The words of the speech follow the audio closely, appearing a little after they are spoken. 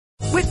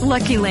With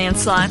Lucky Land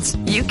Slots,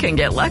 you can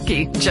get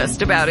lucky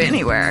just about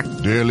anywhere.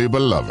 Dearly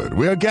beloved,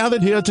 we are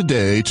gathered here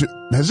today to...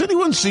 Has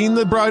anyone seen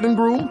the bride and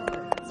groom?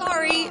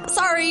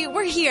 Sorry,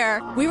 we're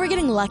here. We were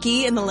getting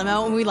lucky in the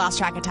limo and we lost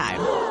track of time.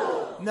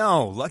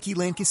 No, Lucky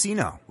Land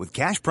Casino, with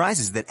cash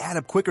prizes that add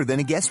up quicker than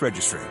a guest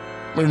registry.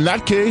 In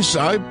that case,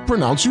 I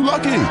pronounce you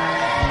lucky.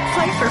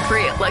 Play for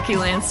free at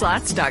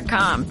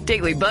LuckyLandSlots.com.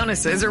 Daily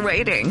bonuses are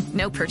waiting.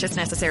 No purchase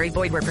necessary.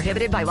 Void where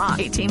prohibited by law.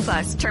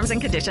 18+. Terms and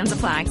conditions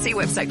apply. See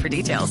website for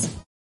details.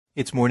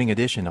 It's Morning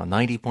Edition on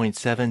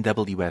 90.7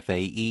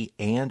 WFAE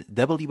and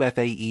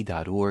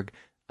WFAE.org.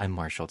 I'm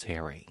Marshall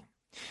Terry.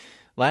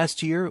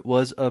 Last year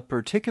was a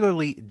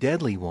particularly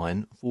deadly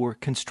one for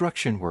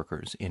construction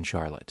workers in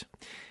Charlotte.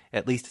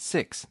 At least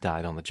 6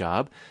 died on the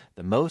job,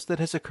 the most that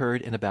has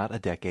occurred in about a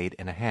decade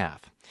and a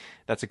half.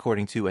 That's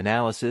according to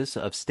analysis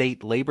of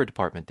state Labor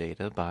Department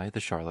data by the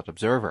Charlotte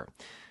Observer.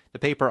 The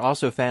paper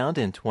also found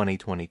in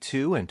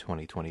 2022 and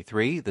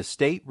 2023, the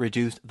state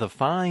reduced the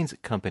fines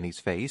companies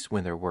face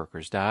when their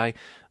workers die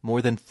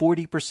more than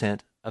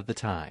 40% of the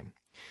time.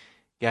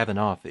 Gavin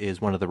Off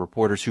is one of the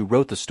reporters who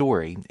wrote the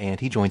story,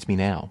 and he joins me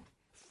now.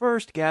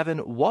 First,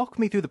 Gavin, walk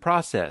me through the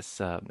process.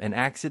 An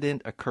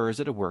accident occurs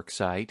at a work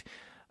site.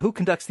 Who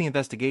conducts the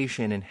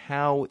investigation, and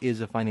how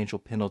is a financial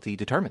penalty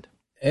determined?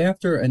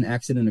 After an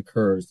accident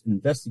occurs,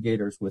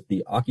 investigators with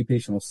the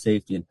Occupational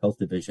Safety and Health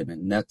Division,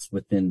 and that's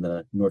within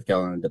the North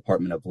Carolina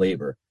Department of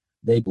Labor,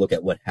 they look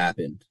at what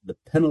happened. The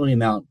penalty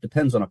amount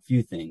depends on a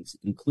few things,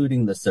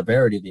 including the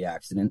severity of the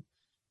accident,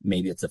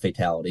 maybe it's a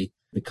fatality,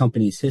 the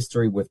company's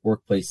history with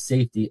workplace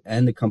safety,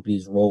 and the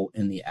company's role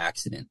in the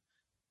accident.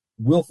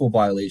 Willful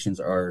violations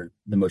are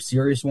the most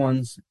serious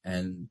ones,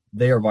 and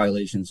they are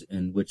violations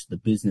in which the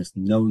business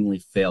knowingly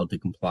failed to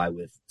comply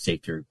with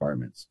safety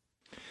requirements.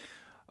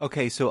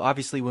 Okay, so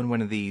obviously when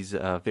one of these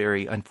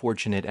very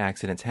unfortunate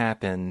accidents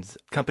happens,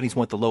 companies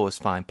want the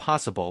lowest fine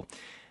possible,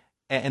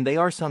 and they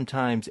are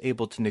sometimes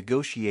able to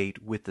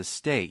negotiate with the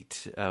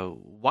state.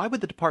 Why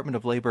would the Department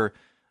of Labor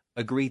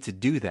agree to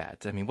do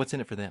that? I mean, what's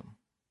in it for them?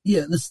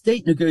 Yeah, the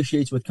state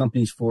negotiates with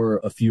companies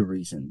for a few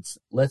reasons.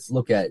 Let's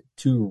look at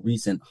 2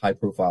 recent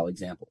high-profile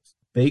examples.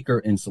 Baker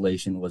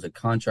Insulation was a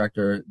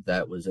contractor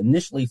that was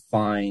initially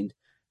fined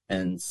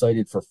and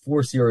cited for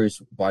 4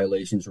 serious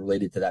violations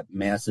related to that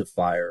massive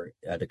fire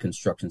at a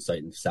construction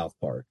site in South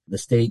Park. The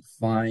state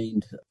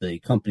fined the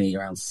company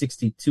around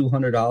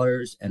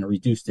 $6,200 and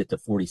reduced it to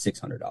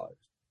 $4,600.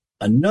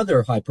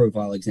 Another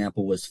high-profile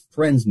example was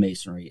Friends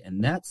Masonry,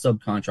 and that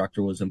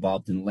subcontractor was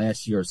involved in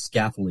last year's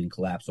scaffolding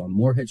collapse on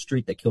Moorhead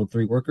Street that killed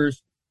 3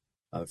 workers.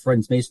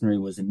 Friends Masonry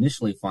was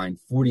initially fined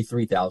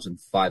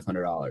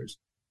 $43,500.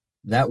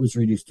 That was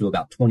reduced to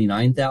about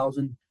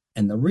 $29,000.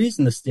 And the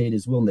reason the state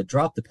is willing to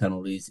drop the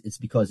penalties is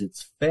because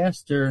it's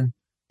faster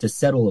to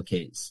settle a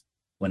case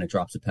when it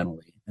drops a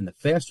penalty. And the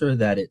faster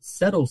that it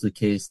settles the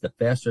case, the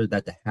faster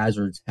that the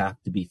hazards have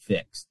to be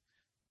fixed.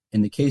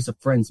 In the case of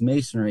Friends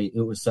Masonry,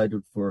 it was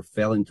cited for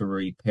failing to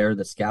repair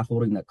the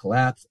scaffolding that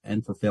collapsed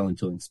and for failing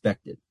to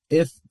inspect it.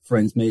 If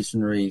Friends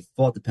Masonry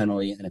fought the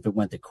penalty and if it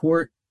went to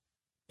court,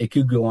 it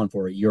could go on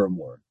for a year or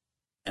more.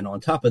 And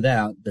on top of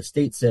that, the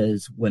state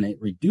says when it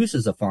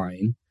reduces a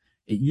fine,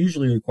 it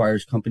usually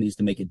requires companies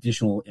to make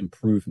additional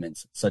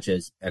improvements, such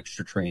as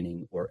extra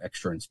training or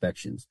extra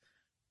inspections.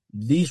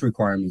 These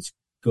requirements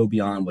go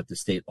beyond what the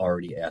state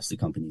already asked the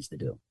companies to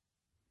do.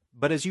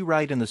 But as you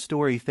write in the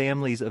story,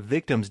 families of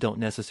victims don't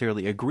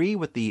necessarily agree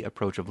with the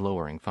approach of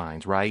lowering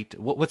fines, right?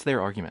 What's their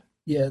argument?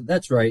 Yeah,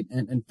 that's right.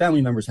 And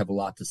family members have a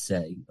lot to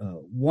say.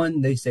 One,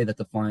 they say that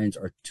the fines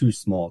are too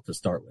small to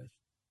start with.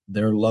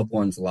 Their loved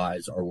ones'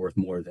 lives are worth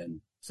more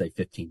than, say,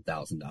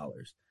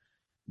 $15,000.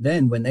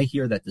 Then when they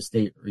hear that the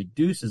state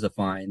reduces a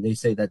fine, they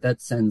say that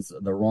that sends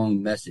the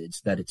wrong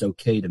message that it's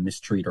okay to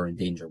mistreat or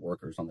endanger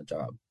workers on the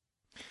job.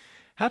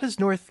 How does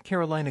North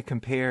Carolina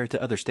compare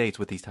to other states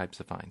with these types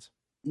of fines?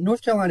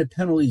 North Carolina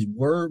penalties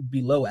were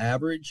below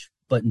average,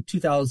 but in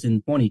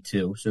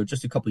 2022, so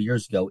just a couple of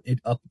years ago, it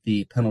upped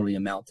the penalty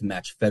amount to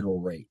match federal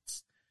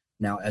rates.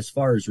 Now, as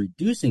far as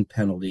reducing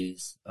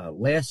penalties,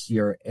 last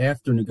year,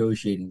 after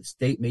negotiating, the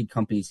state made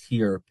companies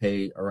here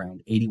pay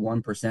around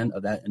 81%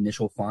 of that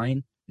initial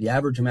fine. The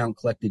average amount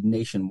collected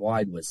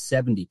nationwide was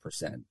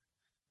 70%.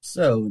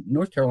 So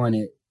North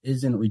Carolina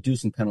isn't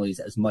reducing penalties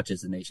as much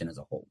as the nation as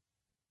a whole.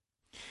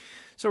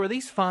 So are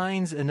these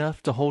fines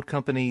enough to hold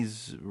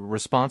companies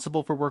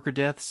responsible for worker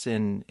deaths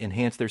and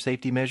enhance their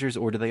safety measures,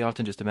 or do they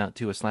often just amount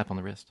to a slap on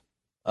the wrist?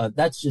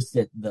 That's just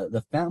it.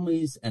 The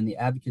families and the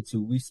advocates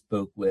who we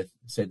spoke with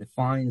say the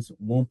fines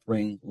won't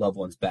bring loved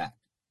ones back,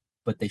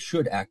 but they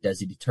should act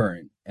as a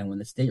deterrent. And when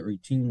the state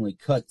routinely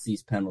cuts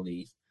these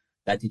penalties,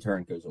 that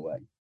deterrent goes away.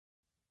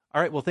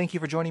 All right. Well, thank you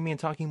for joining me and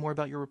talking more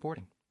about your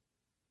reporting.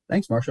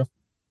 Thanks, Marshall.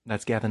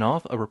 That's Gavin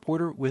Off, a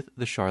reporter with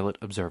the Charlotte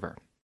Observer.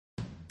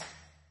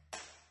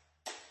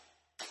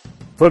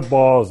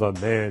 Football is a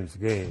man's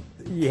game.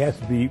 You have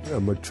to be a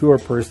mature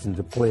person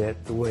to play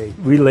it the way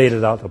we laid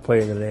it out to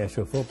play in the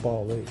National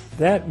Football League.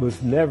 That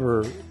was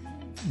never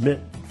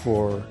meant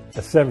for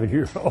a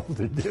 7-year-old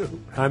to do.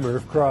 I'm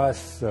Irv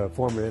Cross, a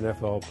former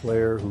NFL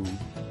player who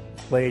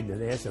played in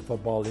the National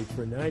Football League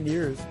for 9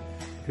 years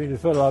between the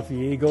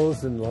Philadelphia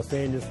Eagles and Los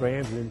Angeles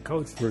Rams, and then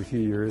coached for a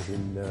few years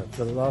in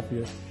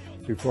Philadelphia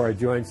before I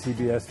joined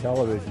CBS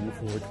Television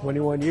for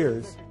 21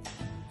 years.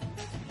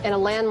 In a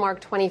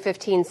landmark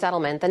 2015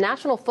 settlement, the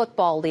National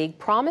Football League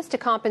promised to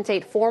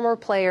compensate former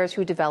players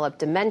who developed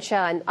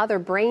dementia and other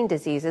brain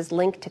diseases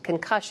linked to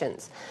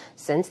concussions.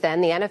 Since then,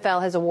 the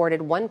NFL has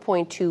awarded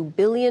 $1.2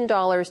 billion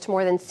to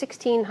more than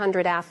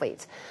 1,600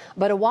 athletes.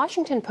 But a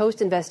Washington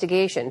Post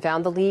investigation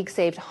found the league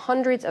saved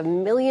hundreds of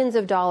millions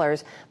of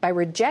dollars by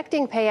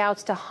rejecting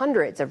payouts to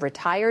hundreds of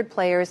retired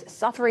players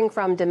suffering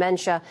from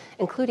dementia,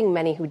 including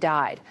many who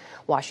died.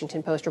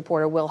 Washington Post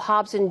reporter Will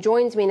Hobson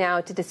joins me now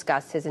to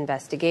discuss his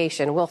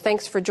investigation. Will,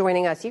 thanks for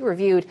joining us. You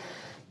reviewed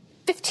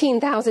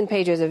 15,000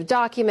 pages of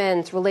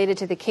documents related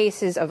to the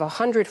cases of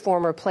 100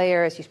 former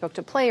players. You spoke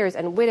to players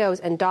and widows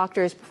and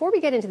doctors. Before we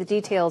get into the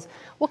details,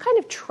 what kind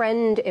of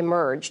trend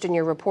emerged in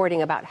your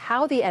reporting about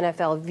how the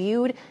NFL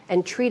viewed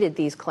and treated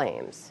these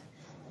claims?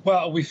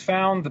 Well, we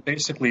found that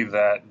basically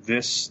that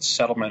this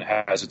settlement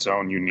has its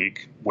own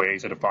unique way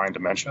to define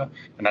dementia,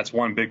 and that's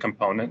one big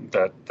component,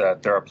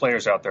 that there are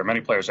players out there,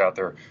 many players out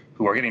there,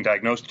 who are getting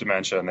diagnosed with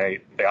dementia, and they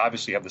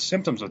obviously have the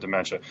symptoms of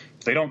dementia,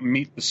 but they don't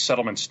meet the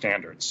settlement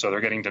standards, so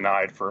they're getting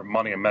denied for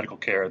money and medical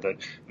care that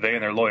they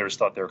and their lawyers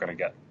thought they were going to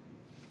get.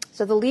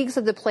 So the leagues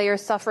of the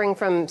players suffering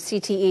from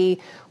CTE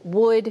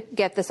would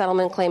get the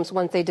settlement claims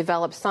once they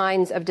develop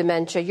signs of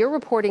dementia. Your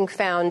reporting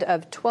found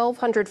of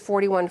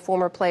 1,241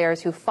 former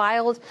players who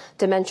filed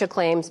dementia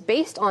claims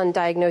based on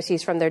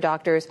diagnoses from their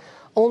doctors,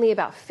 only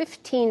about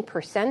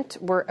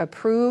 15% were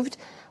approved.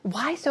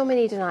 Why so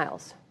many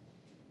denials?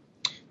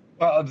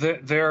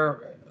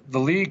 The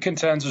league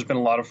contends there's been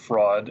a lot of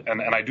fraud,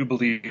 and I do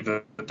believe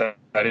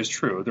that is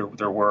true.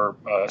 There were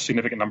a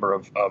significant number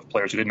of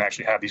players who didn't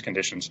actually have these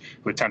conditions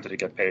who attempted to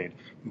get paid.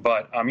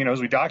 But, as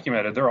we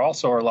documented, there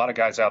also are a lot of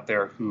guys out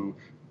there who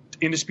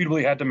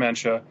indisputably had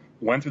dementia,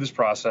 went through this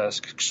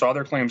process, saw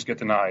their claims get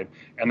denied,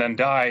 and then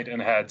died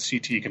and had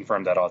CT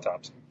confirmed at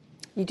autopsy.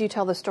 You do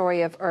tell the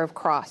story of Irv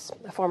Cross,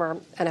 a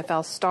former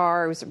NFL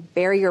star who was a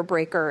barrier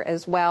breaker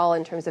as well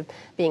in terms of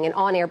being an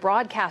on-air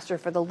broadcaster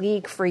for the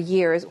league for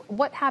years.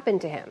 What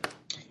happened to him?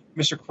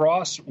 Mr.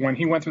 Cross, when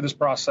he went through this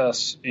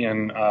process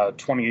in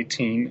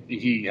 2018,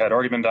 he had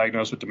already been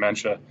diagnosed with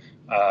dementia.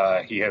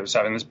 He was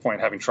at this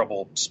point having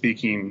trouble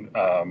speaking,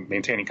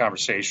 maintaining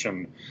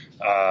conversation.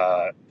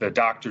 The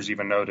doctors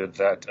even noted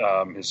that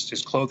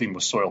his clothing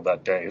was soiled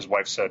that day. His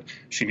wife said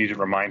she needed to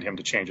remind him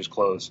to change his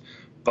clothes.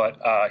 But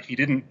he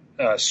didn't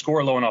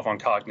score low enough on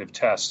cognitive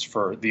tests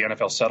for the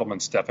NFL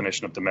settlement's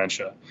definition of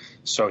dementia.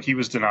 So he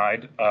was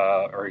denied,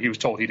 or he was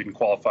told he didn't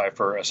qualify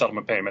for a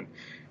settlement payment.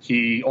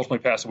 He ultimately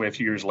passed away a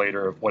few years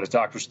later of what his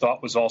doctors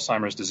thought was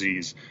Alzheimer's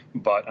disease,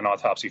 but an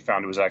autopsy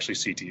found it was actually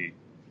CTE.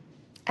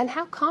 And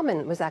how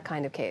common was that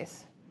kind of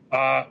case?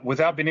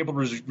 Without being able to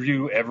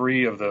review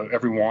every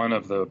one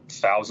of the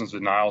thousands of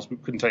denials, we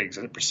couldn't tell you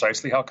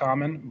precisely how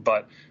common,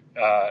 but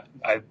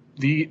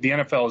the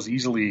NFL is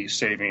easily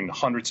saving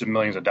hundreds of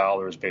millions of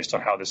dollars based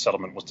on how this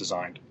settlement was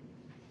designed.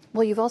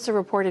 Well, you've also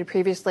reported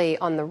previously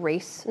on the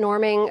race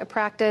norming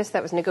practice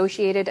that was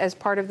negotiated as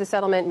part of the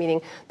settlement,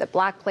 meaning that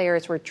black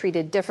players were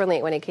treated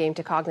differently when it came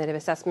to cognitive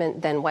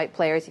assessment than white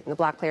players. Even the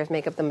black players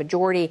make up the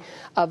majority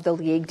of the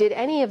league. Did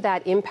any of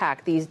that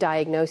impact these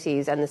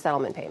diagnoses and the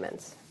settlement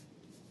payments?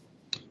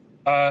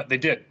 They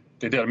did.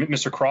 I mean,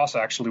 Mr. Cross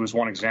actually was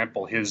one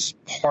example. His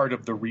part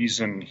of the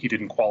reason he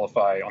didn't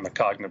qualify on the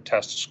cognitive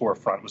test score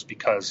front was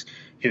because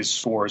his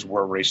scores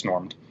were race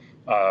normed,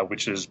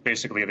 which is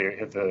basically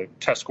the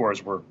test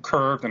scores were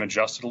curved and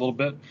adjusted a little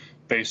bit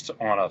based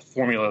on a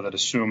formula that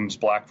assumes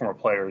black former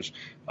players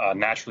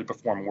naturally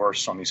perform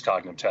worse on these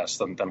cognitive tests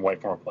than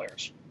white former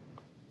players.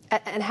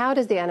 And how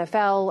does the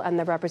NFL and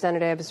the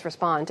representatives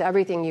respond to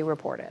everything you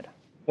reported?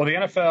 Well, the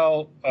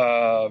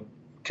NFL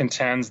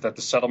contends that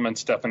the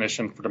settlement's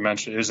definition for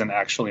dementia isn't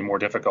actually more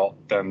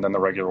difficult than the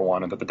regular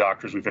one, and that the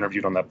doctors we've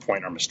interviewed on that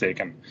point are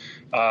mistaken.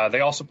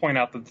 They also point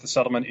out that the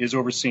settlement is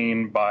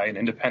overseen by an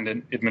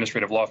independent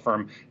administrative law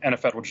firm and a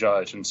federal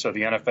judge, and so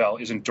the NFL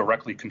isn't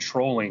directly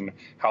controlling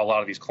how a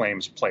lot of these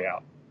claims play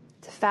out.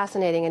 It's a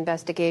fascinating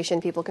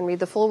investigation. People can read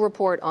the full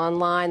report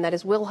online. That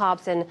is Will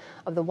Hobson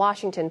of the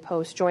Washington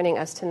Post joining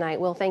us tonight.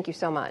 Will, thank you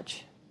so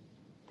much.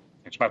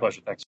 It's my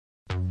pleasure. Thanks.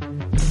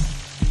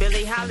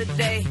 Billie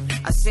Holiday,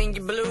 I sing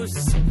your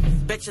blues.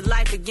 Bet your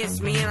life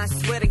against me and I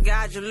swear to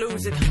God you'll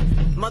lose it.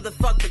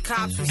 Motherfuck the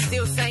cops, we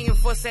still singing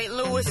for St.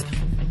 Louis.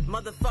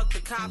 Motherfuck the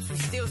cops, we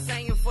still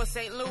singing for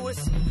St. Louis.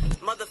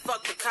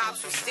 Motherfuck the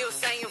cops, we still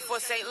singing for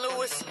St.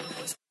 Louis.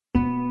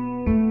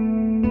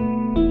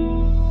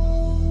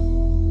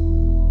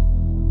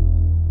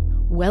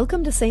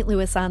 Welcome to St.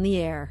 Louis on the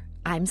Air.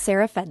 I'm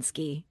Sarah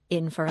Fensky,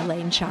 in for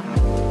Elaine Chung.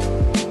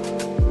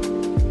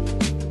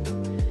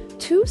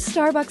 Two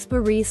Starbucks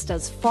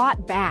baristas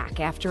fought back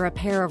after a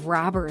pair of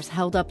robbers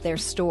held up their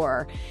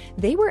store.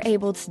 They were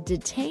able to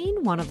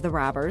detain one of the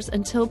robbers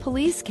until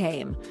police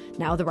came.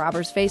 Now the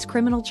robbers face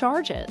criminal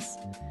charges.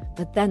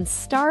 but then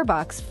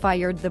Starbucks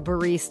fired the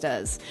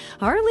baristas.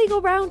 Our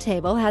legal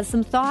roundtable has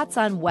some thoughts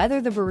on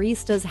whether the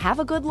baristas have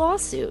a good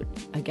lawsuit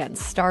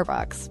against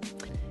Starbucks.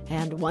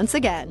 And once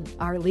again,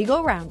 our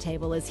legal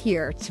roundtable is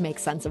here to make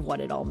sense of what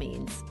it all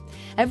means.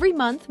 Every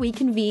month, we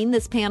convene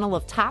this panel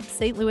of top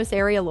St. Louis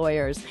area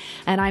lawyers,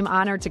 and I'm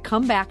honored to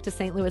come back to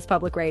St. Louis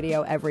Public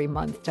Radio every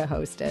month to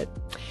host it.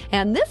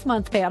 And this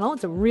month's panel,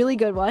 it's a really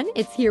good one.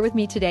 It's here with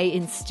me today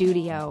in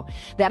studio.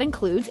 That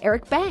includes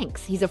Eric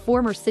Banks. He's a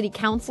former city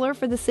councilor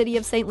for the city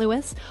of St.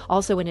 Louis,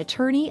 also an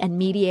attorney and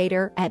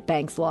mediator at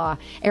Banks Law.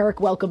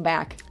 Eric, welcome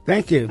back.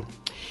 Thank you.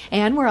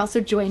 And we're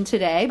also joined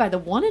today by the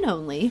one and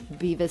only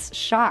Beavis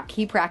Schock.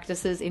 He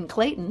practices in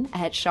Clayton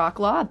at Schock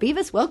Law.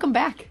 Beavis, welcome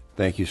back.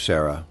 Thank you,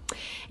 Sarah.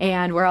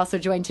 And we're also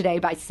joined today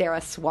by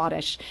Sarah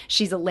Swadesh.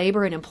 She's a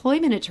labor and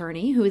employment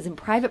attorney who is in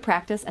private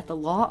practice at the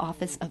law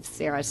office of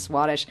Sarah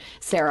Swadesh.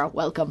 Sarah,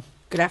 welcome.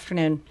 Good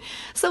afternoon.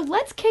 So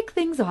let's kick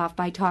things off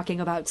by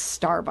talking about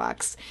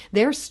Starbucks.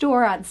 Their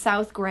store on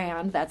South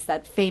Grand, that's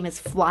that famous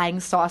flying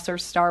saucer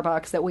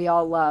Starbucks that we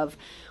all love,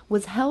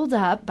 was held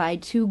up by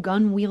two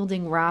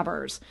gun-wielding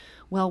robbers.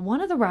 Well,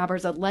 one of the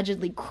robbers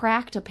allegedly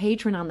cracked a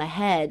patron on the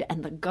head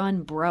and the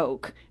gun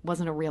broke. It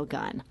wasn't a real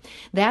gun.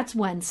 That's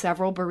when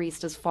several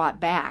baristas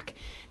fought back.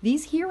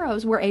 These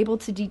heroes were able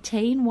to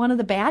detain one of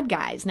the bad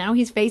guys. Now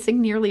he's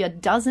facing nearly a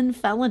dozen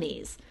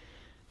felonies.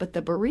 But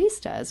the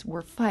baristas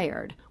were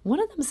fired. One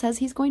of them says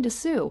he's going to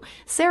sue.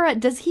 Sarah,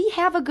 does he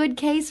have a good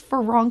case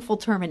for wrongful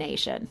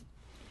termination?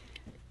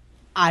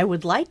 I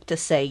would like to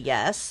say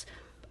yes,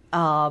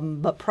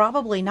 but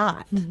probably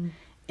not. Mm-hmm.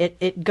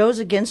 It goes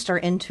against our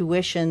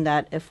intuition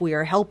that if we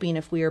are helping,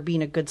 if we are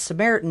being a good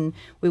Samaritan,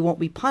 we won't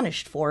be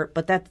punished for it,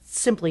 but that's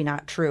simply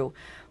not true.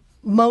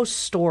 Most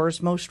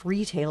stores, most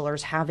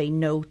retailers have a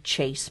no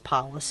chase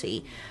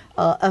policy.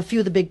 A few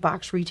of the big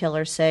box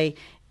retailers say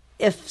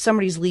if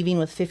somebody's leaving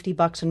with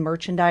 $50 in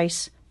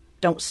merchandise,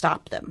 don't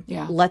stop them.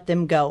 Yeah. Let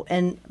them go.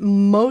 And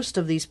most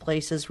of these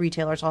places,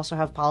 retailers also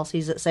have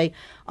policies that say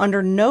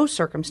under no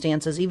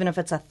circumstances, even if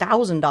it's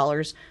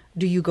 $1,000,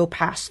 do you go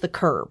past the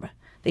curb.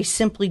 They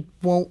simply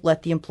won't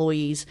let the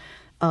employees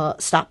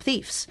stop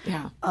thieves.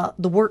 Yeah.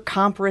 The work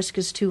comp risk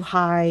is too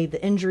high.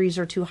 The injuries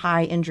are too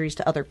high. Injuries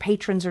to other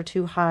patrons are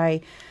too high.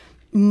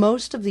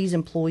 Most of these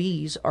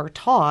employees are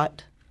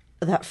taught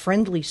that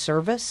friendly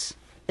service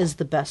is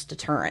the best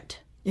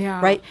deterrent.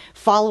 Yeah. Right?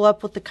 Follow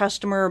up with the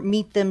customer,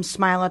 meet them,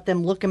 smile at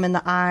them, look them in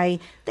the eye.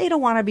 They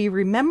don't want to be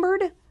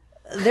remembered.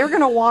 They're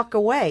going to walk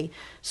away.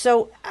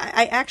 So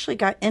I actually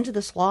got into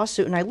this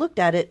lawsuit and I looked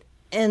at it,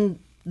 and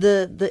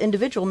the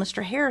individual,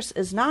 Mr. Harris,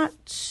 is not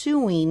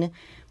suing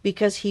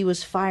because he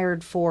was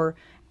fired for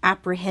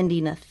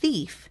apprehending a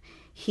thief.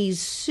 He's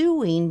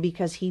suing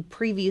because he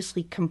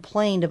previously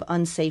complained of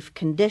unsafe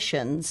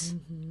conditions.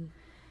 Mm-hmm.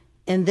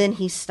 And then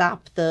he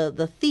stopped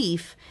the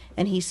thief,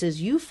 and he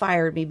says, you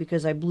fired me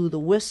because I blew the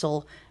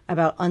whistle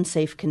about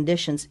unsafe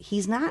conditions.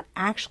 He's not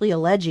actually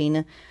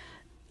alleging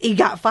he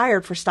got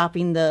fired for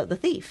stopping the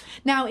thief.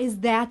 Now, is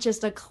that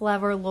just a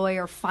clever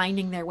lawyer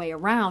finding their way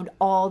around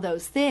all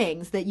those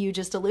things that you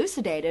just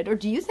elucidated? Or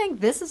do you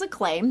think this is a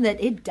claim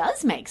that it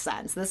does make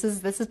sense? This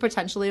is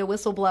potentially a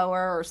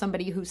whistleblower or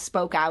somebody who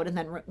spoke out and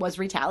then was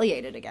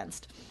retaliated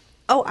against?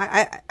 Oh,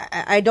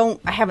 I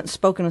haven't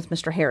spoken with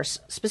Mr. Harris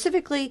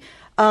specifically,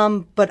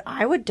 but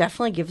I would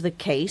definitely give the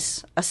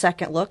case a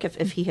second look.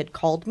 If he had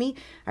called me,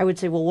 I would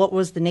say, well, what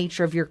was the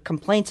nature of your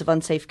complaints of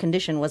unsafe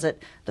condition? Was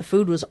it the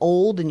food was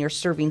old and you're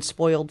serving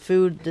spoiled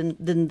food?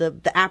 Then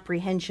the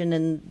apprehension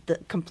and the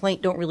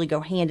complaint don't really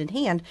go hand in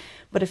hand.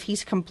 But if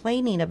he's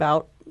complaining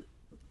about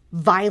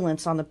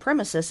violence on the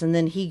premises and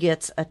then he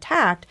gets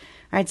attacked,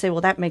 I'd say,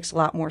 well, that makes a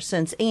lot more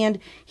sense. And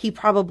he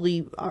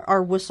probably,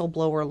 our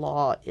whistleblower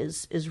law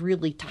is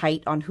really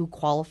tight on who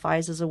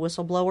qualifies as a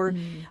whistleblower.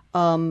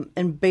 Mm.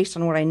 And based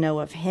on what I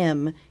know of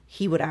him,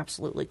 he would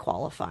absolutely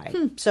qualify.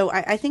 So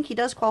I think he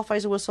does qualify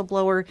as a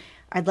whistleblower.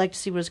 I'd like to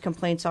see what his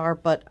complaints are,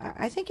 but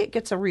I think it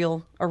gets a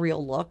real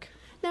look.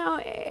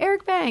 Now,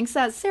 Eric Banks,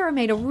 Sarah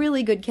made a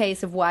really good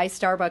case of why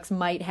Starbucks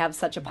might have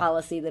such a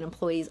policy that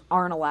employees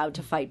aren't allowed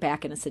to fight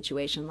back in a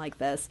situation like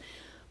this.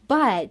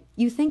 But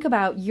you think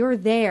about you're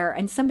there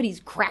and somebody's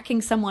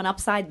cracking someone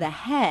upside the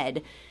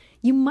head,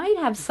 you might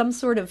have some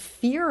sort of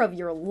fear of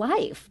your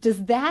life.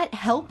 Does that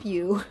help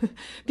you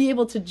be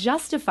able to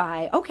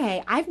justify,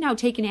 okay, I've now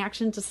taken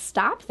action to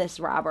stop this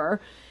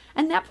robber?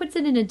 And that puts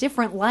it in a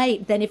different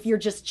light than if you're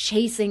just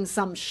chasing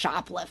some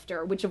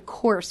shoplifter, which of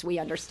course we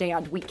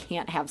understand we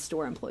can't have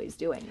store employees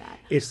doing that.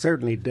 It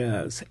certainly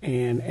does.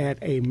 And at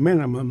a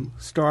minimum,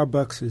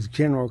 Starbucks'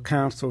 general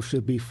counsel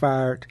should be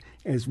fired,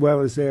 as well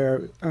as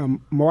their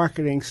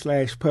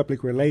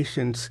marketing/public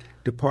relations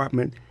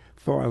department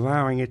for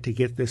allowing it to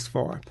get this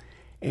far.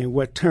 And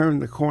what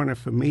turned the corner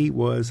for me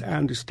was I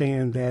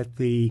understand that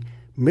the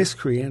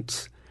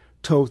miscreants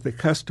told the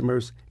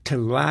customers to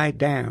lie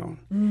down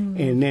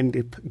and then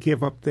to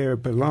give up their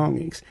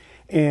belongings.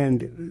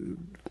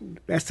 And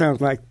that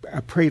sounds like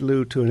a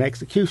prelude to an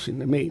execution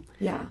to me.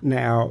 Yeah.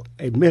 Now,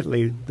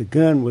 admittedly, the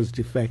gun was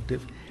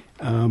defective,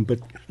 but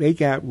they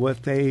got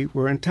what they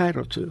were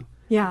entitled to.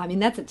 Yeah, I mean,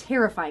 that's a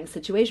terrifying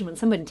situation. When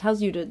somebody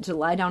tells you to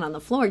lie down on the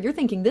floor, you're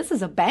thinking this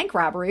is a bank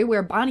robbery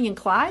where Bonnie and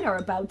Clyde are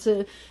about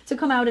to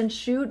come out and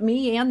shoot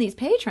me and these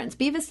patrons.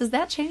 Beavis, does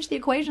that change the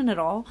equation at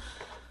all?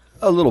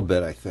 A little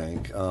bit, I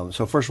think.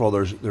 So first of all,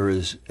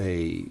 there's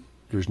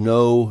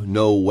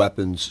no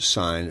weapons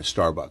sign at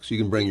Starbucks. You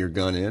can bring your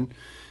gun in,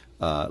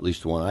 at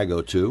least the one I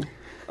go to.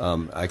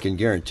 I can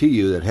guarantee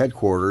you that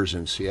headquarters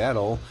in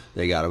Seattle,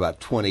 they got about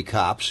 20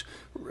 cops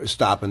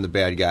stopping the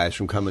bad guys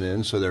from coming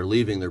in, so they're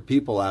leaving their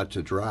people out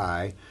to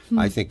dry.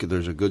 I think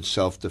there's a good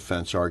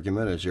self-defense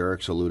argument, as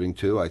Eric's alluding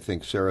to. I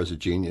think Sarah's a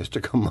genius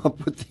to come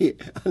up with the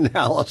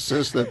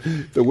analysis, the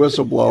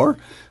whistleblower.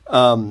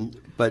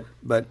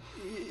 But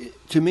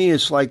to me,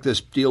 it's like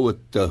this deal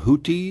with the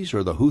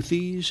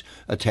Houthis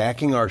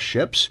attacking our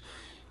ships.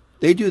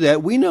 They do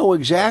that. We know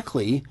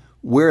exactly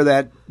where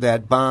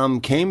that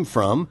bomb came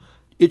from.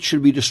 It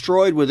should be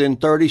destroyed within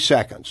 30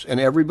 seconds, and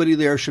everybody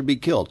there should be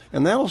killed.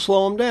 And that'll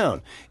slow them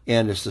down.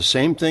 And it's the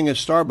same thing at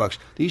Starbucks.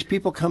 These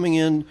people coming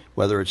in,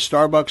 whether it's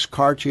Starbucks,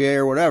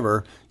 Cartier, or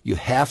whatever, you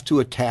have to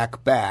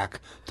attack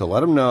back to let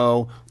them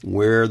know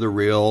where the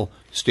real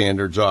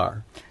standards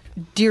are.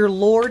 Dear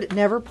Lord,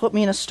 never put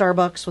me in a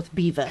Starbucks with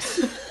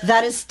Beavis.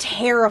 That is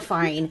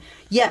terrifying.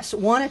 Yes,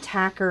 one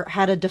attacker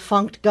had a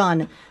defunct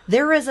gun.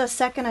 There is a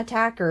second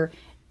attacker,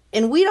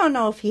 and we don't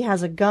know if he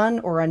has a gun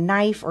or a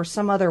knife or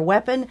some other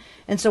weapon.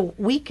 And so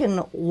we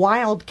can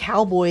wild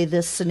cowboy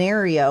this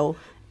scenario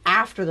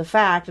after the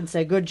fact and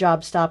say, good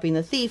job stopping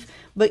the thief.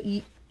 But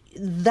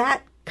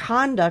that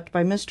conduct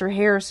by Mr.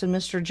 Harris and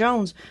Mr.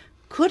 Jones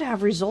could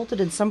have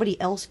resulted in somebody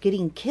else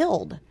getting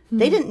killed.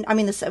 They didn't. I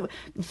mean,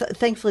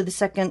 thankfully, the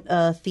second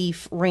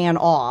thief ran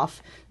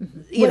off.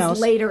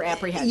 Later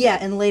apprehended. Yeah,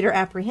 and later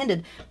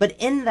apprehended. But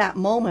in that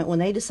moment, when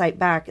they decide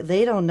back,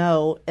 they don't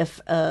know if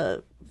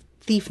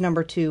thief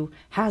number 2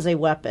 has a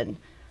weapon.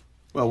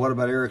 Well, what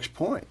about Eric's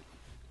point?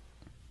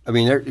 I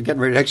mean, they're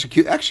getting ready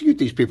to execute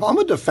these people. I'm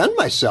going to defend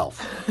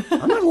myself.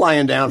 I'm not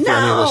lying down for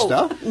any of this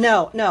stuff.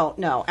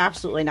 No,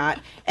 absolutely not.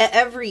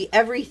 Every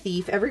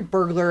thief, every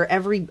burglar,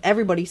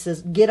 everybody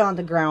says get on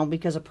the ground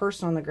because a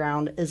person on the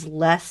ground is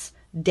less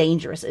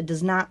dangerous. It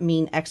does not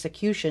mean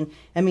execution.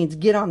 It means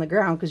get on the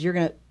ground because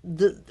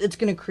it's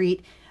going to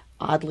create,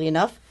 oddly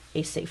enough,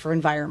 a safer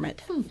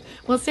environment.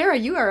 Well, Sarah,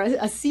 you are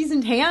a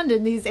seasoned hand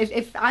in these.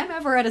 If I'm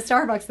ever at a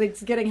Starbucks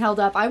that's getting held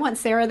up, I want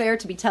Sarah there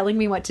to be telling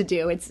me what to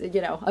do. It's,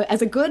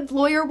 as a good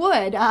lawyer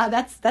would,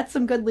 that's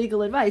some good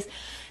legal advice.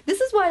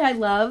 This is why I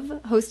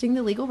love hosting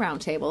the Legal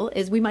Roundtable,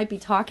 is we might be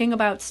talking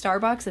about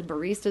Starbucks and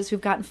baristas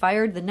who've gotten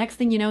fired. The next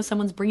thing you know,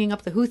 someone's bringing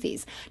up the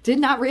Houthis. Did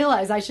not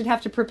realize I should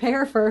have to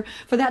prepare for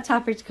that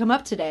topic to come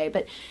up today.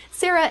 But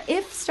Sarah,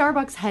 if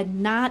Starbucks had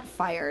not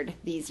fired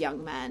these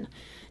young men,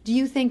 do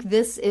you think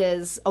this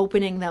is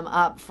opening them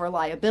up for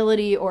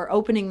liability or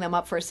opening them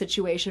up for a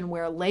situation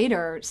where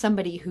later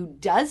somebody who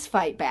does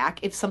fight back,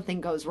 if something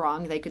goes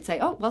wrong, they could say,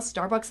 oh, well,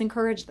 Starbucks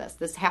encouraged this.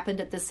 This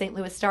happened at this St.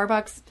 Louis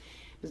Starbucks.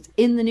 It was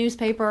in the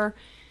newspaper.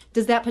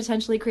 Does that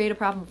potentially create a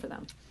problem for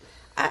them?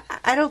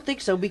 I don't think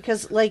so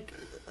because,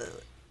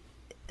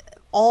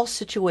 all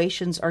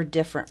situations are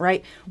different,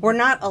 right? We're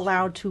not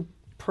allowed to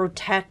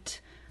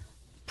protect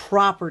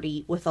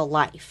property with a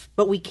life,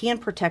 but we can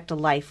protect a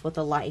life with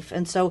a life.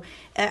 And so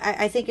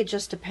I think it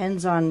just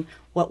depends on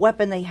what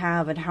weapon they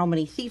have and how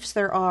many thieves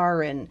there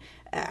are. And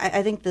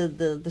I think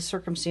the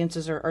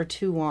circumstances are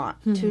too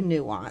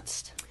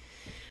nuanced.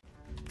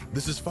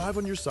 This is 5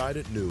 on your side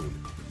at noon.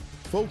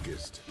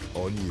 Focused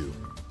on you.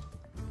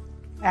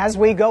 As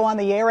we go on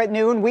the air at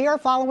noon, we are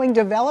following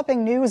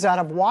developing news out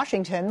of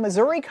Washington.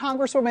 Missouri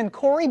Congresswoman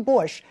Cori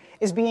Bush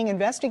is being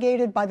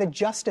investigated by the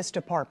Justice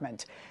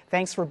Department.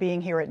 Thanks for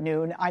being here at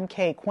noon. I'm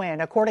Kay Quinn.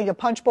 According to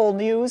Punchbowl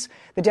News,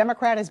 the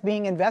Democrat is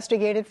being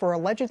investigated for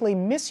allegedly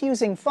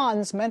misusing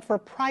funds meant for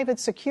private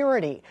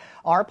security.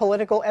 Our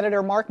political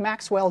editor, Mark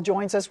Maxwell,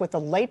 joins us with the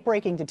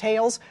late-breaking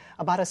details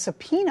about a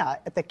subpoena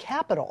at the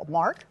Capitol.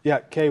 Mark? Yeah,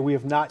 Kay, we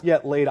have not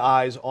yet laid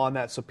eyes on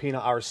that subpoena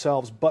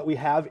ourselves, but we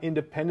have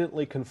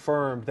independently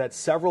confirmed that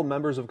several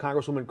members of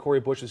Congresswoman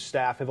Cori Bush's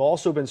staff have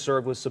also been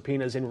served with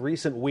subpoenas in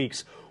recent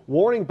weeks.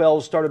 Warning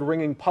bells started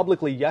ringing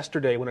publicly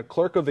yesterday when a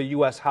clerk of the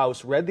U.S.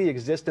 House read the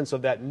existence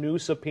of that new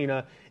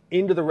subpoena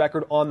into the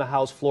record on the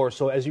House floor.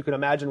 So as you can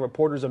imagine,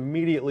 reporters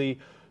immediately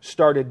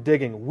started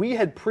digging. We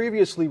had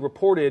previously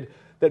reported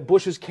that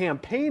Bush's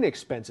campaign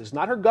expenses,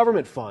 not her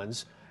government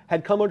funds,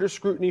 had come under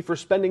scrutiny for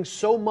spending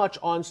so much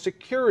on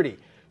security.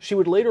 She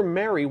would later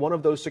marry one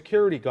of those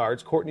security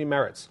guards, Courtney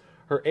Meritz.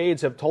 Her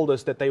aides have told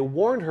us that they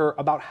warned her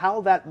about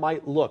how that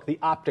might look, the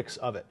optics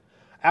of it.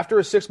 After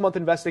a 6-month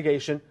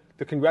investigation,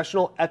 the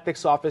Congressional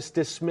Ethics Office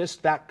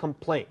dismissed that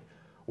complaint.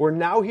 We're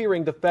now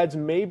hearing the feds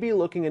may be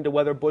looking into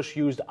whether Bush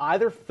used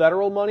either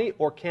federal money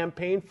or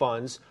campaign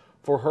funds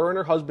for her and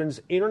her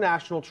husband's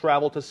international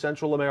travel to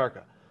Central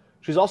America.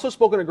 She's also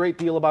spoken a great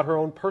deal about her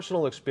own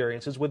personal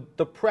experiences with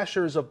the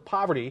pressures of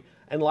poverty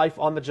and life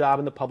on the job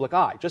in the public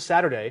eye. Just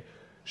Saturday,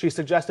 she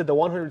suggested the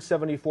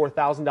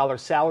 $174,000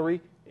 salary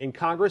in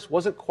Congress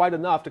wasn't quite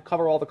enough to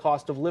cover all the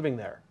cost of living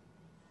there.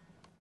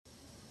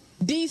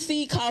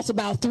 D.C. costs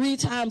about 3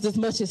 times as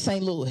much as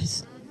St.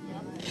 Louis.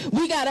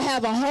 We got to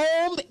have a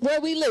home where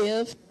we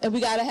live, and we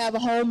got to have a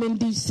home in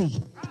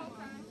D.C.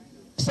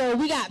 So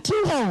we got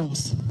 2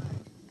 homes,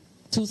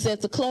 2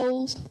 sets of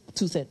clothes,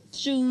 2 sets of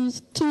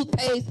shoes,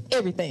 toothpaste,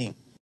 everything.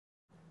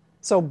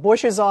 So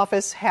Bush's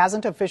office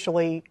hasn't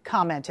officially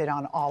commented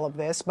on all of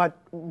this, but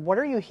what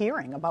are you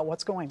hearing about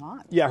what's going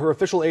on? Yeah, her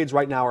official aides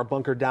right now are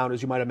bunkered down,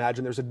 as you might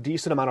imagine. There's a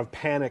decent amount of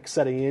panic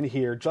setting in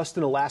here. Just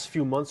in the last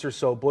few months or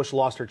so, Bush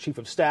lost her chief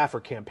of staff,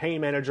 her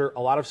campaign manager,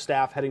 a lot of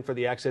staff heading for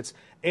the exits,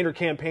 and her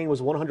campaign was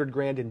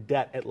 $100,000 in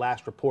debt at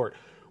last report.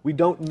 We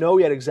don't know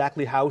yet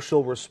exactly how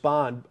she'll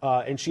respond,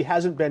 and she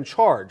hasn't been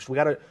charged. We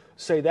got to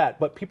say that.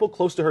 But people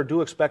close to her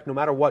do expect, no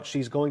matter what,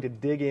 she's going to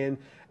dig in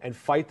and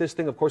fight this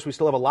thing. Of course, we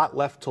still have a lot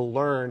left to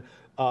learn.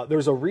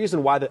 There's a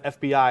reason why the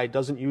FBI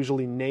doesn't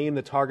usually name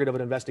the target of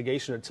an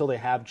investigation until they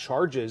have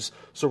charges.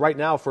 So right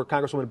now, for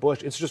Congresswoman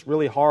Bush, it's just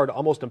really hard,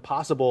 almost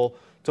impossible,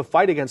 to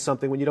fight against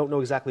something when you don't know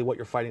exactly what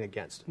you're fighting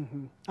against.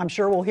 Mm-hmm. I'm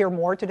sure we'll hear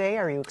more today.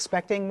 Are you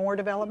expecting more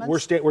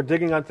developments? We're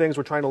digging on things.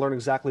 We're trying to learn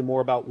exactly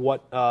more about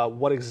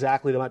what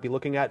exactly they might be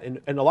looking at. And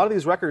a lot of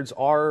these records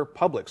are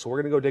public, so we're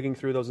going to go digging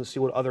through those and see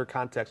what other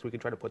context we can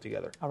try to put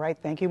together. All right.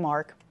 Thank you,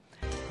 Mark.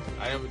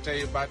 I ever tell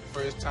you about the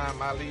first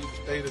time I leave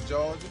the state of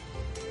Georgia?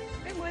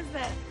 When was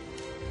that?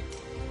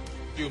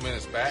 A few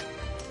minutes back.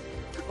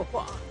 Go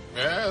on.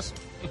 Yes.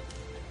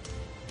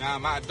 Now,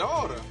 my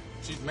daughter,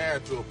 she's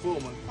married to a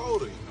Pullman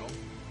porter, you know.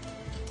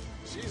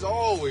 She's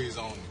always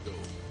on the go.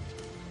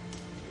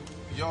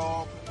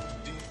 York,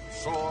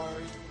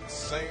 Detroit,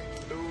 St.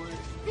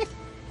 Louis.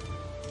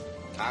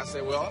 I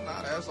said, well,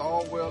 now that's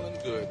all well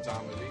and good,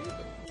 Tommy Lee,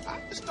 but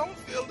I just don't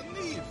feel the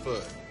need for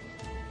it.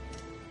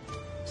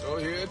 So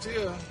here it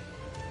is.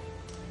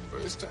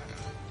 First time.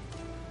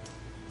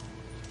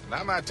 And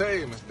I might tell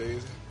you, Miss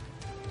Daisy,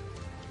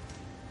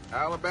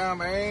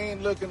 Alabama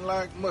ain't looking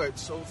like much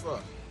so far.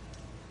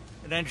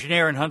 An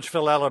engineer in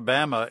Huntsville,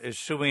 Alabama, is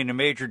suing a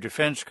major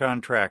defense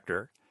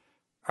contractor,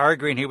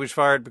 arguing he was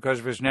fired because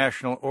of his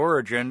national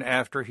origin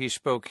after he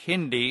spoke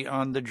Hindi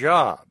on the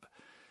job.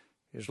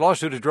 His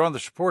lawsuit has drawn the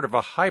support of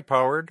a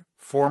high-powered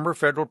former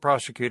federal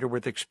prosecutor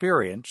with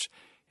experience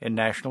in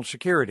national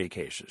security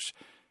cases.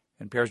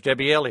 NPR's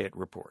Debbie Elliott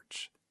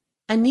reports.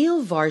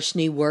 Anil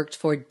Varshney worked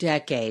for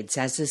decades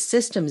as a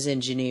systems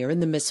engineer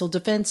in the missile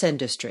defense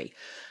industry,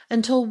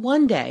 until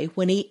one day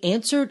when he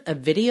answered a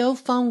video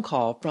phone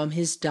call from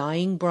his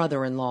dying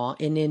brother-in-law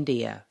in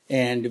India.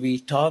 And we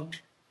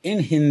talked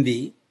in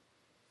Hindi,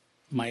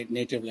 my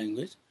native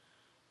language,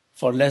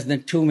 for less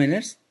than 2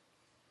 minutes.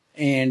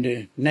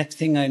 And next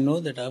thing I know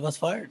that I was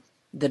fired.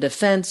 The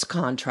defense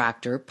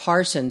contractor,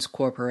 Parsons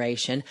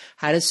Corporation,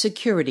 had a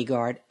security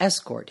guard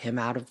escort him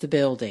out of the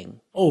building.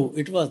 Oh,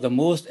 it was the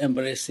most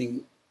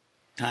embarrassing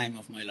time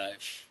of my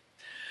life.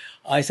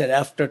 I said,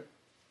 after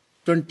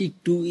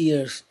 22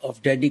 years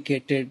of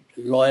dedicated,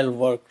 loyal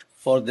work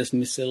for this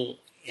missile,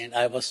 and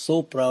I was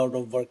so proud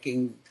of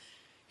working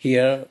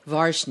here.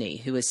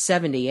 Varshney, who is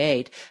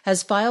 78,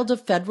 has filed a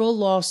federal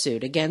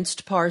lawsuit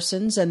against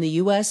Parsons and the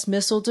U.S.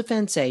 Missile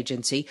Defense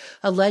Agency,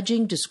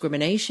 alleging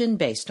discrimination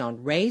based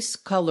on race,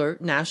 color,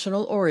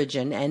 national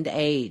origin, and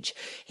age.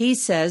 He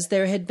says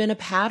there had been a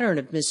pattern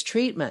of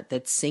mistreatment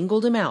that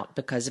singled him out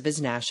because of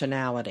his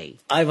nationality.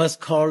 I was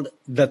called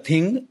the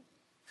thing.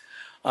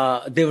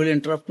 They will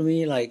interrupt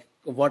me like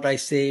what I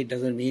say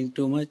doesn't mean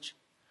too much.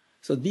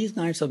 So these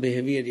kinds of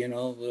behavior,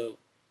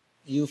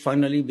 you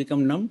finally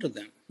become numb to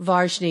them.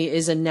 Varshney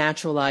is a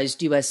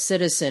naturalized U.S.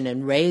 citizen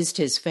and raised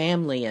his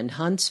family in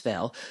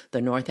Huntsville.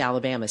 The North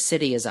Alabama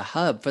city is a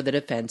hub for the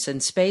defense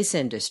and space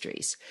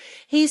industries.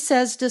 He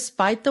says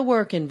despite the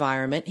work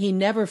environment, he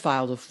never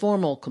filed a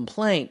formal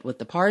complaint with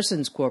the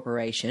Parsons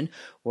Corporation,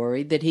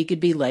 worried that he could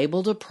be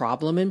labeled a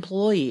problem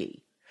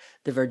employee.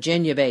 The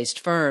Virginia-based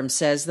firm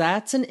says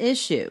that's an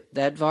issue,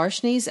 that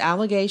Varshney's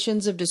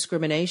allegations of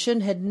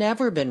discrimination had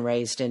never been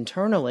raised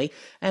internally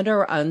and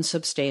are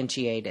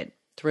unsubstantiated.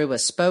 Through a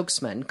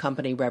spokesman,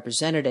 company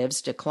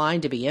representatives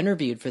declined to be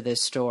interviewed for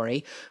this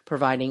story,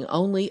 providing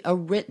only a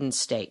written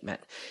statement.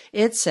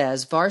 It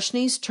says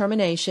Varshney's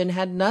termination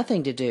had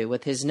nothing to do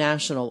with his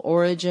national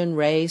origin,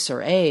 race,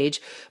 or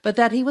age, but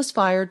that he was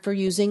fired for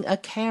using a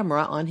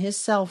camera on his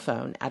cell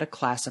phone at a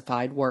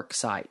classified work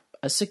site,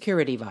 a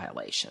security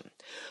violation.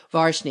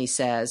 Varshney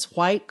says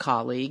white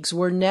colleagues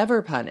were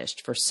never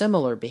punished for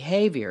similar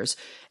behaviors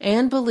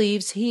and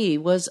believes he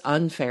was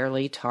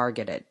unfairly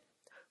targeted.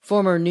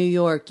 Former New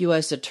York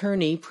U.S.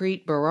 Attorney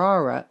Preet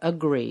Bharara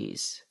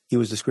agrees. He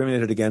was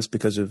discriminated against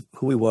because of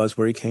who he was,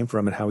 where he came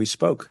from, and how he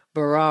spoke.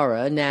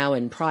 Bharara, now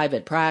in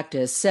private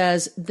practice,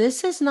 says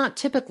this is not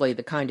typically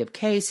the kind of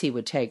case he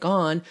would take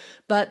on,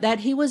 but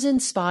that he was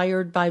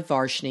inspired by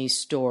Varshney's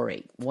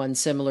story, one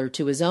similar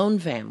to his own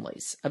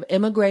family's, of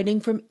immigrating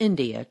from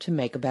India to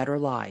make a better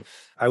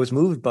life. I was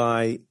moved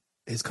by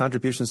his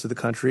contributions to the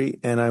country,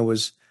 and I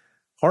was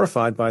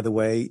horrified by the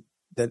way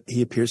that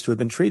he appears to have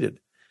been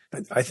treated.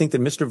 I think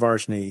that Mr.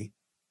 Varshney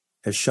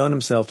has shown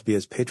himself to be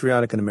as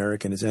patriotic an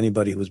American as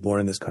anybody who was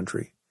born in this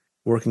country,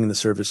 working in the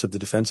service of the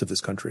defense of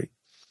this country.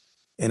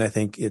 And I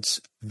think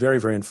it's very,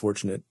 very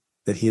unfortunate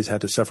that he has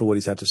had to suffer what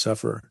he's had to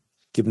suffer,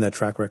 given that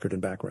track record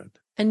and background.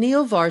 And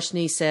Neil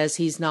Varshney says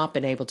he's not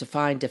been able to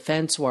find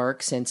defense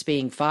work since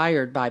being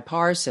fired by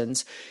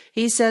Parsons.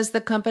 He says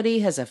the company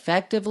has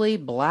effectively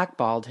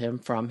blackballed him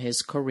from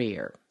his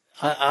career.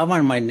 I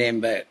want my name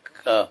back.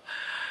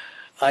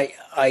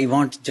 I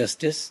want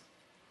justice.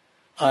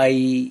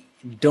 I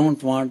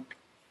don't want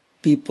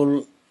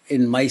people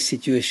in my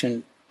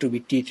situation to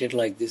be treated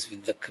like this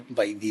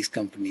by these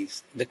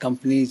companies. The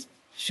companies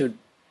should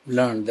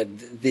learn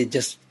that they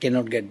just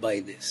cannot get by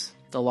this.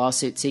 The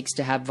lawsuit seeks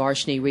to have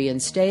Varshney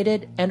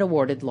reinstated and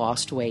awarded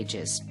lost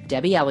wages.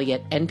 Debbie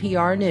Elliott,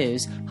 NPR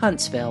News,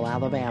 Huntsville,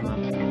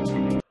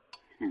 Alabama.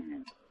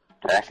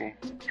 Tacky,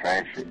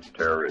 trashy,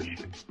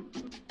 terroristic.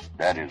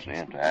 That is the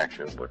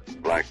interaction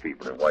with black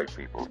people and white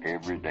people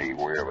every day,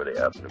 wherever they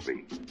happen to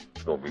be.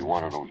 It's going to be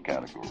one of those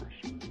categories,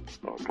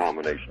 a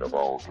combination of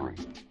all three,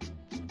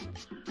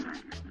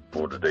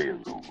 before the day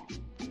is over.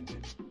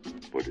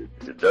 But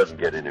it doesn't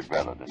get any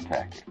better than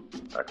tacky.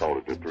 I call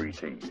it the 3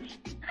 T's.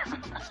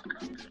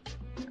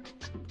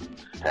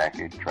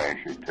 Tacky,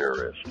 trashy,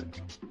 terroristic.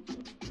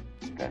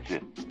 That's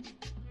it.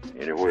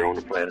 Anywhere on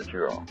the planet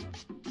you're on.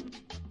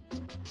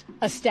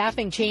 A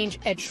staffing change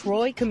at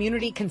Troy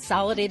Community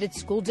Consolidated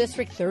School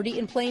District 30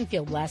 in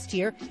Plainfield last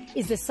year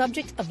is the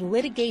subject of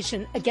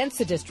litigation against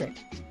the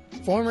district.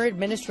 Former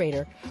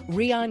administrator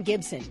Rion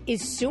Gibson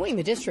is suing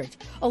the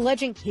district,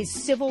 alleging his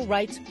civil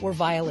rights were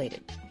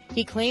violated.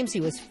 He claims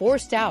he was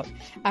forced out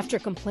after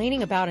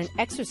complaining about an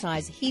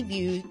exercise he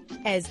viewed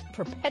as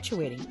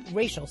perpetuating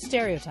racial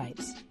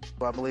stereotypes.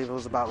 I believe it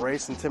was about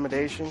race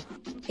intimidation.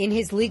 In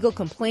his legal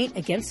complaint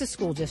against the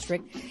school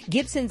district,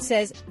 Gibson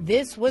says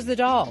this was the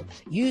doll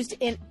used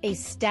in a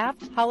staff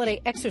holiday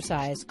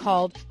exercise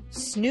called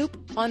Snoop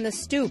on the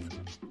Stoop.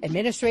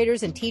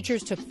 Administrators and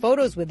teachers took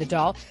photos with the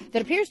doll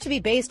that appears to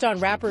be based on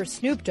rapper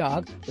Snoop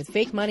Dogg with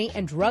fake money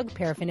and drug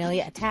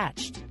paraphernalia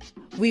attached.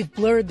 We've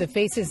blurred the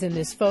faces in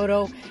this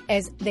photo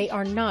as they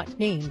are not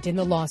named in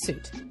the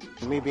lawsuit.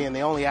 Me being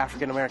the only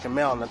African-American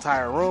male in the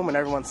entire room and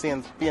everyone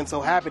being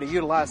so happy to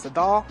utilize the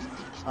doll,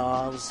 it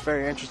was a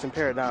very interesting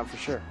paradigm for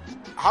sure.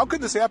 How could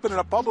this happen in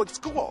a public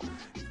school?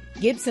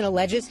 Gibson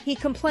alleges he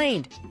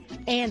complained,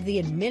 and the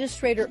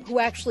administrator who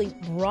actually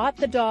brought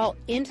the doll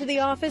into the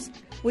office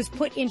was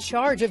put in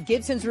charge of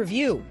Gibson's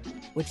review,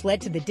 which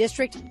led to the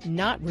district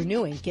not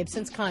renewing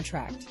Gibson's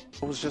contract.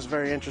 It was just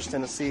very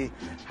interesting to see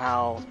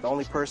how the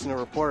only person who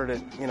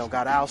reported it,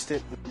 got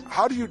ousted.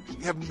 How do you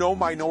have no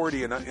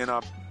minority in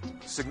a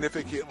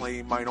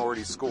significantly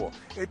minority school?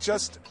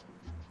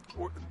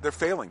 They're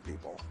failing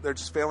people. They're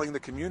just failing the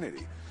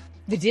community.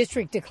 The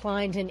district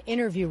declined an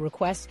interview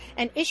request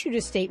and issued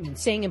a statement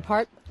saying, in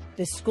part,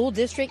 the school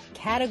district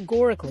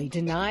categorically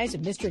denies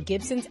Mr.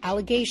 Gibson's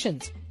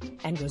allegations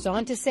and goes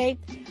on to say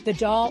the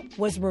doll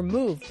was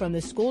removed from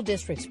the school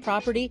district's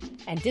property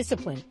and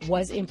discipline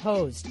was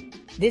imposed.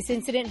 This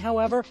incident,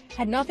 however,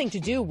 had nothing to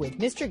do with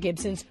Mr.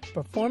 Gibson's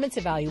performance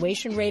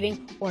evaluation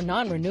rating or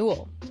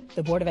non-renewal.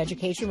 The Board of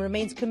Education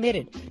remains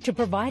committed to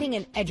providing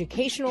an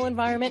educational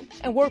environment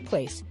and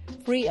workplace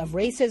free of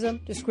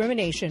racism,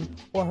 discrimination,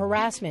 or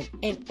harassment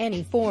in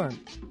any form.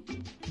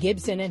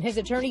 Gibson and his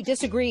attorney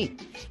disagree.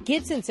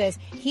 Gibson says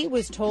he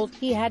was told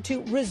he had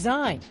to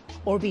resign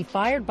or be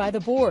fired by the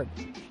board.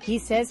 He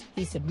says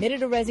he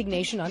submitted a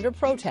resignation under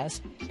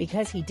protest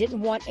because he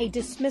didn't want a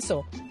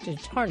dismissal to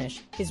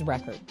tarnish his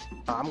record.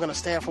 I'm going to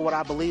stand for what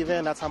I believe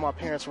in. That's how my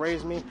parents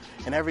raised me.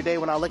 And every day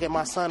when I look at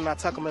my son and I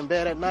tuck him in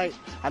bed at night,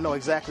 I know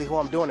exactly who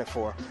I'm doing it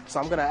for. So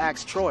I'm going to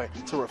ask Troy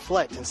to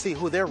reflect and see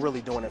who they're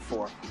really doing it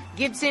for.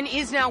 Gibson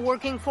is now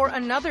working for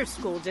another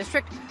school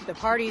district. The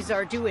parties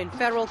are due in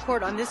federal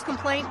court on this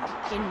complaint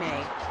in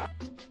May.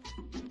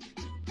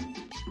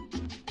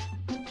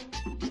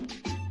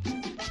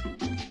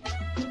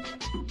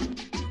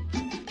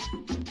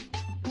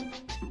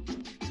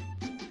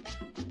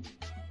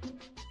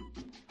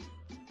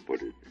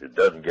 It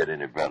doesn't get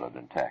any better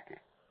than tacky.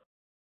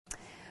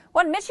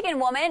 One Michigan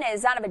woman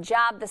is out of a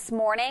job this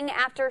morning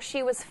after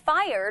she was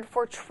fired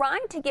for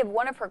trying to give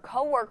one of her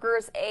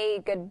coworkers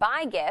a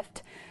goodbye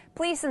gift.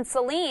 Police in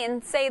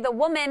Saline say the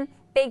woman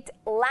baked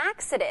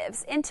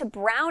laxatives into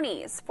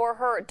brownies for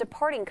her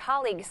departing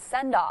colleague's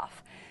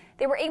send-off.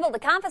 They were able to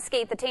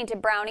confiscate the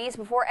tainted brownies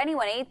before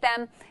anyone ate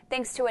them,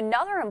 thanks to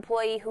another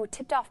employee who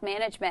tipped off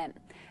management.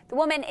 The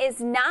woman is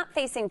not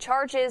facing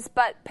charges,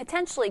 but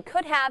potentially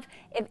could have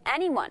if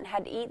anyone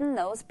had eaten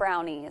those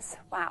brownies.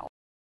 Wow.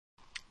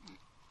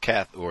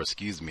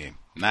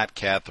 Not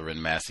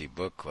Catherine Massey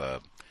Book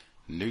Club,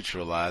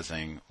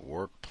 Neutralizing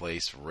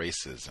Workplace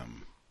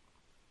Racism.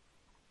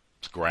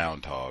 It's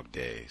Groundhog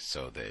Day,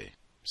 so they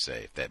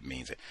say, if that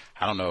means it.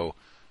 I don't know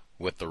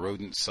what the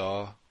rodents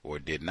saw or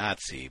did not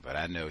see, but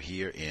I know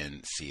here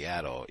in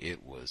Seattle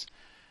it was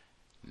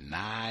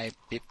nigh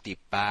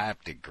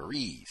 55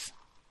 degrees.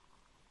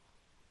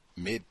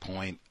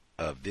 Midpoint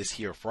of this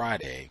here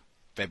Friday,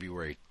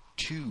 February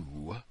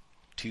 2,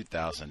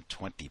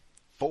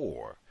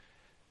 2024.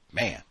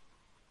 Man,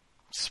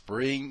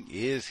 spring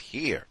is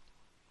here.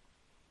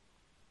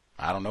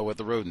 I don't know what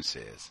the rodent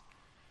says.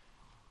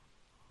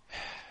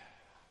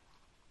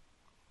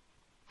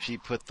 She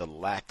put the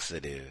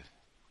laxative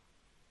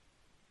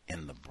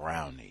in the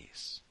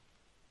brownies.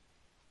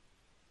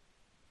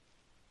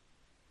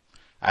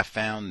 I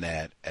found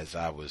that as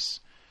I was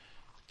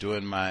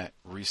doing my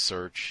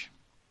research,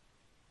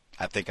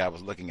 I think I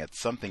was looking at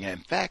something. In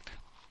fact,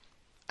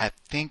 I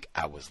think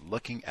I was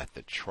looking at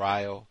the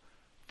trial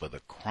for the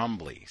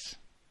Crumbleys.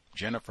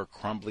 Jennifer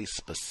Crumbly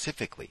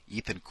specifically,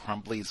 Ethan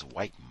Crumbly's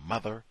white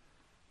mother,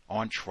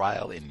 on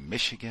trial in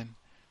Michigan,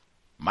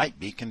 might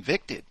be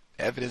convicted.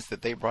 Evidence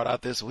that they brought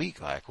out this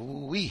week, like,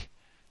 ooh-wee,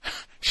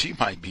 she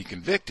might be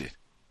convicted.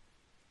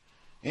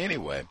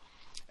 Anyway,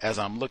 as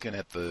I'm looking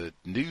at the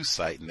news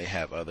site and they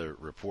have other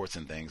reports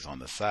and things on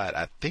the side,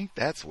 I think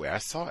that's where I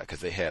saw it, because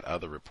they had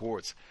other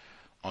reports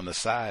on the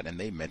side and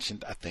they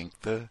mentioned, I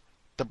think, the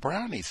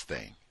brownies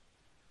thing,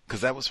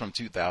 because that was from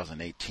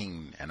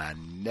 2018, and I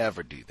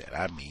never do that.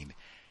 I mean,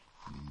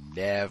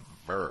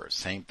 never.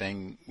 Same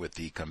thing with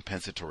the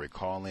compensatory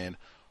call-in.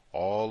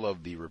 All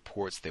of the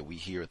reports that we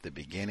hear at the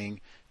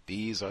beginning,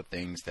 these are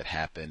things that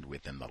happened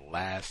within the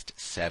last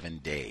 7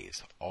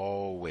 days.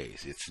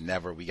 Always. It's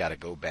never, we got to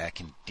go back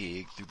and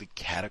dig through the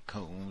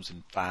catacombs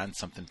and find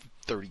something from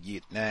 30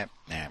 years. Nah.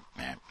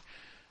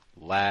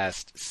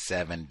 Last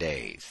 7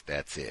 days.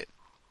 That's it.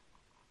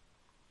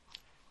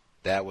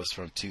 That was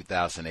from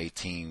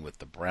 2018 with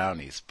the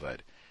brownies,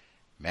 but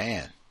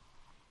man,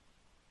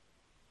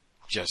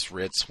 just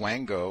read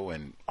Swango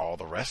and all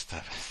the rest of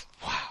it.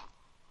 Wow.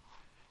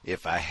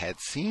 If I had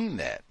seen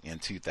that in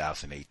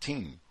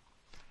 2018,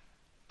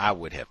 I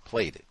would have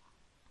played it.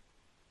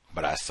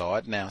 But I saw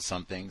it now.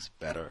 Some things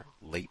better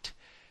late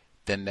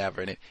than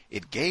never. And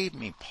it gave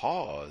me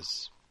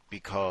pause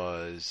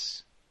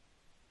because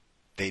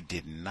they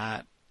did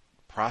not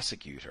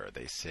prosecute her.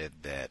 They said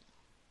that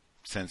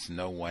since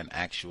no one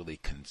actually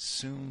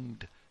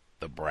consumed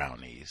the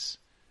brownies,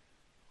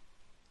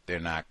 they're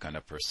not going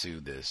to pursue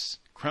this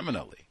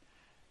criminally.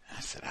 I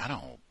said,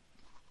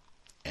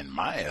 in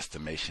my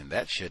estimation,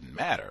 that shouldn't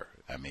matter.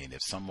 I mean,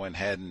 if someone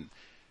hadn't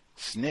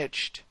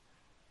snitched,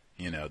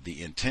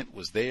 the intent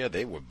was there,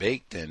 they were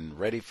baked and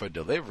ready for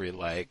delivery,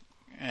 like,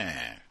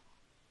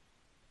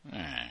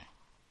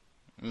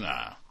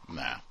 nah.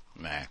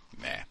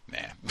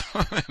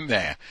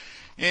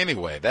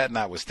 Anyway, that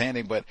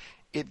notwithstanding, but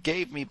it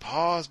gave me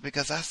pause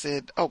because I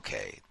said,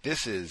 okay,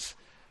 this is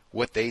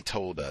what they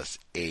told us,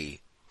 a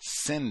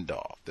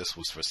send-off. This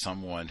was for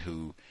someone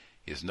who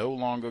is no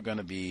longer going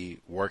to be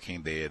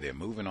working there. They're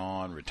moving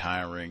on,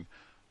 retiring,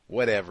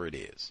 whatever it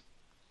is.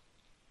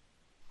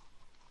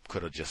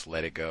 Could have just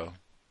let it go.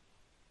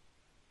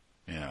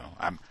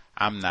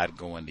 I'm not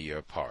going to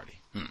your party.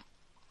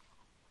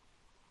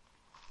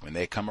 When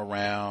they come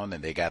around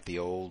and they got the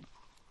old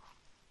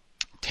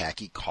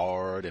tacky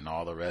card and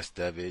all the rest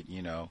of it,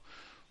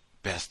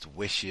 best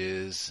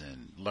wishes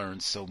and learn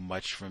so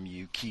much from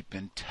you, keep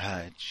in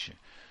touch.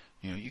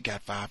 You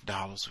got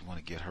 $5, we want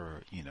to get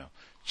her,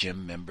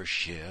 gym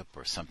membership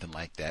or something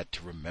like that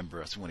to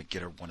remember us. We want to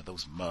get her one of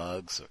those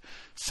mugs or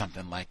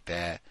something like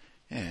that.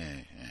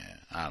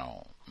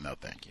 No,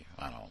 thank you.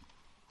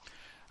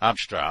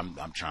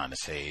 I'm trying to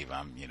save.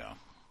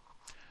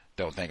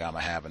 Don't think I'm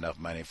gonna have enough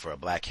money for a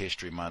Black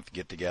History Month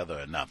get together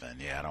or nothing.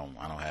 Yeah, I don't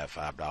have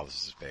 $5 to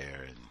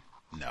spare, and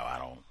no, I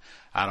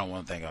don't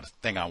want to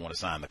think I want to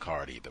sign the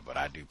card either, but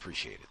I do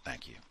appreciate it.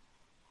 Thank you.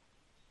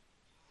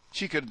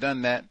 She could have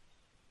done that,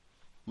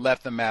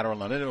 left the matter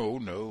alone. Oh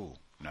no.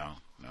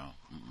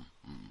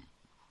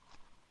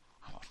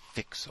 I'll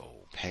fix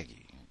old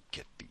Peggy and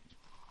get the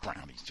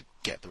brownies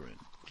together and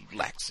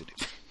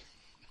laxative.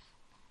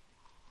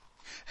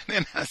 And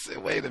then I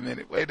said, wait a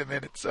minute.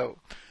 So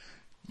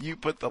you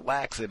put the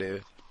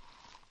laxative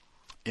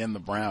in the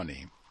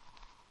brownie.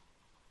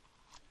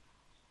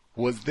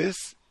 Was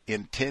this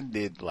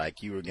intended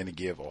like you were going to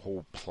give a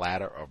whole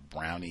platter of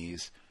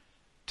brownies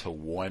to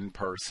one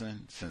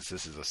person, since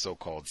this is a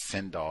so-called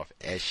send-off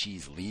as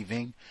she's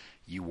leaving?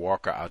 You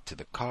walk her out to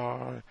the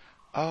car.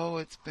 Oh,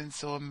 it's been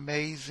so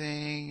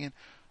amazing. And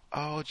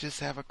oh,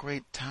 just have a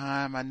great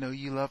time. I know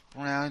you love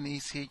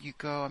brownies. Here you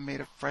go. I made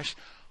a fresh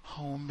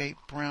homemade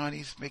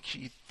brownies. Make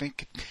sure you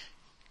think it.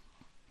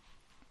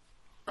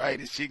 Right?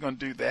 Is she going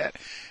to do that?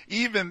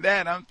 Even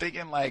that, I'm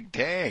thinking like,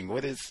 dang,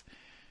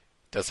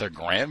 does her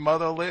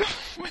grandmother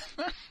live with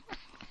her?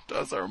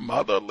 Does her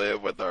mother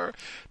live with her?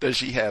 Does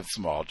she have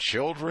small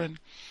children?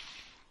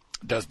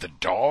 Does the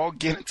dog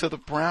get into the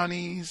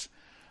brownies?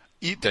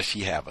 Does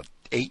she have an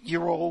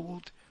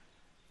 8-year-old?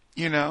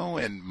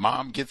 And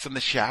mom gets in the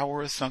shower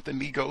or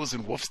something. He goes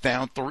and wolfs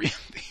down 3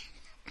 of these.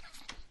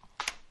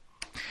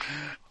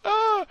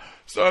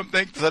 So I'm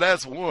thinking, so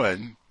that's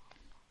one.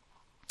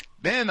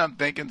 Then I'm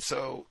thinking,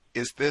 so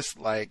is this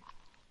like,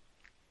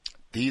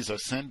 these are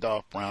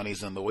send-off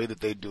brownies, and the way that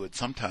they do it,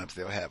 sometimes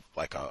they'll have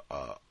like a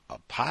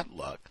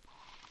potluck,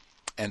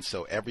 and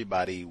so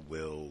everybody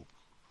will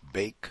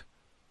bake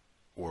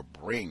or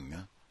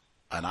bring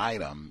an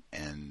item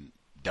and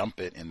dump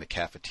it in the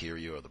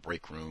cafeteria or the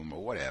break room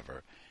or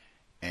whatever,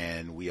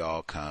 and we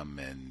all come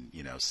and,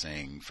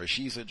 sing for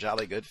She's a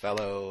Jolly Good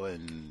Fellow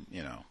and,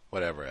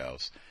 whatever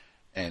else.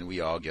 And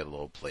we all get a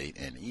little plate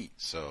and eat.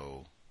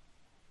 So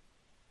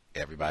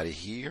everybody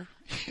here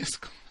is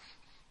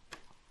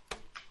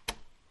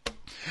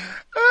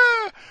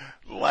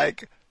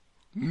like,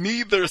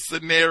 neither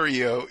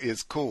scenario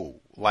is cool.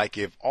 Like,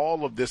 if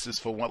all of this is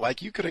for one,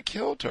 like, you could have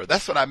killed her.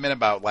 That's what I meant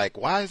about, like,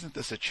 why isn't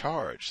this a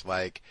charge?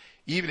 Like,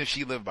 even if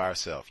she lived by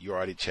herself, you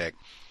already checked.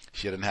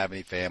 She doesn't have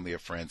any family or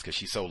friends because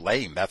she's so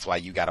lame. That's why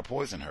you got to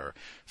poison her.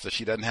 So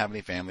she doesn't have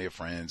any family or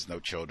friends, no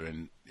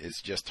children.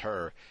 It's just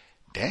her.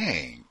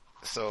 Dang.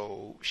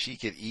 So she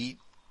could eat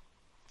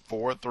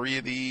 4 or 3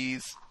 of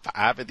these,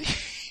 5 of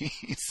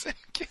these.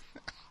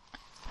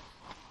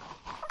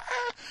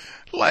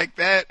 Like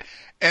that.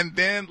 And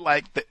then,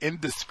 like, the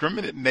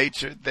indiscriminate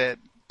nature that,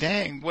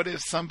 dang, what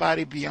if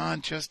somebody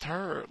beyond just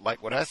her?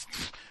 Like, what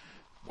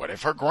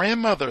if her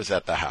grandmother's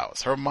at the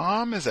house? Her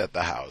mom is at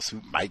the house,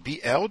 who might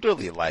be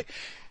elderly, like,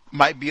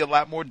 might be a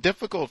lot more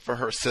difficult for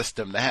her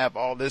system to have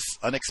all this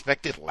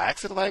unexpected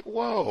laxity. Like,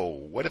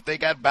 whoa, what if they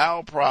got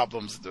bowel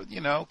problems?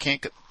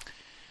 Can't.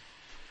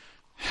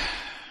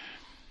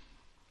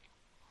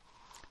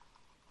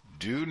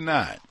 Do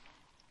not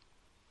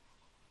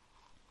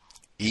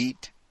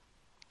eat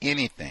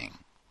anything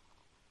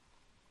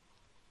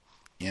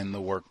in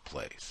the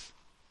workplace.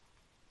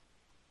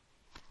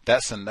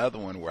 That's another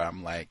one where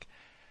I'm like,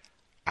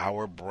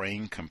 our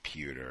brain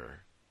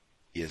computer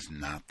is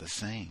not the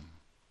same.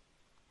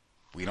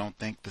 We don't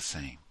think the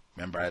same.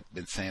 Remember, I've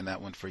been saying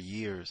that one for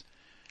years.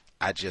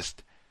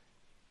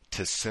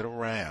 To sit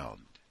around,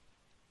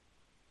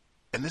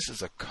 and this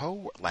is a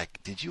like,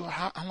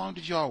 how long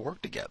did you all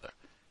work together?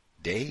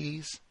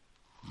 Days?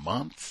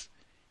 Months?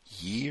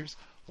 Years?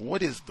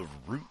 What is the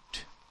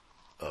root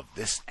of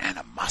this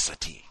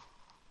animosity?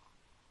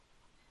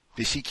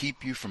 Did she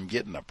keep you from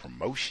getting a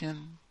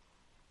promotion?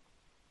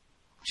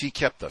 She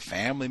kept a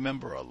family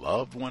member, a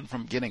loved one,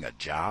 from getting a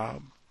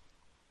job?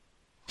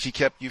 She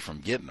kept you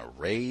from getting a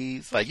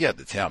raise? Like, you have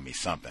to tell me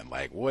something.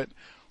 Like,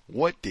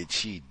 what did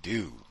she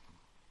do?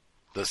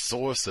 The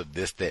source of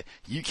this that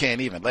you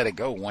can't even let it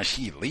go once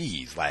she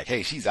leaves. Like,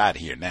 hey, she's out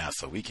here now,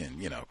 so we can,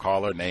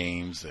 call her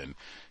names and,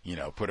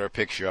 put her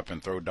picture up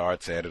and throw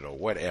darts at it or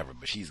whatever.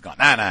 But she's gone.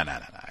 Nah.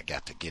 I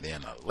got to get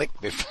in a lick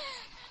before.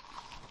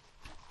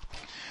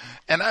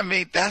 And I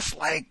mean, that's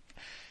like,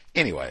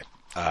 anyway,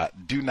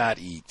 do not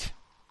eat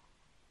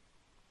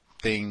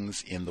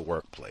things in the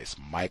workplace.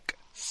 Mike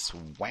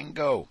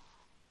Swango.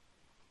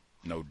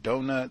 No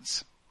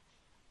donuts,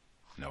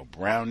 no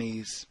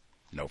brownies,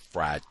 no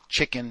fried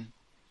chicken,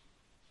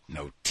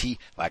 no tea.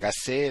 Like I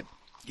said,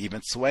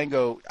 even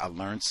Swango, I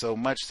learned so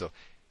much. So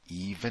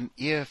even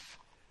if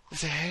they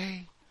say,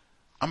 hey,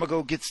 I'm going to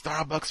go get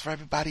Starbucks for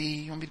everybody.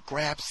 You want me to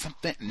grab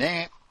something?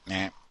 Nah.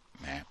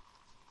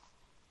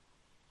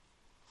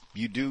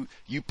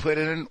 You put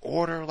in an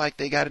order like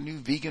they got a new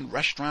vegan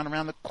restaurant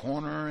around the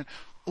corner and,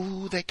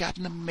 ooh, they got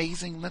an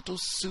amazing lentil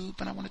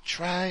soup and I want to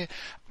try it.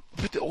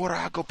 Put the order,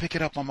 I'll go pick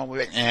it up on my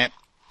way back.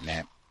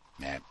 Nah.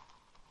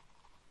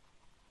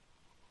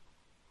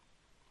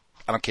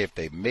 I don't care if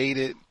they made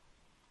it,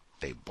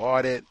 they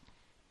bought it,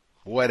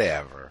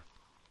 whatever.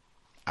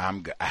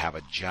 I have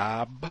a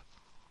job,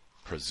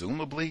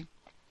 presumably.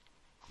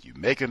 You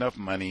make enough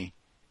money,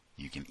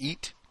 you can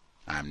eat.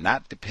 I'm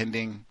not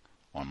depending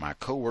on my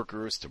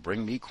coworkers to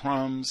bring me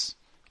crumbs.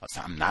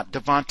 I'm not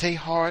Devontae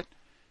Hart.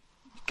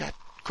 You got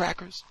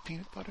crackers,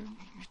 peanut butter.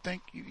 You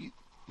think you eat?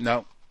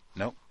 No.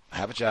 I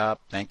have a job.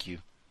 Thank you.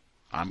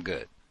 I'm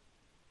good.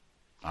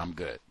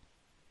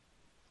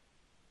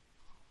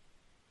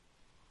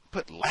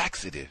 Put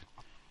laxative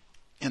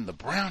in the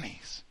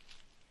brownies.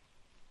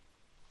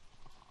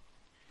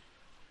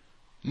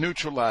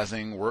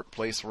 Neutralizing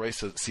workplace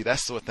racism. See,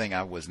 that's the sort of thing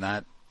I was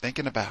not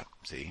thinking about.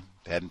 See,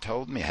 they hadn't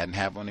told me. I hadn't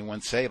had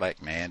anyone say,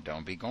 like, man,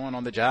 don't be going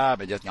on the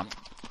job and just,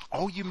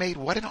 oh, you made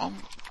what?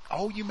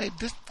 Oh, you made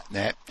this.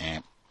 Nah.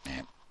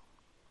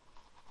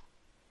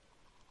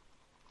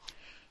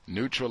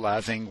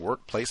 Neutralizing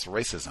workplace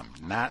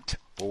racism, not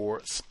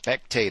for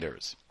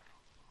spectators.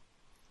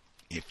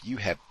 If you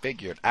have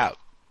figured out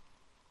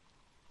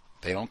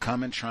they don't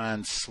come and try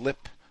and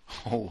slip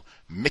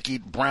Mickey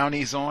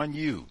brownies on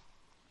you.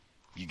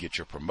 You get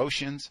your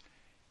promotions,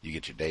 you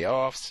get your day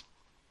offs.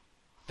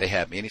 They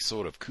have any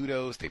sort of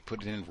kudos, they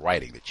put it in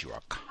writing that you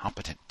are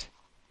competent,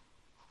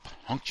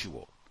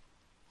 punctual,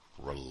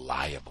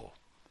 reliable,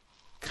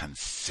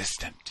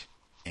 consistent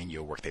in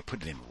your work. They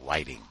put it in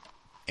writing,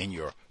 in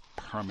your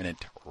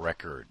permanent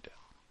record.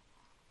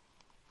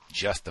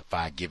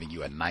 Justify giving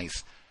you a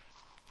nice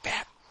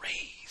fat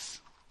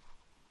raise,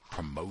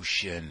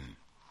 promotion.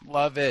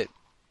 Love it.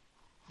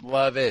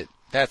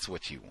 That's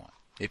what you want.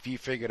 If you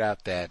figured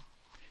out that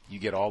you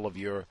get all of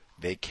your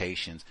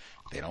vacations,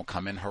 they don't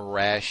come and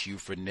harass you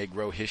for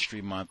Negro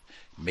History Month,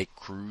 make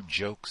crude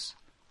jokes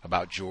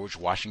about George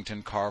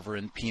Washington Carver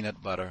and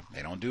peanut butter.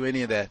 They don't do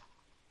any of that.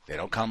 They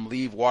don't come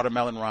leave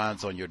watermelon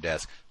rinds on your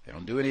desk. They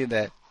don't do any of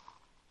that.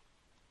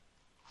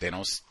 They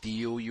don't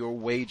steal your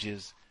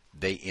wages.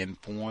 They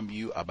inform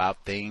you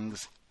about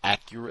things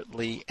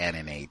accurately and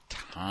in a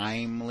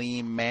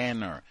timely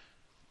manner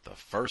the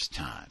first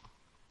time,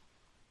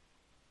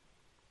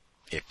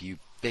 if you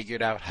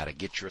figured out how to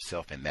get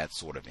yourself in that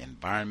sort of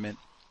environment,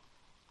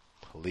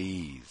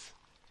 please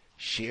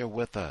share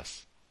with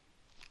us.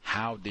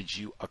 How did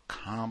you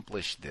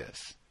accomplish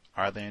this?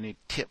 Are there any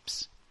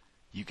tips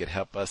you could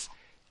help us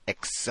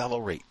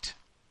accelerate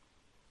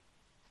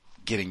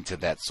getting to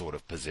that sort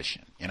of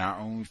position in our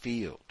own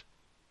field?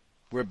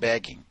 We're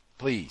begging.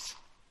 Please.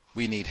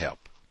 We need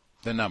help.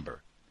 The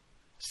number,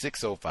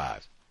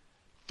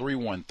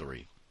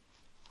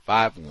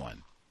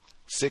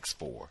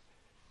 605-313-5164.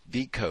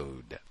 The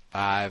code,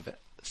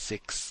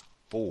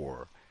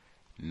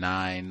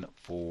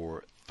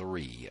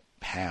 564943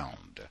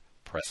 pound.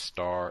 Press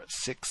star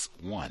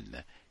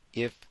 61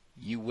 if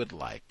you would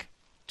like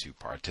to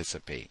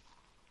participate.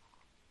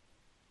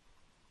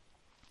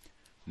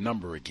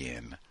 Number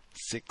again,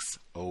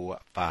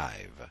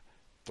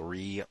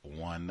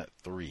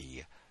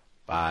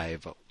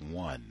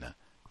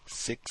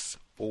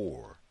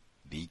 605-313-5164.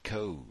 The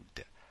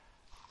code,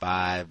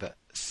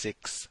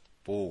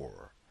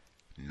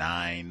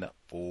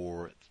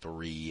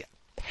 564943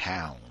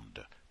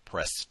 pound.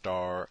 Press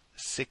star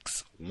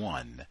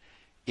 61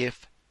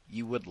 if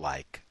you would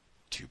like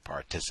to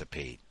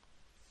participate.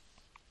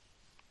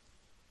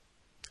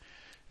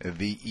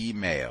 The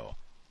email,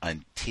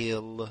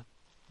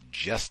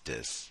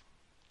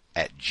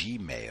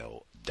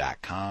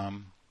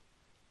 untiljustice@gmail.com.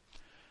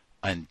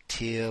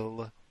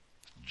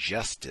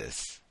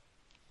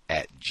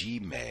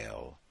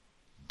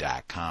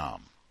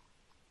 untiljustice@gmail.com.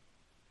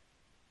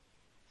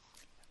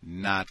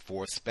 Not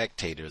for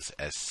spectators,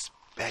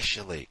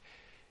 especially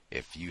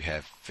if you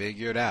have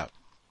figured out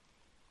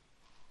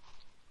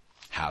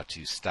how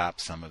to stop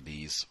some of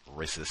these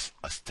racist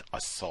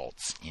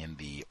assaults in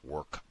the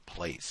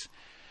workplace.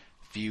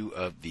 Few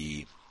of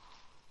the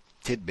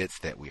tidbits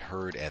that we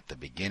heard at the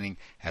beginning,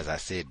 as I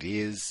said, it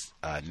is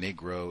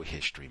Negro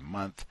History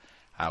Month.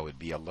 I would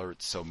be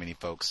alert. So many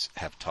folks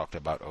have talked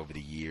about over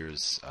the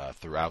years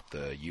throughout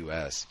the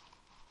U.S.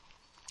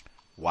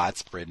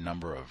 widespread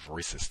number of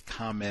racist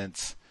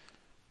comments,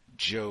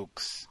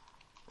 jokes,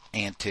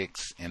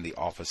 antics in the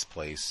office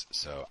place.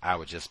 So I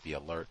would just be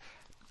alert.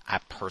 I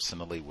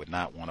personally would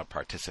not want to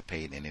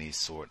participate in any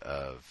sort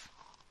of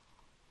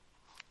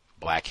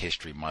Black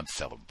History Month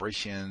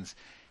celebrations.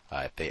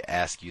 If they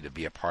ask you to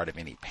be a part of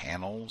any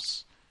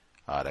panels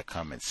to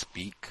come and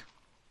speak,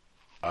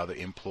 other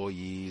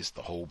employees,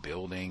 the whole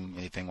building,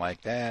 anything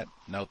like that,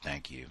 no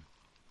thank you.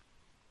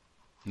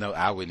 No,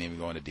 I wouldn't even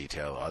go into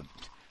detail. I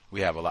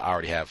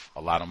already have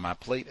a lot on my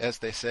plate, as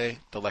they say,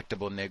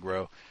 delectable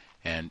Negro,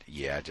 and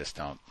yeah, I just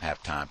don't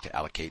have time to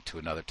allocate to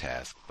another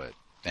task, but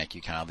thank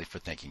you kindly for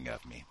thinking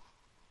of me.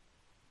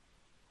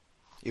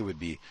 It would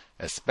be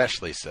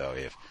especially so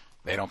if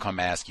they don't come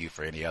ask you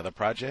for any other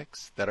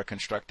projects that are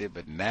constructive,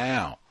 but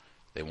now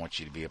they want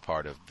you to be a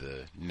part of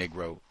the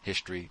Negro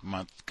History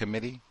Month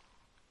Committee.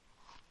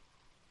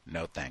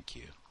 No, thank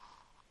you.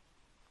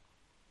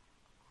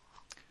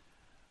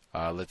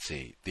 Let's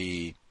see.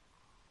 The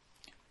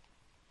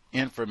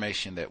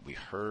information that we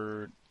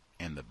heard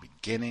in the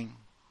beginning,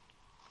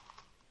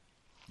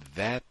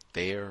 that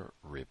their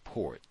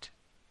report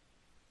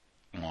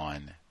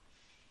on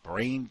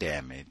brain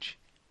damage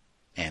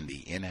and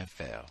the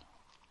NFL.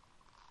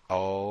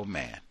 Oh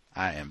man,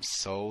 I am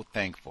so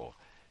thankful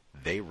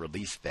they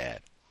released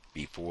that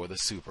before the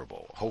Super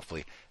Bowl.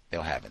 Hopefully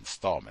they'll have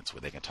installments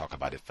where they can talk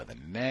about it for the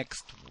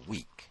next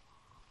week.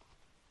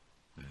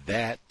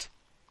 That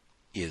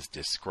is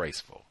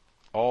disgraceful.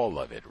 All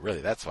of it,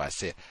 really. That's why I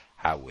said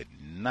I would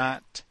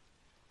not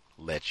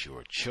let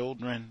your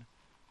children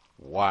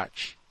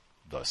watch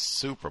the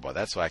Super Bowl.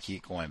 That's why I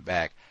keep going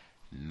back.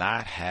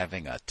 Not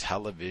having a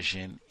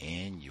television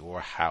in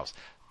your house.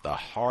 The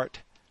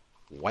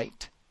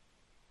white,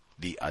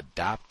 the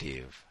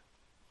adoptive,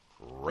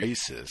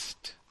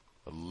 racist,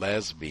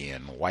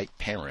 lesbian, white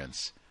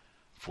parents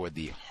for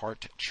the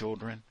Hart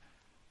children,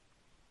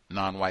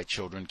 non-white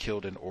children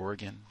killed in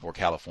Oregon, or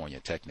California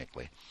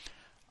technically.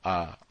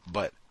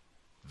 But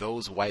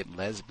those white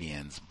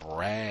lesbians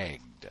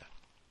bragged.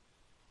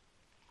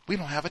 We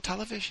don't have a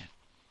television.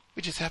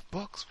 We just have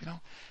books. We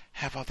don't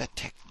have all that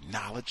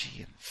technology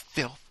and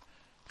filth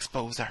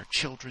expose our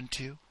children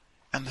to.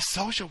 And the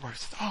social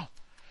workers, oh,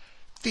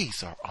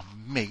 these are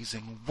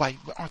amazing white.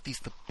 Aren't these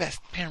the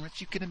best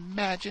parents you can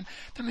imagine?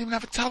 They don't even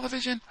have a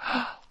television.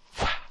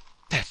 Wow,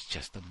 that's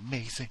just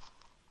amazing.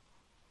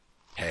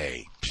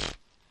 Hey,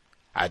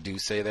 I do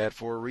say that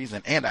for a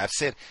reason. And I've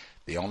said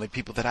the only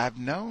people that I've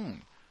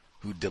known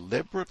who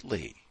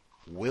deliberately,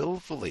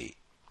 willfully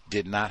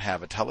did not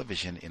have a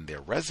television in their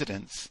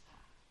residence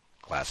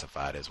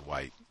classified as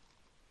white.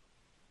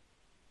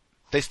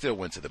 They still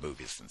went to the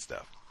movies and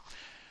stuff.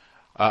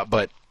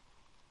 But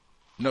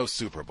no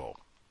Super Bowl.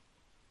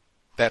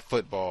 That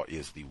football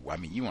is you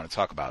want to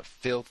talk about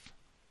filth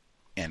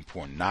and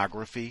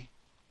pornography?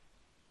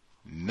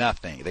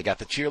 Nothing. They got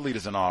the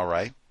cheerleaders and all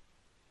right.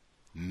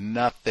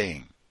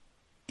 Nothing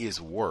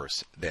is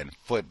worse than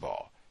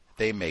football.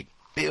 They make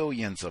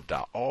billions of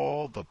dollars.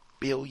 All the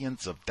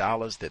billions of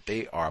dollars that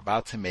they are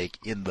about to make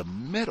in the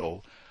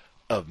middle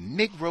of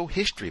Negro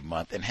History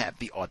Month and have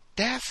the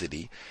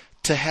audacity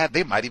to have,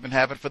 they might even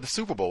have it for the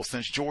Super Bowl.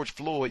 Since George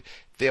Floyd,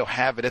 they'll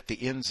have it at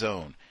the end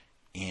zone.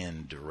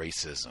 End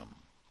racism.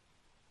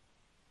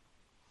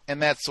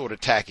 And that sort of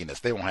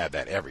tackiness, they won't have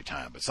that every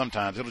time, but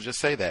sometimes it'll just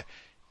say that,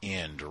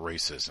 end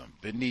racism,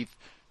 beneath,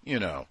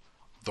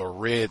 the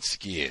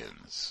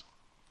Redskins.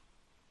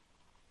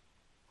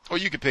 Or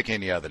you could pick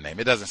any other name.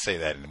 It doesn't say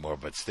that anymore,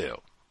 but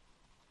still.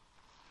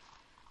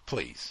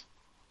 Please.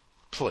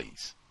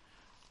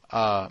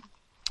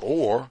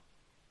 Or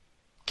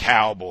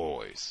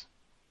Cowboys.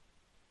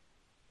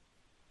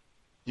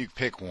 You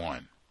pick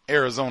one.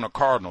 Arizona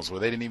Cardinals, where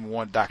they didn't even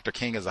want Dr.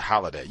 King as a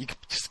holiday. You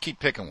just keep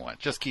picking one.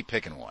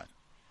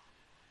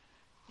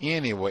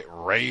 Anyway,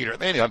 Raiders.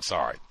 I'm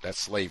sorry. That's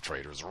slave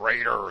traders.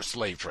 Raiders,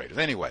 slave traders.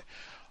 Anyway,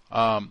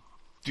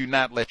 do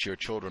not let your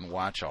children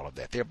watch all of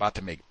that. They're about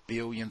to make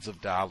billions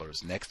of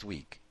dollars next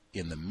week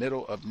in the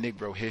middle of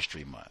Negro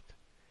History Month.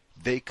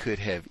 They could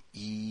have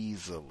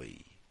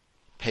easily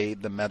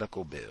paid the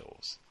medical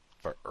bills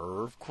for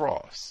Irv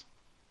Cross,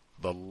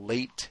 the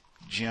late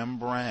Jim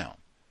Brown,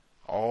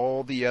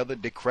 all the other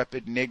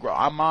decrepit Negro.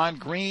 Ahman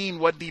Green,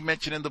 what did he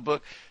mention in the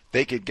book?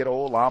 They could get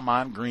old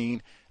Ahman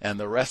Green and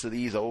the rest of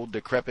these old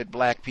decrepit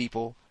black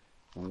people,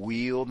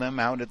 wheel them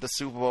out at the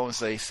Super Bowl and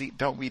say, see,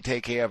 don't we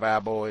take care of our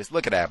boys?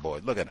 Look at our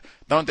boys. Look at them.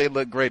 Don't they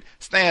look great?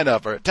 Stand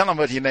up, or tell them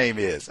what your name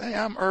is. Hey,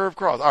 I'm Irv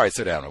Cross. All right,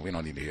 sit down. We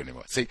don't need to hear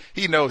anymore. See,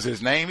 he knows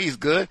his name. He's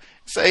good.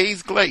 Say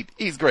he's great.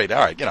 He's great.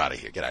 All right, get out of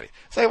here.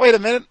 Say, wait a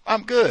minute.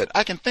 I'm good.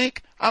 I can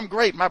think. I'm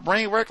great. My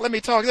brain works. Let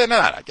me talk. No, get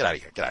out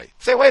of here.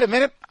 Say, wait a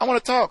minute. I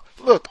want to talk.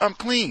 Look, I'm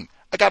clean.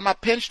 I got my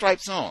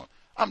pinstripes on.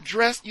 I'm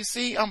dressed. You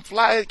see, I'm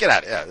fly. Get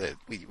out of here.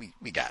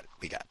 We got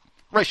it.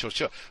 Racial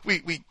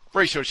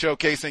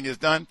showcasing is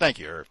done. Thank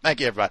you, Irv. Thank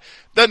you, everybody.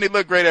 Doesn't it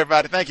look great,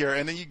 everybody? Thank you, Irv.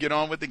 And then you get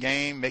on with the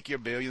game, make your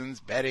billions,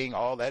 betting,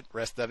 all that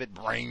rest of it,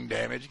 brain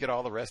damage, get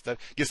all the rest of it,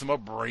 get some more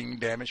brain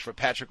damage for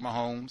Patrick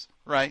Mahomes,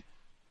 right?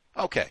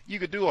 Okay, you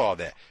could do all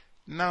that.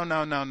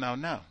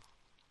 No.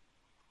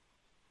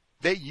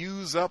 They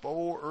use up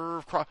old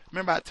Irv Cross.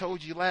 Remember I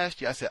told you last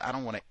year, I said, I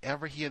don't want to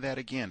ever hear that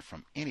again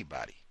from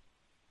anybody.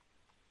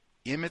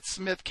 Emmitt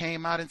Smith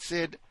came out and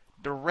said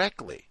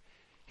directly,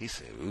 he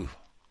said, ooh,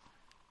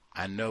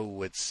 I know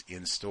what's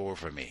in store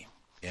for me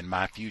in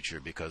my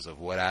future because of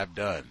what I've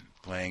done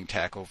playing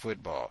tackle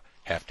football.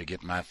 Have to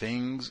get my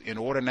things in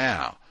order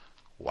now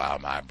while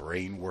my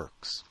brain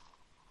works.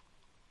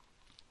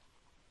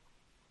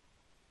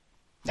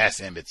 That's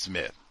Emmitt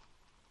Smith.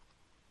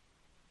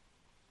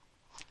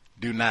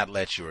 Do not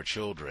let your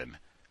children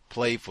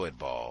play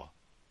football,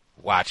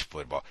 watch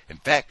football. In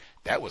fact,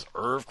 that was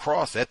Irv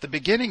Cross at the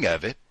beginning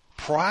of it,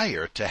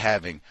 prior to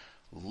having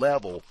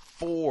level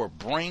 4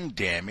 brain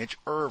damage.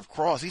 Irv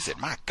Cross, he said,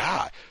 my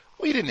God,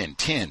 we didn't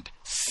intend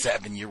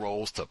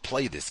 7-year-olds to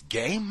play this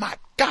game. My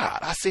God,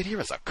 I sit here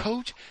as a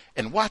coach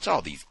and watch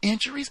all these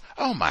injuries.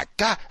 Oh my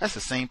God, that's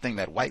the same thing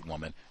that white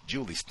woman,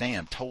 Julie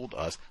Stam, told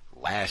us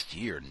last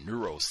year,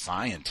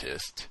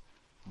 neuroscientist,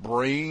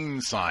 brain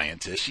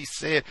scientist. She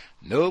said,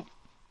 nope,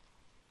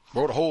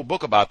 wrote a whole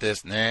book about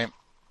this. Nah,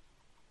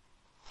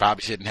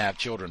 probably shouldn't have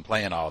children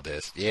playing all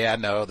this. Yeah, I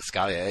know, the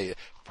scholar,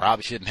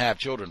 probably shouldn't have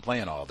children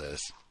playing all this.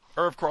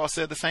 Irv Cross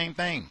said the same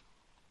thing.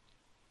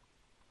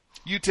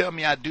 You tell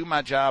me I do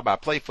my job, I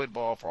play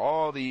football for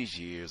all these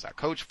years, I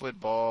coach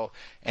football,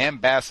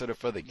 ambassador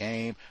for the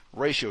game,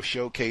 racial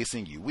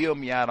showcasing, you wheel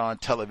me out on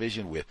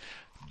television with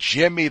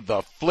Jimmy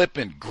the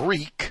Flippin'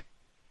 Greek,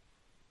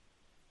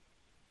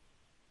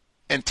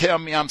 and tell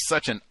me I'm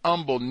such an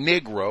humble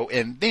Negro,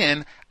 and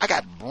then I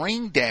got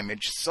brain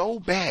damage so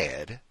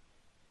bad,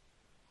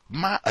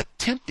 my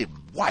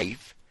attempted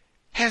wife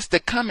has to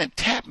come and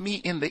tap me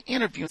in the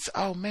interview and say,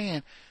 oh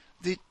man,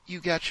 you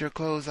got your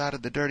clothes out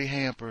of the dirty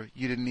hamper.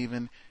 You didn't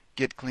even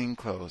get clean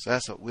clothes.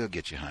 That's what we'll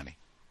get you, honey.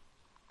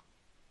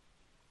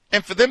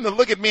 And for them to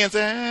look at me and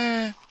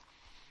say,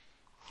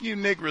 you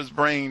Negro's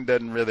brain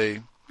doesn't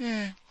really,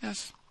 you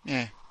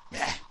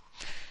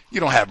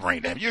don't have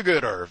brain damage. You're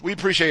good, Irv. We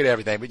appreciate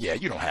everything, but yeah,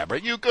 you don't have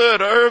brain. You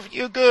good, Irv.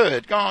 You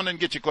good. Go on and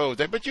get your clothes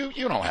there. But you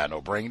don't have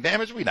no brain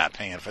damage. We're not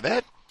paying for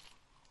that.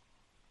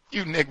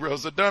 You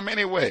Negroes are dumb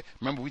anyway.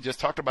 Remember, we just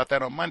talked about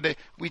that on Monday.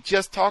 We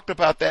just talked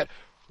about that.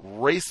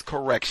 Race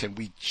correction.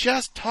 We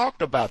just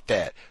talked about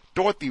that.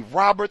 Dorothy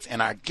Roberts and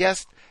our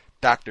guest,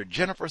 Dr.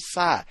 Jennifer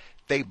Sy,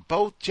 they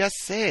both just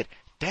said,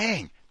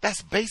 dang,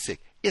 that's basic.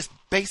 It's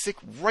basic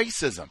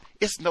racism.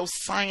 It's no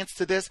science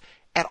to this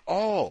at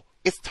all.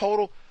 It's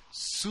total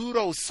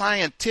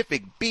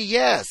pseudoscientific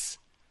BS.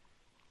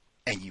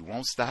 And you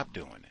won't stop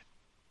doing it.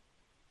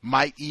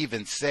 Might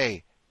even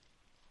say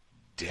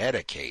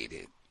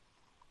dedicated.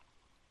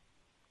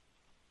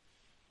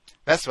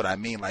 That's what I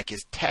mean. Like,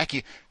 it's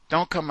tacky.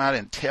 Don't come out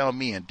and tell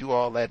me and do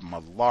all that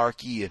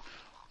malarkey and,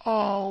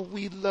 oh,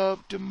 we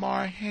love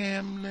Damar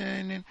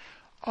Hamlin and,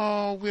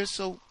 oh, we're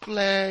so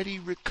glad he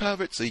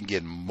recovered. So you can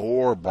get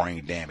more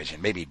brain damage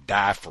and maybe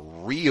die for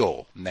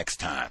real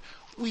next time.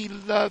 We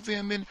love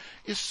him and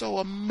it's so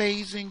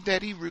amazing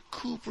that he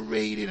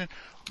recuperated and,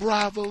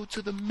 bravo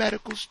to the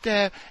medical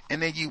staff.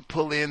 And then you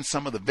pull in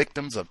some of the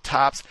victims of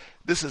Tops.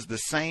 This is the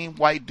same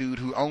white dude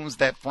who owns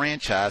that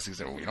franchise. He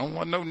said, we don't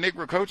want no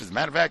Negro coaches.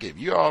 Matter of fact, if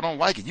you all don't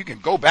like it, you can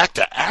go back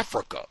to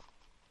Africa.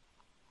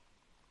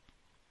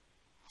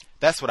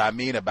 That's what I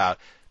mean about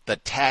the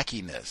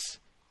tackiness.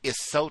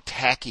 It's so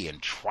tacky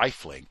and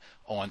trifling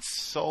on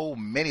so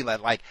many,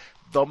 like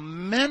the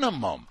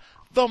minimum,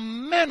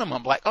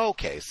 like,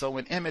 okay, so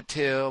when Emmett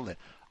Till and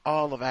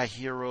all of our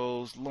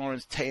heroes,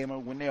 Lawrence Taylor,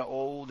 when they're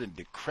old and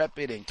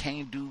decrepit and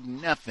can't do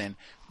nothing,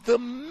 the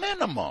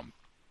minimum,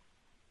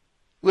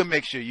 we'll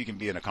make sure you can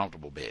be in a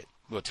comfortable bed.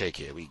 We'll take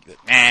care.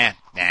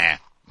 Nah.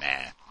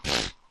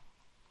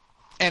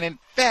 And in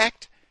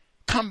fact,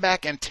 come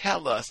back and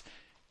tell us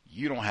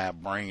you don't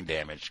have brain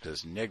damage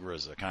because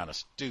niggers are kind of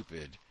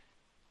stupid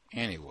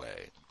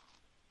anyway.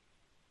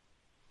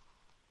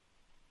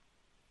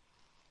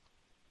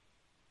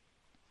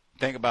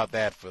 Think about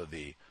that for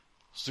the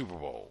Super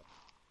Bowl.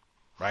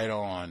 Right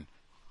on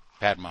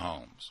Pat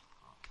Mahomes.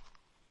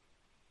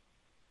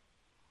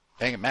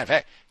 Matter of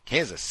fact,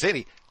 Kansas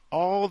City,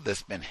 all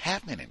that's been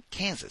happening in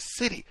Kansas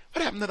City.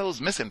 What happened to those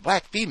missing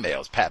black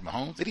females, Pat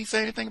Mahomes? Did he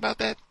say anything about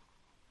that?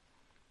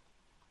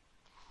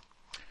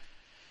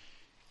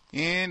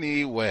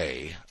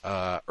 Anyway,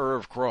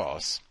 Irv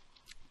Cross,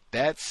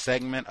 that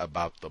segment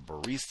about the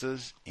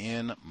baristas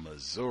in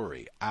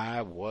Missouri,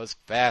 I was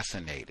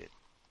fascinated.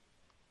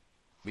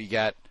 We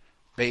got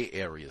Bay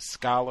Area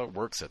scholar,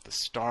 works at the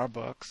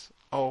Starbucks.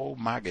 Oh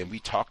my God. We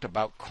talked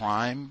about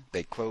crime.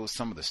 They closed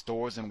some of the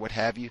stores and what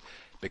have you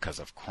because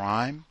of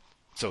crime.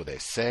 So they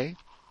say.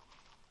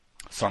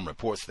 Some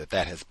reports that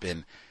has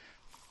been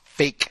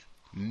fake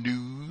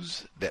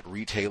news, that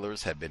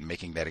retailers have been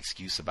making that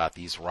excuse about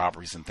these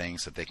robberies and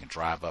things so they can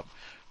drive up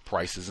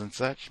prices and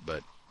such.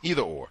 But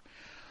either or.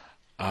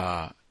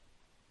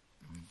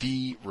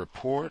 The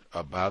report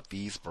about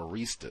these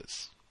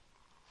baristas,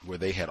 where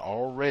they had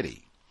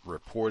already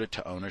reported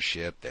to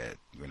ownership that,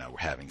 we're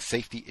having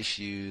safety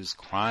issues,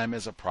 crime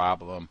is a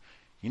problem,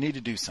 you need to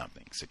do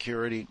something,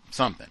 security,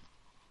 something.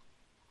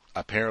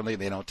 Apparently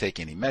they don't take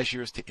any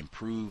measures to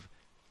improve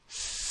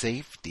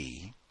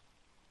safety,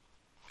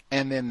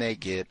 and then they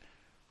get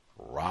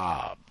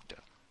robbed.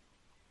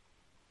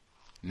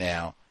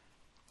 Now,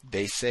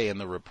 they say in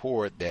the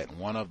report that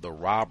one of the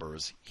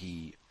robbers,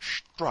 he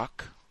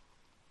struck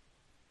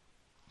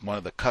one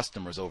of the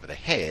customers over the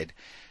head,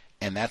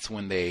 and that's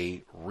when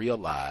they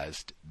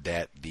realized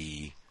that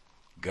the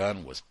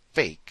gun was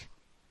fake.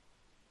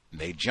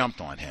 They jumped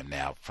on him.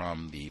 Now,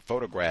 from the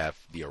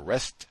photograph, the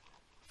arrest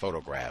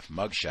photograph,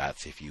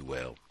 mugshots, if you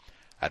will,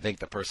 I think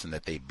the person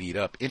that they beat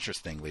up,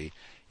 interestingly,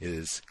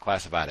 is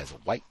classified as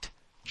white.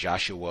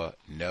 Joshua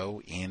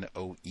Noe,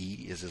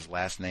 N-O-E is his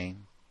last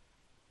name.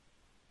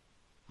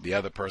 The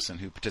other person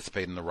who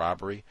participated in the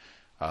robbery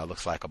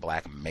looks like a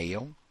black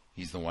male.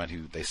 He's the one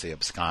who they say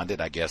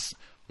absconded, I guess,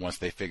 once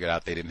they figured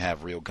out they didn't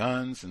have real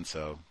guns, and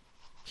so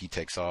he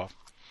takes off.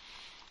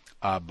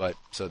 But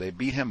so they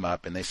beat him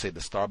up, and they say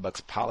the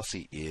Starbucks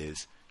policy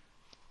is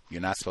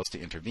you're not supposed to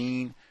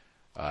intervene.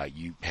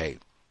 Hey,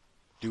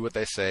 do what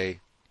they say,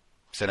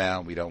 sit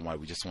down. We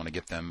just want to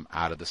get them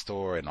out of the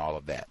store and all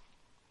of that.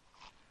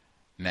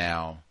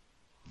 Now,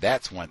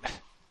 that's why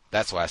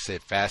I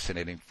said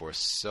fascinating for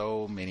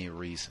so many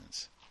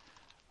reasons.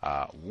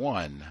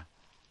 One,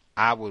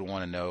 I would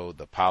want to know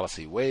the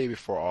policy way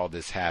before all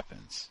this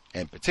happens,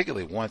 and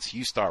particularly once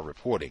you start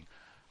reporting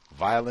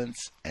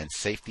violence and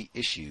safety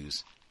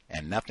issues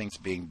and nothing's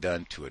being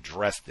done to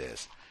address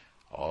this.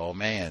 Oh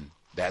man,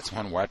 that's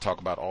one where I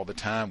talk about all the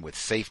time with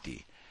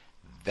safety.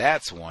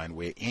 That's one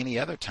where any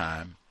other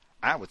time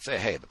I would say,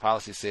 hey, the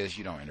policy says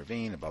you don't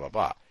intervene, blah, blah,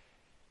 blah.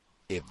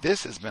 If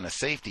this has been a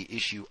safety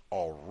issue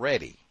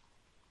already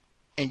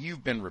and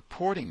you've been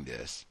reporting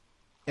this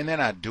and they're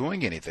not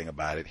doing anything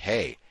about it,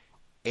 hey,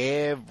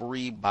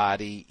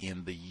 everybody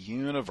in the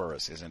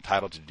universe is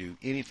entitled to do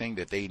anything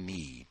that they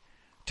need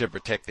to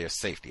protect their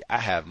safety. I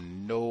have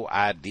no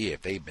idea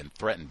if they've been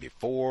threatened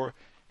before.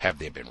 Have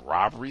there been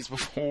robberies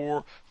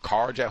before?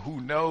 Carjack?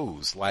 Who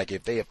knows? Like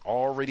if they have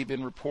already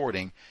been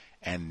reporting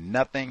and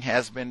nothing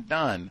has been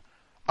done,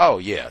 oh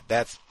yeah,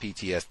 that's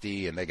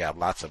PTSD, and they got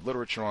lots of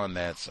literature on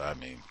that. So I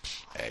mean,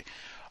 hey.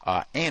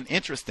 And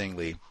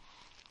interestingly,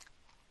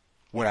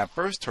 when I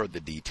first heard the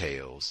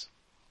details,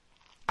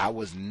 I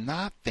was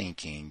not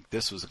thinking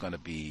this was going to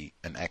be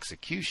an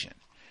execution.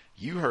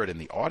 You heard in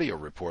the audio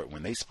report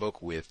when they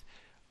spoke with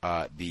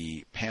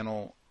the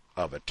panel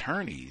of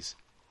attorneys,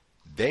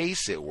 they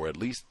said, or at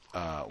least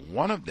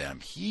one of them,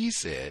 he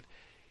said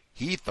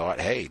he thought,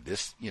 hey,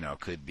 this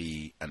could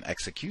be an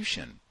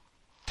execution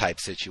type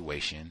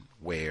situation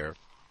where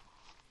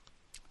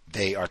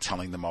they are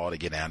telling them all to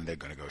get down and they're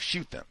going to go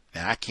shoot them.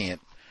 Now, I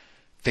can't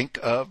think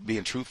of,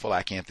 being truthful,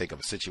 I can't think of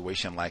a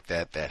situation like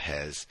that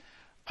has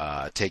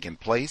taken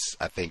place.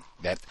 I think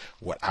that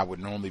what I would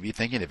normally be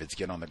thinking if it's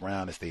getting on the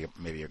ground is they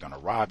maybe are going to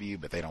rob you,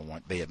 but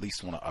they at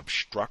least want to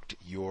obstruct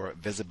your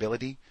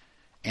visibility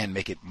and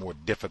make it more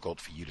difficult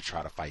for you to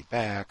try to fight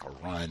back or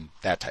run,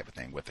 that type of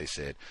thing. What they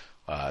said,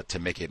 to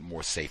make it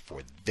more safe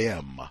for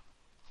them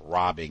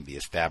robbing the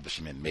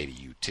establishment, maybe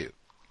you too.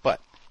 But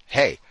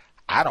hey,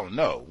 I don't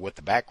know what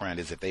the background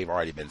is if they've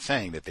already been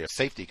saying that there are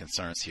safety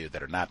concerns here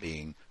that are not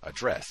being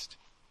addressed.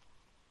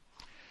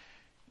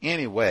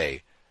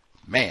 Anyway,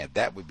 man,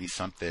 that would be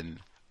something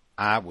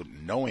I would,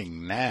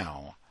 knowing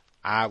now,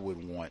 I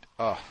would want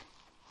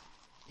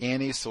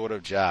any sort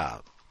of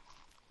job.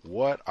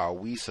 What are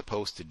we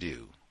supposed to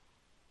do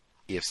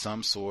if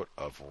some sort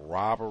of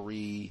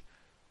robbery,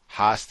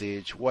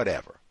 hostage,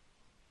 whatever,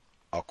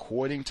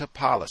 according to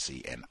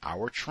policy and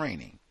our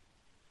training,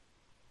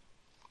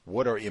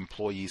 what are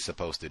employees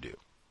supposed to do?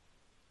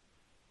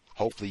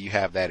 Hopefully you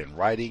have that in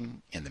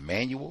writing in the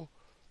manual,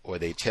 or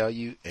they tell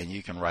you and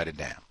you can write it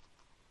down.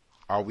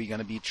 Are we going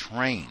to be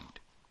trained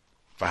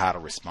for how to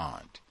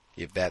respond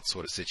if that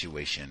sort of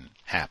situation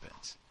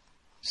happens?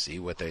 See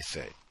what they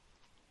say.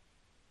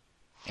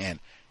 And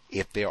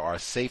if there are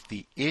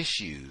safety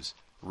issues,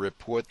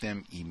 report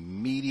them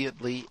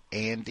immediately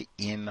and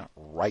in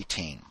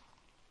writing.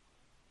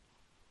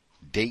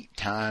 Date,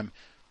 time,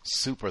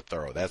 super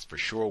thorough. That's for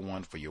sure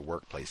one for your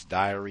workplace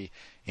diary.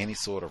 Any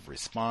sort of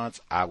response,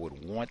 I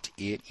would want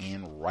it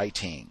in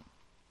writing.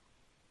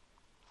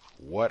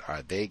 What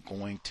are they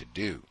going to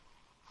do?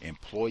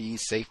 Employee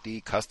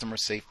safety, customer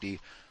safety,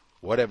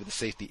 whatever the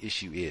safety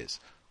issue is.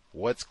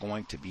 What's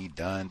going to be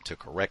done to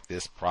correct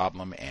this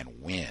problem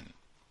and when?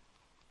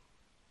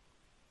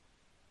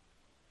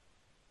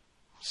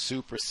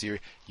 Super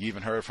serious. You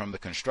even heard from the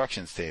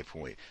construction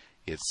standpoint.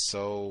 It's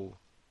so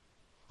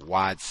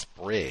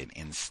widespread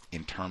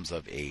in terms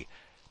of a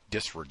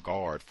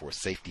disregard for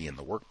safety in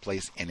the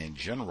workplace and in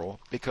general,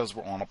 because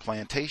we're on a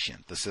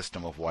plantation. The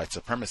system of white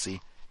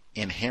supremacy,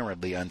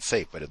 inherently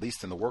unsafe, but at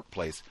least in the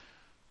workplace,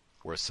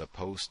 we're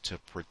supposed to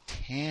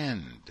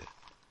pretend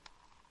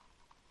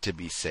to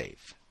be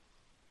safe.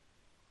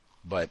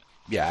 But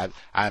yeah,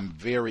 I'm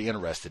very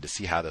interested to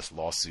see how this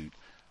lawsuit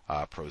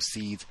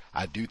proceeds.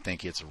 I do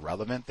think it's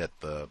relevant that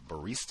the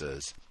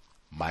baristas,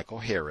 Michael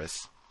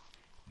Harris,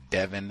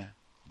 Devin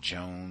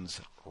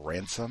Jones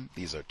Ransom,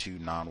 these are two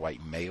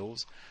non-white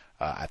males.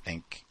 I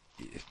think,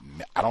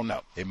 I don't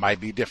know, it might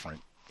be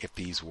different if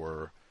these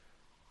were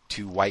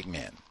two white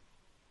men,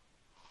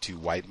 two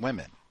white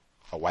women,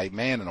 a white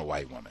man and a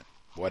white woman,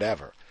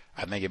 whatever.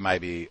 I think it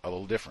might be a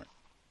little different.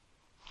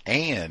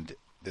 And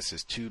this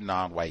is two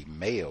non-white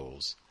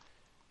males.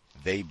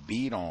 They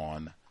beat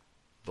on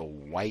the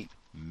white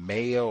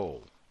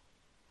male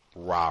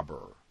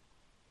robber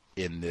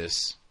in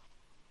this,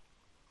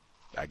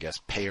 I guess,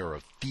 pair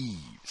of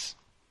thieves.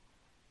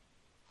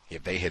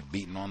 If they had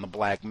beaten on the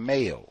black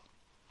male,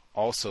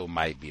 also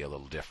might be a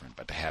little different.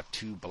 But to have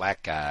two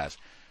black guys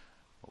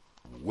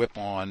whip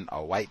on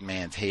a white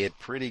man's head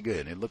pretty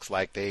good, it looks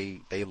like they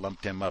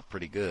lumped him up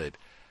pretty good.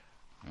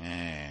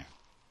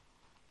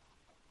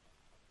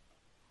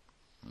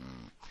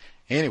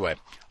 Anyway,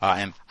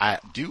 and I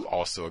do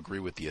also agree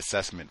with the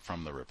assessment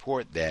from the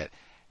report that,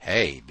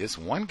 hey, this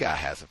one guy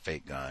has a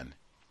fake gun.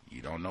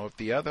 You don't know if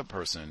the other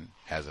person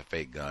has a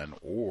fake gun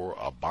or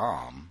a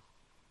bomb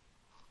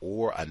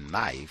or a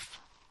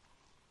knife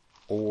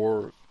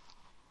or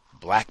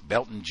black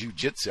belt in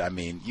jiu-jitsu. I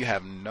mean, you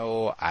have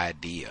no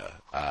idea.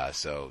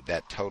 So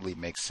that totally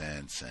makes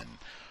sense, and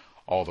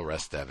all the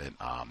rest of it.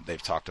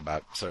 They've talked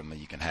about, certainly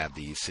you can have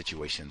these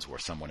situations where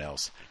someone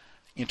else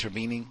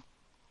intervening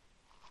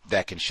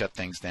that can shut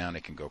things down.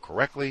 It can go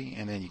correctly,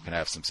 and then you can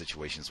have some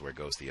situations where it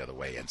goes the other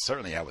way. And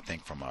certainly I would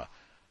think from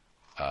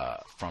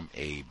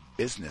a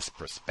business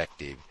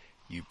perspective,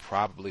 you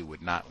probably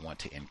would not want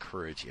to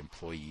encourage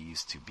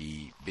employees to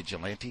be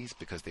vigilantes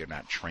because they're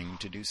not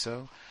trained to do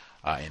so.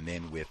 And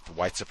then with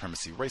white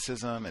supremacy,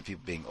 racism, and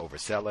people being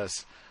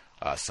overzealous,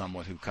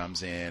 someone who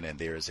comes in and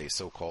there's a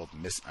so-called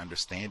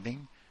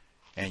misunderstanding,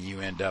 and you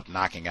end up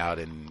knocking out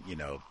and,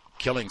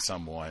 killing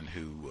someone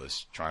who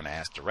was trying to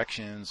ask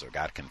directions or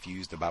got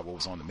confused about what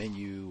was on the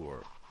menu,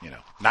 or,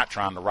 not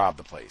trying to rob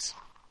the place.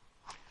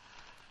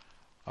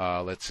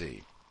 Let's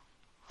see.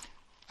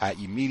 I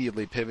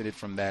immediately pivoted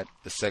from the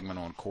segment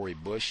on Cori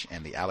Bush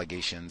and the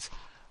allegations.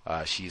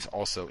 She's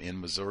also in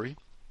Missouri,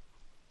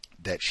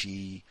 that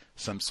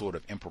some sort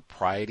of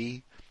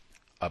impropriety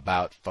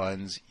about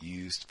funds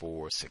used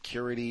for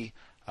security.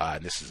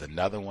 And this is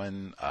another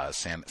one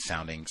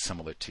sounding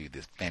similar to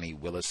the Fannie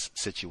Willis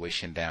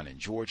situation down in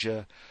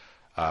Georgia,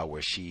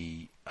 where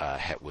she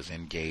was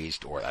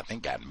engaged, or I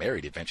think got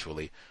married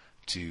eventually,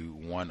 to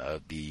one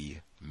of the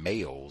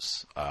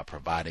males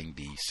providing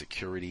the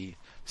security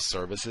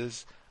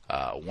services.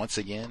 Once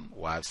again,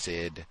 where I've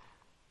said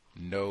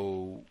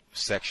no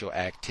sexual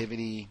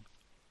activity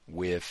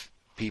with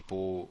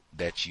people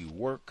that you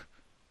work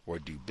or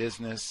do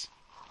business.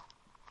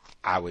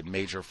 I would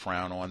major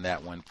frown on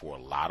that one for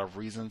a lot of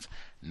reasons.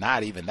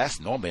 That's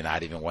normally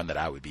not even one that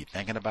I would be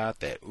thinking about,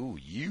 that,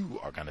 you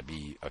are going to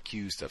be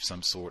accused of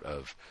some sort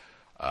of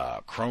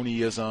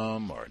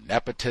cronyism or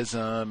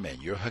nepotism,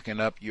 and you're hooking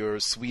up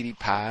your sweetie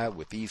pie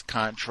with these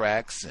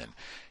contracts and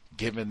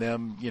giving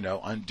them,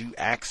 undue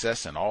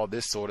access and all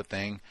this sort of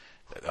thing.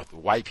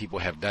 White people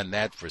have done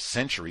that for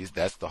centuries.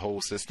 That's the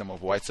whole system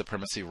of white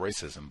supremacy,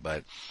 racism.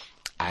 But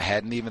I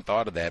hadn't even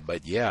thought of that,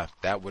 but yeah,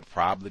 that would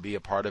probably be a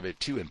part of it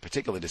too, and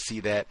particularly to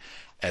see that,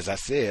 as I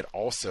said,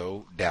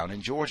 also down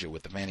in Georgia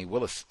with the Fannie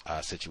Willis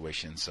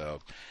situation. So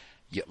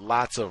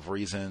lots of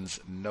reasons.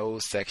 No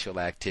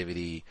sexual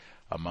activity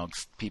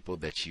amongst people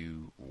that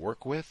you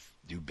work with,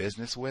 do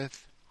business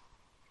with.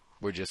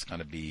 We're just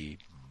going to be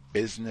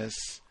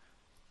business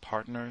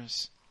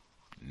partners,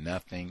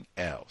 nothing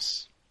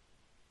else.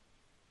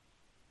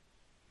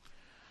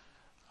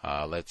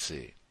 Let's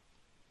see.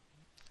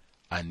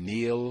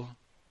 Anil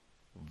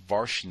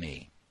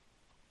Varshni.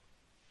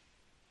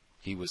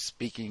 He was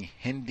speaking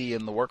Hindi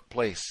in the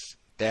workplace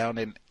down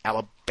in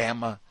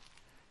Alabama,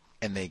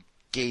 and they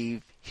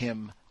gave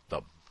him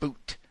the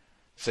boot.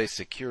 Say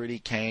security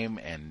came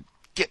and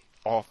get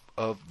off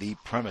of the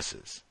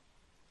premises.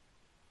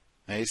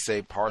 They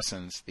say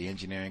Parsons, the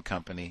engineering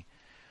company,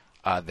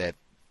 that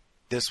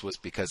this was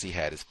because he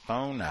had his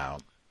phone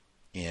out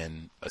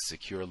in a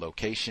secure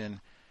location,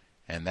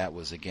 and that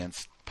was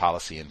against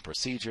policy and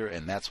procedure,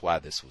 and that's why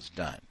this was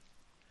done.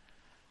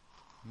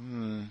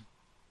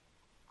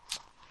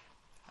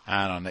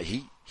 I don't know.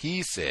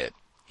 He said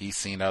he's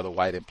seen other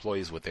white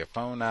employees with their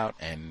phone out,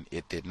 and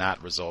it did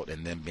not result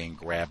in them being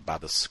grabbed by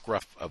the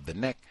scruff of the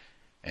neck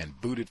and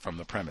booted from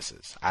the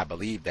premises. I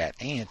believe that,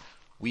 and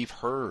we've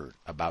heard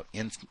about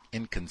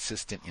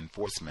inconsistent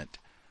enforcement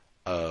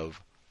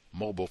of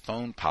mobile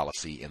phone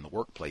policy in the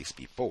workplace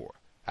before.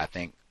 I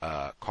think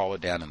caller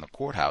down in the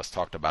courthouse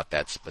talked about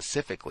that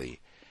specifically,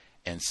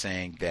 and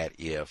saying that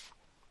if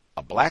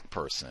a black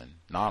person,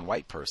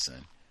 non-white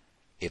person,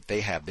 if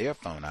they have their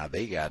phone out,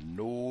 they got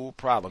no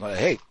problem.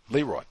 Hey,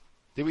 Leroy,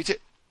 did we check?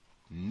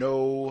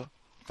 No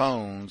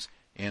phones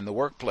in the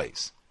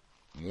workplace.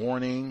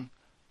 Warning,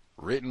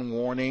 written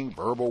warning,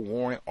 verbal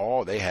warning,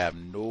 all, they have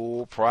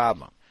no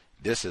problem.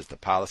 This is the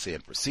policy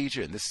and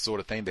procedure, and this is the sort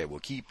of thing that will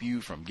keep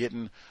you from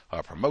getting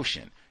a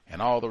promotion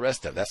and all the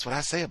rest of it. That's what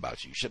I say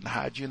about you. Shouldn't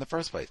hide you in the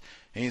first place.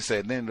 And he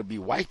said then it'll be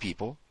white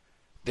people.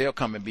 They'll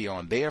come and be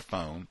on their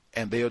phone,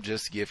 and they'll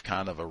just give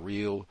kind of a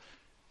real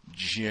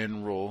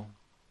general,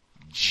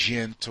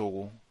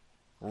 gentle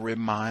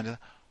reminder.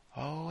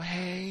 Oh,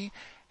 hey,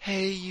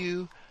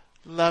 you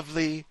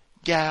lovely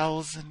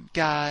gals and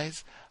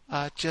guys.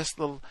 Just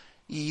a little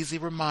easy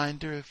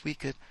reminder, if we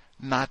could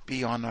not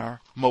be on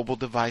our mobile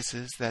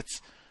devices.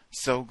 That's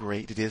so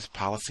great. It is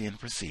policy and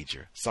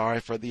procedure. Sorry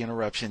for the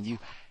interruption. You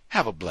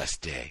have a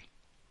blessed day.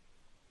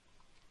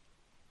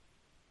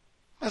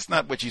 That's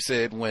not what you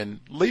said when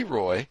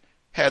Leroy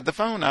had the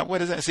phone out.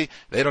 What is that? See,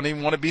 they don't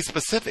even want to be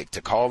specific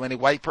to call any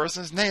white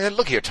person's name.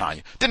 Look here,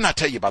 Tanya. Didn't I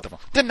tell you about the phone?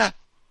 Didn't I?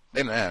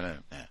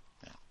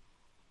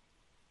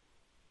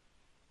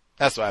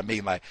 That's what I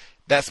mean. Like,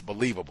 that's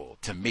believable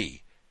to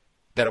me.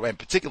 And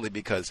particularly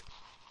because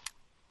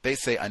they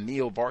say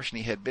Anil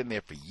Varshni had been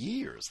there for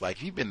years. Like,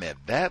 if you've been there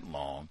that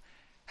long,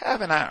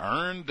 haven't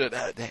I earned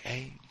that?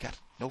 Hey, got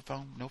no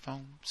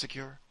phone,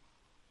 secure?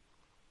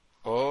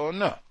 Oh,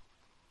 no.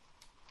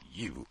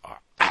 You are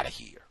out of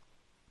here.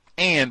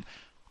 And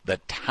the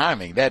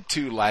timing, that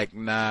too, like,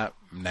 nah.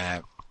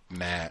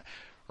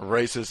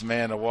 Racist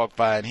man to walk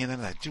by and he's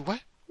like, dude,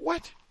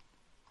 what?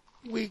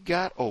 We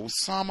got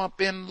Osama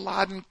bin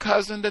Laden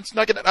cousin that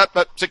snuck it up.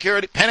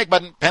 Security, panic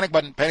button.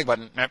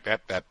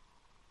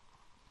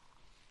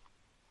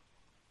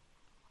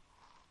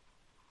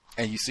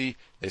 And you see,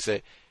 they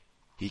say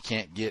he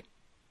can't get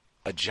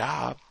a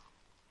job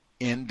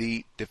in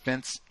the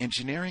defense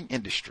engineering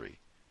industry.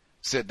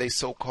 Said they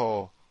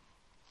so-called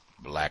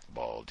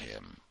blackballed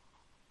him.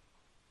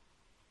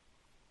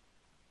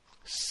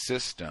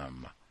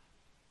 System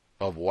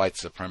of white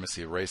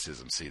supremacy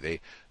racism. See,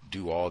 they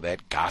do all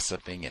that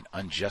gossiping and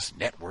unjust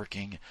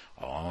networking.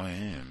 Oh,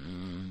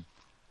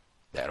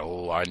 that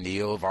old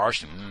Anil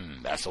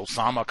Varshni, that's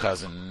Osama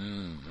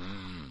cousin.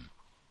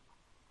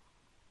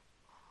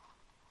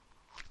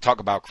 Talk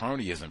about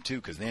cronyism too,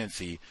 because then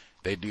see,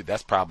 they do.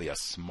 That's probably a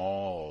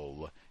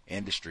small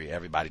industry.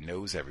 Everybody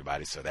knows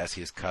everybody, so that's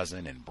his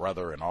cousin and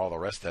brother and all the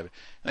rest of it.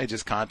 And they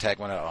just contact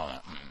one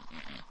another.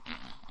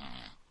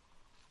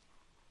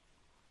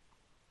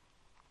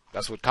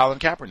 That's what Colin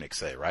Kaepernick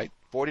say, right?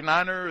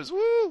 49ers,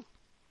 woo!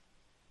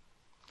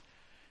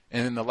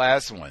 And then the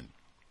last one,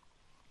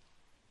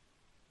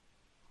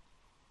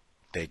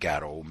 they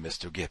got old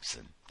Mr.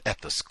 Gibson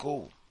at the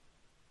school.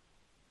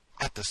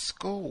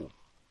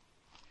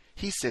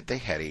 He said they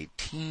had a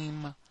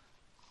team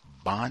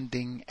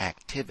bonding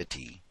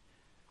activity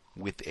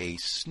with a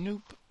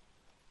Snoop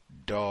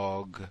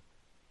Dogg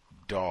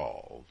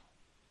doll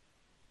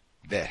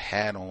that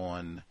had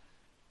on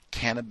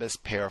cannabis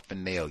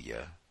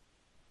paraphernalia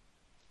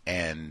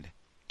and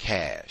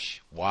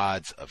cash,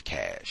 wads of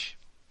cash.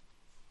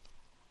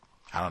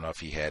 I don't know if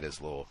he had his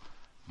little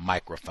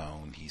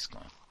microphone. He's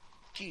going,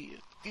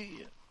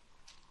 yeah.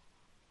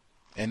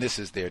 And this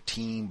is their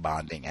team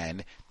bonding,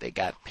 and they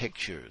got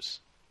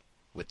pictures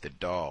with the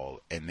doll,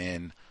 and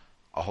then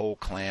a whole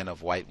clan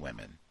of white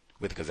women.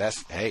 Because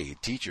that's, hey,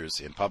 teachers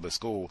in public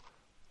school,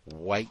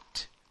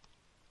 white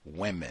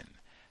women.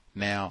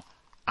 Now,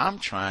 I'm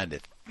trying to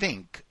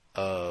think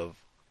of,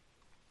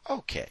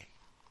 okay,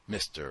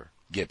 Mr.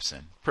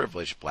 Gibson,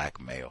 privileged black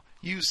male,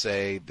 you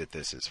say that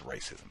this is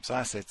racism. So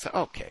I said,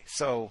 okay,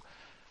 so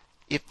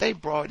if they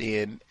brought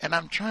in, and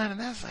I'm trying,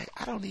 and I was like,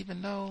 I don't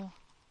even know.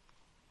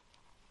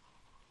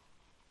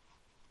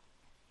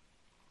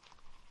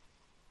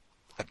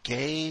 A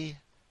gay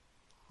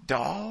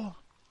doll?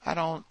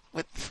 I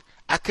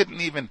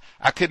couldn't even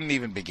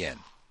begin.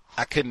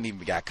 I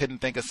couldn't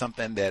think of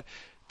something that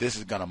this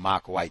is going to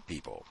mock white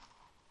people.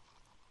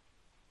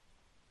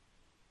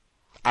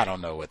 I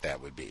don't know what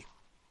that would be.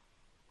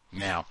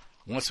 Now,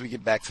 once we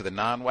get back to the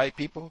non-white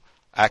people,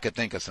 I could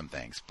think of some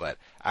things, but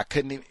I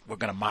couldn't even, we're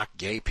going to mock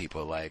gay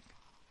people like,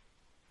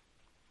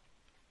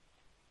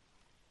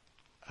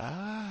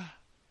 I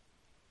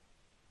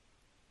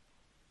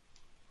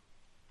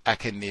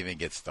couldn't even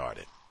get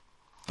started.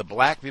 The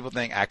black people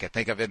thing, I could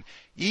think of it.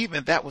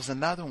 Even that was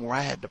another one where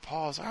I had to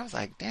pause. I was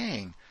like,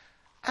 dang,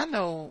 I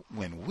know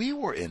when we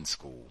were in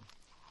school,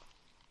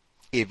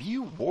 if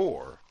you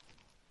wore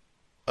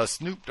a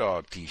Snoop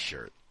Dogg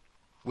t-shirt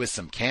with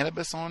some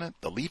cannabis on it,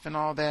 the leaf and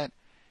all that,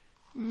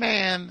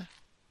 man,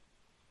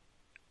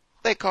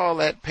 they call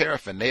that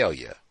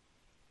paraphernalia.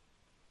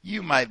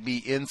 You might be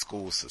in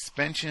school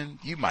suspension.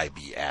 You might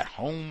be at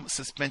home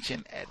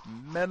suspension at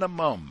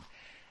minimum.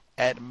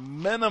 At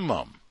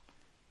minimum,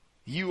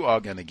 you are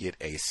going to get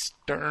a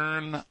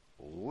stern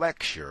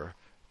lecture.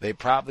 They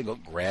probably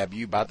going to grab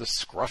you by the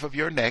scruff of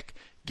your neck,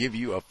 give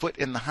you a foot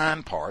in the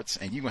hind parts,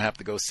 and you're going to have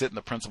to go sit in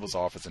the principal's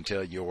office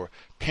until your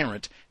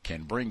parent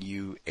can bring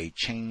you a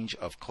change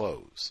of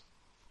clothes.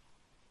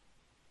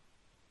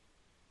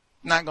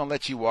 Not going to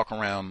let you walk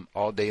around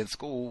all day in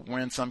school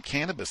wearing some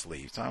cannabis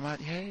leaves. So I'm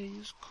like, hey,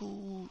 it's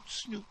cool,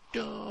 Snoop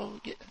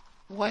Dogg.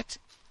 What?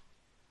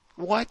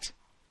 What?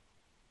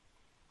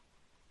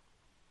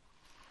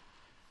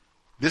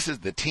 This is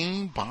the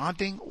team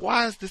bonding?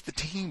 Why is this the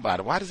team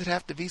bonding? Why does it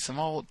have to be some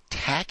old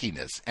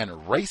tackiness and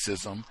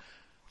racism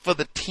for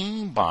the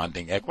team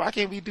bonding? Why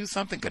can't we do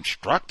something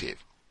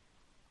constructive?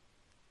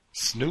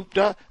 Snoop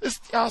Dogg?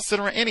 Y'all sit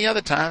around any other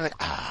time like,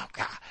 oh,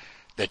 God,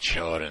 the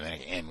children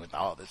and with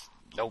all this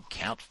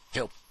no-count,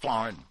 filth,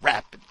 foreign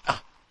rap, and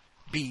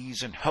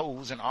bees and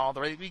hoes and all the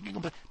rest.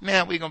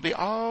 Now we're going to be,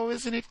 oh,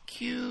 isn't it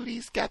cute?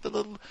 He's got the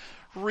little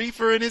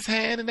reefer in his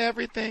hand and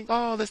everything.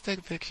 Oh, let's take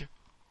a picture.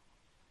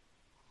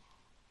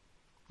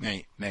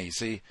 Now you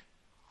see,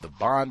 the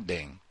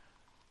bonding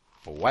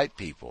for white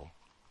people,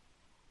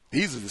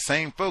 these are the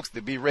same folks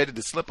that be ready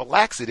to slip a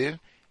laxative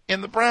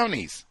in the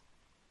brownies.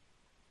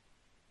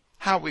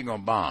 How are we going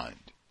to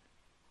bond?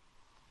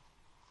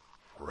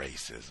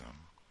 Racism.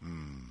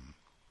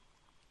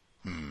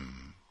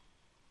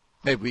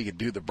 Maybe we could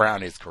do the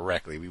brownies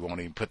correctly. We won't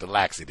even put the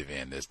laxative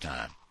in this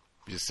time.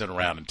 We just sit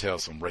around and tell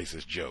some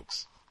racist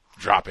jokes.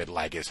 Drop it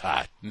like it's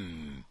hot.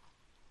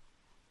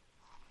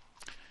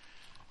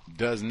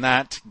 Does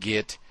not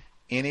get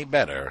any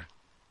better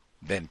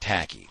than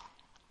tacky.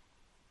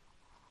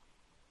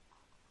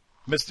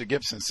 Mr.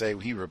 Gibson say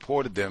he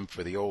reported them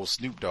for the old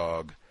Snoop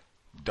Dogg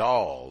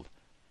doll.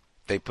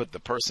 They put the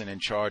person in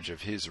charge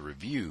of his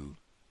review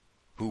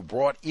who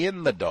brought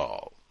in the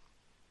doll.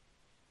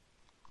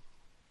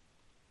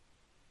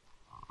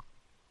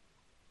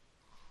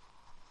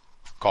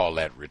 Call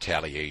that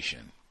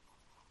retaliation.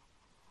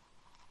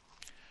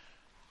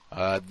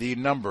 The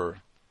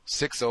number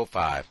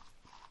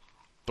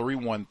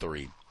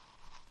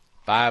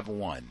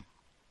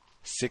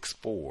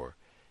 605-313-5164.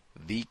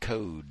 The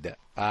code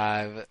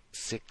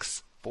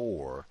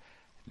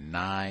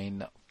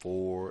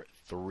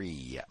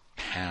 564943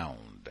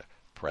 pound.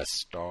 Press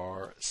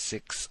star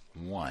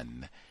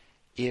 61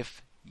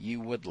 if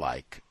you would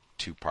like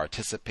to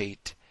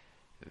participate.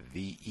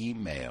 The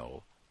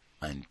email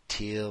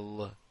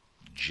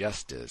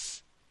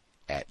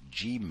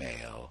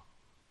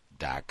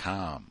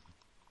untiljustice@gmail.com.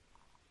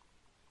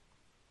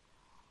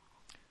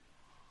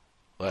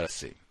 Let's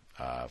see.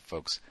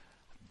 Folks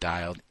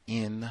dialed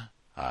in.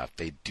 If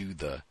they do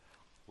the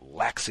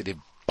laxative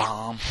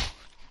bomb.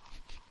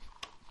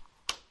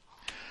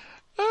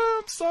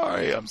 I'm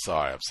sorry. I've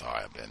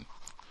been.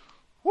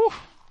 Whew.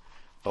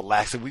 The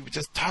laxative. We were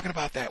just talking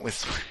about that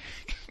with.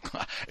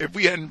 If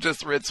we hadn't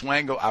just read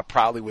Swango, I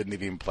probably wouldn't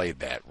have even played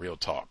that. Real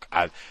talk.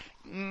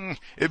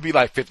 It'd be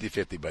like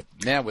 50-50. But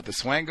now with the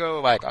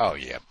Swango, like, oh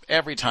yeah.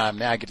 Every time.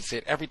 Now I get to say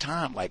it every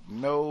time. Like,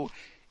 no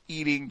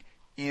eating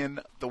in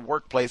the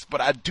workplace.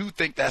 But I do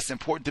think that's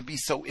important to be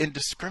so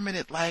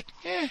indiscriminate. Like,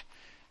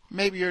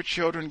 maybe your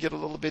children get a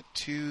little bit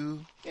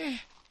too,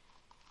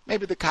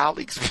 maybe the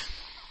colleagues.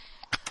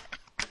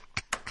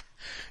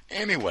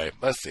 Anyway,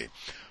 let's see.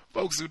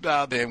 Folks who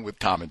dialed in with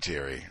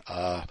commentary.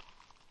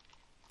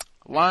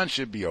 Line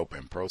should be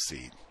open.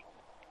 Proceed.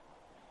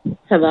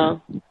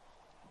 Hello.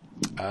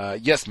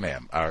 Yes,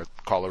 ma'am. Our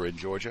caller in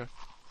Georgia.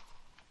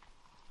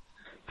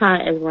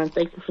 Hi, everyone.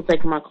 Thank you for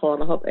taking my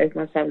call. I hope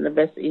everyone's having the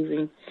best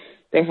evening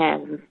they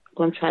have. I'm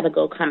going to try to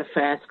go kind of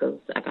fast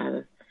because I got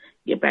to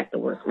get back to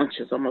work. Lunch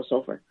is almost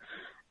over.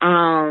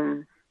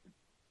 I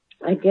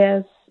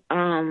guess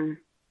the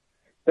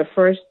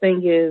first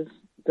thing is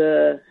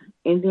the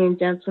Indian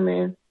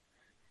gentleman.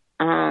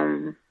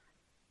 I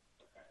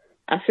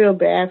I feel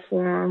bad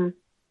for him.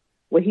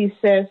 What he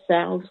says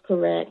sounds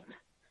correct.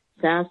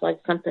 Sounds like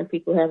something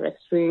people have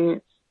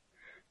experienced.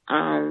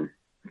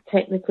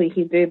 Technically,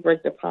 he did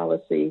break the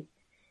policy.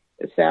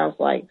 It sounds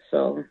like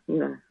so.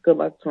 Good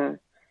luck to him.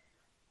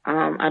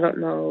 I don't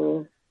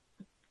know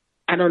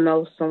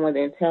if someone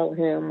didn't tell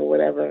him or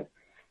whatever.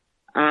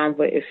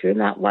 But if you're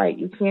not white,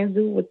 you can't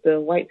do what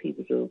the white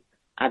people do.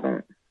 I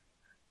don't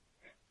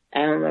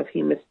know if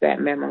he missed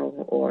that memo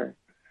or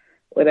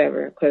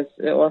whatever, because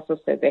it also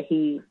said that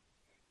he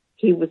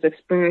was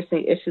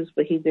experiencing issues,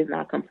 but he did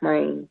not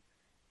complain.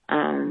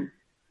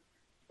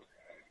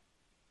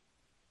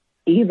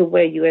 Either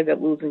way, you end up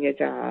losing your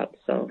job.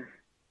 So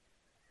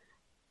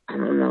I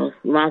don't know.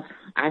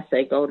 I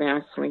say go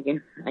down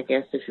swinging, I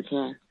guess, if you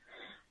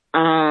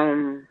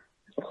can.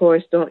 Of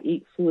course, don't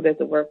eat food at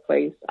the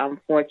workplace. I'm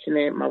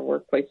fortunate. My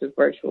workplace is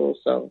virtual,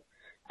 so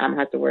I don't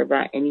have to worry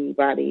about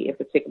anybody in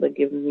particular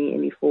giving me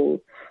any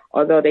food.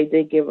 Although they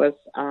did give us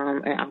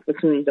an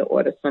opportunity to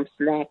order some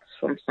snacks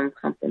from some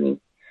company.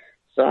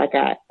 So I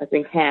got, I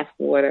think, half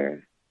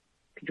water.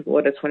 You can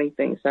order 20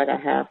 things, so I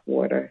got half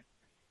water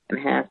and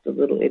half the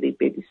little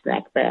itty-bitty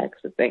snack bags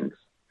of things.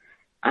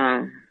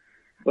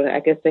 But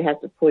I guess they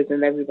have to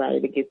poison everybody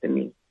to get to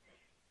me.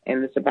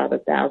 And it's about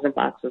 1,000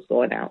 boxes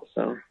going out.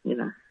 So,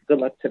 good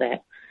luck to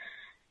that.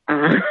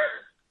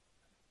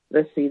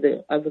 Let's see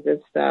the other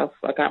good stuff.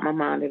 I got my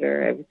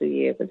monitor every 3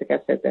 years. I think I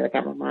said that. I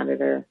got my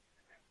monitor.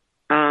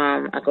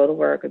 I go to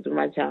work. I do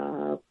my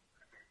job.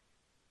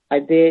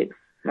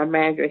 My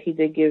manager, he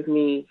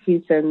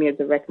sent me a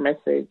direct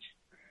message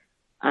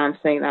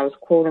saying I was,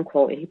 quote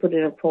unquote, and he put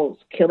it in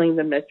quotes, killing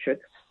the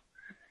metrics,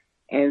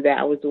 and that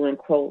I was doing,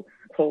 quote,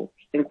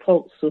 in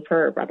quotes,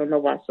 superb. I don't know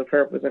why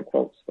superb was in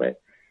quotes, but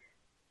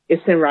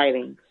it's in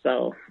writing.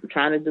 So I'm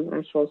trying to do what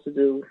I'm supposed to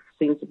do.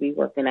 Seems to be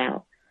working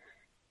out.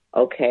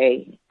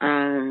 Okay.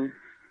 I've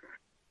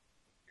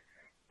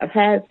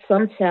had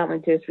some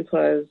challenges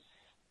because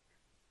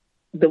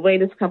the way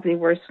this company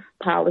works,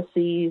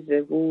 policies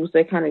and rules,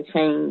 they kind of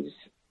change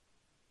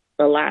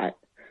a lot.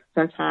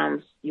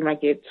 Sometimes you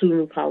might get 2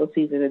 new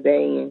policies in a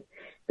day and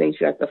things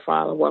you have to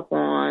follow up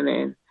on.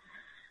 And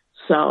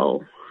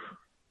so,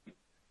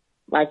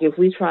 like, if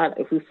we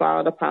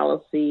follow the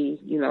policy,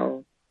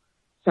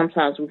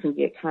 sometimes we can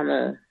get kind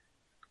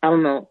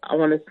of,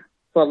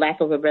 for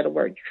lack of a better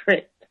word,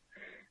 tricked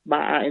by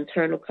our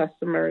internal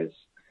customers.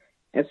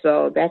 And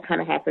so that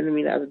kind of happened to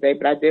me the other day,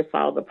 but I did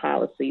follow the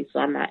policy, so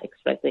I'm not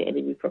expecting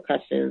any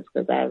repercussions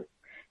because I've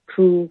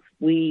proved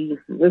we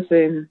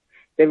listen.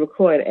 They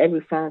record every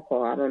phone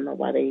call. I don't know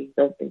why they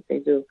don't think they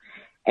do.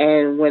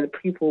 And when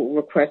people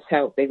request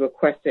help, they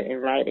request it in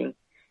writing.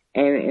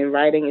 And in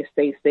writing, it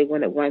states they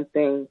wanted one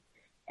thing,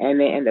 and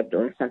they end up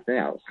doing something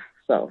else.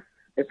 So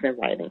it's in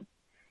writing.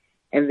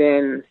 And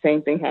then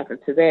same thing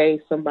happened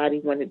today.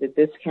 Somebody wanted a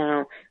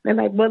discount. They're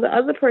like, well, the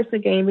other person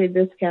gave me a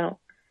discount.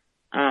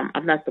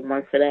 I'm not the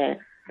one for that.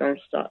 Don't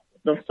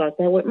start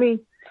that with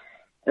me.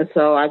 And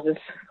so I just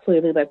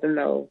clearly let them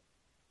know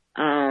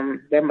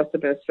there must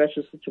have been a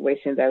special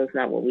situation. That is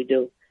not what we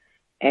do.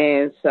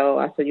 And so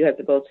I said, you have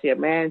to go to your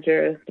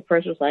manager. The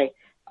person was like,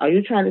 are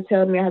you trying to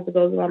tell me I have to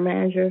go to my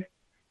manager?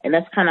 And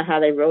that's kind of how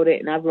they wrote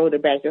it. And I wrote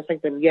it back just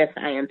like them. Yes,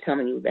 I am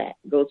telling you that.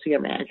 Go to your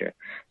manager.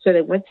 So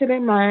they went to their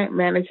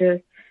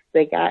manager.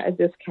 They got a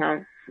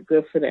discount.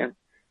 Good for them.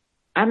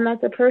 I'm not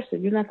the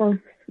person. You're not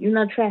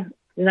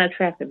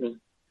tracking me.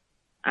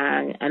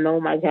 I know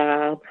my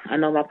job. I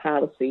know my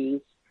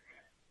policies.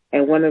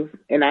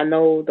 And I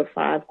know the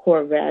 5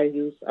 core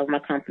values of my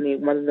company.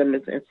 One of them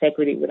is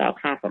integrity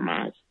without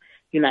compromise.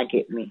 You're not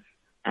getting me.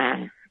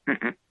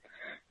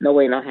 No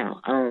way, no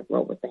how. I don't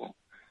roll with that.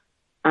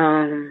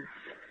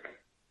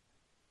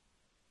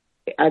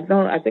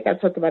 I think I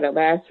talked about it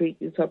last week.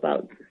 You talked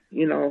about,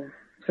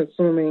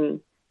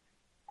 consuming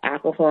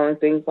alcohol and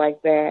things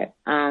like that.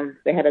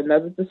 They had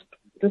another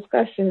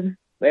discussion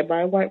led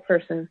by a white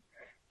person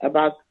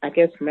about, I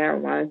guess,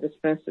 marijuana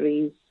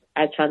dispensaries.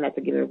 I try not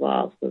to get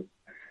involved because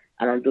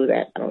I don't do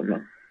that. I don't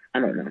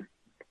know.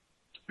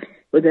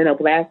 But then a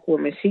black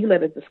woman, she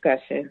led a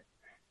discussion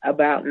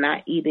about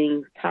not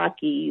eating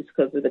Takis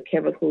because of the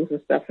chemicals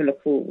and stuff in the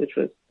food, which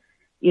was,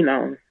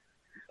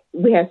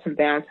 we had some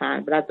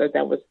downtime, but I thought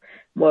that was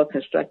more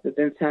constructive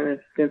than talking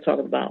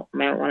about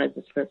marijuana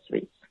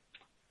dispensaries.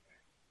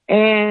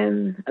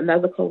 And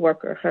another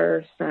coworker,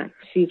 her son,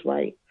 she's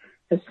white.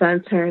 Her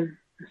son is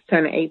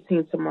turning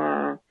 18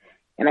 tomorrow,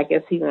 and I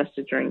guess he wants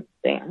to drink.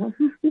 Damn,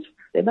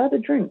 they love to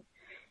drink.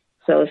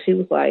 So she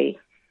was like,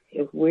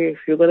 if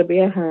you're going to be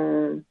at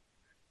home,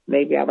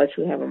 maybe I'll let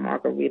you have a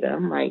margarita.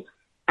 I'm like,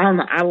 I don't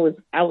know. I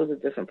was a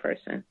different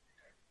person.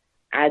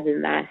 I did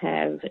not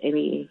have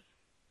any.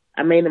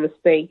 I made a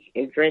mistake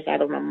and drank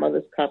out of my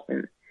mother's cup,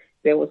 and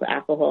there was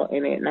alcohol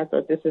in it. And I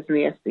thought, this is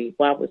nasty.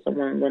 Why would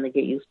someone want to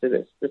get used to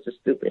this? This is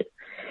stupid.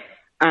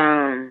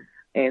 And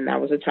I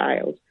was a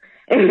child,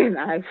 and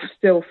I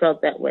still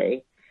felt that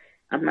way.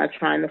 I'm not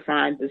trying to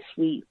find the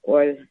sweet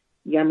or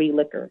yummy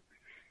liquor.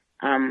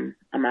 I'm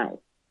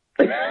out.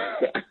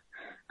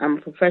 I'm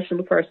a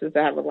professional person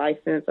to have a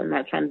license. I'm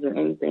not trying to do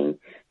anything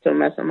to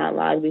mess up my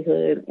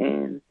livelihood,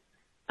 and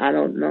I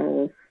don't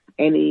know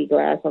any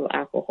glass of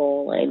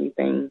alcohol or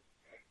anything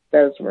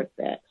that's worth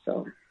that.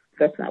 So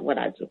that's not what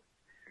I do.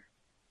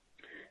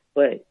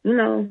 But, you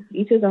know,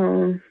 each his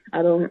own.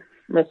 I don't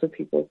mess with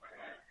people.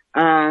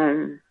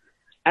 I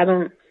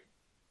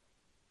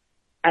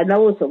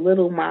know it's a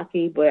little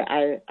mocky, but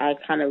I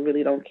kind of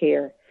really don't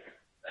care.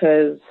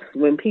 Because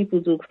when people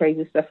do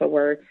crazy stuff at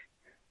work,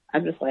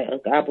 I'm just like, oh,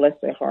 God bless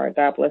their heart.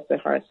 God bless their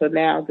heart. So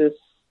now this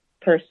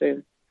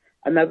person,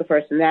 another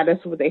person, now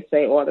that's what they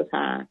say all the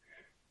time.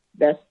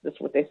 That's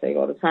what they say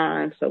all the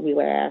time. So we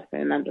laugh,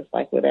 and I'm just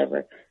like,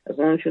 whatever. As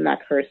long as you're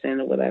not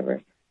cursing or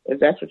whatever. If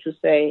that's what you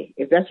say,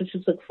 if that's what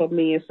you took from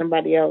me and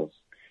somebody else,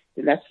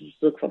 then that's what you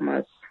took from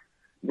us.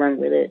 Run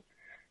with it.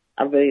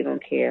 I really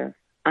don't care.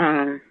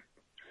 In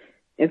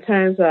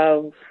terms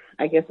of,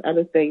 I guess,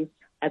 other things,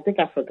 I think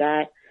I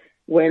forgot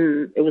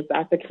when it was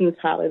Dr. King's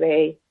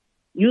holiday.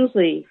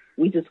 Usually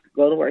we just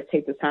go to work,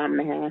 take the time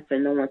and a half,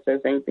 and no one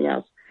says anything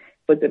else.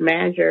 But the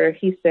manager,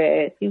 he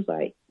was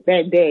like,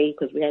 that day,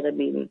 because we had a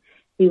meeting,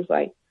 he was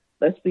like,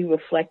 let's be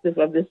reflective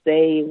of this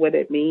day and what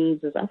it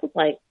means. And I was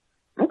like,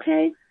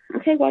 okay,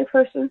 white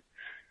person.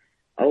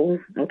 Oh,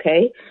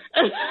 okay.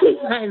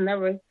 I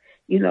never,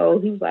 he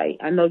was like,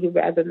 I know you'd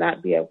rather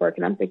not be at work.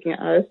 And I'm thinking,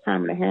 it's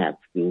time and a half.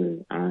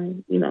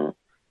 I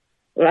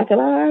can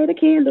light a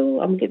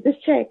candle. I'm going to get this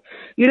check.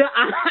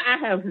 I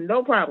have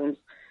no problems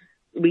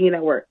being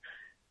at work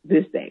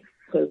this day,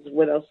 because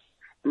what else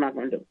am I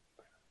going to do?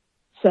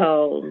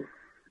 So,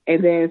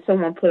 and then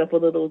someone put up a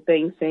little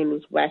thing saying it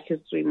was Black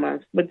History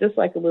Month, but just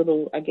like a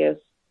little, I guess,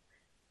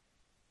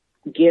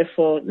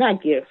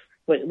 not gift,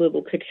 but a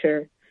little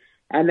picture.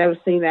 I've never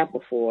seen that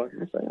before. I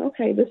was like,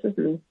 okay, this is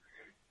new.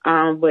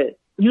 But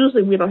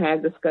usually we don't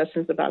have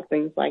discussions about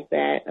things like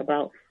that,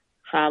 about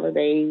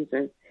holidays,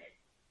 and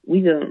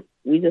we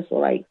just were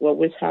like, well,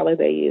 which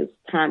holiday is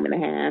time and a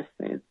half,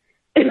 and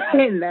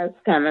and that's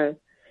kind of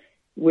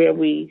where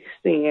we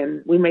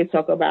stand. We may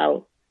talk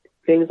about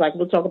things like,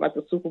 we'll talk about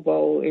the Super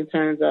Bowl in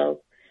terms of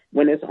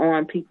when it's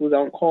on, people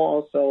don't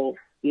call, so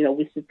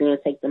we sit there and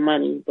take the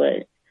money,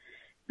 but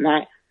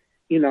not.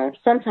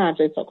 Sometimes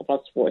they talk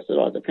about sports. It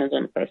all depends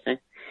on the person.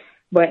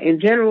 But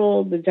in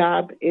general, the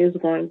job is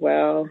going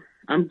well.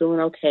 I'm doing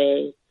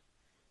okay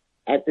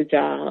at the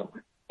job.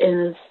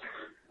 And it's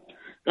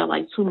got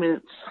like 2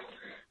 minutes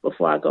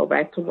before I go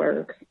back to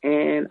work.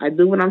 And I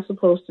do what I'm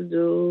supposed to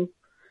do.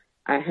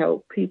 I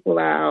help people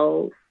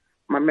out.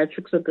 My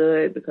metrics are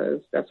good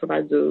because that's what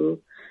I do.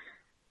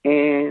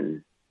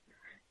 And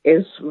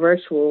it's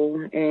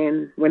virtual.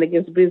 And when it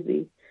gets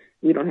busy,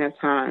 we don't have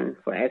time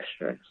for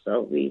extra.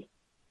 So we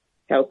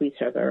help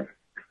each other.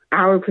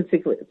 Our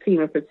particular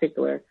team in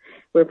particular,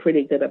 we're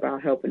pretty good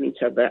about helping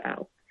each other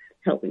out.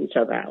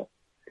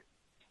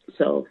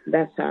 So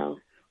that's how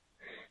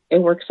it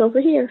works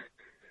over here.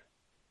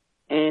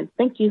 And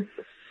thank you.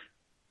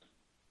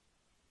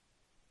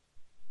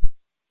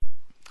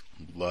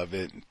 Love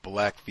it.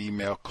 Black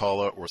female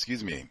caller, or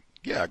excuse me,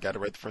 yeah, I got it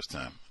right the first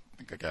time. I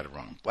think I got it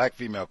wrong. Black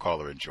female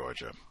caller in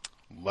Georgia.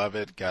 Love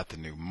it. Got the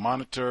new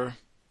monitor.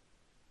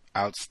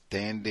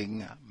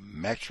 Outstanding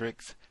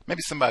metrics.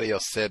 Maybe somebody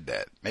else said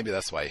that. Maybe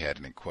that's why he had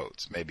it in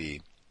quotes.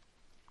 Maybe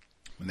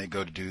when they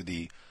go to do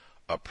the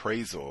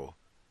appraisal,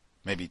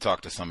 maybe talk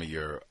to some of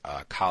your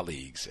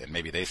colleagues, and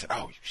maybe they said,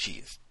 oh, she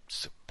is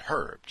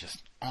superb,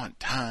 just on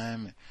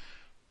time,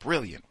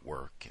 brilliant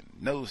work,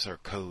 and knows her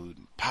code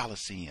and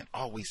policy, and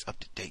always up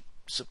to date.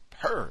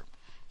 Superb.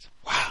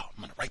 Wow,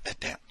 I'm going to write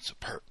that down.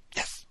 Superb.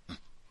 Yes.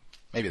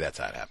 Maybe that's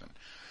how it happened.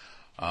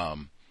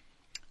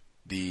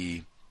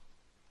 The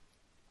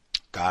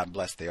God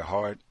bless their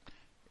heart.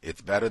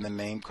 It's better than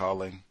name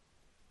calling.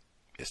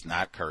 It's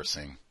not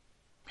cursing.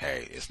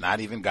 Hey, it's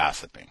not even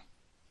gossiping.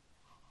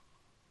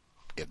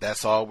 If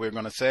that's all we're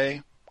going to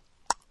say,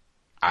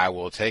 I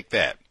will take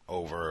that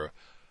over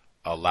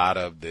a lot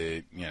of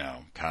the,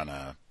 kind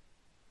of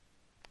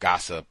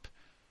gossip,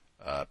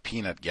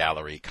 peanut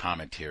gallery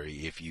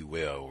commentary, if you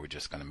will. We're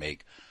just going to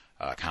make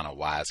kind of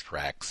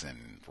wisecracks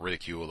and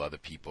ridicule other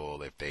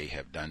people if they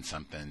have done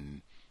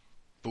something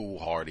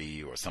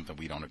foolhardy or something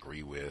we don't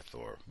agree with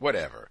or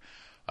whatever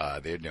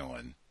they're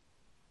doing.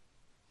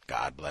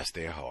 God bless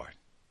their heart.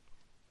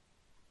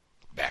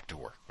 Back to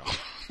work.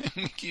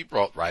 Keep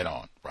right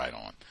on.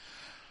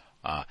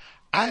 I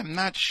am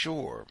not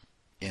sure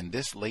in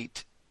this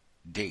late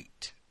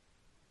date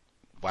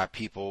why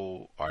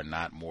people are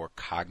not more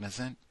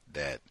cognizant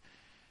that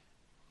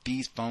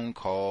these phone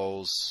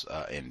calls,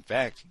 in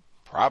fact,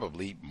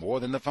 probably more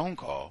than the phone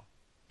call,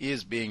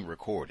 is being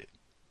recorded.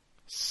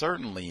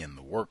 Certainly in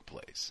the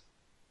workplace.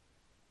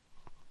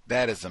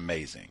 That is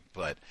amazing.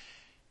 But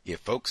if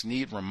folks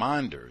need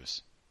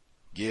reminders,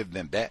 give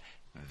them that.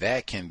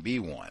 That can be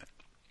one.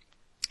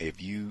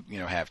 If you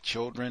have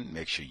children,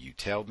 make sure you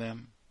tell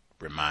them,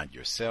 remind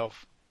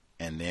yourself,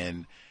 and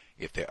then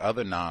if there are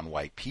other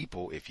non-white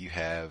people, if you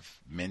have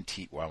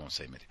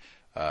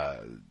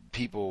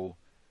people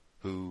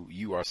who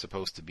you are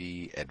supposed to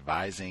be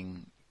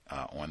advising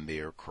on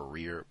their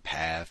career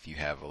path. You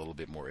have a little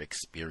bit more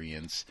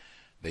experience.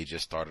 They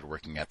just started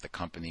working at the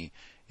company.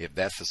 If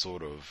that's the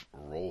sort of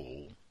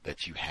role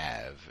that you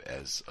have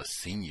as a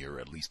senior,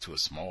 at least to a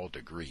small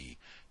degree,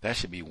 that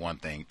should be one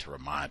thing to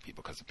remind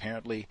people, because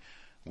apparently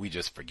we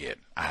just forget.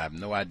 I have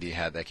no idea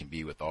how that can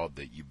be with all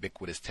the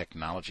ubiquitous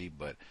technology,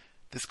 but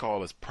this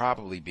call is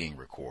probably being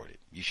recorded.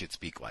 You should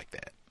speak like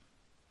that.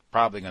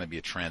 Probably going to be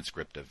a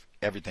transcript of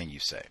everything you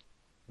say.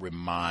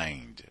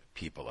 Remind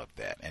people of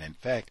that. And in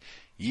fact,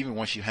 even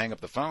once you hang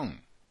up the phone,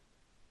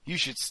 you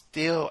should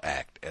still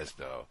act as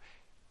though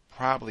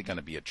probably going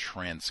to be a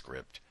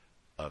transcript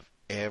of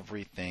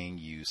everything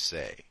you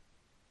say.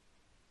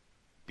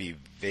 Be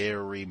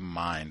very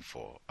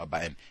mindful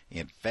about it.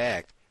 In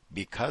fact,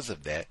 because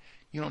of that,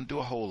 you don't do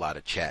a whole lot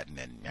of chatting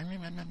and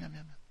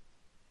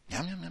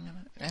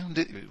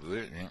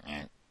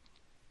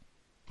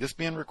this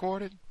being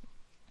recorded.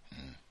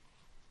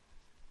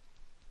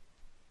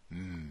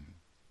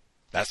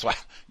 That's why I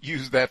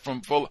use that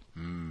from full.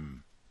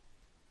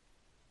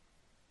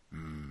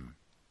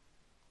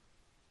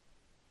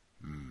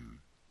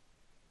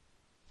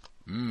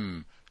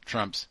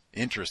 Trump's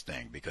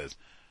interesting, because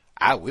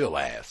I will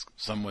ask.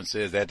 Someone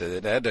says that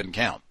doesn't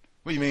count.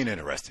 What do you mean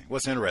interesting?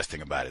 What's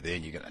interesting about it?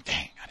 Then you're gonna,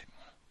 dang, I didn't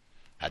want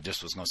to. I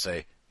just was gonna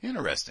say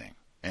interesting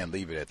and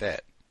leave it at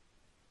that.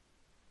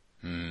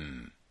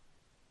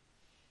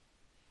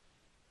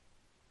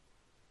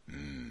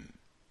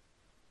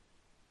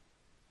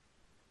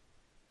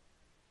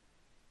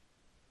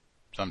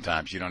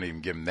 Sometimes you don't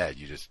even give them that.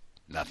 You just,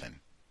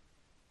 nothing.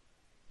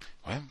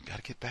 Well, got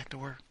to get back to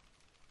work.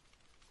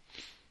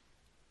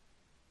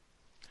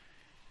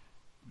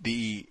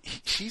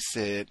 She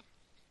said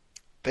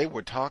they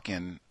were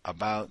talking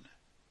about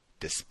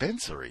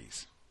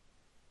dispensaries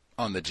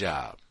on the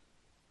job.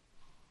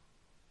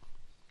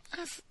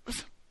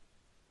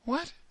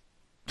 What?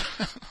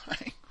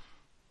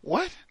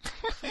 What?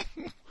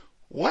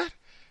 What?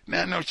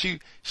 Now, no, she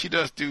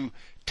does do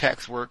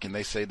tax work, and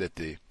they say that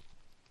the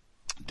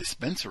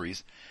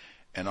dispensaries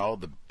and all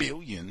the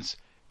billions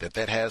that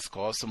has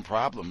caused some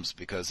problems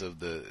because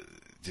of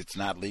it's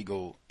not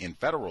legal in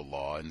federal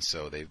law, and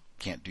so they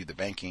can't do the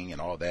banking and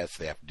all that,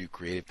 so they have to do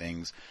creative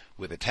things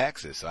with the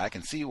taxes. So I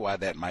can see why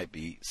that might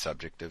be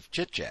subject of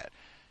chit-chat.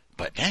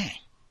 But dang,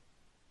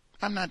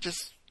 I'm not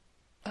just,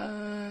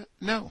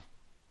 no.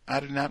 I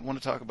do not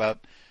want to talk about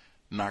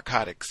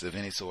narcotics of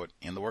any sort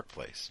in the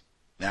workplace.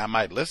 Now, I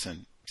might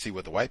listen, see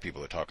what the white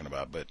people are talking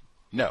about, but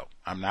no,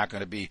 I'm not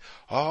going to be,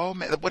 oh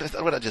man, what did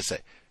I just say?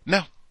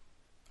 No,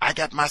 I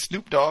got my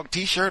Snoop Dogg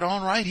t-shirt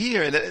on right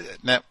here.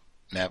 No.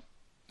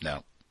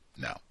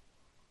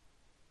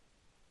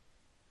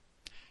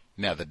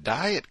 Now, the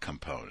diet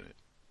component,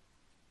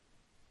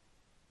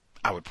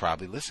 I would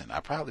probably listen. I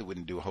probably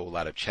wouldn't do a whole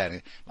lot of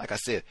chatting. Like I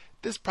said,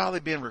 this is probably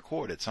being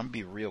recorded, so I'm going to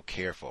be real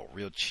careful,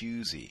 real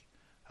choosy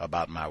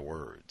about my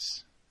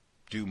words.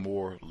 Do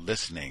more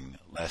listening,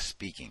 less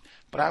speaking.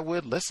 But I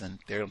would listen.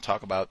 They're going to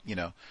talk about,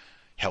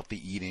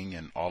 healthy eating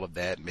and all of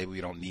that. Maybe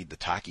we don't need the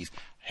Takis.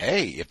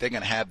 Hey, if they're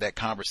going to have that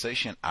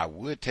conversation, I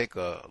would take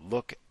a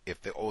look.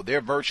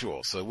 They're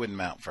virtual, so it wouldn't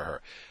mount for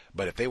her.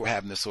 But if they were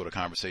having this sort of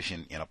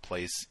conversation in a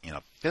place, in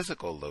a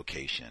physical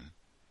location,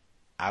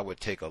 I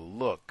would take a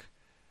look,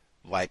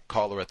 like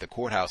caller at the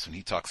courthouse when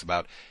he talks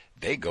about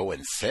they go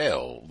and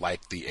sell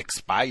like the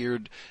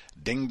expired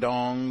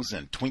ding-dongs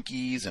and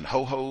Twinkies and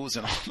ho-hos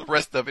and all the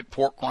rest of it,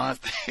 pork rinds.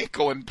 They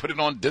go and put it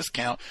on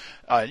discount,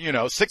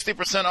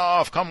 60%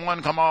 off, come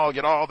one, come all,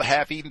 get all the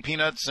half-eaten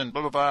peanuts and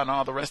blah, blah, blah, and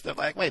all the rest of it.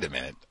 Like, wait a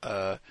minute.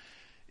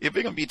 If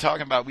we're going to be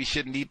talking about we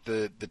shouldn't eat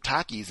the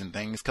Takis and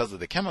things because of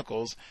the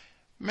chemicals,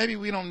 maybe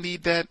we don't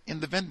need that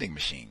in the vending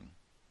machine.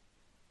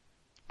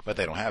 But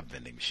they don't have a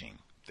vending machine.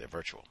 They're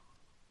virtual.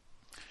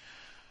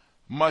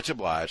 Much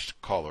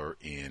obliged, caller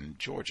in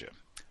Georgia.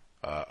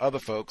 Other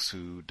folks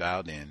who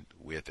dialed in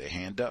with a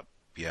hand up,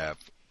 you have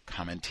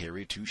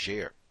commentary to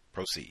share.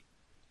 Proceed.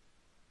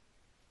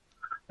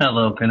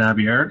 Hello, can I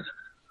be heard?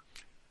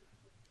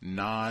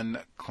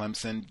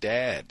 Non-Clemson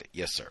dad.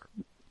 Yes, sir.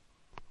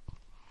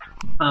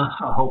 I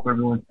hope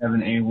everyone's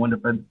having a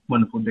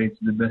wonderful day to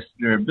the best of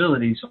their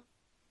ability. So,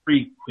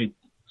 3 quick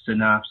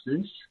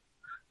synopsis.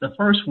 The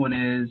first one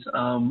is,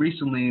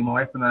 recently my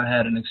wife and I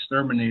had an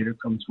exterminator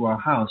come to our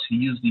house. He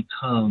usually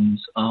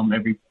comes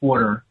every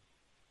quarter.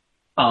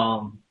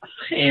 Before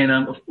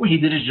he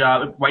did his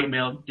job, white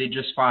male, did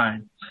just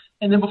fine.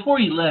 And then before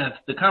he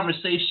left, the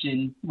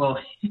conversation,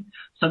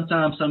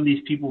 sometimes some of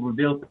these people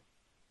reveal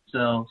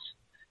themselves.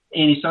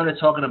 And he started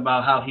talking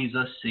about how he's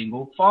a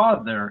single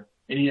father.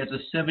 And he has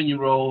a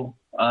 7-year-old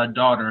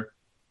daughter.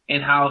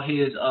 And how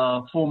his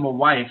former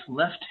wife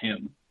left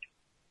him.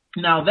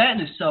 Now, that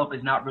in itself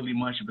is not really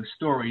much of a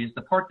story. It's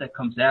the part that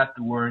comes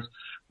afterwards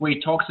where he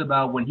talks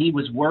about when he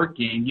was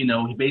working,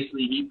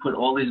 he put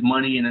all his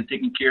money in and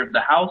taking care of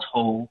the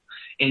household,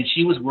 and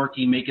she was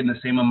working, making the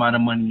same amount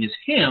of money as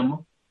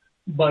him,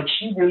 but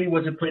she really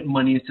wasn't putting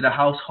money into the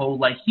household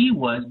like he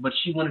was, but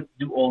she wanted to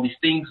do all these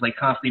things like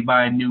constantly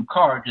buy a new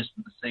car just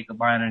for the sake of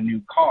buying a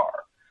new car.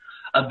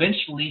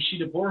 Eventually, she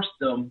divorced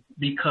them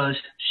because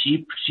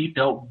she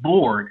felt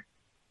bored,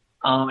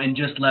 and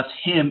just left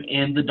him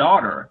and the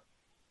daughter.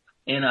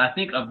 And I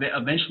think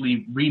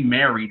eventually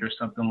remarried or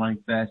something like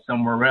that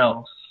somewhere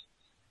else.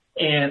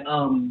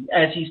 And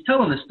as he's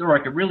telling the story,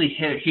 I could really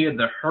hear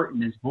the hurt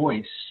in his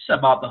voice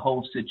about the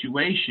whole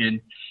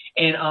situation.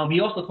 And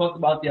he also talked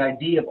about the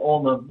idea of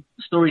all the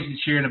stories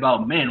he's hearing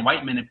about men,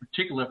 white men in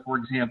particular, for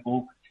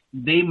example.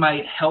 They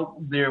might help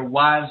their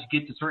wives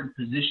get to certain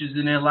positions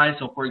in their life.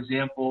 So, for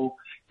example,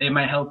 they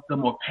might help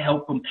them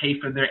pay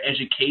for their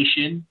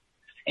education.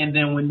 And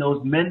then when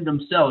those men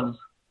themselves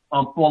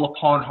fall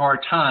upon hard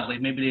times,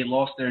 like maybe they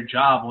lost their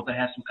job or they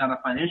have some kind of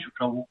financial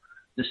trouble,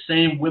 the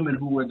same women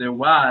who were their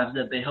wives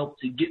that they helped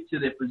to get to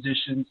their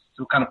positions,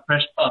 some kind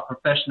of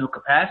professional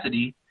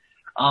capacity,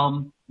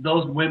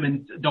 those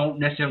women don't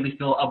necessarily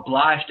feel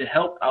obliged to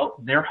help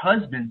out their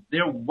husbands,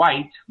 their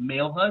white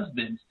male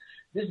husbands.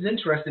 This is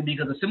interesting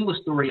because a similar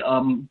story,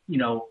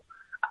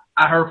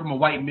 I heard from a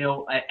white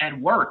male at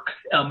work.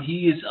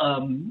 He is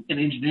an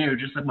engineer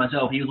just like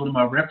myself. He was one of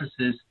my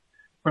references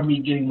for me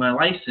getting my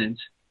license.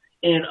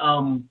 And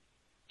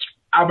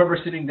I remember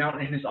sitting down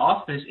in his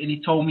office, and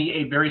he told me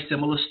a very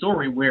similar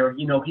story where,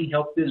 he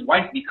helped his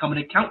wife become an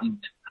accountant,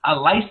 a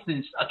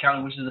licensed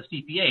accountant, which is a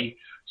CPA,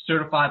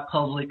 certified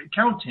public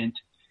accountant.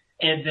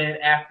 And then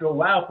after a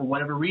while, for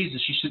whatever reason,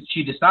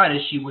 she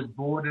decided she was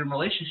bored in a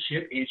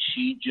relationship, and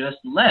she just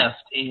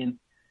left. And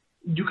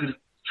you could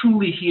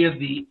truly hear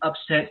the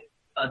upset,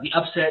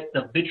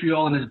 the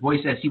vitriol in his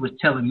voice as he was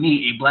telling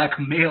me, a black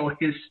male,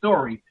 his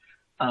story.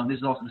 This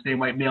is also the same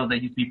white male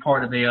that used to be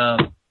part of a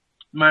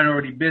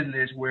minority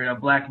business where a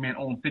black man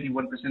owned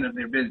 51% of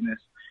their business.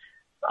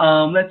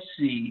 Let's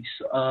see.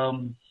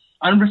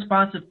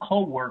 Unresponsive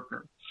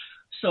coworker.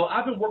 So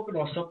I've been working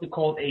on something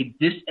called a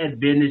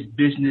disadvantaged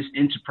business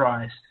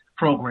enterprise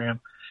program.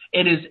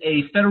 It is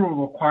a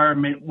federal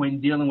requirement when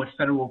dealing with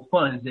federal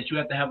funds that you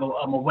have to have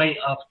a way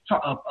of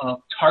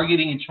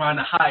targeting and trying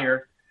to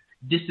hire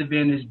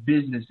disadvantaged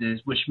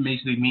businesses, which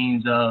basically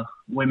means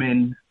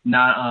women,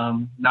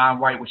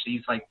 non-white, which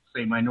is like,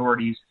 say,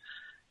 minorities,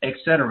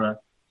 etc.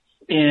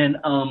 And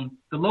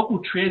the local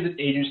transit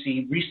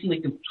agency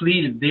recently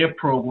completed their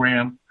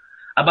program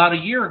about a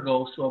year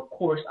ago. So, of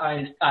course,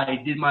 I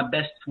did my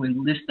best to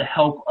enlist the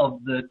help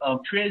of the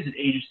transit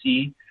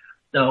agency,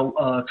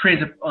 the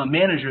transit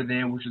manager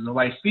there, which is a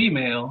white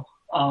female,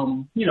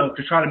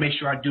 to try to make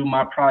sure I do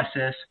my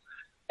process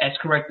as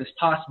correct as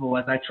possible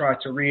as I try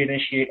to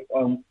reinitiate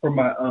for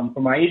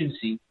my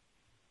agency.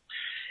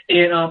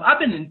 And I've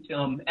been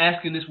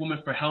asking this woman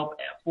for help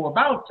for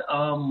about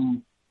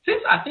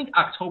since I think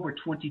October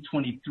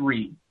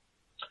 2023.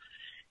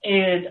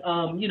 And,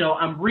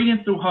 I'm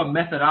reading through her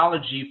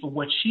methodology for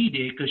what she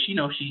did because,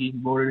 she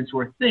wrote it into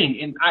her thing.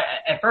 And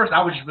at first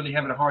I was just really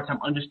having a hard time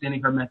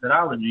understanding her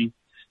methodology.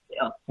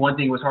 One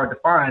thing was hard to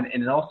find,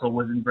 and it also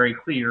wasn't very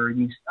clear, at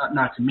least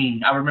not to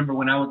me. I remember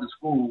when I was in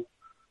school,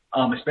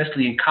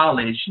 especially in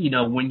college,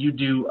 when you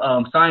do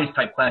science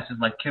type classes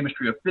like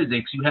chemistry or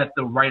physics, you have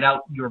to write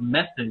out your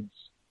methods.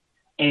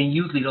 And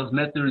usually those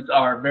methods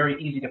are very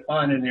easy to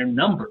find and they're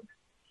numbered.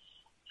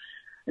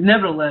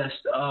 Nevertheless,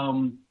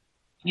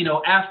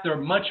 after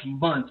much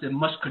months and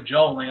much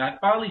cajoling, I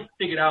finally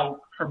figured out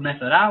her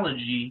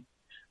methodology.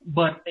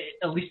 But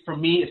at least for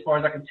me, as far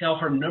as I can tell,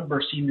 her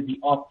numbers seem to be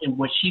off in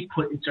what she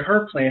put into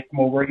her plan from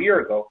over a year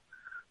ago.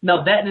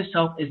 Now, that in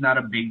itself is not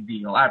a big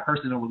deal. I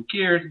personally don't really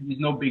care. There's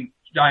no big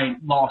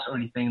giant loss or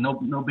anything,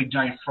 no big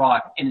giant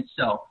fraud in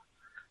itself.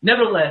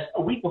 Nevertheless,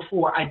 a week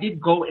before, I did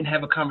go and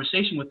have a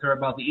conversation with her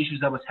about the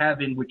issues I was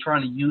having with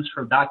trying to use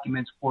her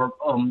documents for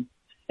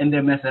in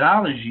their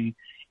methodology.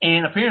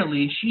 And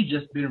apparently, she's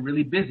just been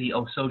really busy.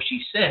 Oh, so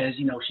she says,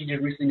 she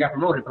just recently got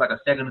promoted for like a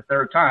second or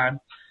third time.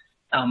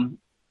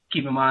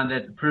 Keep in mind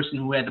that the person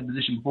who had the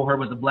position before her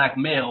was a black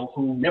male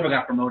who never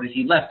got promoted.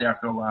 He left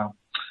after a while.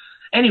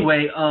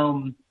 Anyway,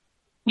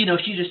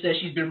 she just said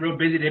she's been real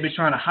busy. They've been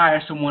trying to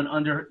hire someone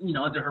under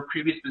her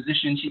previous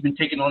position. She's been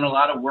taking on a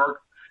lot of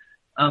work.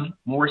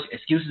 More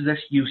excuses.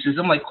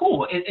 I'm like,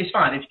 cool. It's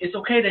fine. It's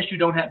okay that you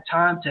don't have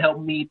time to help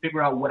me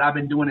figure out what I've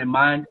been doing in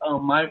my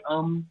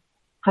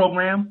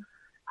program.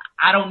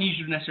 I don't need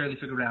you to necessarily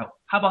figure it out.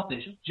 How about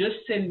this? Just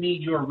send me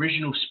your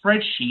original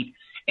spreadsheet,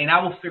 and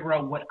I will figure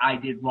out what I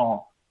did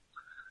wrong.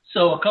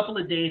 So a couple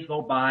of days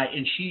go by,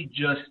 and she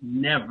just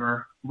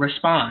never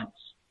responds.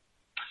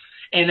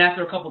 And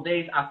after a couple of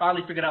days, I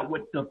finally figured out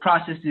what the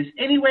process is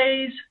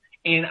anyways,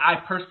 and I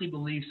personally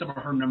believe some of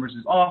her numbers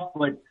is off.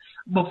 But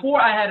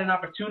before I had an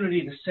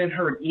opportunity to send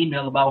her an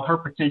email about her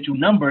potential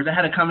numbers, I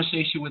had a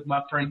conversation with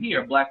my friend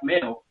here, a black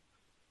male.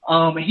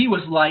 He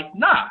was like,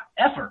 nah,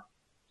 F her.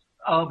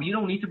 You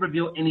don't need to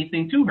reveal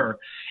anything to her.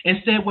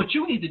 Instead, what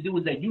you need to do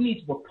is that you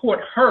need to report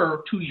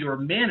her to your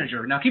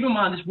manager. Now, keep in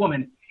mind, this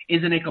woman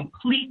is in a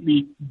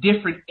completely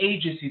different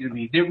agency to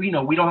me.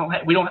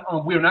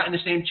 We're not in the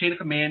same chain of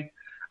command.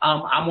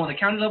 I'm on the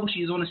county level.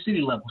 She's on the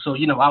city level. So,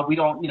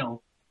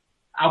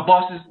 our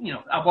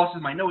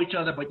bosses might know each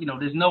other, but,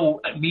 there's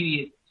no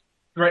immediate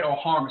threat or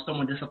harm if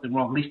someone does something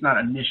wrong, at least not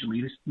initially.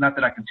 It's not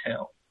that I can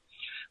tell.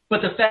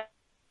 But the fact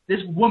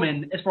this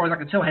woman, as far as I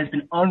can tell, has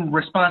been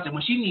unresponsive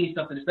when she needs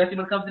something, especially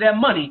when it comes to that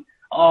money.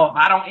 If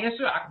I don't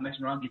answer, I can mess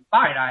around and get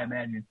fired, I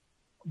imagine.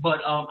 But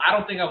I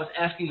don't think I was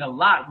asking a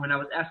lot when I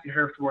was asking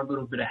her for a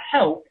little bit of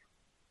help.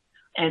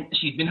 And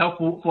she's been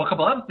helpful for a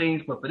couple other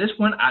things, but for this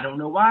one, I don't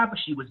know why, but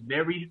she was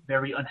very,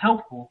 very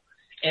unhelpful.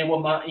 And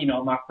what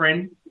my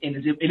friend, in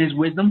his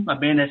wisdom, my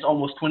man that's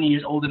almost 20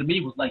 years older than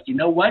me, was like, you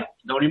know what?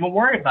 Don't even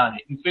worry about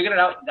it. You figured it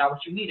out. You got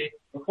what you needed.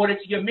 Report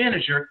it to your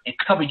manager and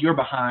cover your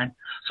behind,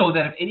 so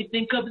that if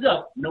anything comes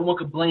up, no one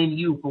could blame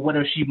you for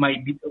whatever she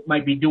might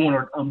be doing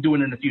or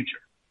doing in the future.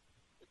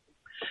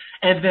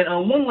 And then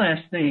one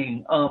last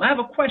thing, I have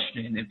a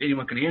question. If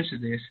anyone could answer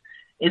this.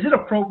 Is it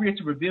appropriate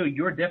to reveal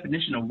your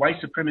definition of white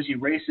supremacy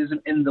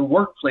racism in the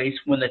workplace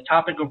when the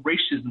topic of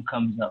racism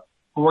comes up?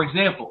 For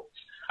example,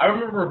 I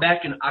remember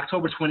back in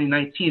October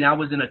 2019, I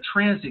was in a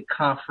transit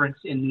conference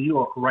in New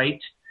York,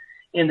 right?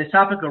 And the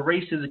topic of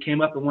racism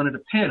came up in one of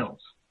the panels.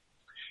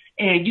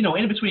 And,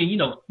 in between,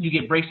 you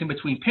get breaks in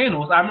between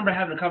panels. I remember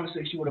having a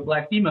conversation with a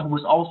black female who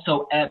was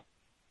also at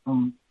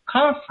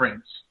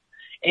conference.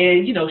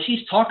 And,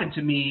 she's talking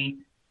to me.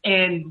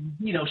 And,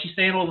 she's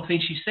saying all the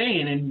things she's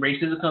saying, and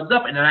racism comes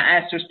up. And then I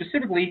asked her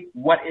specifically,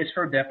 what is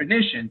her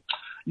definition?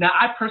 Now,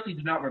 I personally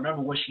do not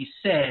remember what she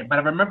said, but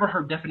I remember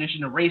her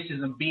definition of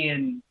racism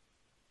being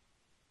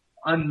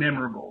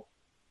unmemorable.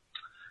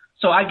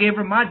 So I gave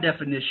her my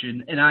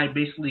definition, and I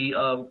basically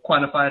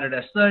quantified it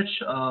as such,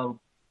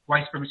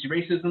 white supremacy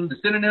racism, the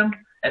synonym,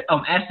 as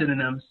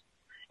synonyms.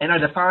 And I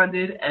defined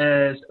it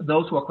as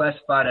those who are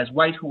classified as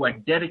white who are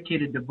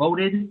dedicated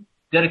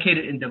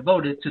and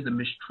devoted to the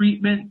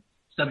mistreatment,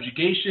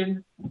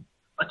 subjugation,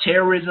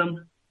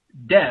 terrorism,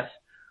 death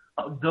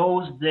of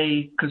those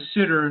they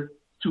consider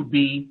to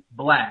be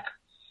black.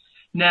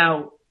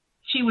 Now,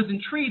 she was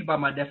intrigued by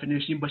my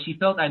definition, but she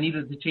felt I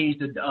needed to change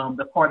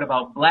the part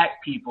about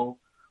black people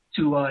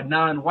to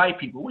non-white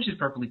people, which is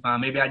perfectly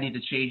fine. Maybe I need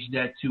to change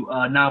that to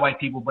non-white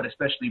people, but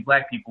especially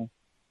black people.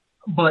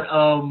 But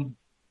that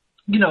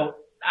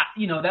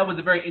was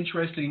a very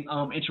interesting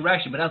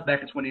interaction, but that was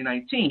back in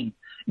 2019.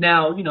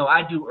 Now,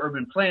 I do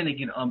urban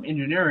planning and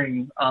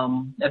engineering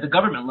at the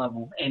government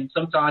level, and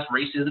sometimes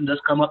racism does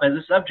come up as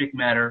a subject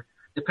matter,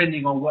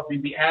 depending on what may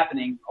be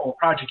happening or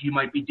project you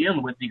might be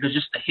dealing with, because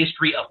just the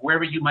history of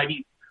wherever you might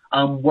be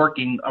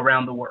working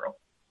around the world,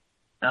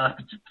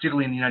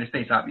 particularly in the United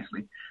States,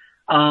 obviously.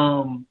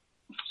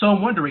 So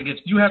I'm wondering, if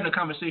you're having a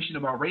conversation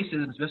about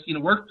racism, especially in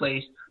the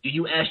workplace, do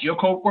you ask your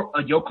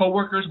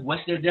coworkers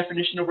what's their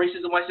definition of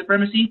racism, white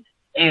supremacy?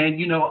 And,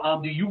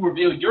 do you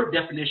reveal your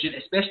definition,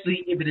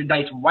 especially if it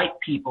indicts white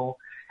people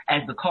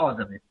as the cause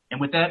of it?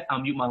 And with that,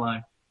 I'll mute my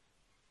line.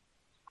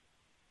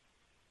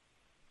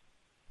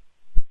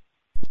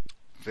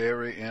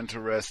 Very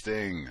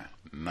interesting.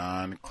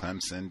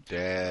 Non-Clemson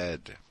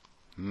dad.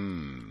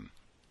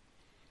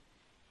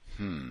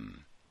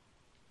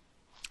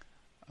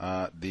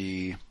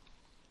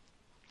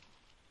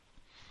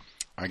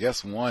 I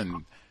guess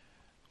one,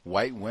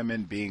 white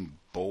women being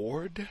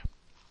bored.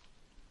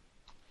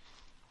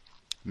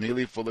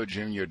 Neely Fuller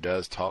Jr.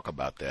 does talk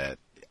about that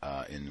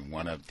in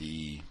one of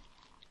the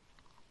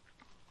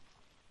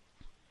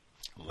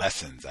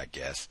lessons, I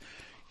guess.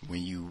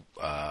 When you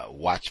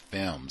watch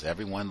films,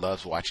 everyone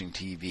loves watching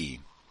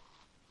TV.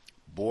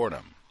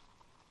 Boredom.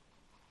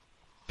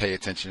 Pay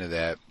attention to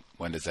that.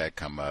 When does that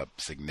come up?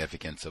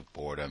 Significance of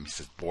boredom. He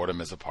says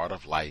boredom is a part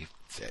of life.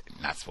 It's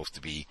not supposed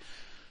to be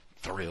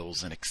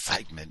thrills and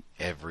excitement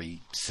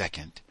every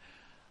second.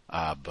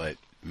 But,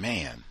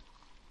 man,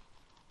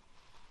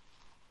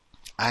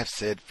 I've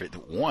said for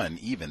one,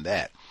 even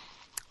that,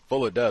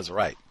 Fuller does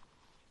right.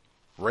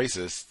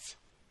 Racists,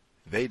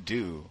 they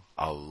do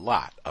a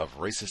lot of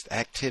racist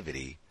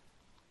activity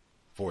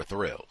for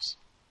thrills.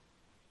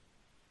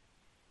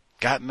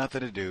 Got nothing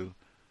to do.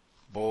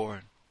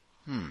 Bored.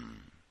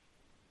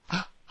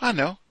 I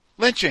know.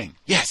 Lynching.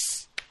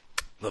 Yes.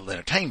 A little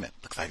entertainment.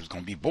 Looks like it's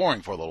going to be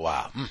boring for a little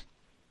while.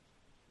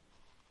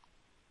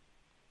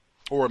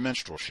 Or a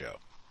minstrel show.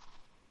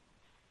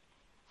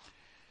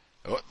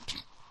 Oh,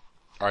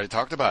 already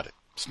talked about it.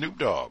 Snoop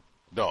Dogg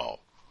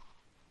doll.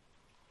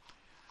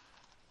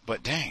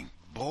 But dang,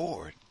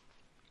 bored.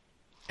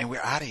 And we're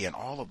out of here, and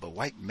all of the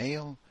white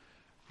male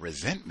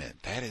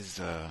resentment. That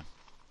is,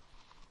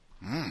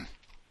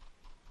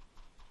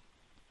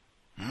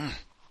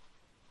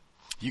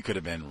 You could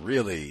have been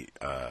really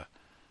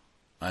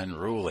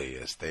unruly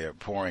as they're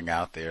pouring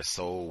out their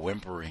soul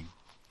whimpering.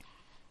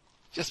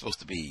 Just supposed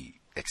to be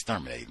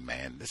exterminating,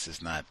 man. This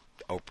is not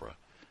Oprah.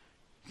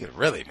 You could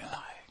really be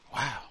like,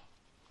 wow,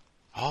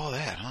 all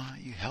that, huh?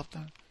 You helped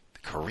them, the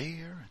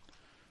career, and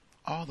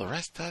all the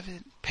rest of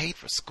it, paid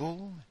for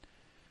school.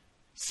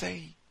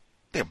 Say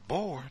they're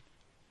bored.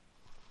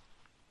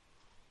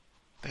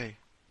 They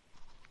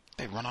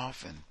run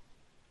off and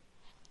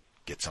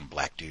get some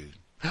black dude.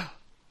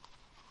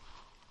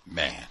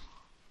 Man.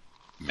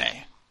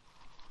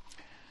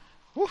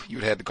 Whew,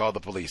 you'd had to call the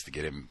police to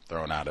get him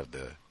thrown out of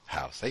the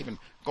house. They even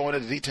go into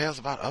the details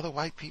about other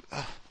white people.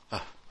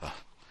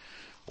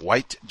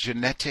 White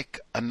genetic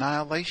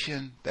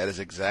annihilation. That is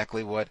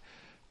exactly what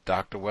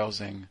Dr.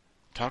 Welsing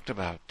talked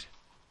about.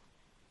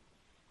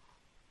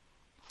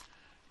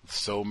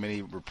 So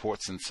many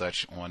reports and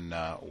such on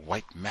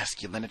white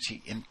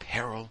masculinity in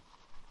peril.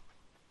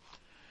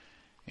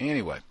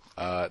 Anyway,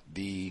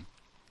 the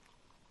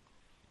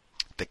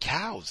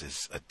cows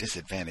is a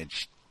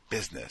disadvantaged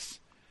business.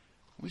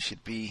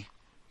 They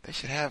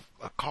should have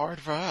a card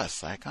for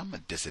us. Like, I'm a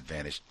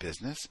disadvantaged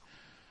business.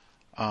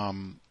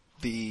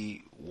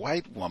 The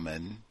white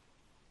woman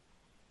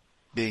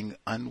being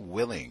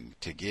unwilling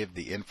to give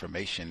the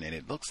information, and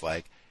it looks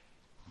like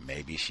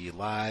maybe she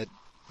lied.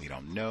 We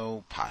don't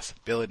know.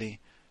 Possibility.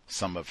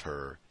 Some of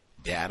her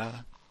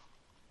data,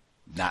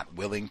 not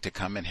willing to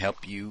come and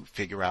help you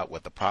figure out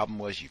what the problem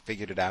was. You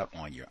figured it out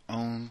on your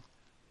own.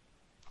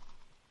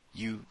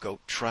 You go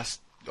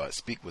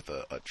speak with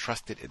a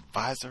trusted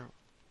advisor,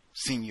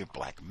 senior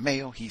black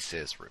male. He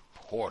says,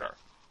 reporter,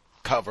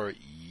 cover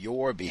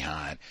your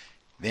behind.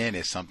 Then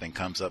if something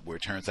comes up where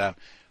it turns out,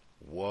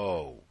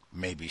 whoa,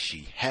 maybe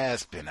she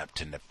has been up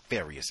to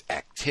nefarious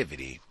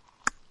activity,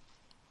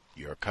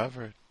 you're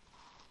covered.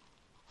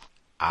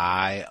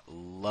 I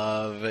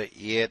love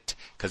it,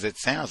 because it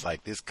sounds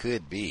like this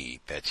could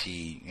be that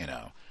she,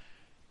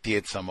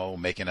 did some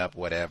old making up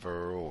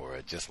whatever,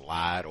 or just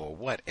lied or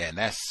what. And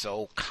that's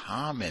so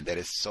common, that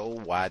is so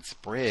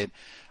widespread.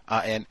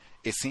 And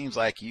it seems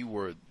like you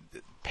were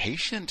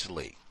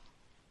patiently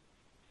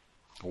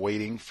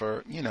waiting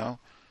for,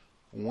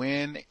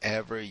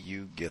 whenever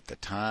you get the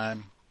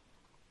time.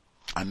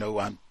 I know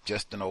I'm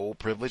just an old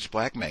privileged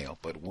black male,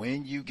 but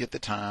when you get the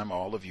time,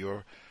 all of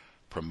your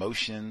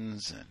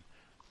promotions and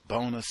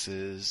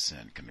bonuses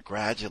and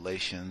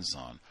congratulations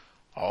on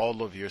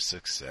all of your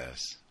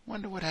success.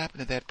 Wonder what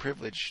happened to that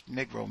privileged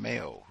Negro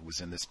male who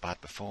was in this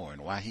spot before,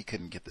 and why he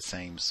couldn't get the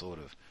same sort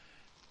of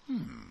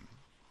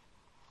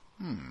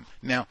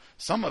Now,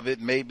 some of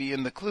it may be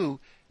in the clue.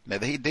 Now,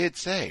 they did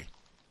say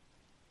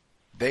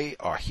they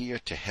are here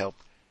to help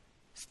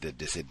the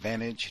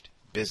disadvantaged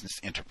business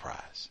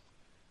enterprise,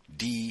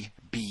 DBE,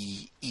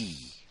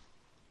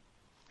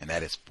 and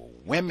that is for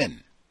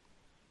women,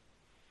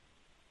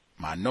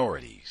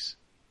 minorities,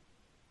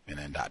 and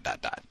then ...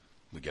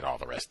 We get all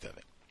the rest of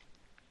it.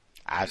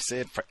 I've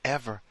said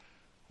forever,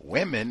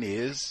 women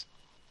is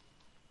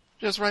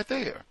just right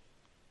there.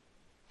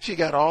 She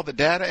got all the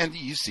data, and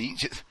you see,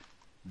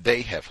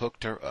 they have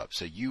hooked her up.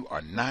 So you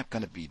are not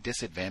going to be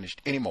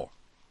disadvantaged anymore.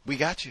 We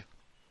got you.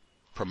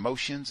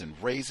 Promotions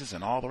and raises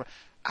and all the rest.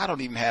 I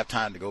don't even have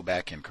time to go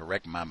back and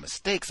correct my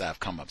mistakes. I've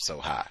come up so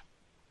high.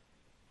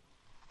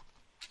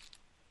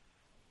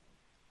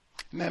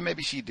 Now,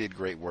 maybe she did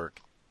great work,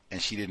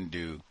 and she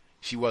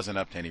wasn't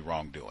up to any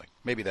wrongdoing.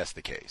 Maybe that's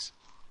the case.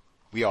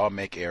 We all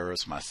make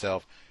errors.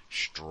 Myself,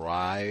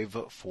 strive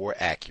for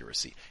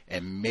accuracy.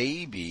 And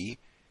maybe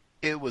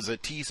it was a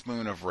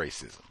teaspoon of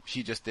racism.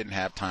 She just didn't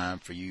have time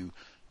for you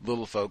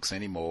little folks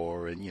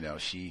anymore. And,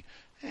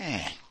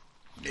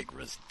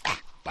 niggers,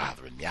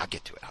 bothering me. I'll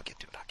get to it.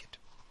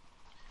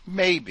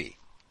 Maybe.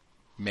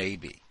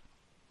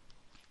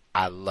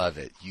 I love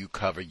it. You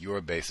cover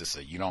your bases,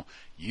 so you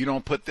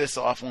don't put this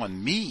off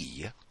on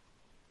me.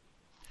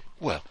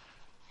 Well,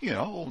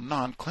 old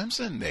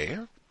non-Clemson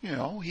there,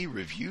 he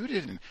reviewed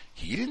it and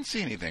he didn't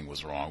see anything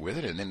was wrong with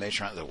it. And then they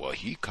try to say, well,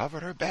 he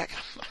covered her back.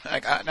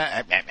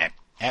 I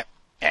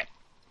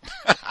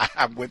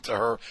went to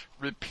her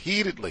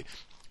repeatedly.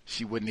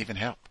 She wouldn't even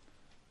help.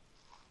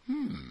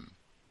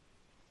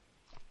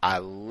 I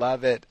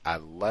love it.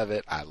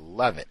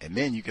 And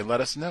then you can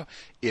let us know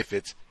if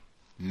it's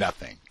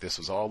nothing. This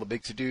was all a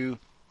big to-do.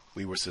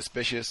 We were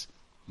suspicious.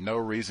 No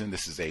reason.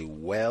 This is a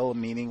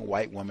well-meaning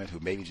white woman who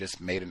maybe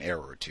just made an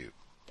error or two.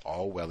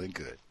 All well and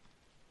good.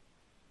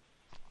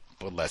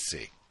 But let's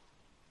see.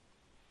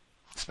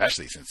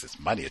 Especially since it's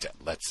money.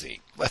 Let's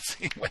see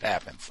what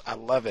happens. I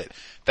love it.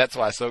 That's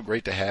why it's so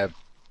great to have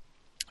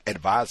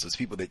advisors,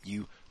 people that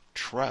you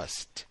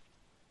trust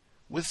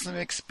with some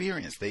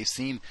experience.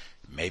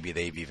 Maybe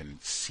they've even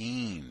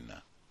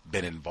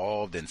been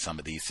involved in some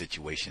of these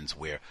situations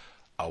where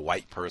a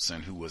white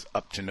person who was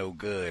up to no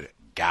good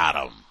got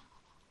them.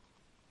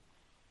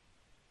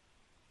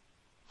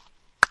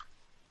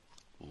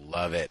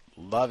 Love it.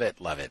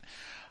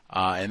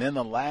 And then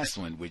the last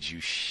one, would you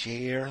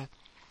share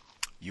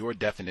your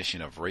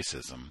definition of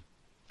racism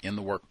in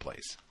the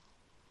workplace?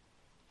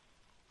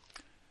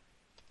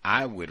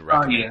 I would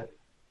recommend. Yeah.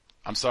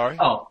 I'm sorry?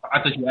 Oh,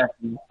 I thought you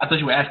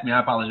were asking me. I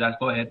apologize.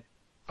 Go ahead.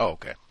 Oh,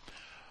 okay.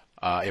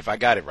 If I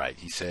got it right,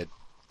 he said,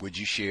 would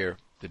you share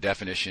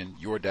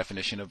your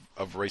definition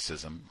of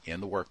racism in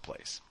the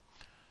workplace?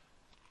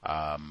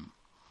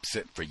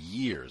 For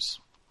years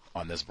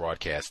on this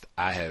broadcast,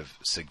 I have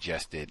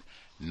suggested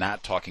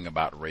not talking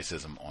about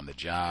racism on the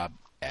job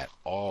at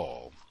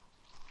all.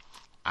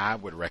 I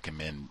would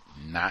recommend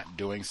not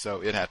doing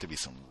so. It'd have to be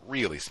some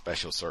really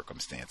special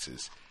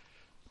circumstances,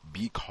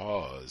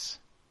 because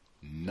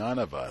none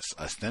of us,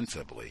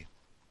 ostensibly,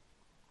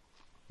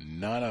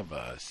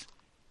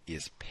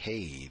 is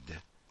paid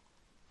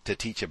to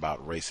teach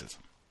about racism,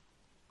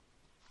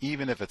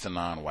 even if it's a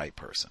non-white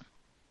person.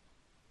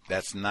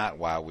 That's not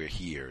why we're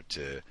here,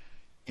 to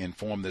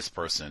inform this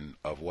person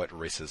of what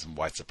racism,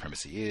 white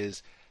supremacy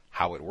is,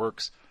 how it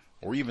works,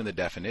 or even the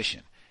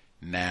definition.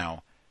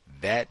 Now,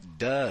 that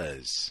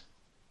does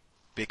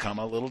become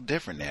a little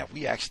different now. If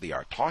we actually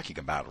are talking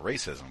about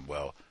racism,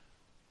 well,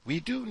 we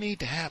do need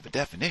to have a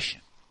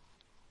definition.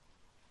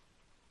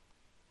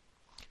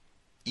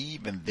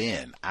 Even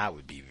then, I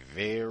would be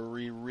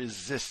very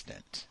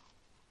resistant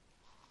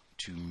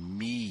to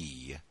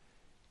me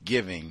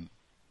giving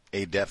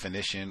a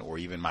definition or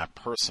even my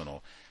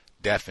personal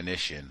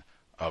definition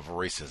of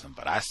racism.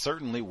 But I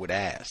certainly would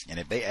ask. And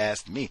if they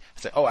asked me, I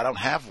say, oh, I don't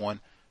have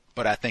one,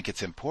 but I think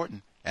it's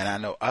important. And I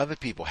know other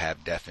people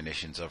have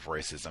definitions of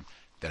racism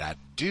that I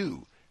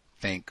do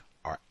think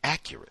are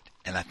accurate.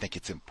 And I think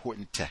it's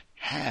important to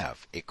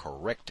have a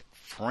correct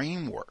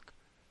framework.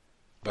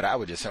 But I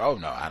would just say, oh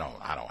no, I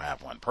don't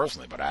have one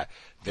personally, but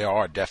there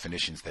are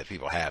definitions that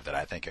people have that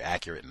I think are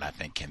accurate and I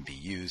think can be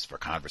used for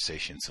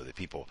conversation so that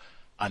people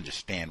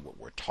understand what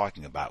we're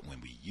talking about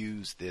when we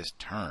use this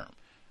term.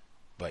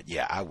 But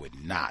yeah, I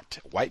would not,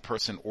 white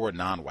person or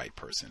non-white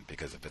person,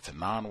 because if it's a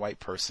non-white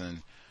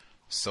person,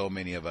 so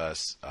many of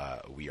us,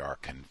 we are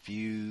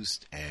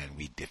confused and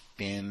we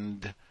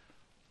defend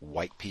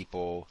white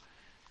people.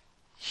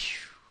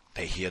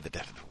 They hear the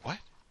definition. What?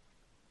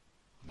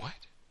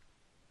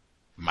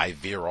 Might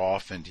veer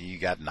off into you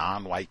got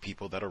non-white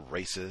people that are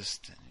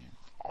racist and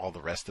all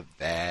the rest of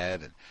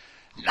that, and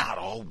not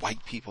all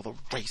white people are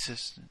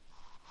racist and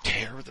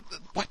terror.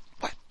 What?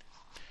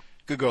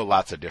 Could go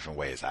lots of different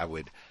ways.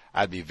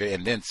 I'd be very,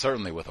 and then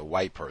certainly with a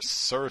white person,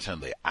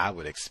 certainly I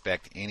would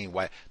expect any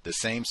white, the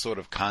same sort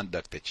of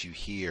conduct that you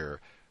hear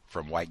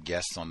from white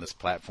guests on this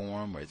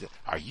platform.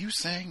 Are you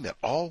saying that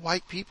all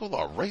white people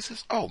are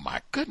racist? Oh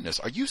my goodness.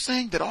 Are you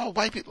saying that all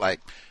white people, like,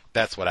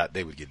 that's what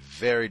they would get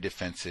very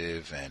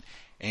defensive,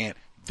 and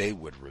they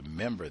would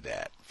remember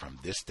that from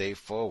this day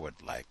forward,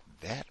 like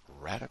that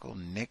radical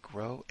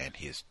Negro and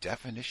his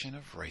definition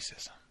of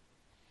racism.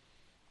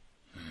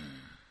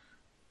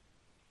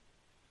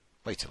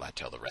 Wait till I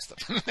tell the rest of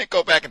them. They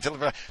go back and tell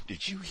everybody,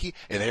 did you hear?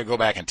 And they'll go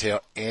back and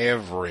tell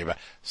everybody.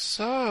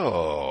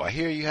 So, I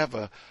hear you have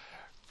a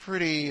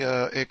pretty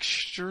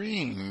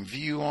extreme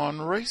view on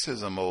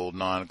racism, old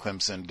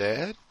non-Clemson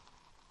dad.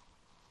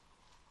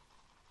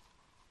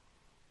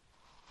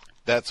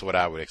 That's what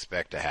I would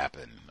expect to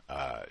happen,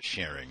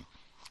 sharing.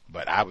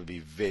 But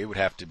it would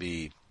have to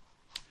be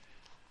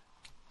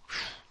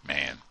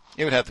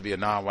a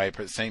non-white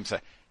person, same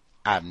side.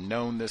 I've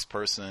known this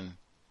person,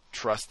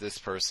 trust this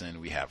person,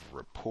 we have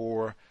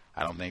rapport.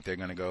 I don't think they're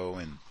going to go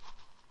and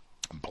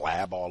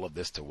blab all of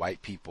this to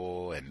white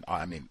people. And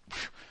I mean,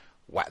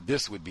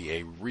 this would be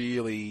a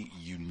really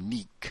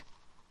unique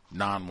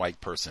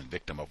non-white person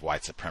victim of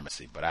white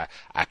supremacy. But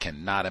I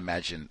cannot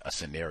imagine a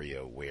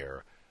scenario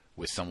where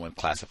with someone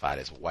classified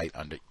as white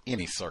under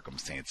any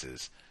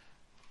circumstances,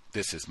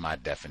 this is my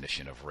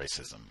definition of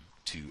racism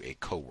to a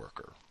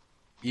coworker,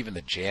 even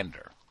the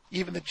janitor.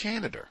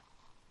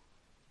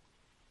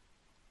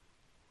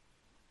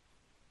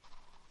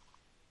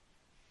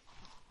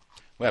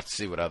 We'll have to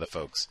see what other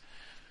folks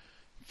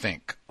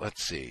think.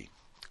 Let's see.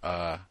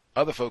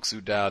 Other folks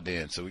who dialed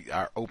in. So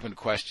our open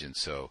question.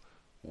 So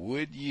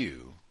would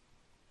you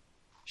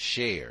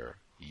share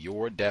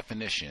your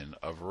definition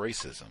of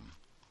racism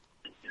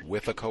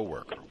with a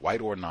coworker,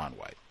 white or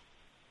non-white?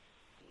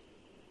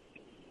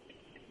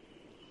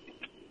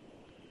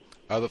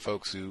 Other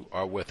folks who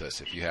are with us,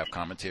 if you have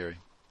commentary.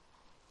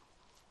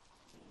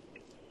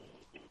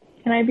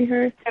 Can I be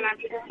heard?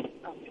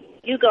 Oh,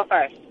 you go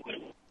first.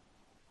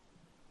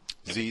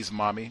 Z's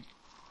mommy.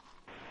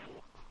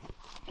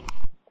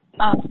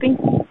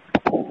 Thanks for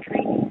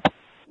training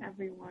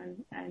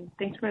everyone, and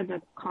thanks for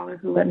the caller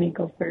who let me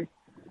go first.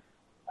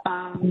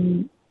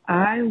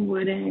 I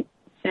wouldn't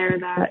share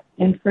that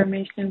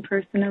information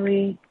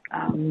personally.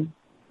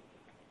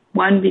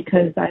 One,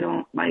 because I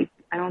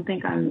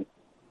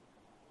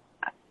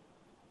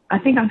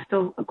think I'm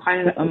still quite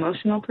an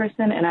emotional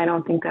person, and I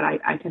don't think that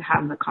I could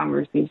have the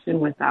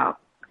conversation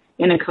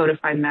in a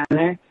codified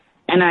manner.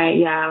 And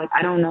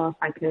I don't know if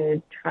I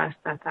could trust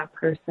that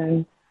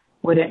person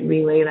wouldn't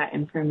relay that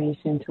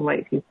information to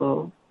white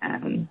people.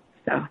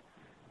 So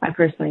I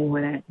personally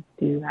wouldn't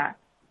do that.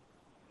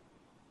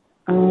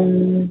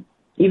 Even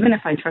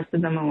if I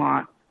trusted them a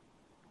lot,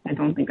 I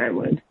don't think I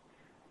would.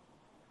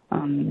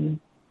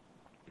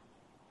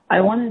 I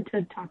wanted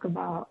to talk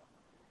about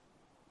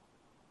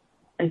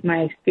my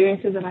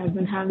experiences that I've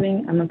been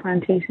having on the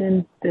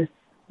plantation this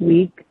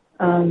week.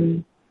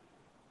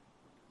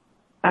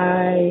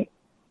 I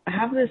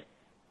have this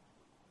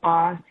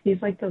boss.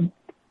 He's like the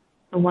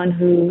one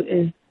who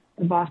is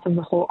the boss of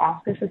the whole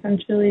office,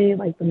 essentially,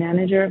 like the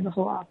manager of the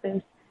whole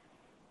office.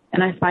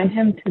 And I find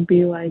him to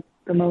be like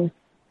the most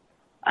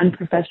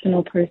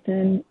unprofessional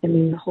person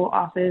in the whole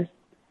office.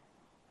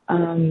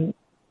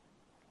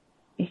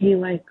 He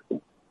like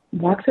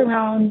walks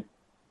around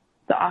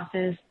the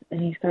office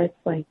and he starts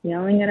like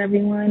yelling at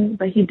everyone,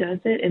 but he does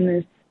it in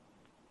this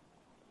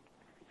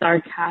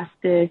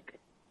sarcastic,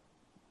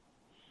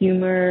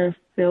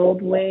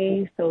 humor-filled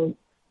way.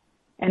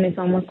 and it's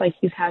almost like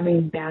he's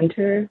having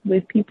banter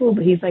with people,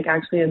 but he's like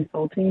actually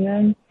insulting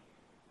them.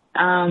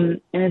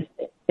 And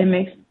it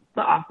makes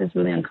the office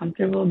really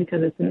uncomfortable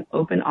because it's an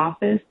open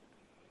office.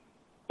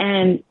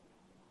 And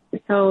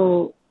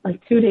so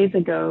like 2 days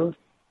ago,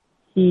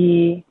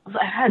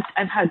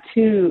 I've had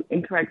two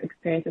incorrect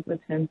experiences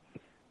with him,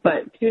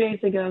 but 2 days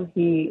ago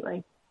he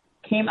like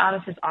came out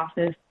of his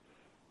office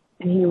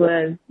and he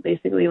was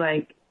basically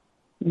like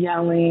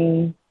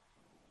yelling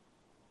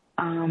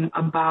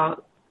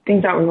about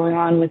things that were going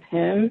on with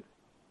him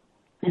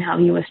and how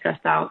he was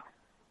stressed out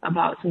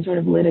about some sort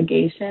of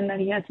litigation that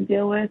he had to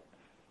deal with.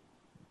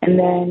 And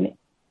then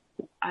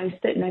I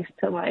sit next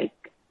to like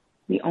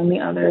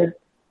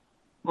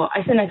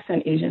I sit next to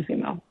an Asian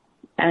female,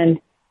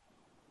 and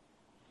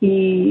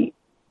she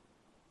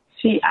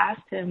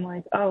asked him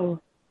like, oh,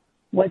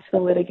 what's the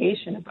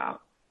litigation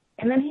about?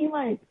 And then he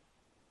like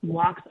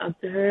walks up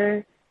to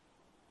her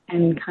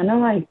and kind of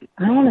like,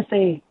 I don't want to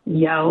say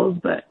yells,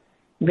 but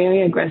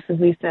very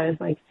aggressively says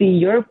like, see,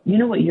 you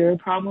know what your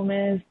problem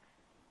is?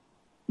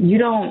 You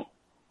don't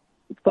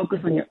focus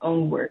on your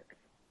own work.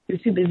 You're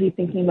too busy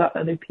thinking about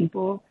other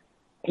people,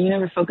 and you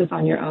never focus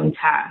on your own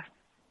task.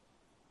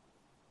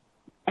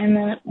 And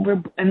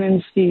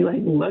then she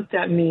like looked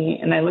at me,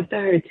 and I looked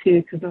at her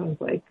too, because I was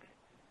like,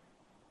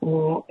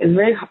 well, I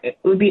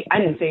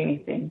didn't say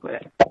anything,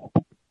 but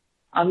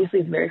obviously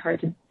it's very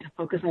hard to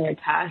focus on your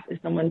task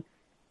if someone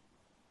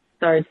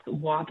starts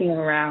walking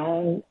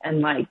around and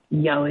like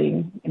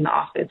yelling in the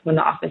office when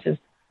the office is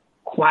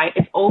quiet.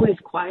 It's always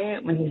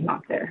quiet when he's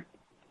not there.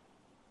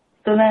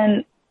 So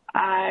then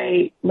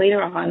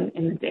later on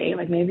in the day,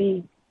 like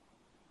maybe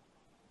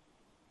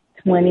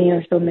 20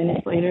 or so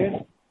minutes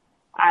later,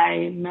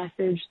 I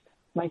messaged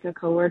like a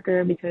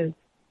coworker because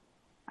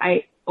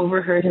I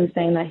overheard him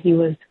saying that he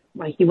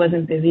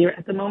wasn't busy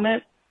at the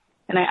moment.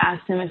 And I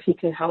asked him if he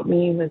could help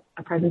me with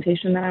a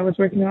presentation that I was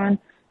working on.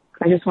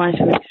 I just wanted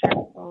to make sure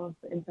all of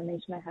the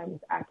information I had was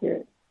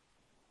accurate.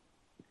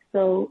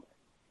 So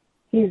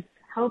he's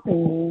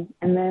helping me,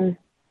 and then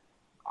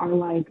our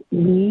like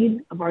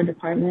lead of our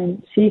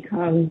department, she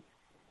comes,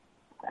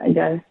 I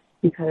guess,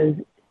 because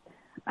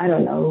I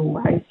don't know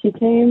why she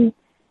came.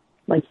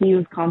 Like he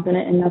was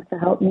competent enough to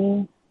help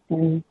me,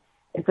 and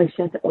it's like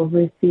she had to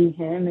oversee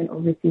him and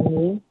oversee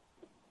me.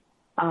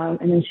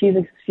 And then she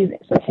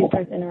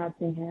starts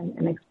interrupting him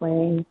and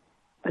explaining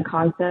the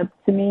concept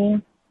to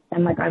me,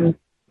 and like I'm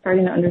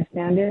starting to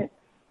understand it.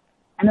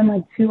 And then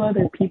like two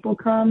other people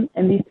come,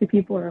 and these two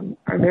people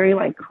are very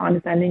like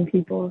condescending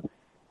people.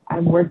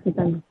 I've worked with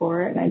them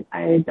before, and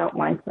I don't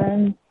like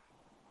them.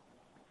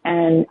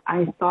 And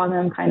I saw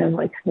them kind of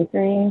like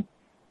snickering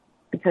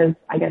because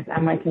I guess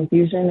at my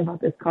confusion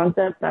about this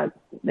concept that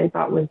they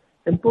thought was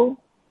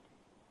simple.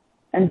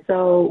 And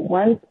so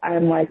once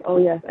I'm like, oh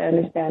yes, I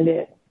understand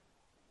it.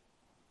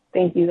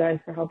 Thank you guys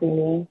for helping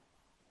me.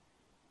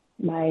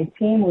 My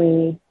team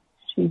lead,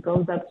 she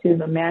goes up to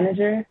the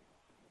manager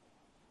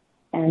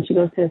and she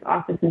goes to his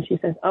office and she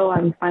says, oh,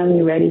 I'm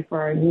finally ready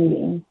for our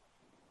meeting.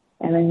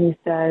 And then he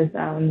says,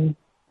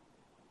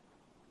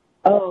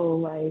 oh,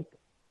 like,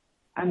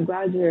 I'm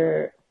glad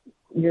you're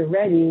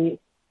ready.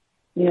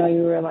 You know,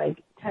 you were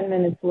like 10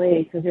 minutes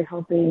late because you're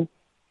helping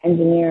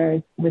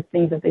engineers with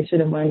things that they should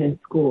have learned in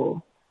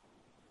school.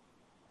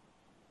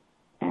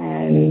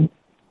 And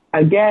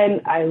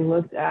again, I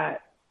looked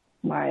at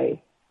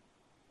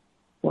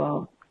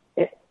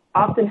it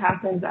often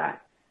happens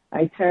that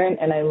I turn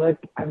and I look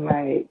at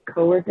my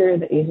coworker,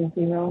 the Asian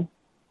female,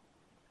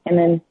 and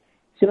then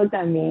she looked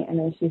at me and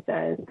then she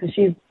said, because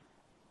she's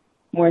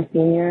more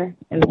senior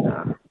in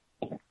the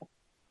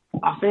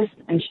office,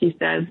 and she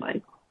said,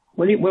 like,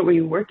 what were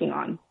you working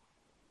on?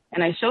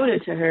 And I showed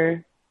it to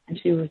her, and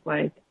she was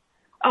like,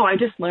 oh, I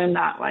just learned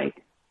that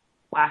like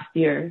last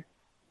year.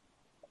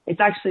 It's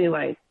actually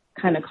like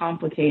kind of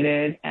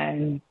complicated,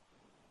 and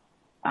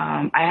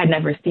I had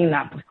never seen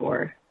that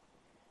before,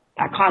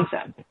 that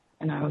concept.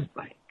 And I was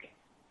like,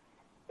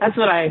 that's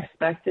what I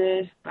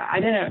expected, but I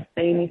didn't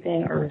say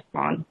anything or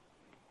respond.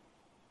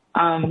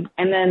 And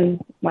then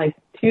like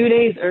 2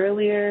 days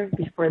earlier,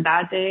 before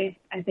that day,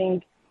 I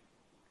think,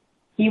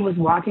 he was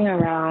walking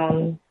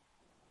around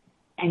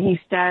and he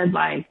said,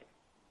 like,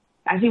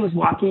 as he was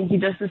walking, he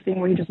does this thing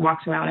where he just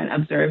walks around and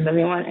observes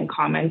everyone and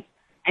comments,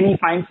 and he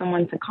finds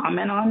someone to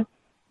comment on.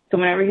 So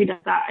whenever he does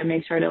that, I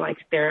make sure to like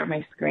stare at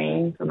my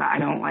screen so that I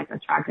don't like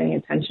attract any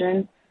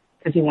attention,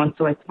 because he wants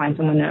to like find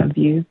someone to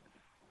abuse.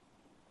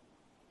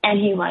 And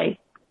he like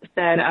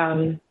said,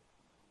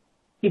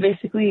 he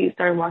basically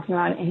started walking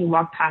around and he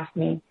walked past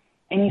me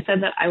and he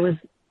said that I was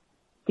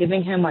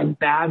giving him like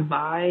bad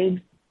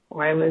vibes,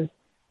 or I was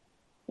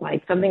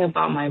like something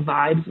about my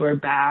vibes were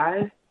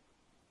bad.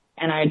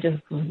 And I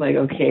just was like,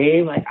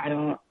 okay, like I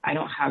don't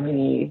have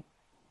any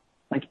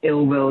like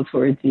ill will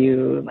towards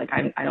you. Like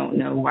I don't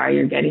know why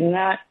you're getting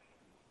that.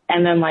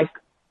 And then like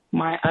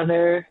my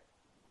other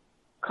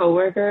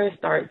coworkers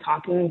start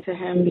talking to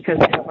him because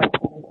they don't like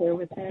banter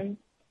with him.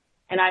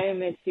 And I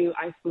admit to,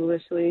 I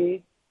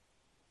foolishly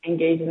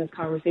engaged in this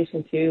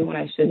conversation too when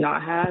I should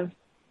not have.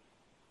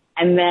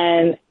 And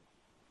then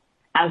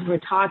as we're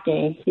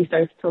talking, he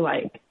starts to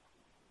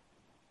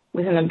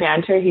within the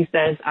banter, he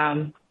says,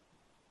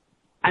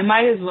 I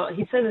might as well,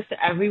 he said this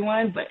to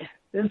everyone, but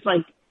this is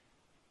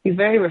he's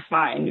very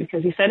refined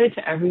because he said it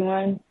to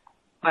everyone,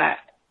 but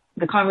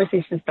the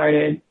conversation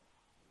started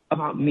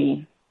about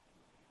me.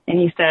 And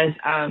he says,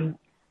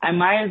 I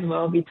might as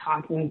well be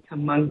talking to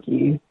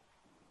monkeys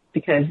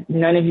because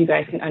none of you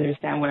guys can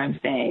understand what I'm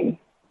saying.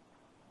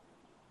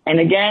 And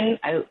again,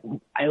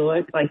 I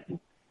looked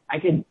I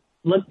could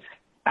look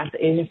at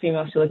the Asian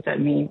female. She looked at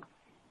me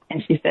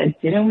and she said,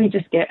 didn't we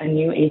just get a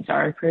new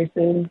HR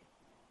person?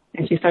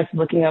 And she starts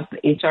looking up the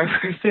HR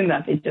person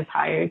that they just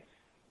hired.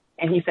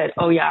 And he said,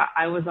 oh yeah,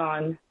 I was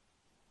on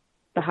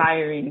the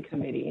hiring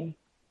committee.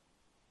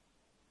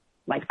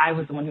 I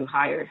was the one who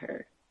hired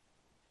her.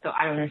 So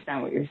I don't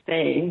understand what you're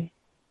saying.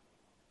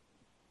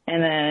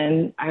 And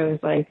then I was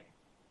like,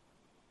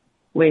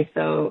 wait,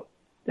 so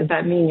does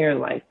that mean you're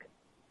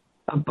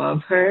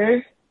above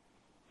her?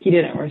 He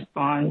didn't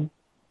respond.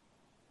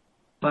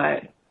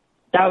 But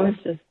that was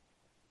just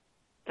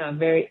the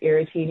very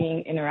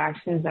irritating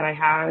interactions that I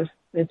had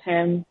with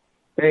him,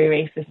 very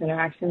racist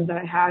interactions that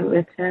I had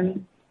with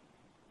him.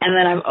 And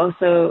then I've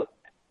also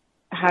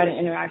had an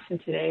interaction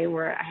today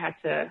where I had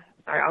to,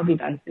 sorry, I'll be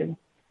done soon,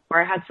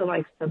 where I had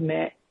to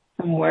submit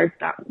some work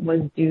that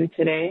was due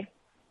today.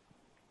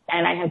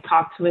 And I had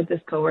talked with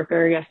this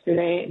coworker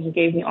yesterday, and he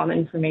gave me all the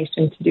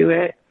information to do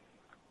it.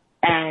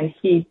 And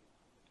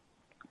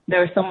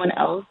there was someone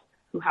else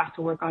who has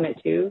to work on it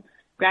too.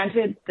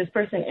 Granted, this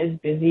person is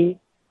busy,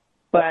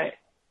 but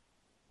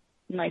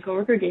my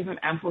coworker gave him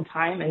ample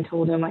time and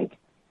told him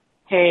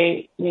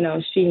hey,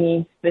 she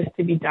needs this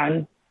to be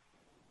done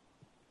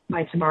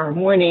by tomorrow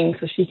morning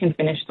so she can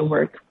finish the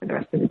work for the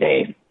rest of the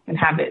day and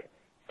have it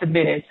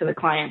submitted to the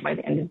client by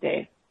the end of the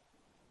day.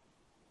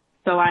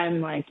 So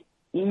I'm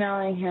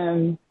emailing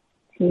him,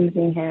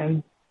 teamsing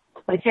him,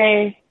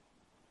 hey,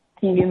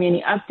 can you give me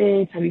any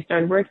updates? Have you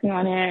started working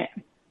on it?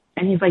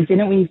 And he's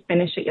didn't we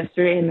finish it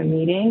yesterday in the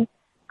meeting?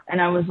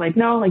 And I was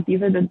no,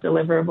 these are the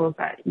deliverables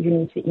that you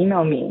need to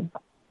email me.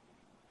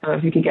 So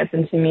if you could get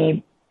them to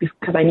me,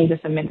 because I need to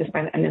submit this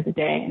by the end of the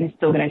day, and it's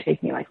still going to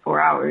take me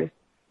 4 hours.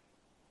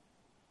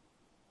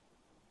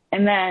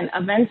 And then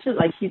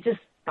eventually, he just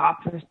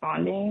stopped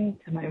responding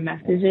to my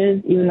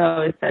messages, even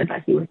though it said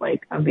that he was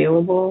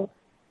available.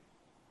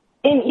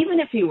 And even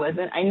if he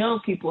wasn't, I know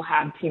people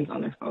have Teams on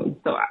their phones,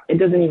 so it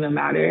doesn't even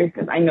matter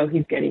because I know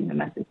he's getting the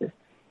messages.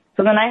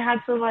 So then I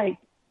had to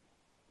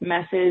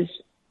message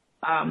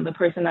the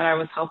person that I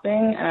was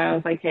helping, and I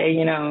was hey,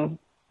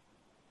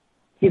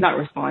 he's not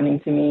responding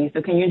to me,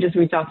 so can you just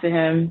reach out to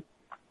him?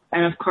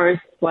 And of course,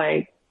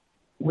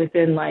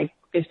 within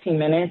 15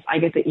 minutes, I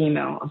get the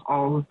email of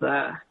all of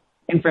the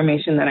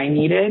information that I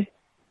needed,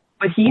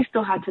 but he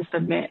still had to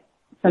submit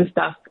some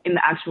stuff in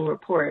the actual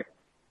report.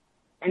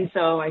 And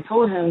so I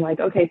told him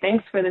okay,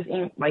 thanks for this,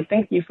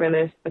 thank you for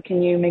this, but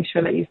can you make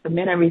sure that you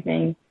submit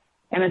everything?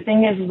 And the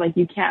thing is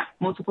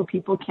multiple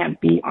people can't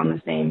be on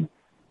the same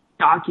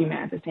document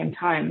at the same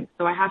time.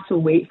 So I have to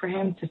wait for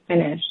him to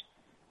finish.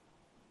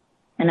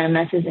 And I'm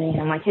messaging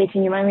him hey,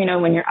 can you let me know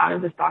when you're out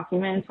of this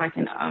document so I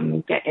can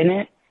get in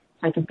it,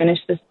 so I can finish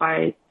this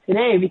by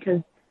today,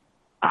 because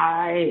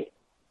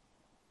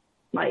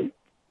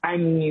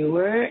I'm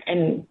newer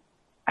and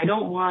I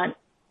don't want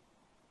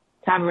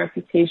to have a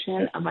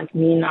reputation of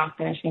me not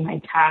finishing my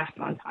tasks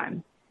on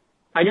time.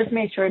 So I just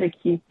made sure to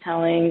keep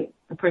telling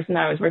the person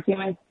that I was working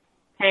with,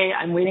 hey,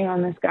 I'm waiting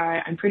on this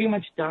guy. I'm pretty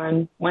much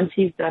done. Once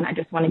he's done, I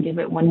just want to give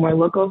it one more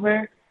look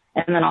over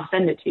and then I'll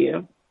send it to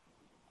you.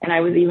 And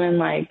I was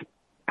even I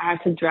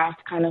had to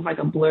draft kind of a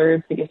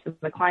blurb to give to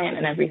the client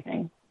and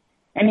everything.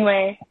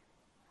 Anyway,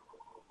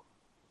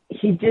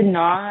 he did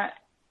not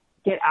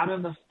get out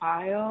of the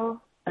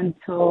file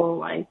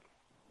until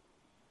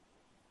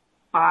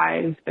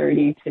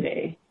 5:30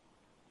 today,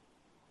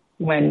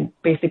 when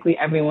basically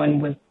everyone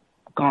was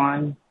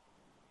gone.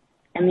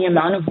 And the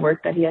amount of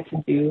work that he had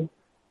to do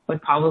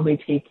would probably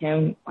take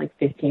him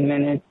 15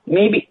 minutes,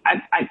 maybe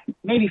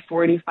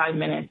 45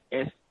 minutes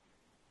if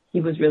he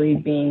was really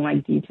being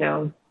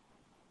detailed.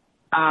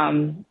 So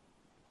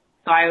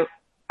I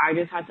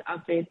just had to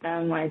update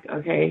them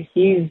okay,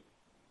 he's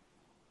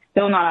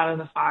still not out of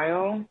the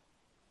file.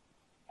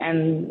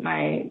 And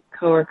my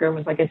coworker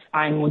was it's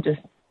fine, we'll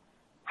just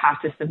have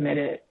to submit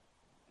it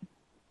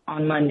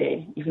on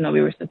Monday, even though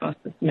we were supposed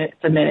to submit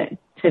it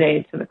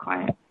today to the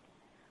client.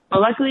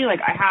 But luckily,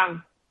 I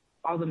have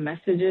all the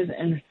messages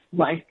and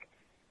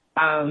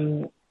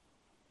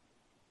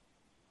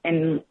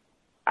and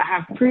I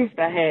have proof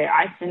that, hey,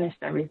 I finished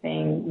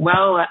everything.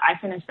 Well, I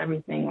finished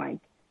everything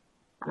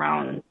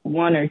around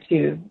 1 or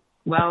 2,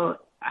 well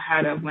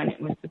ahead of when it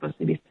was supposed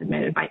to be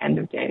submitted by end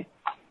of day.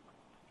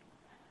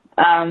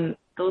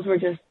 Those were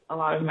just a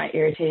lot of my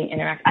irritating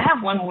interactions. I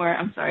have one more.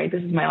 I'm sorry,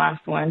 this is my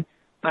last one.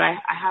 But I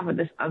have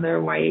this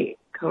other white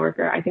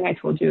coworker. I think I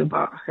told you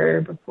about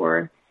her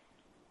before,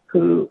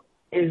 who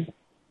is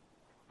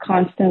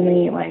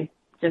constantly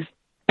just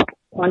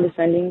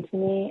condescending to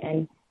me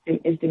and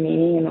is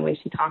demeaning in the way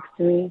she talks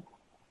to me.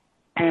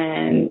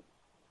 And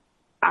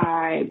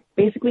I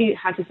basically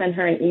had to send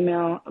her an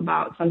email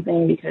about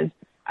something because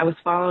I was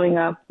following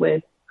up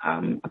with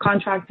a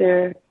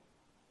contractor,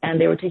 and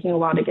they were taking a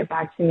while to get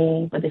back to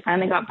me, but they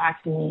finally got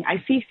back to me.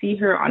 I CC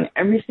her on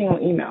every single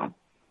email,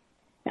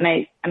 and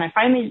I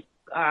finally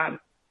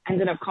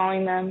ended up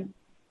calling them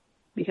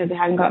because they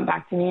hadn't gotten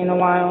back to me in a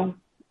while,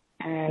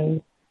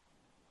 and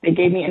they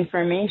gave me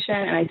information,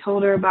 and I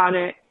told her about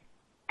it,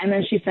 and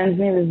then she sends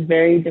me this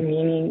very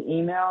demeaning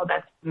email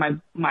that's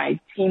my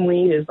team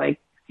lead is like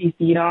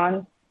CC'd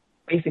on,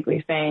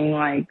 basically saying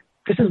like,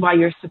 this is why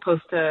you're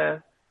supposed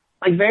to,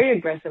 like very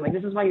aggressive, like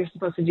this is why you're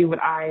supposed to do what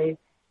I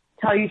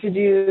tell you to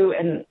do,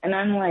 and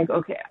I'm like,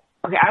 okay,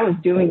 I was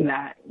doing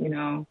that, you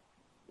know.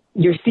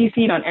 You're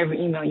CC'd on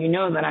every email. You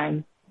know that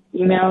I'm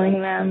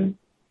emailing them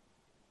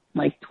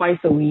like twice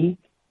a week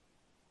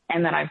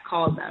and that I've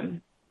called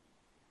them.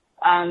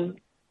 But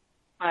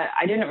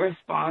I didn't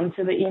respond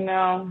to the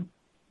email.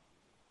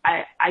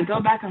 I go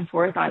back and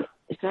forth on,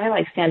 should I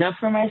like stand up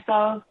for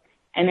myself?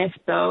 And if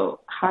so,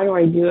 how do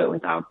I do it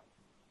without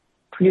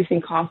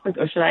producing conflict?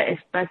 Or should I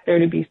expect there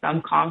to be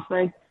some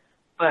conflict,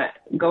 but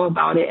go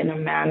about it in a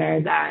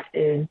manner that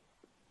is,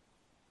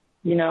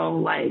 you know,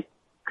 like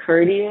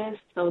courteous,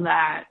 so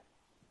that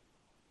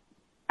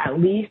at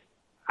least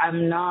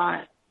I'm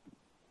not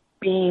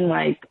being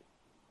like,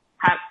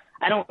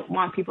 I don't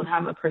want people to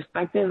have a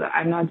perspective that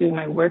I'm not doing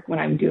my work when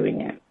I'm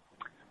doing it.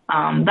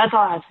 That's all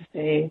I have to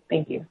say.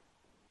 Thank you.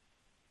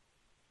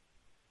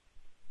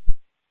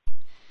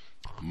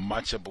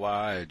 Much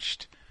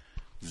obliged.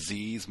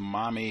 Z's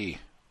mommy.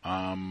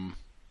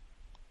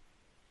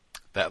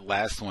 That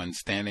last one,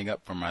 standing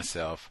up for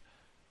myself,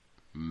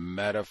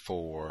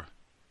 metaphor,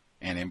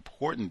 and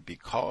important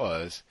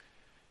because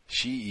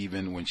she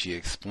even, when she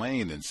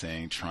explained and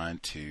saying,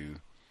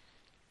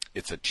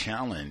 it's a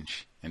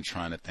challenge in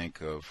trying to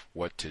think of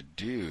what to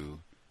do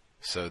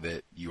so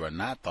that you are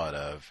not thought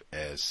of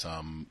as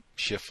some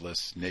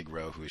shiftless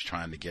Negro who is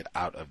trying to get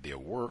out of their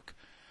work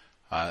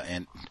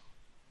and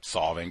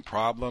solving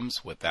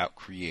problems without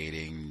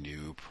creating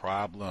new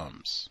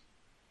problems.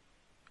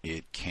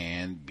 It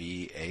can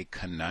be a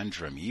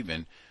conundrum.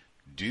 Even,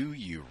 do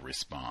you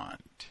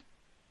respond?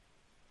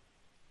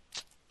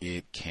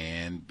 It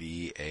can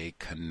be a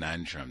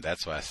conundrum.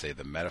 That's why I say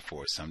the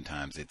metaphor,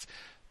 sometimes it's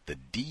the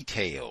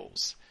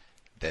details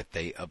that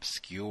they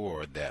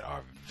obscure that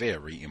are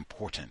very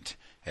important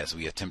as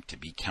we attempt to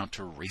be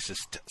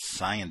counter-racist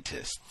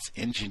scientists,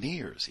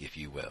 engineers, if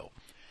you will.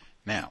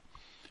 Now,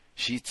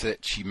 she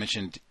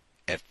mentioned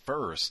at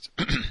first,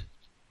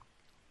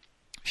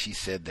 she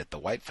said that the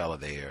white fella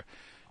there,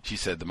 she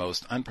said the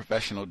most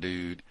unprofessional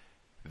dude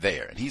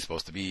there, and he's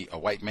supposed to be a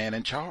white man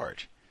in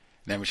charge.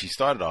 And then when she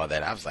started all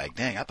that, I was like,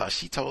 dang, I thought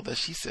she told us,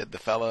 she said the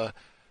fella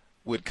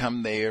would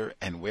come there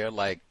and wear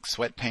like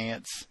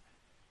sweatpants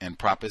and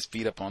prop his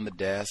feet up on the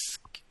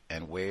desk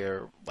and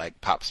wear like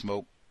Pop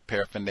Smoke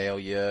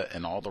paraphernalia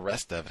and all the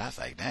rest of it. I was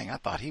like, dang, I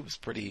thought he was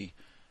pretty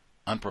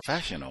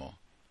unprofessional.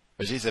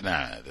 But she said,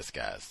 nah, this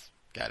guy's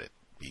got it.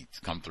 He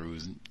come through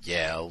and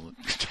yell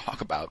and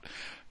talk about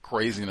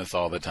craziness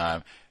all the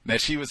time. And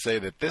that she would say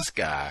that this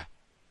guy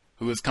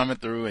who is coming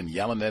through and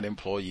yelling at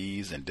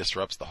employees and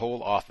disrupts the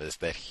whole office,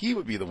 that he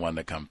would be the one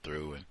to come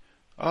through and,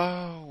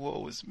 oh,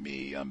 woe is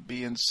me, I'm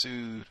being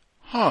sued.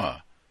 Huh.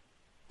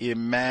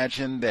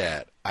 Imagine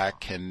that. I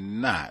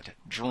cannot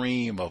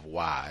dream of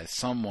why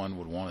someone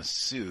would want to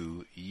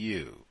sue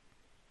you.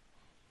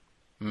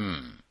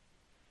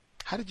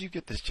 How did you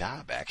get this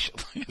job,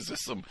 actually? Is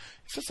this some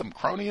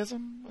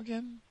cronyism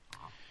again?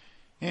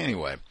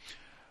 Anyway,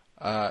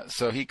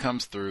 so he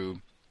comes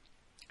through.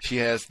 She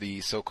has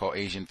the so-called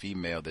Asian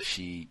female that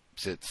she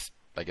sits,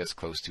 I guess,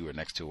 close to or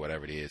next to,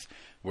 whatever it is,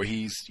 where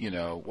he's,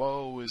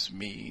 woe is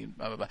me,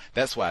 blah, blah, blah.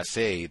 That's why I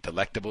say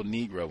delectable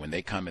Negro, when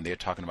they come and they're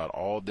talking about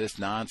all this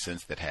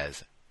nonsense that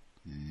has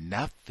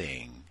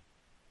nothing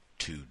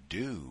to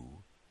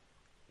do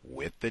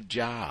with the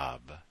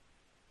job,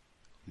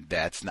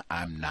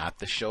 I'm not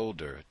the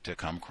shoulder to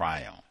come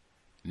cry on.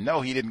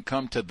 No, he didn't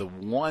come to the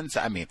ones.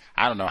 I mean,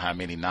 I don't know how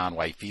many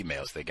non-white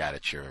females they got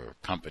at your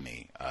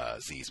company,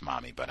 Z's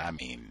mommy, but I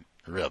mean,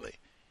 really,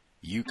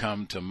 you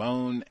come to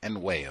moan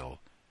and wail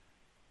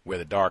where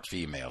the dark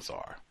females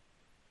are.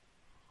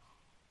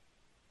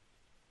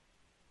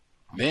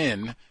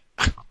 Then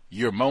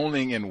you're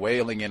moaning and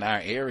wailing in our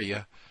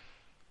area.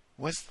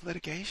 What's the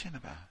litigation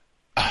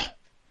about?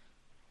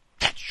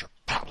 That's your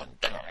problem.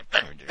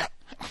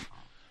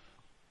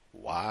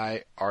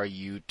 Why are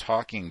you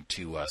talking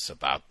to us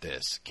about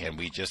this? Can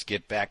we just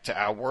get back to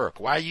our work?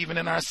 Why are you even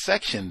in our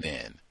section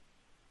then?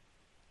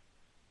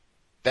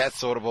 That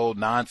sort of old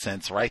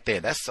nonsense right there.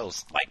 That's so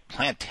like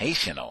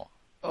plantational.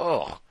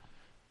 Oh,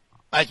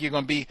 like you're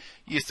going to be,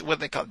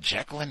 what they call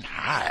Jekyll and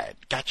Hyde.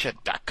 Got your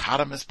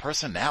dichotomous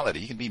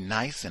personality. You can be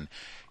nice and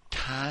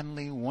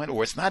kindly,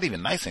 or it's not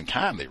even nice and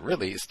kindly,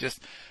 really. It's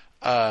just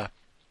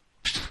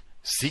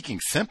seeking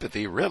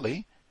sympathy,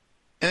 really.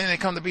 And then they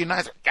come to be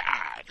nice.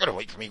 God, get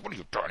away from me. What are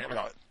you doing?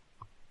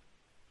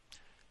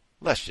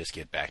 Let's just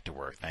get back to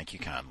work. Thank you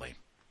kindly.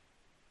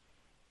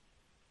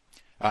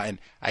 And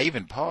I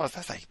even paused. I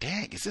was like,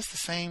 dang, is this the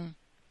same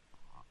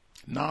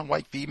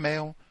non-white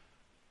female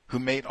who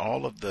made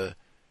all of the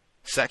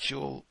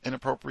sexual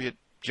inappropriate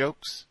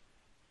jokes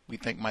we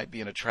think might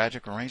be in a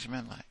tragic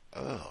arrangement? Like,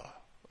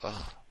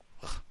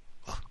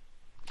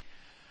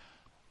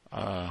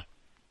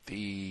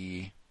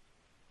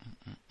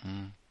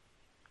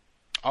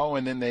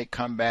 and then they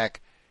come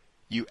back,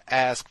 you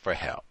ask for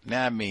help.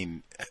 Now, I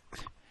mean,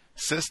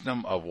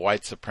 system of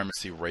white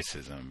supremacy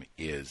racism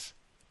is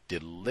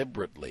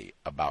deliberately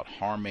about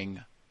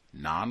harming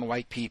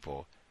non-white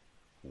people.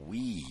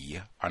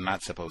 We are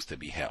not supposed to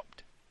be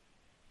helped.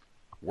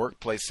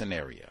 Workplace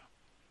scenario.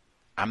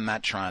 I'm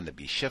not trying to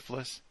be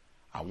shiftless.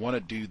 I want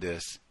to do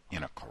this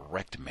in a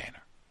correct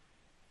manner.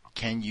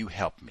 Can you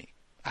help me?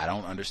 I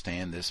don't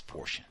understand this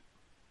portion.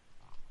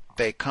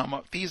 They come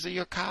up, these are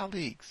your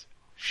colleagues.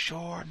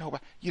 Sure,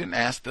 nobody. You didn't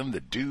ask them to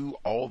do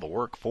all the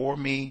work for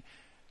me.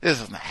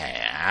 This is not,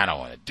 hey, I don't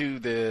want to do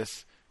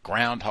this.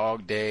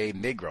 Groundhog Day,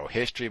 Negro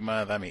History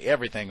Month. I mean,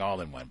 everything all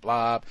in one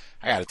blob.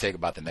 I got to take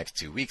about the next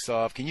 2 weeks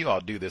off. Can you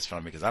all do this for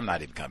me? Because I'm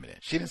not even coming in.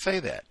 She didn't say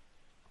that.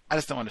 I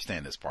just don't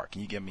understand this part.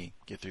 Can you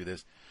get through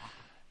this?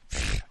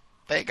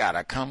 They got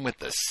to come with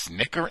the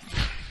snickering.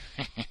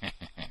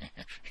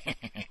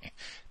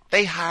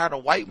 They hired a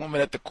white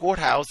woman at the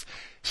courthouse.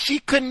 She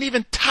couldn't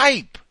even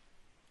type.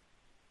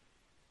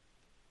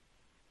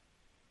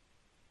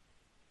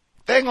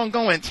 They're going to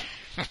go in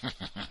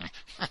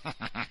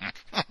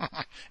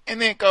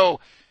and then go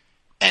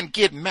and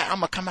get mad. I'm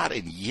going to come out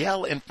and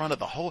yell in front of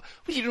the whole.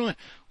 What are you doing?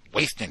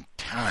 Wasting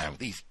time with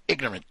these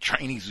ignorant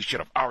trainees who should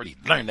have already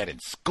learned that in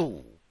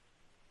school.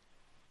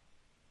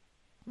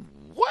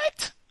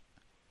 What?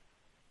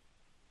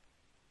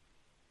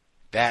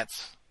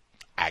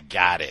 I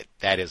got it.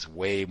 That is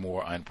way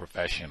more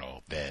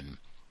unprofessional than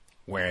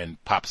wearing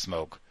Pop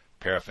Smoke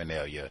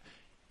paraphernalia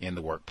in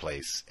the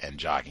workplace and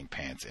jogging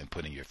pants and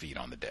putting your feet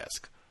on the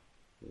desk.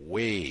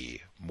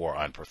 Way more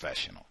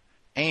unprofessional.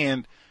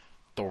 And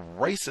the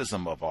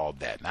racism of all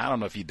that. Now, I don't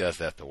know if he does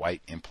that to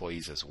white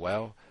employees as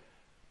well,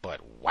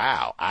 but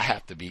wow, I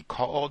have to be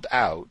called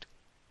out,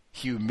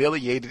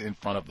 humiliated in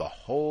front of the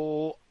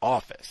whole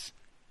office.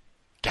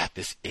 Got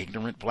this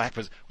ignorant black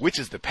person, which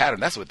is the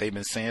pattern. That's what they've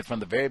been saying from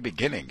the very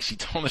beginning. She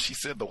told us, she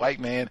said the white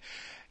man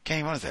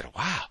came on and said,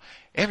 wow,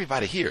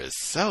 everybody here is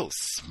so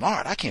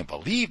smart. I can't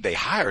believe they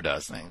hired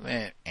us.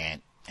 And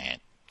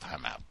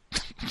time out.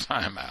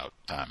 Time out.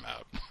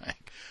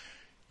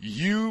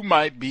 You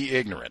might be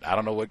ignorant. I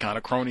don't know what kind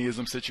of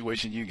cronyism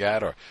situation you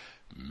got, or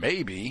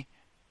maybe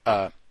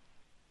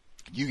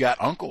you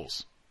got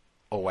uncles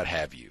or what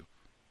have you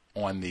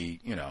on the,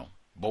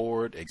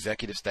 board,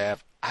 executive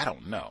staff. I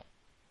don't know.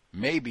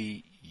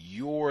 Maybe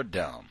you're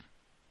dumb.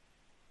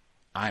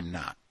 I'm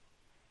not.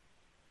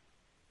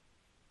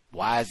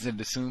 Why is it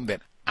assumed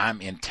that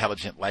I'm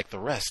intelligent like the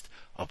rest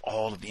of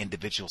all of the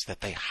individuals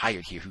that they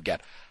hired here who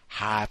got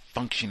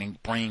high-functioning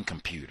brain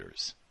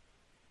computers?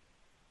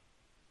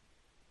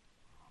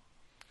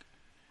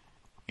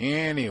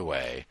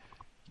 Anyway,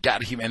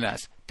 gotta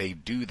humanize. They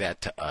do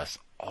that to us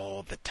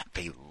all the time.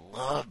 They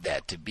love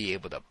that, to be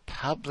able to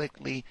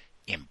publicly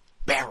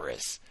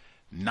embarrass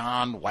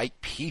non-white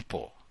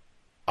people.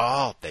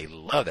 Oh, they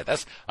love that.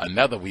 That's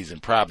another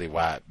reason probably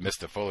why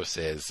Mr. Fuller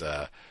says,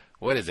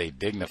 what is a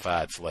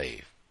dignified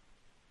slave?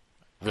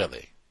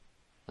 Really?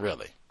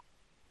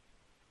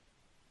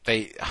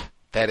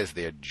 That is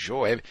their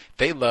joy.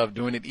 They love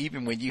doing it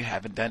even when you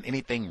haven't done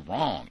anything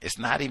wrong. It's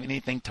not even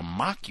anything to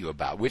mock you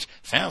about, which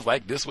sounds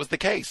like this was the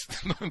case.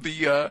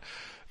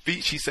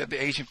 She said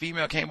the Asian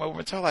female came over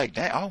and told her, like,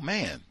 oh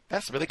man,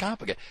 that's really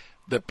complicated.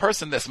 The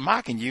person that's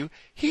mocking you,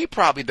 he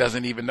probably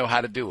doesn't even know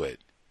how to do it.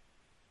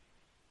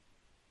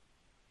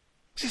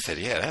 She said,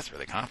 yeah, that's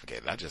really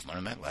complicated. I just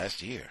learned that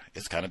last year.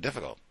 It's kind of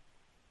difficult.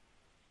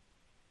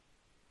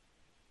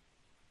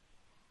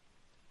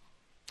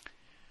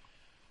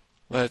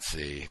 Let's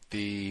see.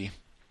 The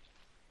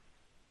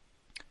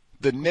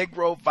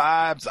Negro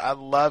vibes, I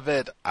love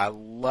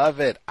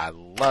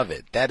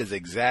it. That is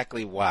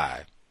exactly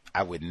why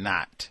I would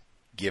not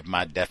give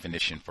my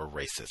definition for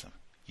racism.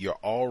 You're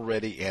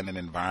already in an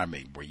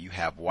environment where you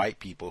have white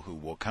people who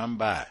will come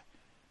by.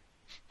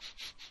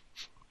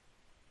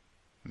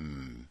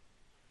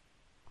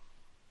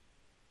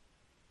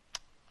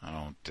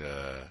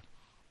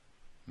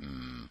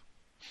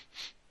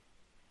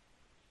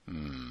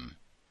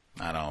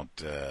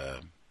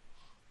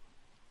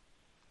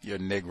 Your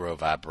Negro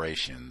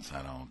vibrations,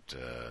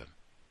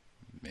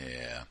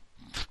 yeah.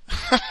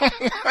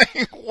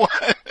 Like,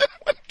 what?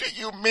 What do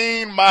you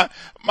mean, my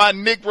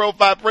Negro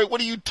vibrate?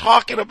 What are you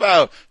talking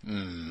about?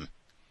 I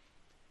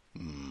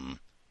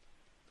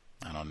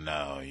don't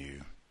know,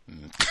 you.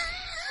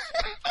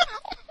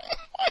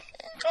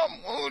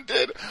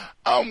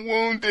 I'm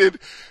wounded.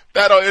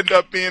 That'll end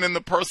up being in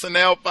the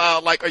personnel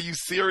file. Like, are you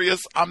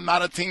serious? I'm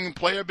not a team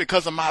player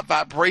because of my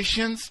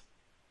vibrations?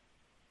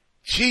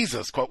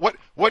 Jesus,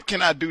 what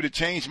can I do to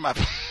change my...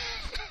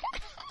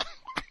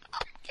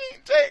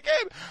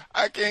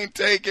 I can't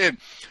take it.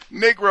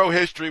 Negro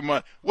History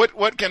Month.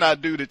 What can I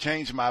do to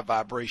change my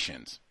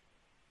vibrations?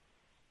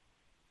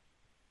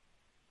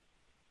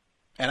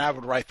 And I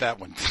would write that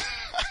one.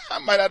 I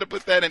might have to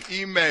put that in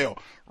email.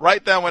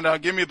 Write that one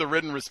down. Give me the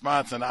written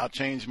response, and I'll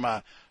change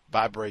my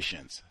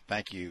vibrations.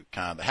 Thank you,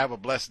 kindly. Have a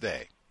blessed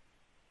day.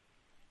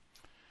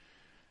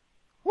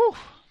 Whew,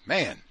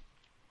 man.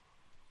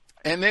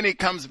 And then he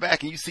comes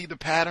back, and you see the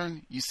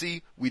pattern. You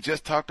see, we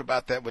just talked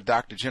about that with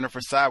Dr.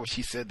 Jennifer Sy, where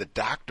she said the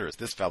doctors,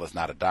 this fella's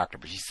not a doctor,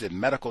 but she said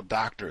medical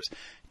doctors,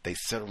 they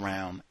sit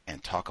around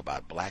and talk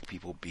about black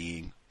people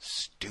being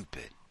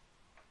stupid.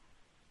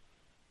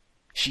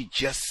 She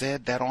just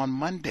said that on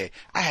Monday.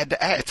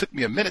 It took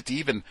me a minute to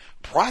even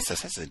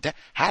process. I said,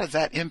 how does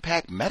that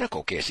impact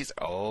medical care? She said,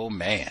 oh,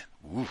 man.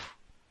 Oof.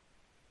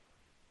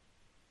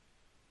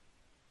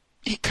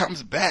 He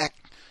comes back.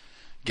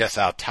 Guess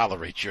I'll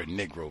tolerate your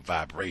Negro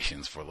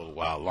vibrations for a little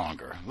while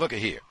longer. Look at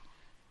here.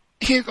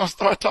 He's going to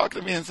start talking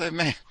to me and say,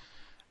 man,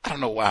 I don't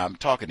know why I'm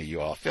talking to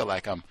you all. I feel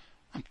like I'm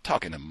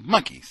talking to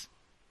monkeys.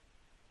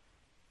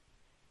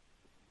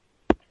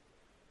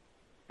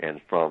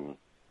 And from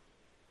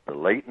the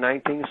late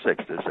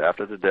 1960s,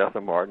 after the death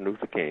of Martin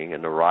Luther King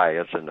and the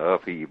riots and the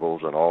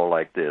upheavals and all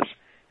like this,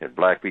 and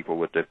black people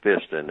with their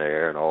fists in the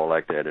air and all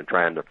like that, and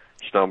trying to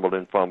stumble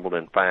and fumble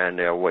and find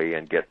their way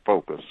and get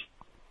focus,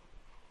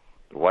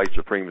 the white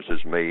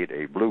supremacists made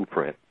a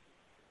blueprint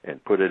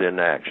and put it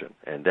into action.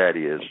 And that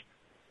is,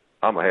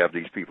 I'm going to have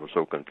these people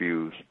so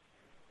confused,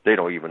 they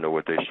don't even know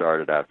what they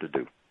started out to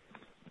do.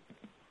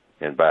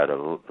 And by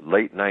the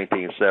late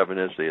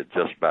 1970s, they had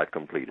just about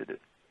completed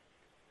it.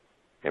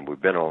 And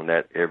we've been on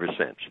that ever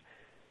since.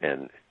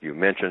 And you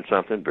mentioned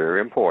something very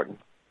important.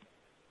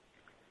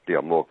 They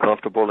are more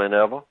comfortable than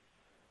ever.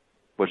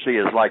 But see,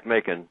 it's like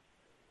making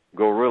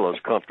gorillas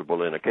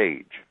comfortable in a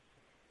cage,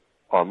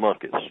 or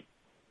monkeys,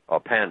 or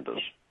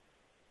pandas.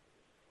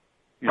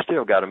 You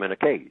still got them in a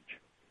cage,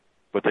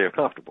 but they're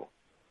comfortable.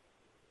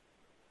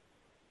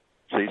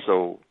 See,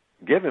 so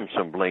give him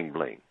some bling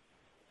bling.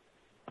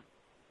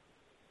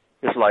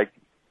 It's like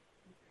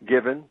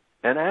giving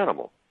an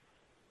animal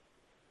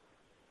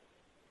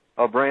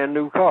a brand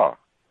new car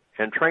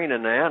and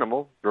training the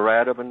animal to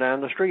ride up and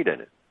down the street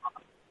in it.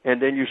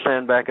 And then you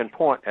stand back and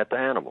point at the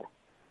animal.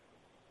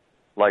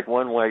 Like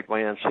one white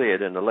man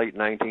said in the late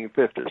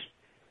 1950s.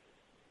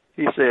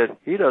 He said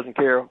he doesn't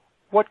care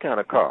what kind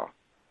of car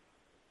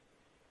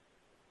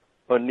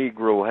a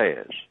Negro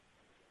has.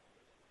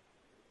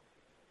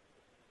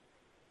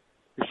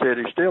 He said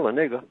he's still a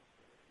nigger.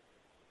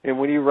 And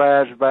when he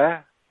rides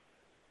by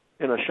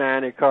in a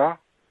shiny car,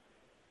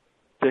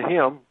 to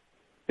him,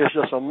 it's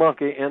just a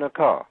monkey in a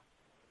car.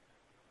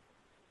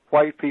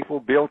 White people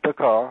built a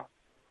car,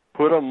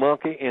 put a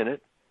monkey in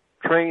it,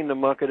 trained the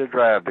monkey to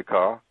drive the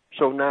car,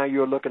 so now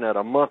you're looking at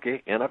a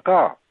monkey in a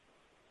car.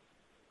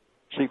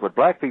 See, but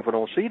black people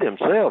don't see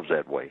themselves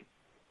that way.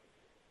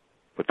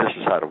 But this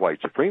is how the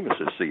white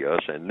supremacists see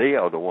us, and they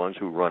are the ones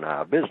who run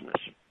our business.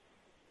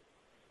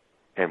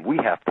 And we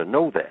have to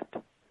know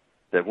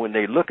that when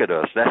they look at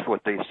us, that's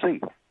what they see.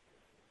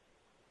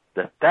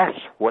 That's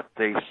what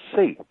they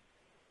see.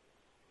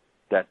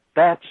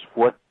 That's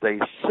what they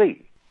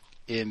see.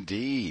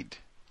 Indeed.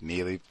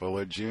 Neely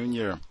Fuller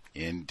Jr.,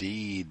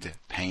 indeed.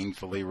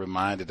 Painfully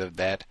reminded of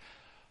that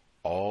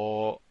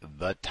all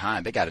the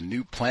time. They got a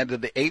new Planet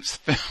of the Apes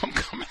film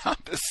coming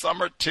out this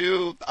summer,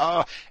 too.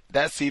 Oh,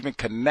 that's even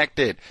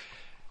connected.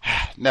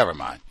 Never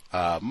mind.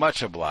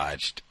 Much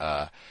obliged,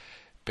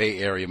 Bay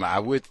Area Mom.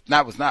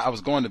 I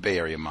was going to Bay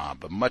Area Mom,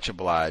 but much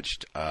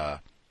obliged,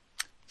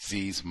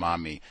 Z's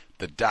mommy.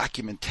 The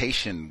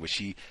documentation,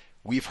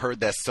 we've heard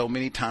that so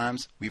many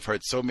times. We've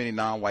heard so many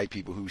non-white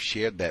people who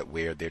shared that,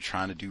 where they're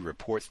trying to do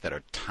reports that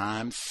are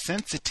time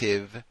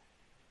sensitive,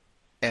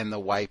 and the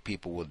white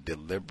people will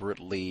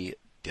deliberately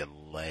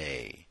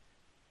delay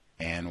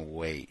and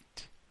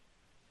wait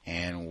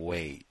and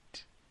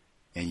wait.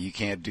 And you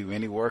can't do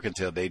any work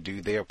until they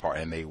do their part.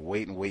 And they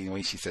wait and wait and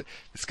wait. She said,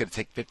 it's going to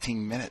take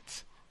 15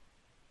 minutes,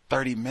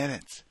 30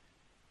 minutes,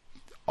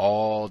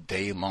 all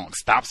day long.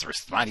 Stops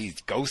responding.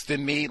 He's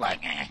ghosting me like,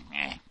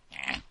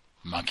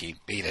 monkey,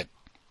 beat it.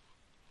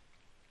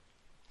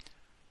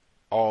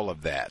 All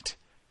of that.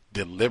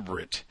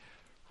 Deliberate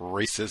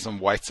racism,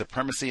 white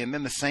supremacy, and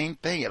then the same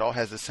thing. It all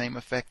has the same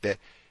effect, that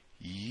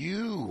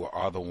you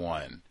are the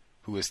one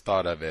who is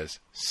thought of as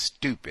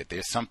stupid.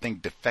 There's something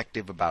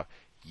defective about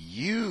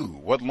you.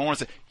 What Lawrence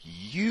said,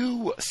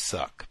 you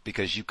suck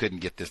because you couldn't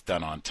get this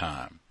done on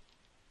time.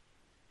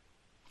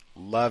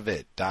 Love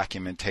it.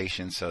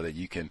 Documentation so that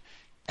you can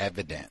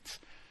evidence.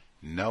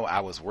 No, I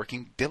was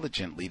working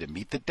diligently to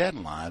meet the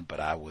deadline, but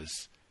I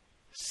was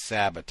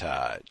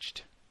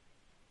sabotaged.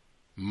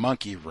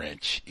 Monkey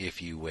wrench,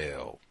 if you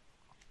will.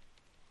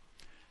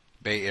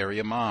 Bay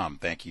Area Mom,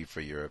 thank you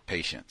for your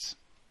patience.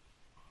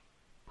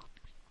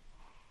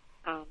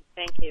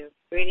 Thank you.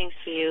 Greetings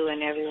to you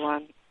and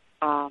everyone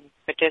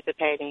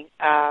participating.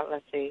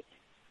 Let's see.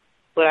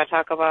 Would I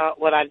talk about,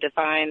 would I give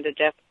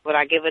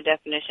a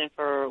definition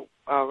for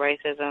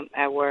racism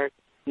at work?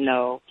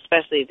 No,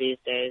 especially these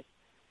days.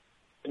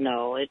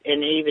 No,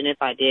 and even if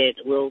I did,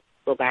 we'll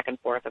go back and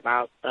forth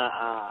about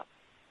the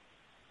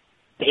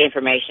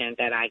information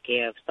that I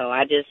give. So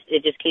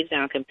it just keeps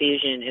down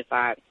confusion if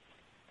I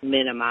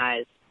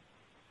minimize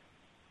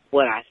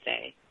what I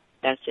say.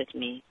 That's just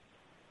me.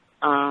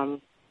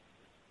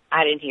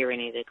 I didn't hear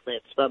any of the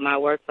clips, but my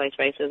workplace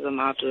racism,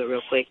 I'll do it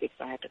real quick because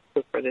I have to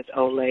cook for this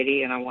old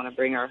lady and I want to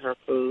bring her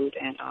food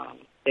and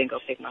then go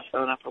pick my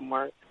son up from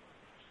work.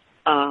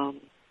 Oh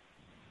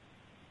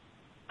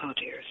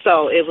dear.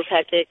 So it was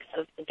hectic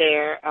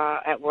there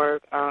at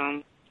work.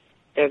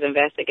 There's an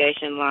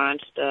investigation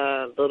launched.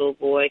 The little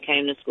boy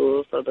came to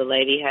school, so the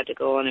lady had to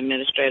go on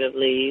administrative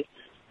leave.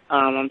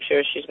 I'm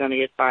sure she's going to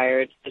get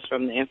fired just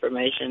from the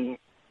information,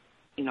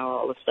 you know,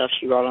 all the stuff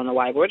she wrote on the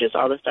whiteboard, just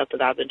all the stuff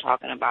that I've been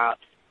talking about.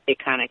 It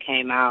kind of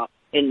came out,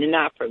 and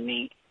not from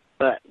me,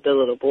 but the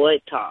little boy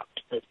talked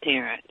to his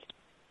parents.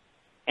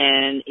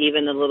 And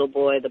even the little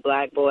boy, the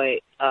black boy,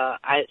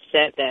 I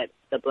said that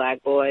the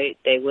black boy,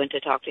 they went to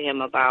talk to him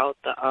about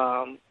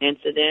the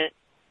incident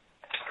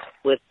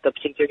with the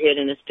teacher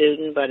hitting a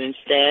student, but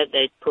instead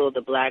they pulled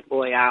the black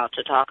boy out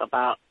to talk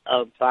about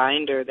a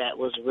binder that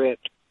was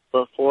ripped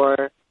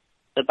before.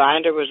 The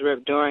binder was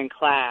ripped during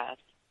class,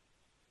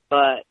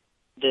 but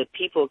the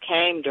people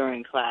came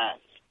during class,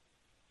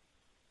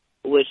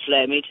 which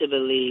led me to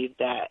believe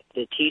that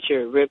the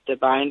teacher ripped the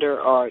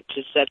binder or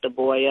to set the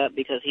boy up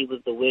because he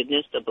was the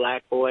witness, the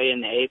black boy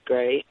in the 8th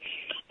grade.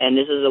 And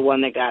this is the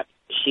one that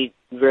she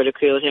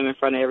ridiculed him in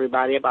front of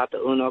everybody about the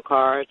UNO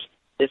cards.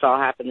 This all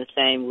happened the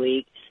same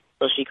week.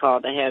 So she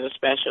called the head of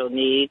special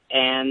needs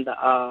and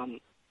the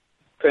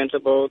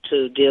principal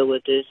to deal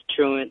with this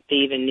truant,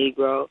 thieving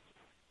Negro,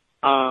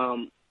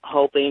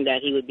 hoping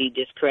that he would be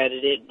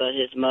discredited, but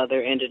his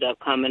mother ended up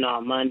coming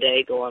on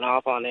Monday, going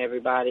off on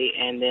everybody,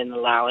 and then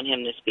allowing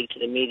him to speak to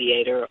the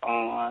mediator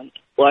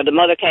the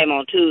mother came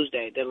on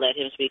Tuesday to let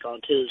him speak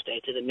on Tuesday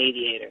to the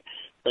mediator,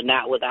 but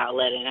not without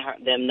letting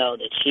them know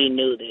that she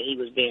knew that he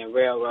was being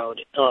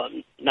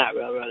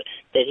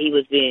that he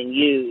was being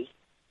used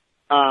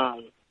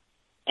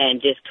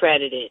and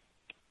discredited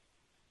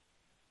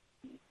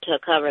to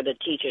cover the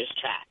teacher's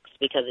tracks.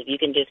 Because if you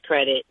can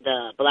discredit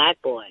the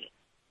black boy,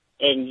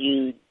 and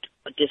you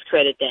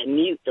discredit that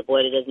mute, the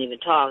boy that doesn't even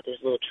talk,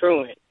 this little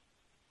truant.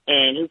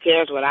 And who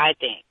cares what I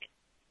think?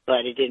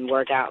 But it didn't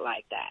work out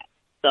like that.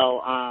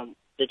 So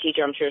the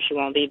teacher, I'm sure she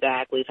won't be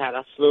back. We've had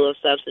a slew of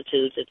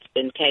substitutes. It's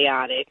been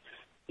chaotic.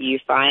 You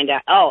find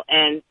out. Oh,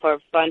 and for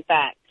fun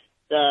fact,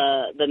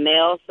 the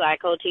male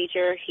psycho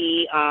teacher,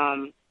 he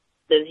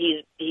said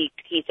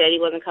he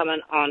wasn't coming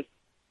on.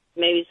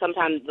 Maybe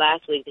sometime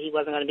last week he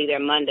wasn't going to be there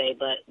Monday,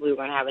 but we were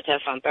going to have a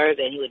test on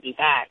Thursday and he would be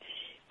back.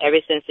 Ever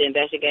since the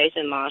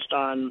investigation launched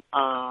on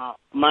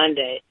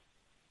Monday,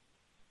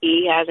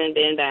 he hasn't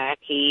been back.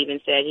 He even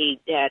said he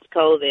has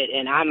COVID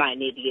and I might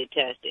need to get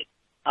tested.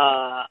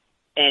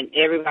 And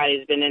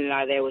everybody's been in and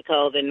out of there with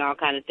COVID and all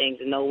kind of things,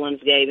 and no one's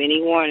gave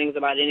any warnings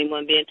about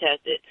anyone being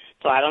tested.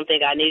 So I don't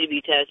think I need to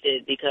be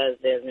tested because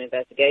there's an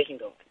investigation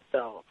going.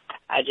 So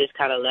I just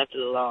kind of left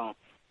it alone.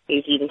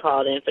 He's even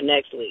called in for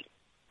next week.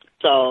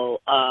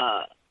 So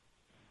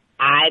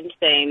I'm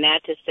saying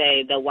that to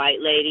say the white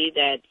lady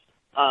that's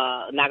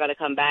not going to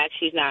come back,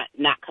 she's not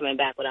coming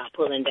back without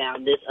pulling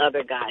down this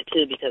other guy,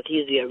 too, because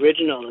he's the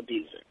original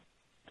abuser.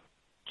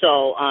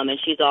 So, and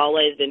she's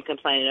always been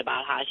complaining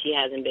about how she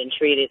hasn't been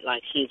treated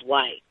like she's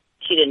white.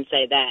 She didn't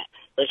say that,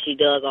 but she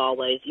does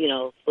always,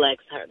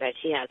 flex her that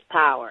she has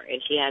power,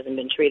 and she hasn't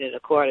been treated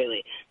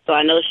accordingly. So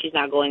I know she's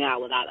not going out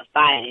without a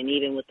fight, and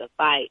even with the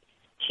fight,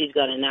 she's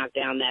going to knock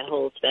down that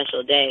whole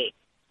special day,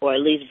 or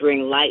at least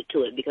bring light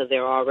to it, because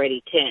they're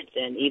already tense.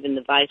 And even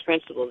the vice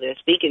principals, they're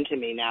speaking to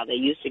me now. They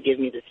used to give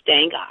me the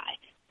stank eye,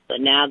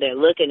 but now they're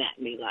looking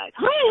at me like,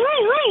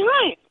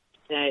 hi.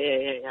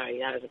 Hey,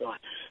 how's it going?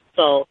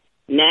 So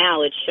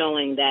now it's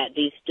showing that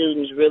these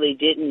students really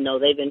didn't know.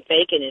 They've been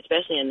faking it,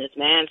 especially in this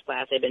man's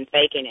class. They've been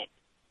faking it.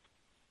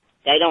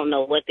 They don't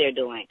know what they're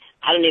doing.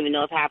 I don't even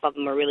know if half of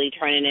them are really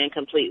turning in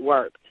complete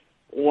work.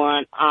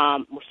 As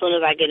soon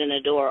as I get in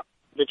the door,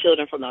 the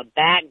children from the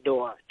back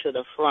door to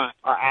the front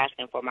are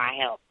asking for my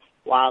help,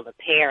 while the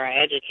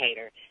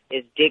para-educator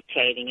is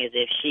dictating as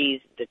if she's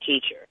the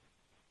teacher.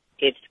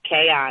 It's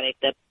chaotic.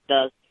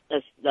 The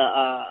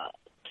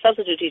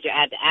substitute teacher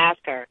had to ask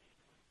her,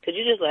 could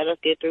you just let us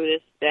get through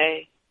this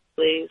day,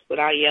 please,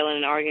 without yelling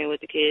and arguing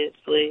with the kids,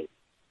 please?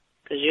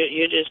 Because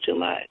you're just too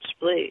much,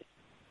 please.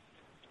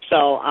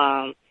 So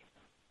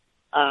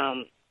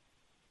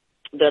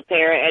the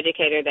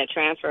para-educator that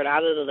transferred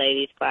out of the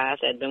ladies' class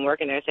had been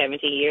working there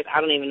 17 years.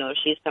 I don't even know if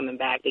she's coming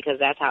back because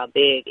that's how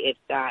big it's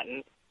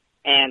gotten.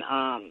 And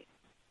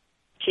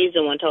she's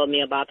the one who told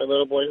me about the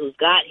little boy who's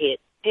got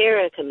hit.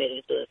 Para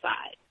committed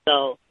suicide.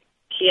 So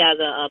she has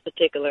a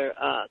particular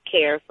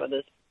care for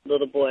this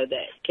little boy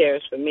that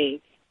cares for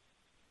me.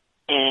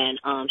 And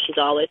she's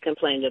always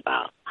complained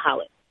about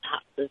how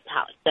it's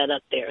set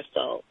up there.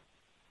 So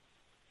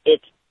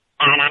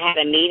and I had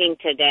a meeting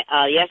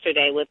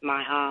yesterday with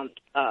my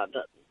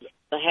the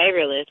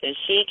behavioralist, and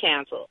she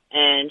canceled.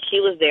 And she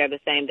was there the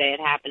same day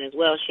it happened as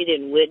well. She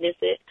didn't witness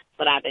it,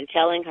 but I've been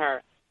telling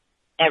her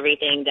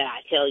everything that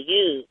I tell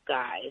you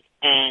guys,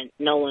 and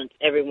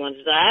everyone's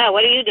like,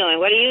 what are you doing?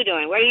 What are you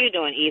doing? What are you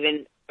doing?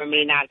 Even for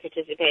me not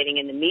participating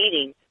in the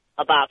meeting,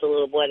 about the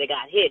little boy that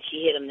got hit.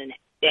 She hit him the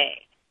next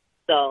day.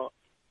 So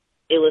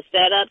it was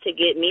set up to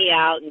get me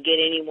out and get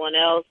anyone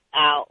else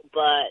out,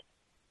 but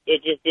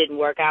it just didn't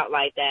work out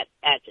like that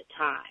at the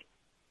time.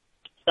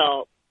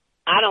 So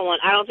I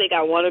don't think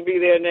I want to be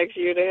there next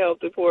year to help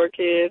the poor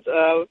kids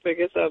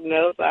figure something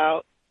else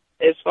out.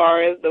 As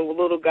far as the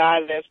little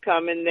guy that's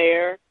coming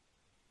there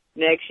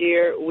next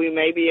year, we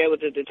may be able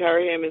to deter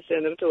him and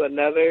send him to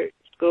another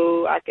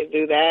school. I can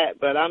do that,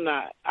 but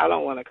I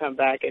don't want to come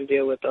back and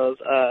deal with those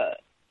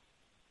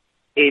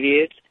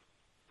idiots.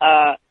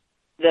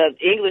 The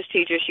English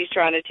teacher, she's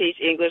trying to teach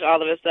English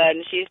all of a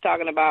sudden. She's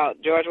talking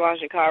about George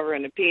Washington Carver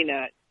and the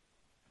peanut.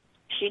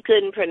 She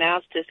couldn't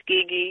pronounce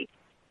Tuskegee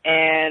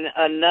and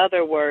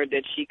another word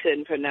that she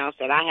couldn't pronounce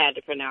that I had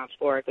to pronounce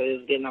for her because it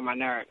was getting on my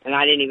nerves. And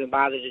I didn't even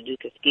bother to do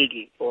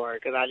Tuskegee for her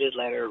because I just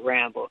let her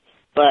ramble.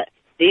 But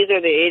these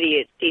are the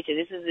idiots teaching.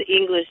 This is the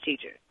English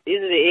teacher. These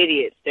are the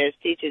idiots that's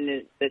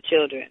teaching the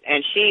children.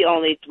 And she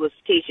only was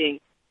teaching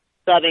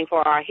subbing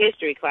for our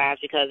history class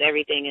because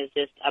everything is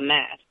just a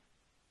mess.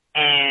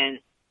 And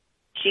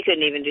she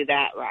couldn't even do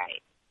that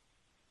right.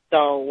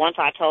 So once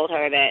I told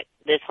her that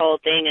this whole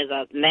thing is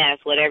a mess,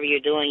 whatever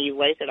you're doing, you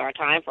wasted our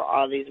time for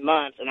all these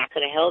months, and I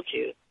could have helped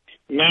you.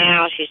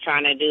 Now she's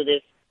trying to do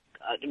this,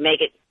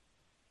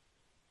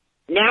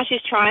 now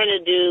she's trying to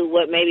do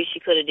what maybe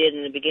she could have did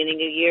in the beginning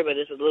of the year, but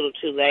it's a little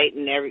too late,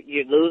 and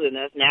you're losing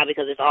us now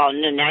because it's all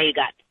new. Now you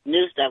got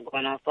new stuff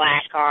going on,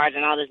 flashcards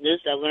and all this new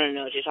stuff. We don't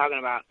know what you're talking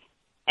about.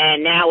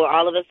 And now we're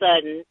all of a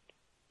sudden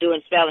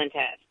doing spelling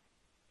tests.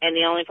 And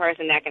the only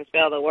person that can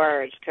spell the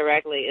words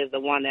correctly is the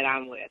one that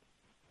I'm with.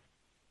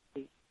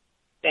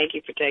 Thank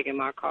you for taking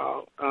my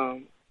call.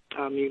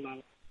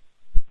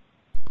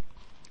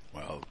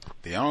 Well,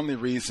 the only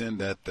reason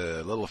that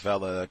the little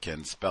fella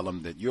can spell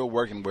them that you're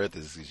working with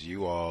is because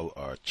you all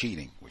are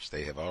cheating, which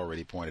they have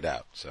already pointed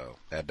out. So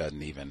that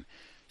doesn't even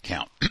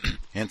count.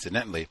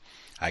 Incidentally,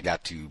 I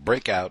got to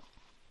break out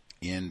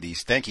in the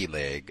stanky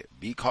leg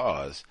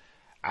because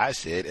I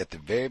said at the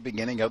very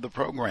beginning of the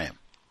program,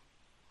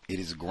 it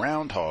is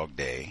Groundhog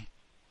Day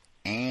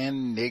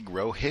and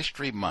Negro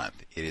History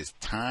Month. It is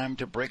time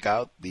to break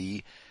out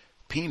the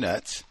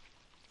Peanuts,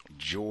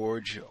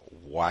 George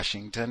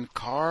Washington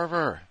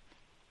Carver.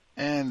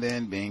 And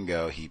then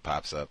bingo, he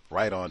pops up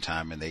right on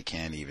time and they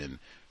can't even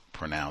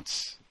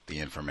pronounce the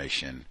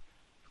information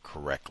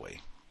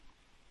correctly.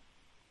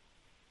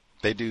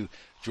 They do.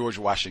 George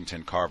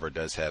Washington Carver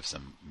does have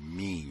some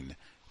mean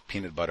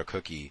peanut butter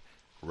cookie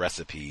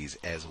recipes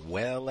as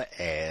well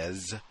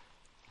as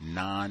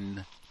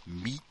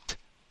non-meat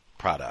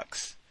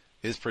products.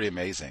 It's pretty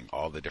amazing,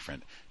 all the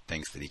different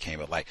things that he came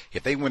up. Like,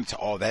 if they went into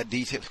all that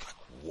detail,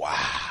 like,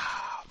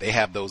 wow. They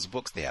have those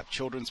books. They have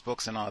children's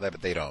books and all that,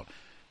 but they don't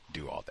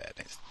do all that.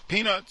 It's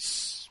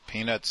peanuts,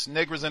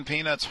 niggers and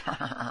peanuts,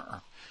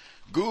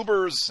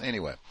 goobers.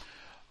 Anyway,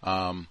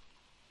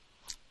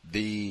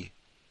 the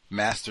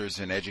Masters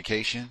in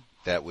Education,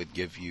 that would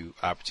give you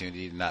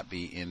opportunity to not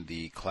be in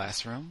the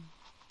classroom.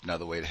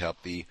 Another way to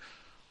help the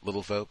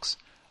little folks.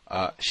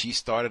 She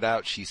started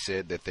out, she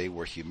said that they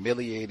were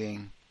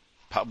humiliating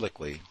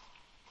publicly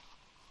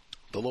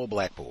the little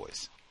black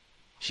boys.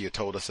 She had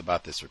told us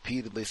about this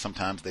repeatedly.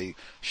 Sometimes they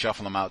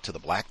shuffle them out to the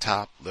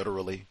blacktop,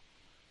 literally.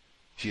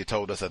 She had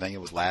told us, I think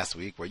it was last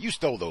week, where you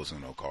stole those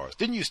Uno cards.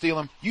 Didn't you steal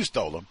them? You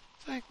stole them.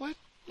 It's like, what?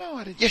 No,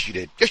 I didn't. Yes, you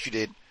did. Yes, you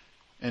did.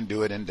 And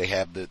do it, and they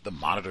have the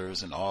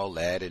monitors and all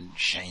that, and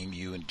shame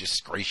you and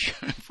disgrace you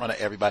in front of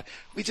everybody.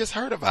 We just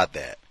heard about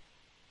that.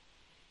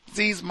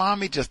 Z's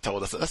mommy just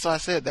told us. That's why I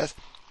said that's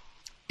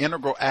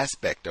integral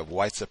aspect of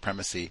white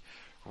supremacy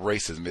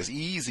racism. It's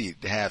easy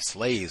to have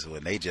slaves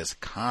when they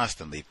just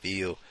constantly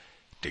feel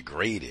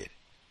degraded,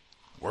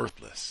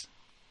 worthless,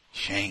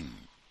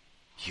 shamed,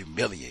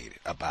 humiliated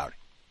about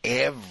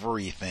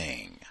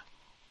everything.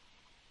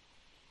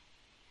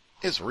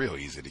 It's real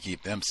easy to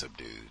keep them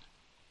subdued.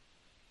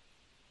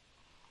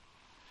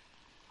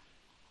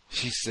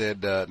 She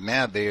said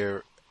now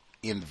they're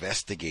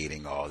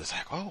investigating all this.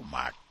 Like, oh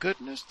my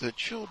goodness, the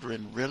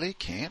children really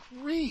can't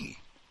read.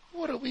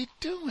 What are we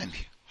doing?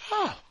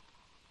 Huh.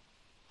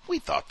 We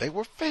thought they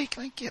were fake.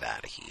 Like, get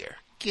out of here.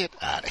 Get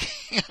out of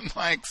here.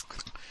 Like,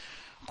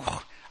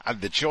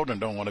 the children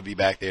don't want to be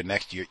back there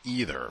next year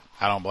either.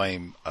 I don't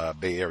blame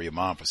Bay Area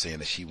mom for saying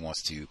that she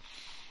wants to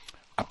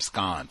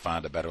abscond,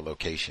 find a better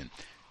location.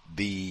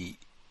 The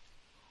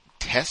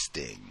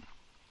testing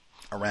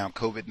around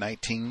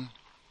COVID-19,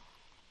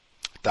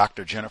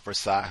 Dr. Jennifer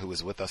Sy, who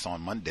was with us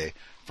on Monday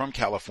from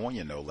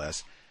California, no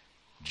less,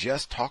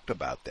 just talked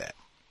about that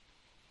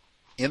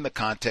in the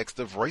context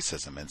of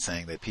racism and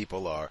saying that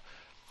people are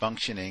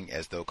functioning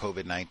as though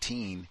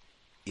COVID-19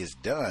 is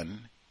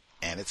done,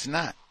 and it's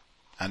not.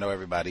 I know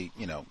everybody,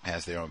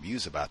 has their own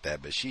views about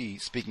that, but she,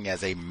 speaking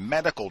as a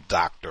medical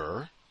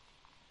doctor,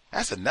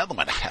 that's another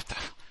one I have to.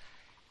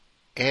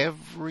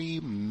 Every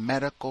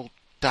medical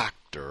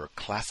doctor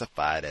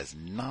classified as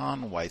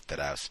non-white that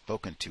I've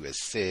spoken to has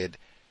said,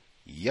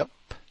 yep,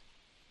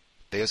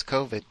 there's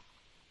COVID.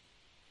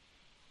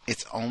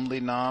 It's only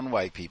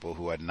non-white people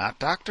who are not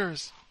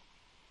doctors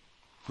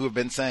who have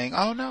been saying,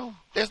 oh, no,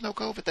 there's no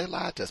COVID. They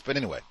lied to us. But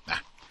anyway,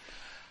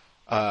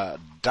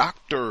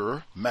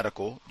 Dr.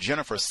 Medical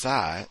Jennifer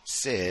Tsai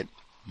said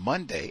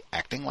Monday,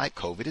 acting like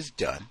COVID is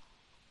done.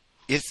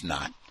 It's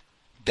not.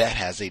 That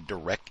has a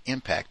direct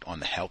impact on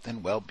the health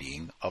and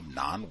well-being of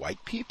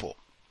non-white people.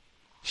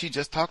 She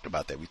just talked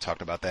about that. We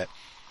talked about that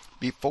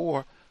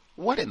before.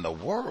 What in the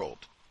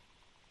world?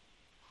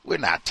 We're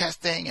not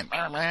testing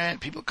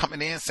and people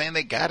coming in saying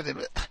they got it.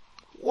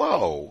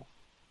 Whoa.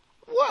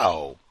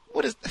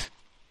 What is that?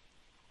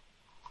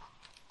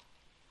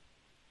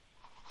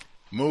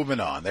 Moving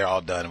on. They're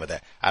all done with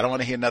that. I don't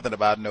want to hear nothing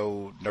about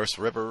no Nurse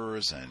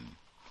Rivers and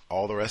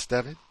all the rest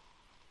of it.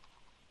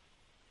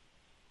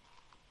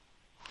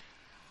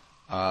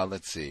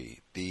 Let's see.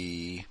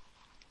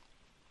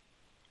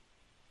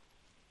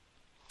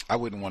 I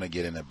wouldn't want to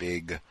get in a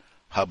big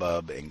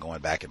hubbub and going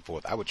back and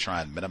forth. I would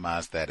try and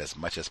minimize that as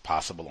much as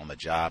possible on the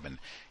job, and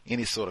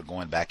any sort of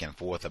going back and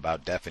forth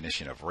about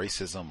definition of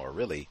racism or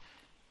really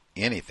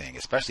anything,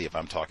 especially if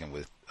I'm talking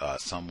with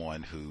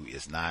someone who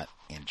is not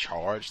in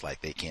charge,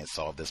 like they can't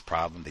solve this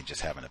problem, they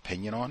just have an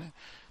opinion on it.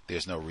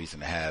 There's no reason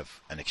to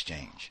have an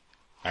exchange.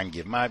 I can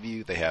give my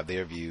view, they have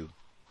their view.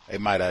 It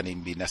might not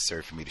even be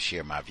necessary for me to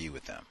share my view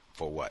with them.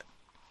 For what?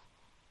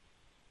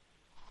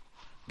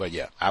 But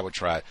yeah, I would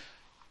try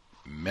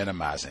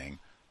minimizing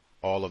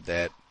all of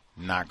that,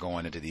 not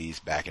going into these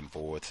back and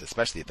forths,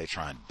 especially if they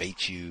try and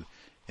bait you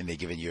and they're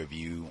giving you a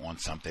view on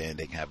something.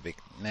 They can have big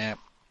nap,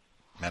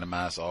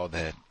 minimize all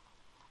that.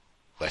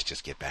 Let's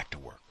just get back to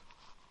work.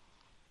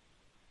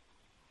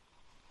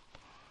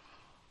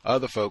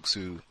 Other folks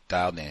who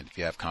dialed in, if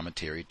you have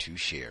commentary to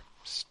share,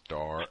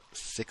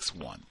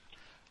 *61.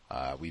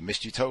 We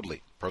missed you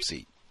totally.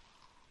 Proceed.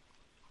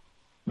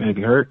 May I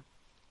be heard?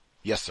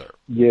 Yes, sir.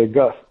 Yeah,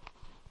 Gus.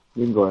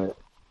 You can go ahead.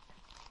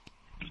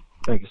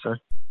 Thank you, sir.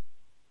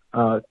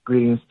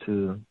 Greetings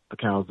to the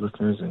Cows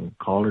listeners and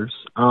callers.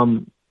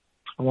 I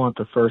want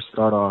to first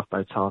start off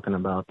by talking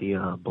about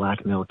the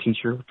black male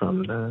teacher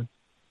from the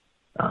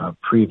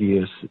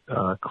previous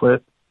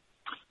clip.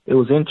 It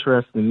was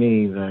interesting to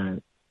me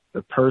that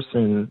the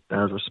person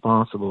that is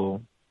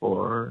responsible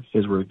for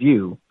his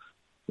review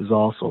is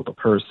also the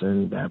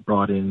person that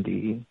brought in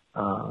the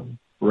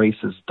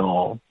racist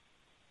doll.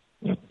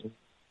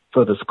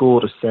 For the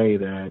school to say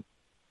that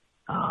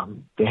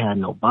they had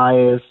no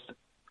bias,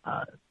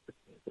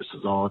 this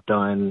was all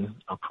done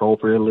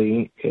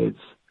appropriately, I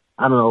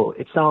don't know,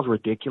 it sounds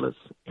ridiculous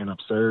and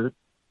absurd.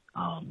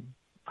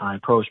 I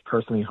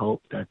personally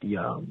hope that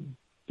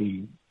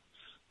the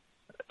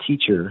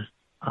teacher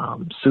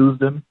sues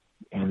them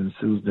and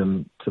sues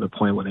them to the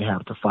point where they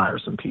have to fire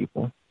some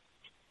people.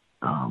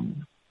 I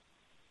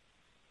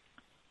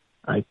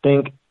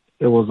think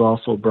it was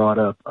also brought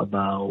up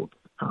about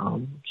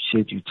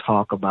should you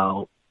talk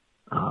about,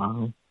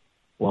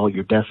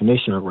 your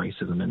definition of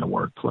racism in the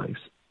workplace.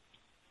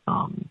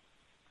 I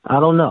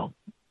don't know.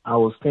 I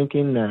was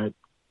thinking that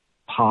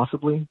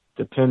possibly,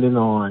 depending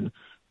on,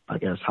 I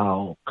guess,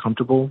 how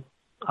comfortable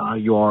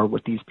you are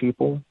with these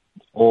people,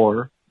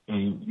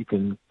 and you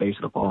can base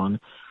it upon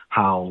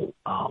how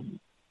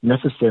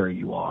necessary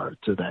you are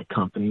to that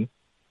company,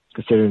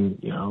 considering,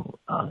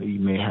 you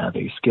may have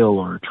a skill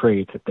or a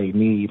trade that they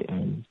need,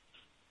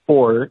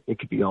 or it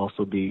could be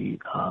also be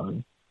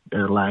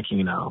they're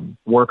lacking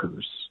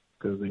workers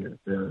because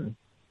they're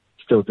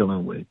still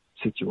dealing with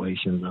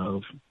situations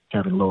of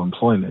having low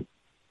employment.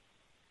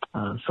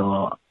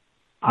 So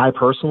I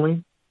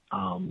personally,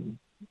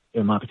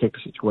 in my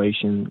particular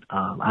situation,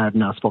 I have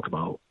not spoke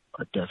about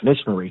a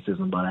definition of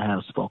racism, but I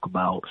have spoke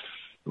about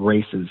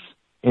racist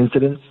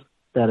incidents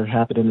that have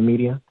happened in the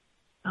media.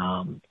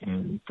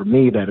 And for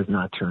me, that has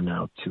not turned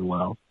out too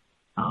well.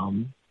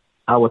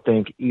 I would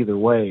think either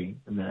way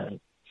that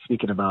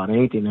speaking about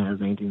anything that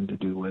has anything to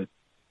do with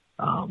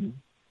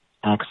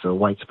acts of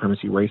white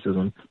supremacy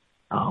racism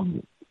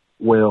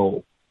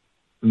will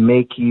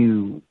make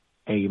you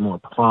a more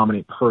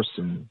prominent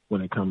person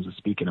when it comes to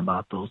speaking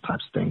about those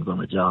types of things on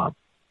the job.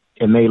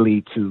 It may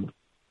lead to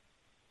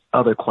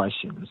other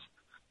questions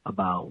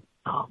about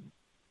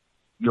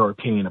your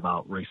opinion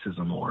about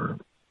racism or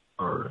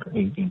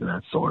anything of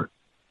that sort.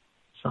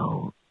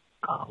 So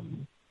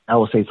I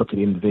would say it's up to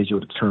the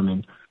individual to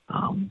determine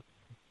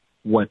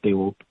what they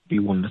will be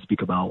willing to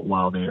speak about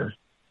while they're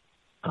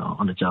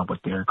on the job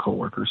with their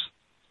coworkers.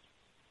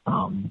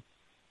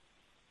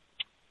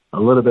 A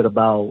little bit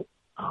about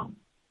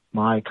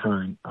my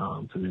current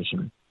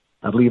position.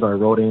 I believe I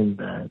wrote in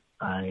that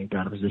I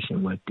got a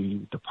position with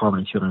the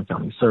Department of Children and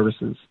Family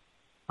Services.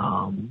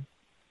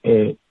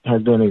 It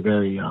has been a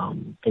very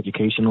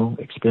educational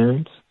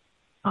experience.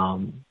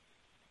 From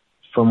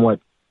what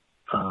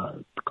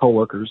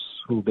coworkers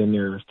who've been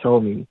there have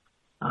told me,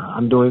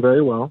 I'm doing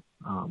very well.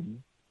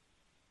 I'm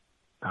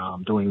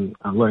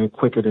learning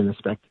quicker than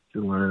expected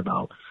to learn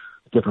about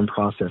different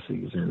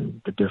processes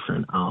and the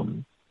different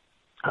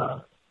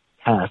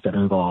tasks that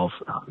involve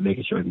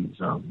making sure these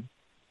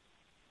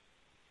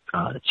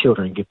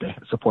children get the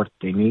support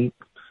that they need.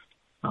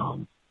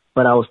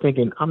 But I was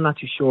thinking, I'm not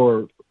too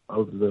sure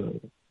of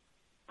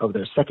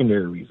their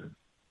secondary reason.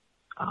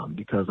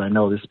 because I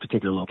know this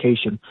particular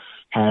location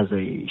has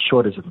a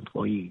shortage of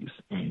employees,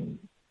 and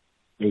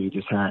they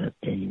just had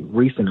a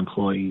recent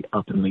employee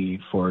up and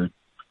leave for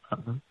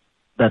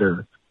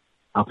better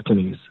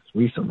opportunities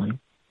recently.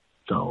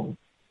 So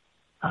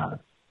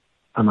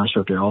I'm not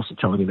sure if they're also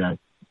telling me that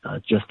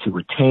just to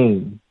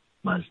retain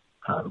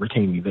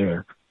me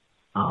there.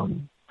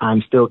 I'm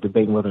still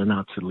debating whether or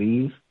not to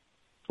leave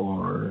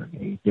for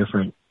a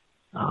different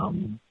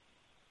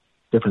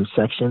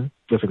section,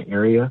 different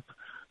area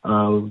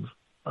of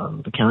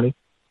the county.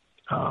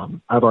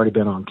 I've already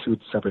been on 2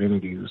 separate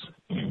interviews,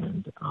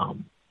 and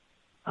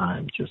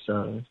I'm just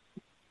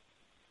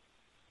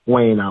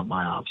weighing out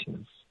my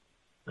options,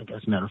 I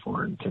guess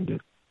metaphor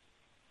intended.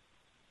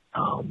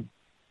 Other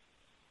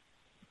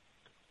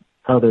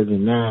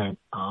than that,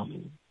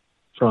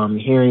 from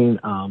hearing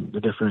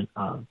the different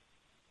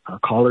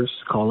callers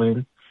call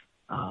in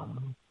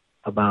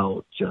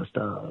about just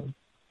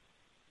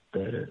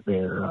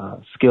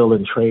their skill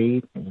and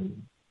trade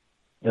and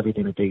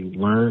everything that they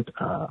learned,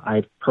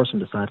 I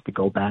personally decided to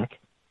go back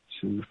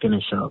to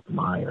finish up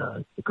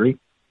my degree.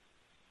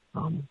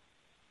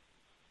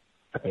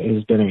 It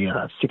has been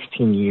a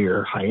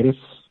 16-year hiatus,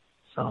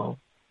 so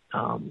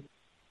I've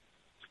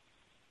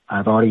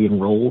already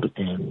enrolled,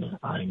 and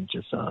I'm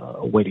just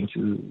waiting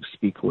to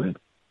speak with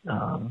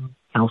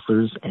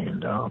counselors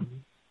and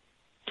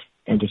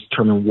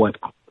determine what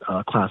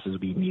classes will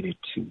be needed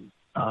to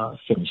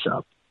finish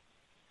up.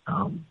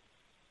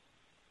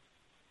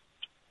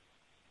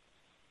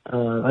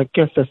 I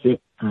guess that's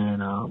it.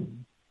 And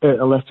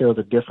unless there was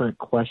a different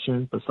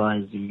question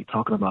besides the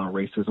talking about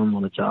racism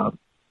on the job.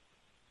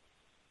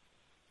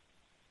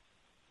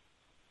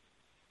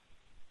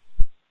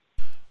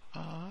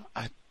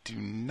 I do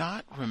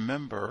not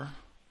remember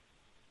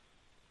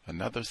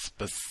another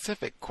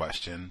specific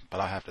question, but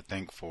I have to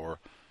think for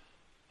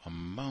a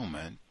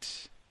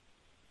moment.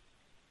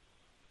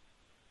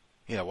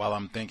 Yeah, while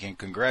I'm thinking,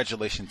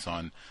 congratulations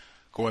on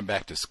going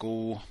back to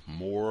school,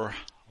 more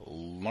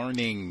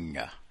learning,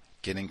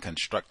 getting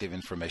constructive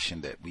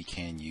information that we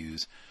can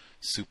use.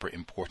 Super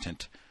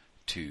important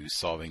to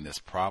solving this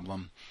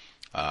problem.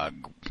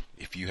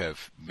 If you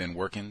have been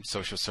working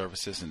social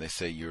services and they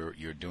say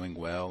you're doing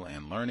well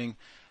and learning,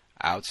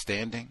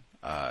 outstanding.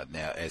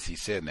 Now, as he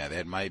said, now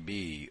that might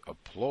be a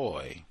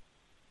ploy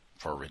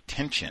for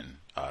retention.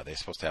 They're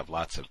supposed to have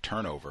lots of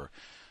turnover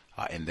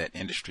in that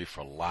industry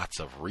for lots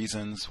of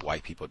reasons.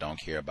 White people don't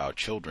care about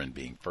children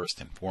being first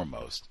and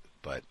foremost,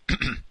 but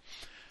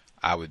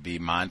I would be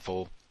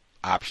mindful,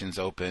 options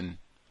open,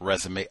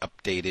 resume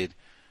updated,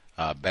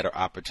 better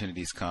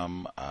opportunities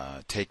come,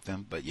 take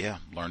them. But yeah,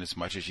 learn as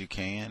much as you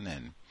can,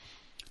 and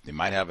they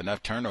might have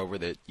enough turnover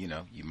that, you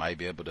might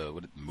be able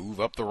to move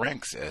up the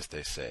ranks, as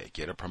they say,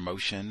 get a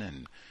promotion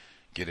and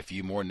get a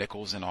few more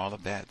nickels and all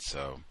of that.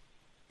 So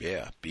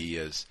yeah, be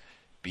as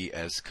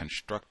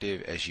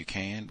constructive as you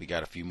can. We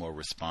got a few more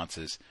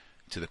responses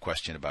to the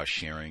question about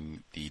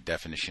sharing the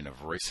definition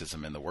of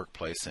racism in the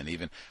workplace. And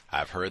even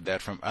I've heard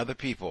that from other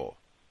people.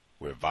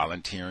 We're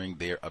volunteering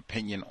their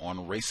opinion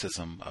on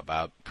racism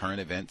about current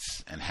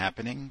events and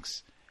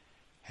happenings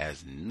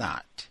has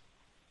not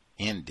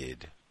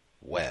ended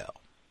well.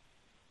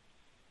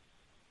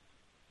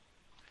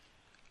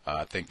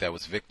 I think that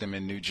was Victim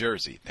in New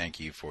Jersey. Thank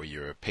you for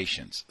your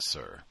patience,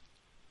 sir.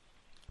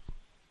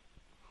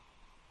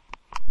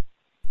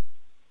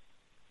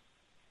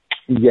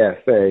 Yes,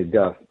 hey,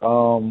 Gus.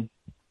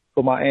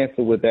 For my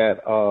answer with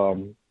that,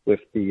 with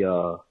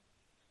the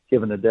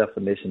given the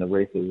definition of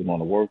racism on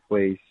the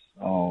workplace,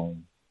 I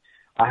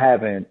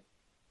haven't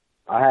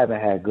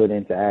had good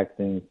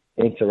interactions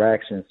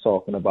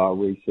talking about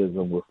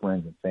racism with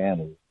friends and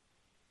family.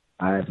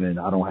 I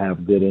don't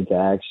have good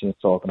interactions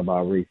talking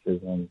about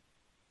racism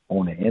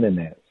on the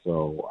internet.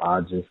 So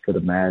I just could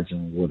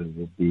imagine what it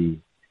would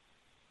be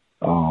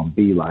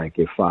like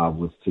if I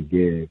was to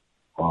give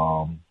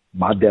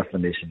my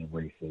definition of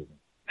racism.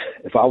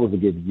 If I was to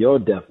give your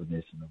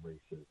definition of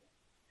racism,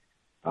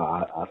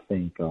 I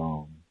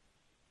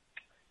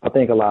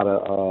think a lot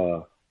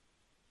of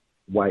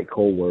white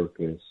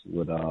coworkers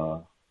would,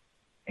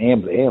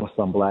 and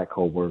some black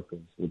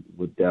coworkers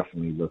would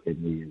definitely look at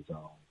me as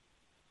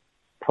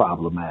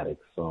problematic.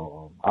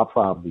 So I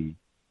probably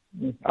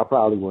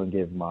wouldn't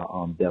give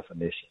my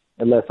definition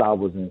unless I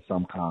was in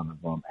some kind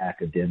of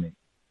academic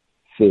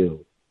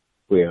field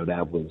where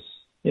that was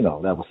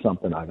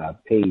something I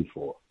got paid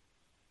for.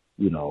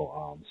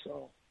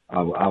 So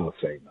I would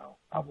say no,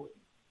 I wouldn't.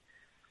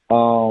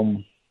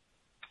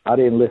 I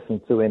didn't listen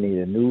to any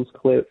of the news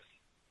clips,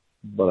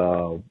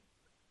 but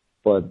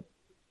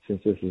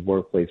since this is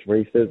workplace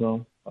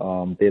racism,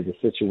 there's a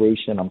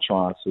situation I'm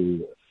trying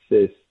to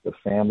assist a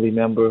family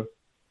member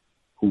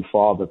whose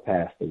father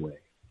passed away.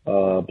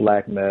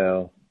 Black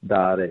male,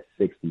 died at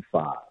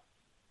 65.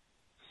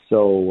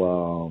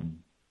 So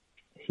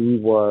he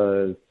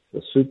was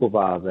a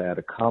supervisor at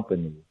a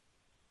company,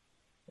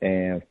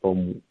 and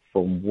from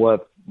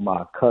what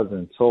my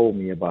cousin told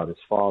me about his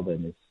father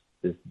and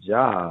this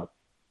job,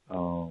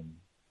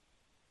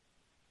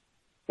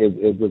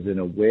 it was in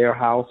a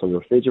warehouse, a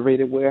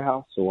refrigerated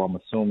warehouse. So I'm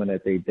assuming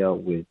that they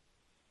dealt with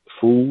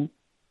food,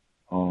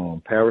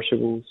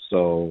 perishables.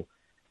 So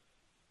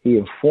he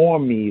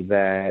informed me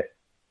that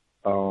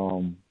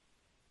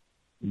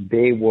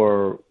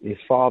his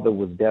father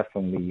was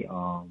definitely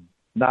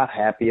not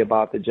happy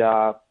about the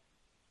job,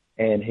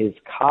 and his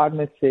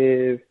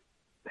cognitive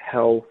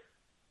health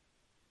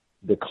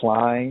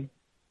declined,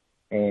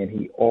 and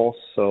he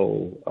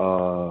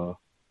also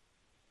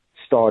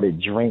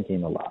started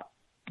drinking a lot.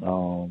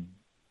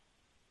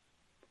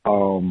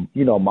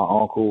 My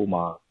uncle,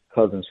 my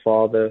cousin's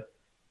father,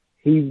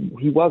 he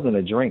wasn't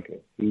a drinker.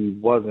 He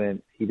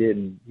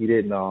didn't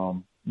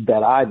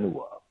that I knew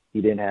of.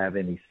 He didn't have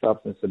any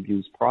substance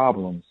abuse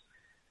problems,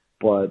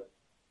 but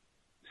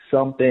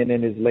something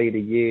in his later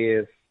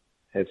years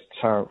has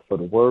turned for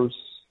the worse,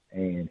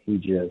 and he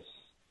just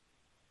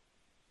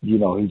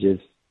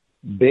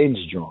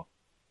binge drunk,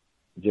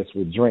 just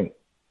would drink,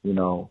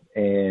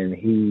 and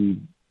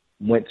he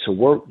went to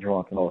work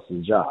drunk and lost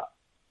his job.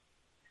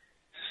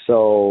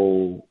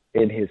 So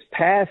in his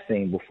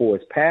passing, before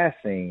his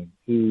passing,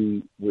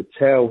 he would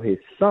tell his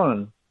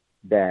son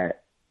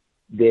that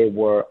there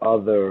were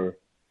other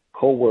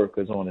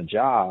coworkers on the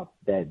job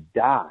that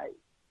died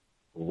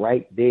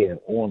right there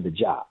on the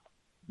job.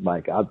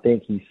 Like, I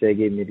think he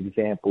gave me an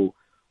example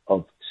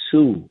of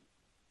 2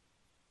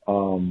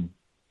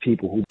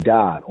 people who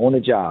died on the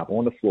job,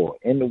 on the floor,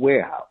 in the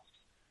warehouse.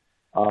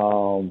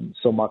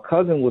 So my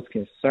cousin was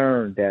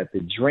concerned that the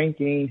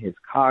drinking, his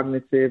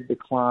cognitive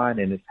decline,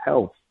 and his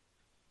health,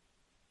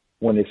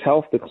 when his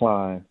health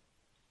declined,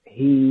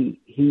 he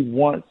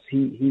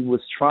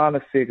was trying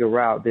to figure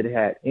out that it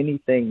had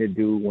anything to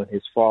do when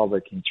his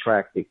father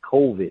contracted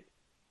COVID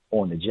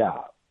on the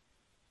job.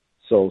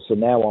 So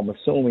now I'm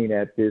assuming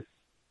that this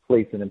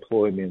place of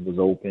employment was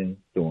open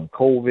during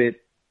COVID,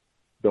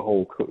 the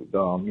whole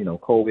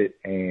COVID,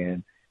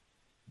 and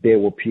there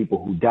were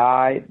people who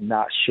died.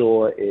 Not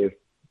sure if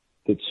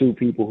the 2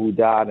 people who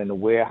died in the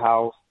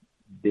warehouse,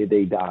 did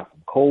they die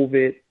from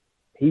COVID?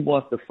 He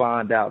wants to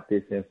find out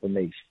this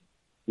information.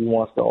 He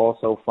wants to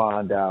also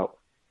find out,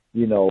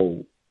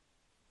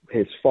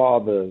 his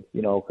father,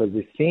 because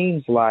it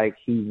seems like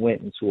he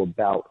went into a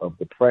bout of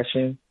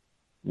depression,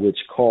 which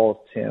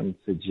caused him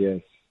to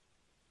just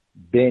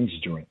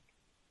binge drink.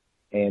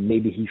 And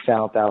maybe he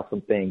found out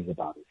some things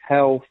about his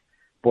health,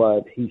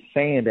 but he's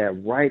saying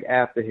that right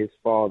after his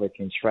father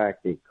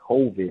contracted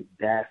COVID,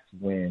 that's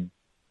when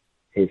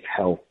his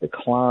health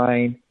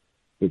declined,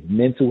 his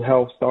mental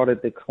health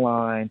started to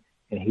decline,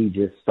 and he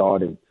just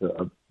started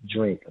to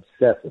drink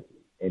obsessively.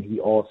 And he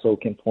also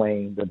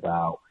complained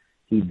about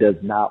he does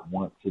not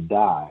want to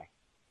die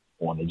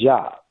on the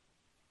job.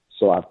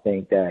 So I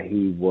think that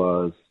he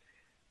was,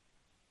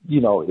 he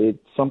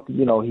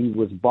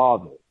was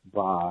bothered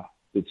by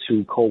the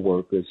 2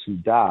 coworkers who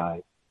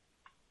died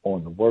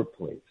on the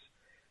workplace.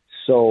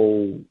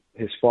 So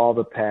his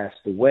father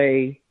passed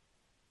away.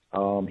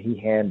 He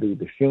handled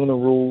the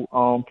funeral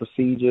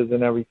procedures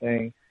and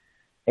everything.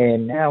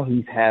 And now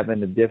he's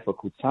having a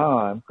difficult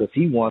time because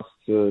he wants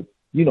to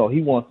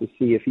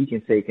see if he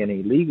can take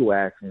any legal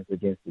actions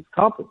against his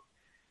company.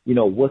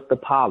 What's the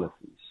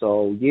policy?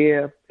 So,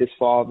 yeah, his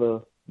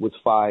father was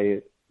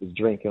fired, was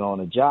drinking on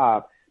a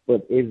job,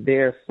 but is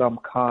there some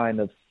kind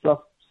of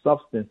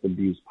substance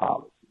abuse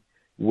policy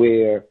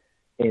where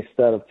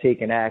instead of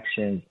taking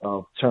actions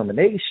of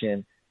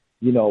termination,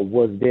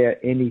 was there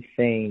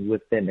anything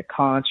within the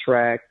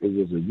contract? It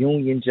was a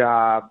union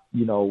job,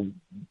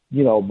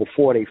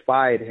 before they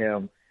fired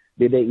him,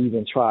 did they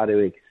even try to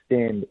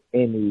extend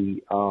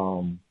any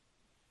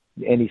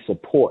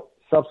support,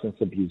 substance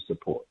abuse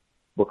support?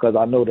 Because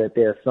I know that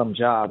there are some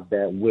jobs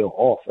that will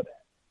offer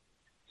that.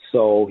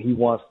 So he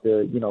wants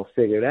to,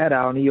 figure that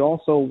out. And he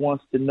also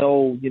wants to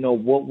know,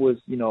 what was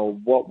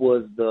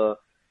the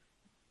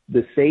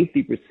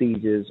safety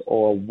procedures,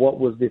 or what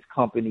was this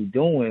company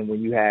doing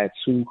when you had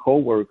 2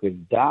 coworkers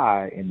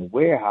die in the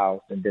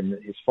warehouse, and then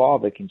his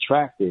father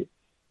contracted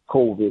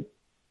COVID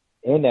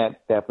in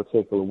that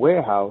particular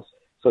warehouse.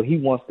 So he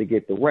wants to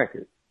get the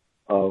record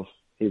of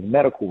his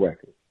medical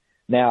record.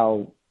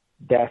 Now,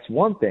 that's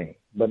one thing,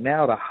 but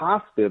now the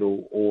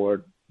hospital,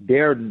 or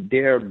they're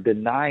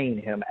denying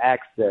him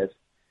access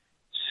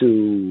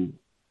to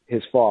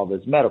his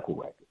father's medical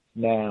records.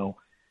 Now,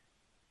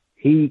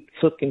 he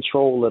took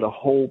control of the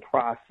whole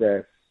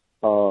process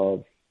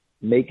of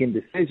making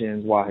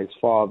decisions while his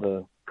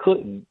father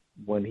couldn't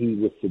when he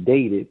was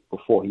sedated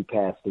before he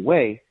passed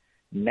away.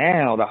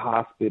 Now the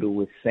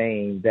hospital is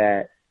saying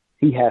that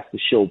he has to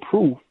show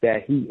proof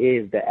that he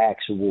is the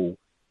actual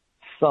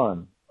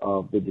son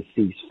of the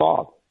deceased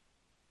father.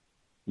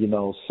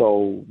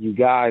 So you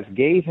guys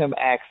gave him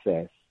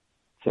access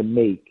to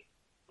make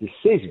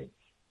decisions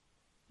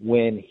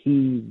when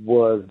he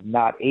was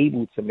not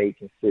able to make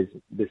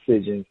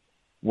decisions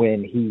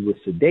when he was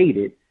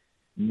sedated.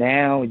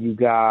 Now you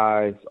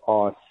guys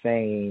are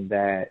saying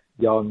that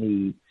y'all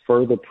need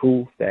further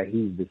proof that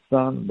he's the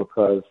son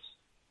because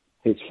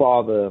his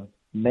father's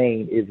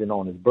name isn't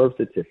on his birth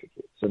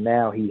certificate. So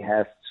now he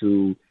has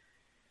to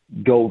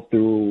go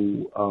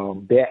through.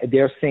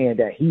 They're saying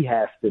that he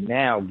has to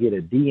now get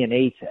a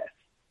DNA test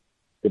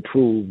to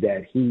prove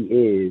that he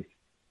is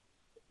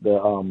the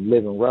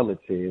living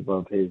relative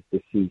of his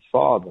deceased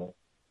father,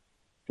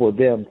 for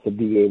them to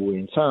be able to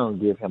in turn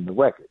give him the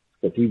records,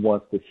 because he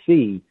wants to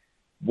see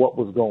what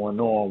was going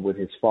on with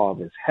his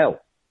father's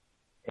health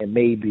and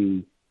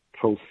maybe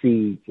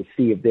proceed to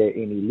see if there are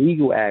any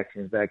legal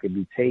actions that could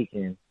be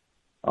taken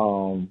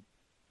so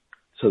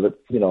that,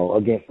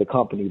 against the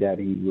company that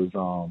he was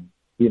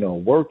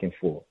working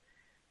for.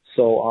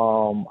 So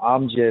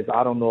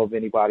I don't know if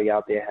anybody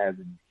out there has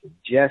any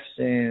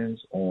suggestions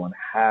on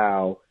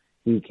how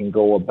he can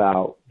go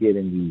about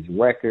getting these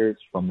records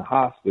from the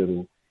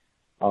hospital,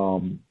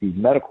 these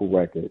medical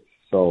records,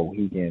 so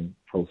he can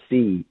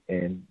proceed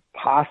and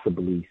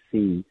possibly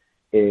see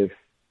if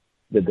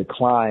the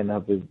decline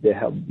of the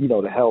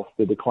health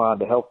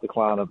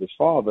decline of his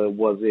father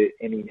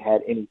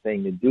had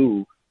anything to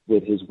do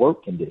with his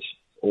work conditions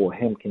or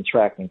him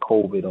contracting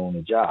COVID on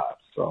the job.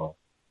 So,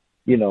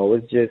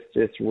 it's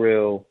just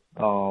real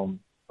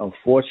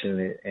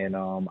unfortunate, and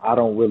I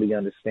don't really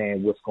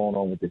understand what's going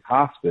on with this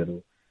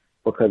hospital,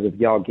 because if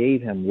y'all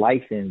gave him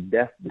life and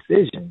death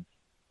decisions,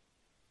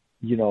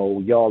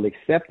 y'all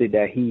accepted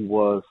that he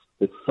was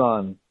the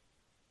son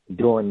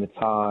during the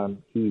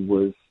time he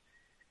was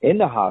in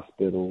the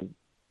hospital,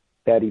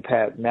 that he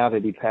passed. Now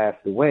that he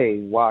passed away,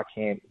 why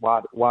can't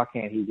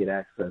he get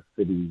access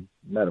to these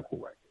medical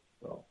records?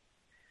 So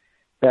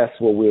that's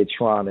what we're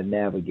trying to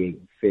navigate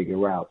and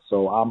figure out.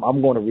 So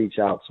I'm going to reach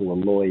out to a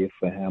lawyer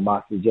for him.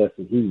 I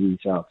suggested he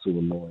reach out to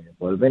a lawyer.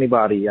 But if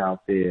anybody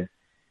out there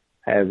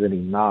has any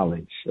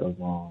knowledge of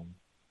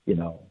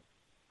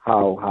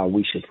how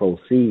we should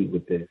proceed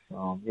with this,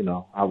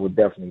 I would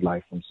definitely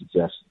like some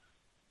suggestions.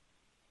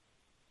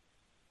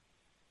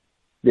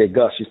 Yeah,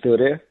 Gus, you still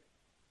there?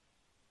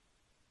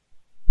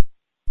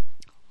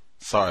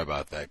 Sorry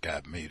about that.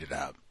 Got muted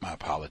out. My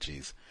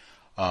apologies.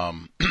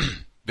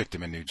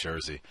 Victim in New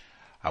Jersey.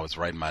 I was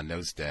writing my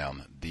notes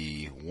down.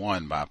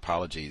 My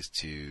apologies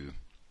to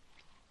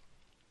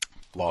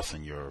loss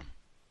in your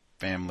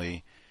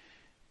family.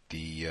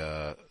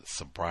 The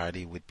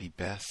sobriety would be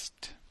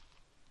best.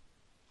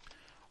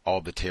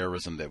 All the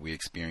terrorism that we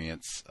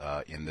experience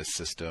in this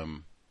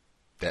system,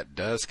 that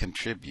does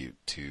contribute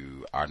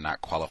to our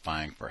not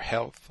qualifying for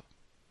health,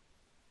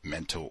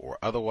 mental or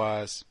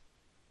otherwise.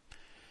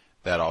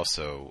 That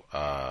also,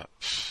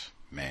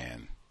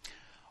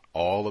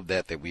 all of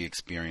that we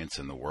experience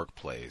in the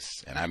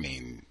workplace, and I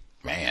mean,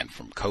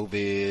 from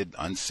COVID,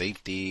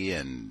 unsafety,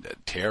 and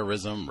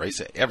terrorism,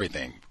 race,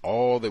 everything,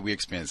 all that we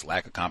experience,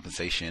 lack of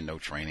compensation, no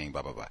training,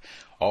 blah, blah, blah,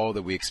 all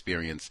that we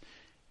experience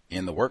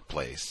in the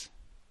workplace.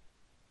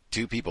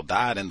 2 people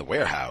died in the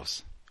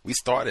warehouse. We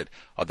started,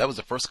 that was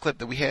the first clip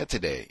that we had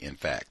today, in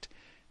fact.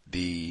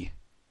 The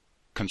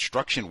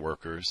construction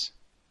workers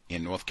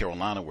in North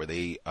Carolina, where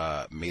they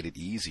made it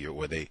easier,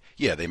 they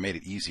made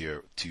it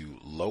easier to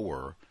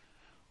lower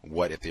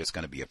if there's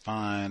going to be a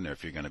fine or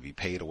if you're going to be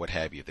paid or what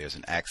have you. If there's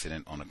an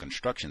accident on a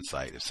construction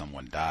site, if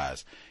someone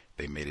dies,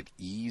 they made it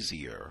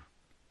easier.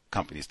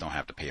 Companies don't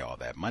have to pay all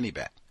that money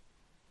back.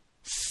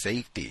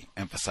 Safety,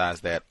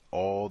 emphasize that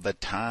all the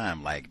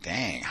time. Like,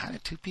 dang, how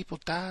did 2 people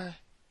die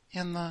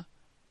in the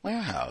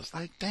warehouse?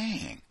 Like,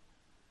 dang.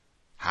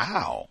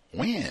 How?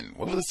 When?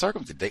 What were the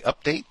circumstances? Did they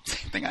update?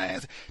 Same thing I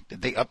asked.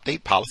 Did they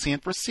update policy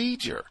and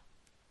procedure?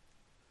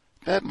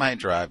 That might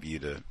drive you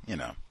to,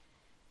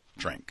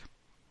 drink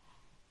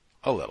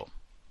a little.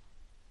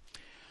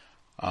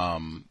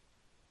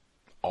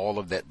 All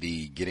of that,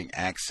 the getting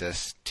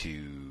access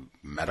to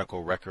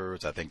medical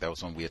records, I think that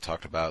was one we had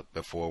talked about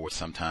before, where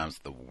sometimes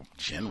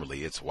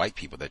generally it's white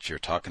people that you're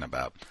talking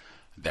about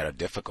that are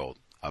difficult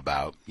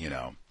about,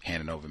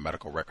 handing over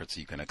medical records so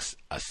you can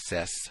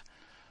assess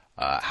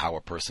how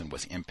a person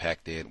was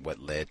impacted, what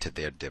led to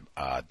their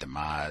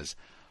demise,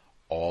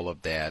 all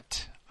of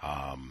that.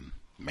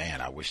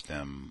 I wish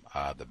them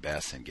the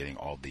best in getting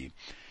all the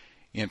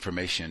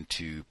information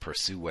to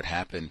pursue what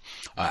happened.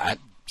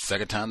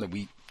 Second time that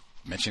we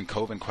mentioned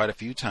COVID quite a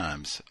few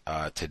times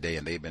today,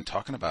 and they've been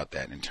talking about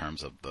that in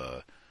terms of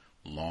the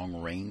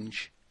long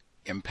range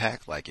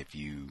impact. Like if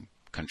you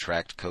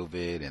contract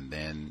COVID and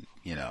then,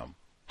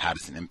 how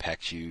does it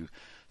impact you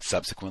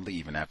subsequently,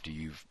 even after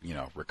you've,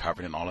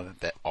 recovered and all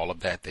of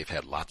that. They've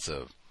had lots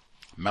of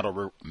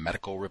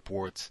medical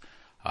reports,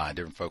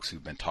 different folks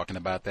who've been talking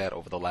about that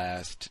over the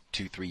last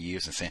 2-3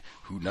 years and saying,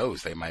 who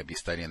knows, they might be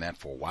studying that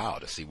for a while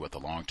to see what the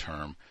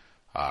long-term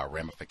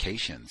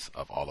ramifications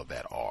of all of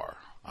that are.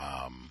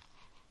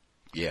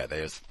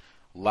 There's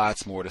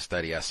lots more to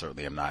study. I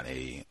certainly am not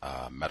a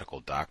medical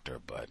doctor,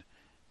 but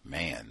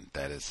man,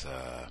 that is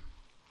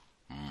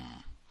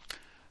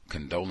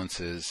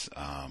condolences.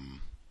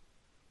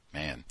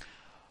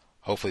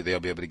 Hopefully they'll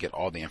be able to get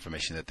all the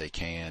information that they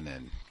can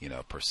and,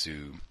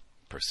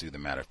 pursue the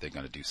matter if they're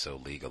going to do so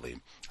legally.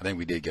 I think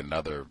we did get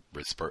another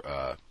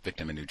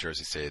victim in New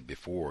Jersey said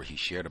before he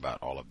shared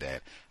about all of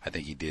that. I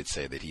think he did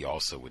say that he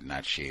also would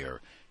not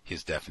share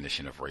his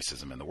definition of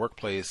racism in the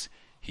workplace.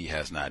 He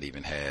has not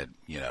even had,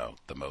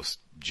 the most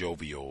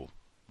jovial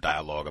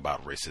dialogue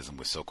about racism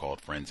with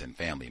so-called friends and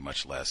family,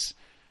 much less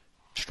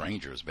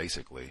strangers,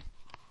 basically,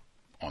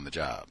 on the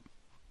job.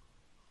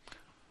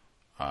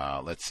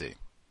 Let's see.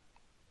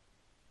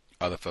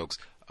 Other folks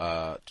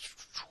that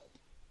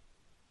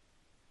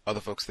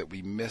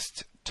we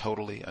missed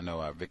totally. I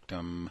know our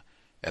victim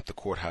at the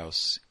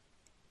courthouse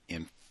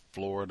in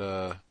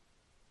Florida.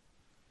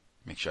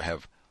 Make sure I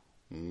have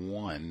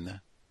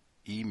one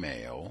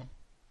email.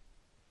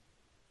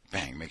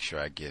 Bang, make sure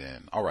I get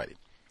in. Alrighty.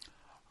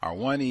 Our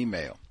one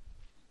email.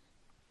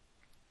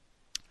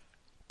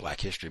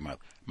 Black History Month.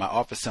 My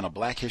office sent a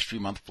Black History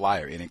Month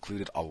flyer. It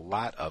included a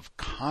lot of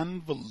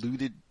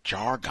convoluted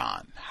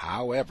jargon.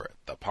 However,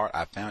 the part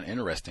I found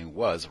interesting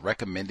was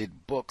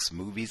recommended books,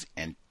 movies,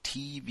 and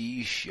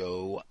TV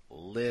show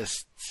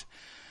lists.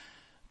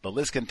 The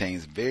list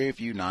contains very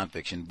few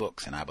nonfiction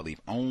books, and I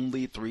believe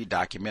only 3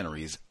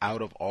 documentaries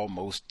out of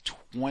almost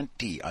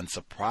 20.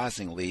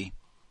 Unsurprisingly,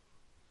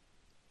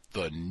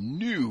 the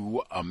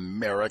new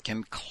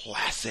American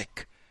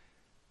classic,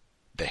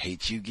 The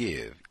Hate You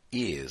Give,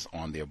 is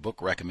on their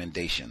book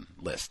recommendation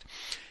list.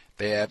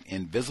 They have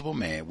Invisible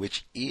Man,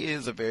 which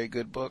is a very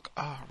good book.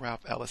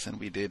 Ralph Ellison,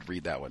 we did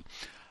read that one.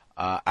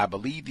 I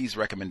believe these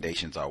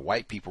recommendations are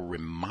white people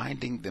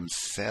reminding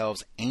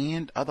themselves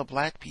and other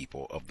black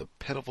people of the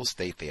pitiful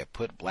state they have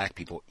put black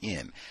people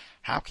in.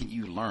 How can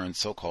you learn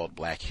so-called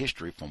black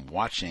history from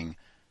watching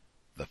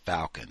The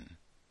Falcon,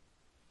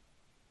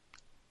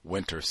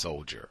 Winter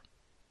Soldier?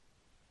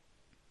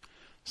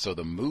 So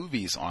the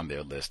movies on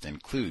their list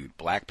include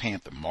Black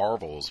Panther,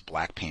 Marvel's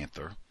Black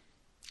Panther,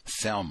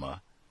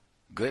 Selma,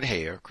 Good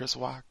Hair, Chris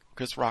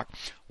Rock,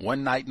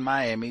 One Night in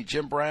Miami,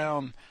 Jim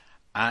Brown,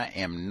 I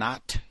Am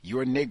Not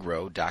Your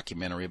Negro,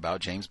 documentary about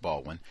James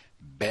Baldwin,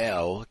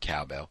 Belle,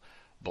 Cowbell,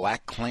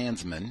 Black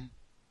Klansman,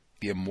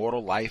 The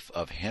Immortal Life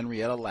of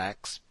Henrietta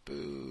Lacks,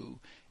 boo,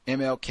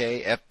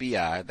 MLK,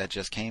 FBI, that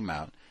just came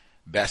out,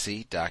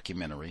 Bessie,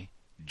 documentary,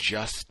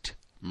 Just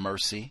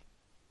Mercy,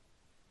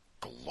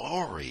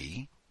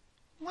 Glory,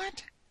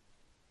 what?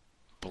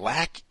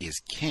 Black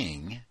is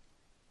King,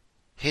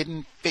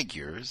 Hidden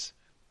Figures,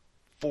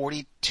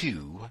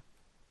 42,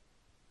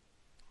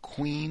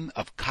 Queen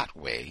of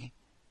Cotway,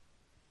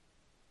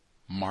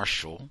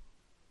 Marshall,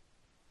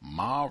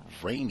 Ma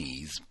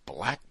Rainey's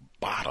Black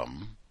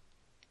Bottom,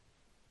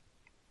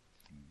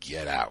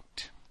 Get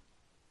Out.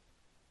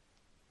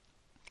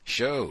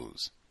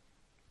 Shows.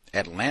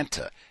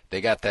 Atlanta.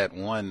 They got that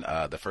one,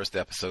 the first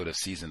episode of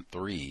season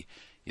 3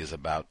 is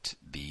about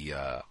the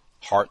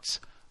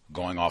Hearts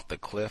going off the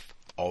cliff.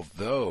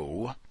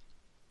 Although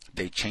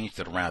they changed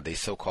it around, they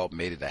so-called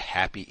made it a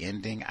happy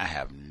ending. I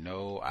have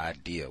no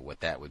idea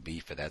what that would be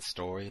for that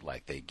story.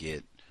 Like they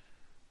get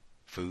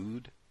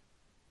food?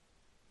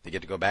 They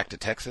get to go back to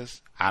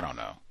Texas? I don't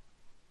know.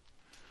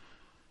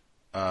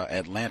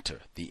 Atlanta,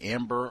 The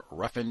Amber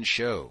Ruffin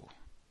Show,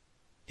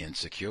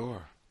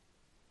 Insecure,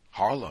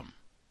 Harlem,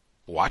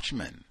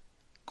 Watchmen,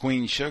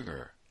 Queen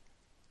Sugar,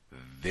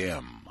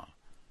 Them,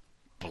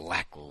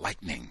 Black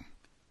Lightning,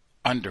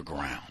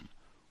 Underground,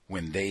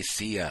 When They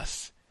See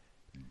Us,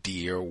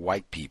 Dear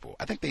White People.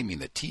 I think they mean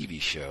the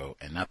TV show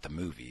and not the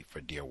movie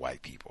for Dear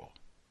White People.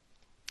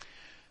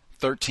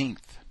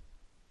 13th,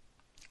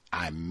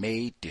 I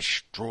May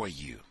Destroy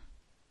You,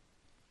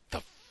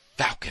 The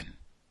Falcon,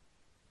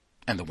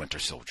 and The Winter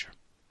Soldier.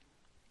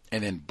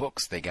 And in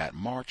books, they got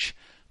March,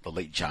 the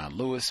late John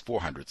Lewis,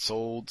 400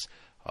 Souls.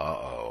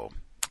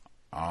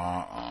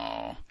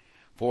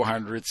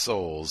 400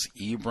 Souls,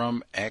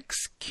 Ibram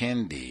X.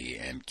 Kendi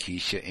and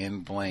Keisha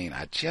N. Blaine.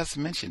 I just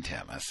mentioned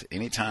him. I said,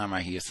 anytime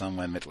I hear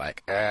someone with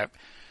like,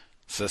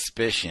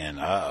 suspicion,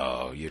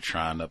 you're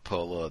trying to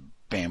pull a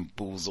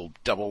bamboozle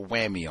double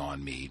whammy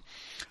on me.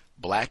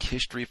 Black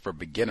History for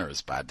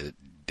Beginners by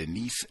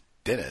Denise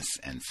Dennis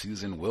and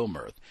Susan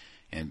Wilmerth.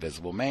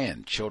 Invisible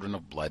Man, Children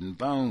of Blood and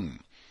Bone.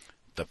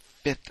 The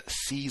 5th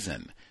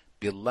season,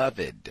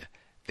 Beloved,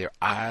 Their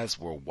Eyes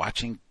Were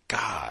Watching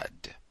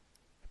God.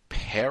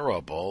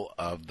 Parable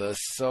of the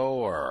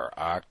Sower,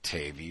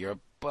 Octavia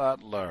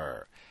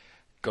Butler.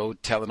 Go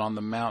Tell It on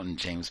the Mountain,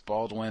 James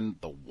Baldwin.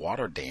 The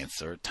Water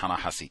Dancer,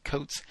 Ta-Nehisi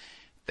Coates.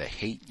 The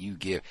Hate You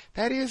Give.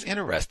 That is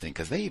interesting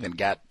because they even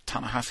got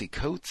Ta-Nehisi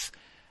Coates.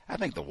 I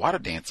think The Water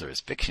Dancer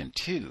is fiction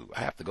too.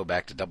 I have to go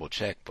back to double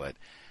check, but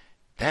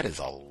that is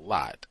a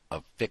lot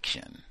of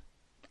fiction.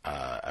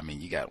 I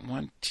mean, you got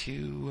 1,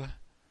 2,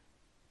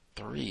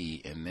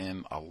 3, and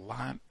then a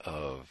lot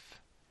of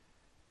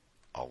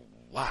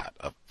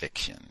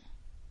fiction.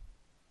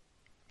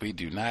 We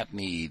do not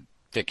need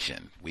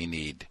fiction. We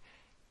need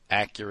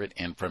accurate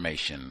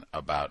information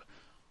about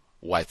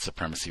white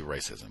supremacy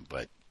racism.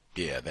 But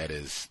yeah, that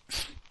is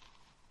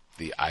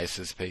the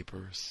ISIS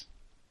papers,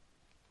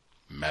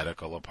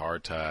 medical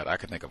apartheid. I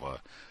could think of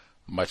a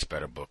much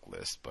better book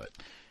list, but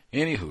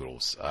any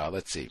hoodles.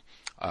 Let's see.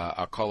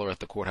 Our caller at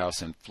the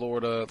courthouse in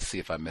Florida. Let's see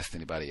if I missed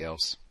anybody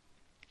else.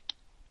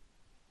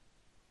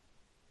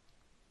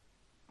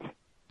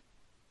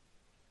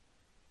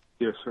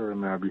 Yes, sir.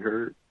 May I be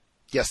heard?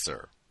 Yes,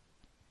 sir.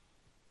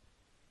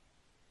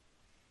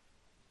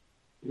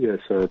 Yes,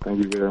 sir.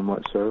 Thank you very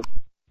much, sir.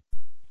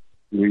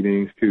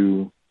 Greetings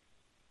to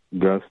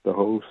Gus, the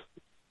host,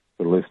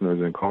 the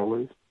listeners and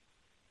callers.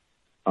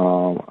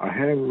 I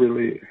haven't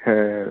really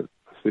had a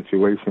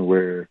situation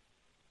where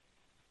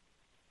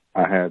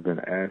I have been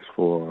asked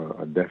for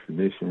a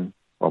definition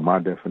or my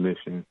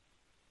definition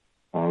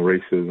on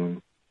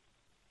racism.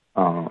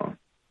 I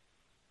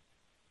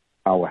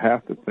would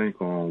have to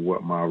think on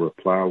what my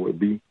reply would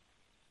be.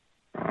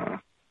 I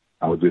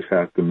would just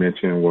have to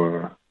mention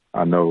where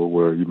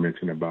you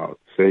mentioned about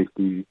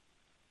safety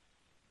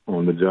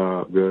on the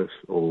job, Gus,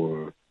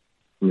 or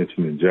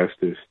mentioning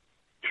justice,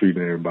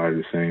 treating everybody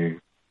the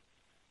same.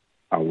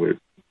 I would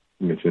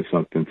mention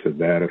something to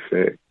that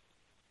effect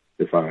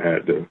if I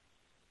had to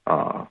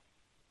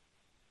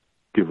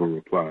give a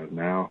reply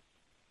now.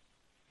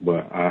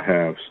 But I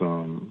have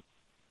some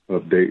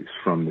updates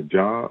from the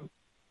job.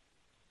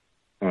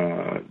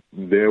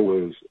 There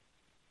was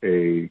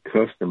a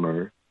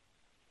customer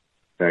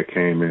that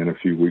came in a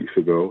few weeks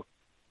ago.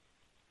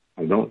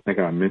 I don't think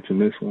I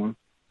mentioned this one,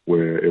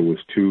 where it was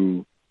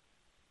two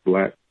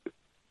black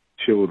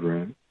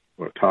children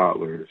or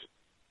toddlers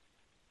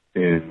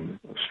in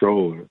a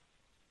stroller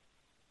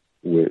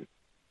with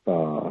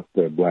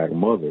their black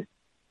mother,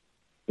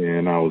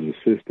 and I was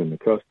assisting the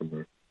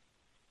customer,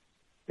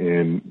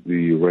 and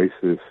the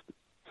racist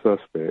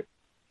suspect,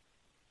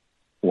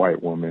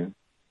 white woman,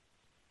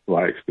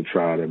 likes to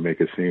try to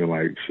make it seem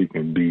like she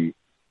can be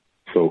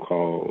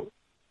so-called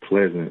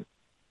pleasant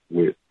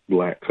with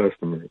black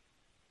customers,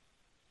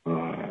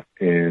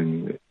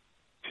 and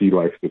she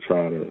likes to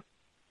try to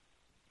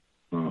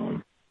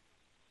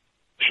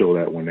show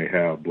that when they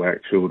have black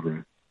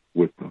children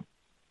with them.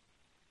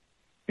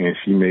 And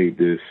she made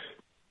this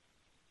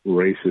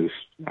racist,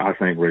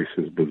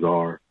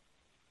 bizarre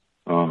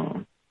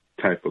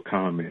type of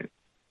comment.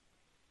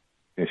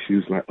 And she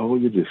was like, "Oh,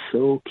 you're just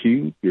so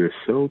cute. You're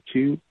so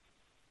cute."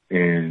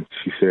 And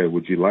she said,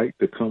 "Would you like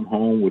to come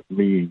home with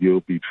me and you'll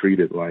be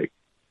treated like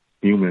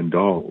human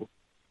dolls,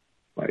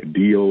 like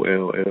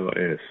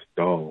DOLLS,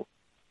 doll."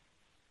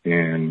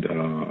 And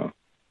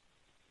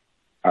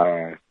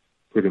I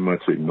pretty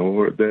much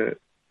ignored that,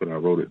 but I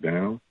wrote it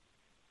down.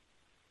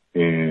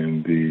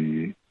 And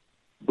the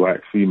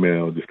black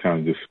female just kind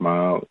of just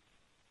smiled,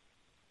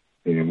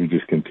 and we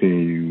just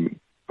continued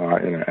our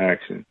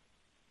interaction.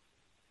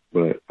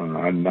 But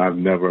I've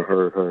never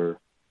heard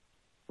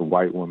the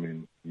white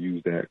woman,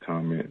 use that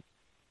comment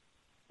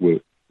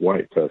with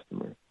white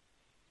customers.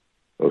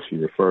 So she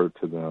referred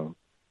to them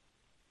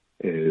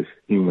as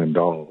human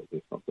dolls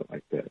or something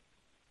like that.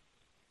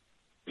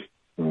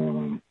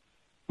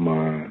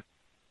 My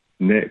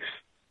next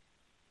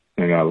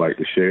thing I'd like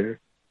to share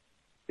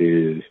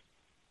is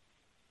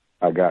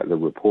I got the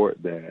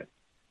report that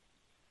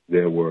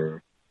there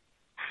were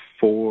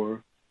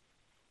 4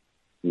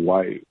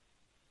 white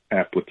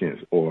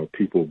applicants or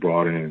people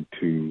brought in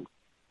to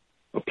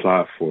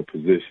apply for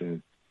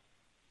positions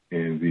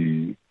in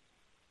the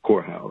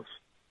courthouse.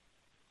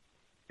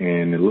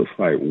 And it looks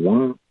like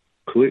one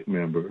clique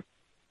member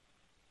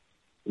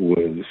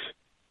was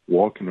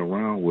walking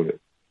around with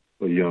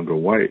a younger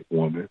white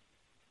woman.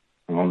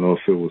 I don't know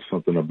if it was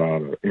something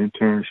about an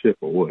internship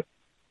or what,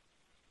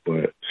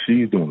 but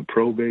she's doing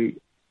probate,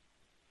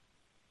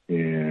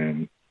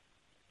 and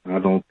I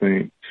don't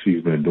think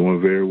she's been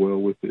doing very well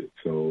with it.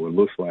 So it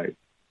looks like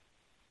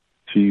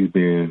she's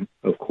been,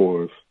 of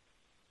course,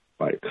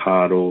 like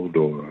coddled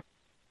or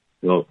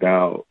helped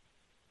out,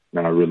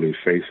 not really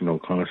facing no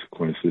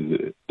consequences.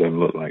 It doesn't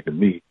look like to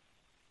me,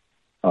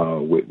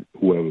 with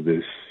whoever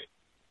this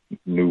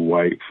new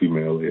white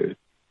female is.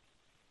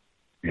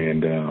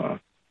 And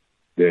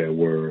there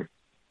were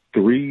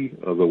 3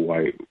 other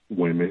white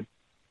women,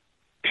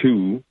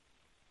 2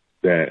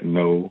 that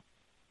know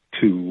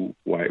 2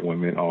 white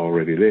women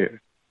already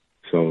there.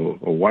 So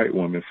a white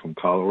woman from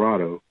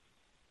Colorado,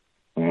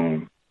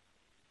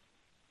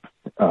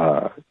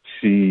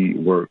 she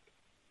worked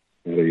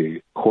at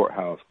a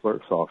courthouse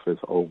clerk's office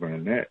over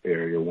in that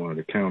area, one of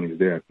the counties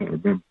there, I can't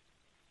remember.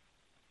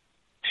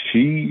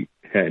 She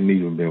hadn't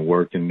even been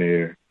working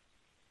there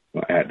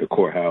at the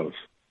courthouse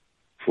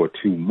for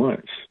 2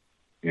 months,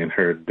 and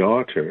her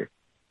daughter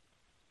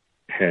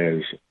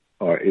is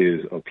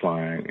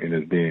applying and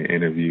is being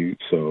interviewed.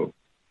 So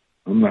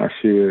I'm not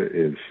sure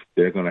if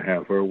they're going to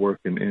have her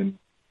working in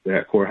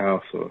that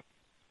courthouse or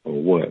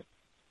what,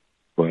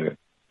 but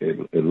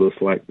it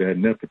looks like that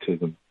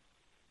nepotism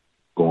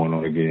going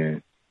on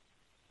again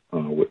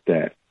with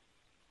that.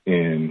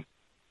 And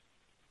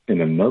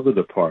in another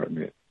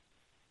department,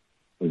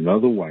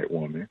 another white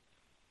woman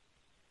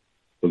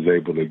was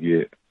able to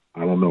get,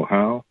 I don't know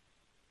how,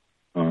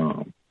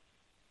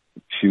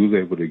 she was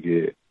able to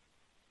get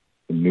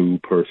a new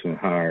person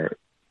hired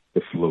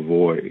to fill a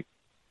void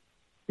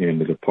in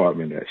the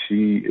department that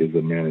she is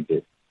a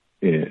manager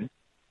in.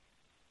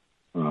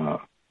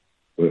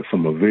 But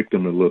from a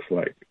victim, it looks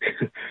like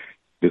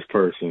this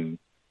person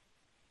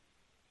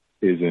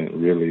isn't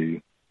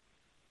really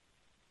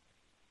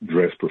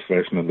dressed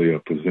professionally or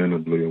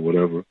presentably or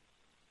whatever,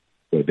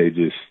 but they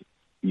just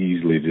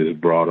easily just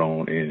brought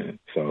on in.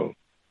 So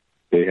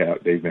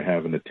they've been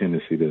having a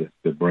tendency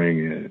to bring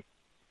in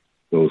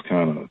those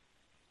kind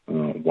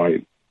of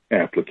white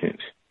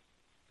applicants.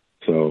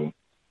 So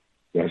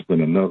that's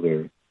been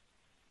another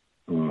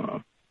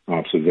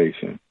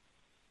observation.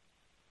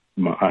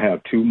 I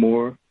have two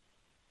more.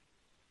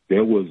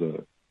 There was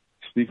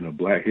speaking of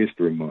Black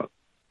History Month,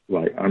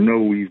 like I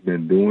know we've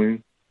been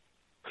doing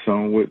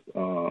some with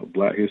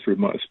Black History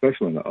Month,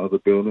 especially in the other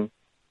building,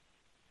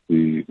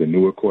 the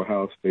newer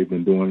courthouse, they've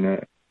been doing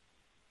that.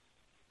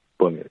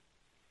 But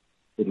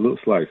it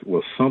looks like,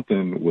 well,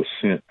 something was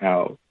sent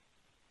out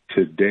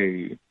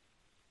today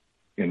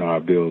in our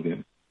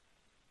building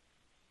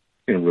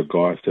in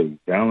regards to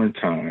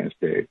Valentine's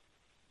Day.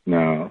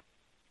 Now,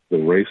 the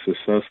racist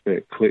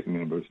suspect clique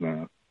members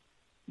now,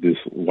 this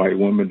white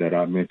woman that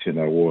I mentioned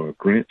that wore a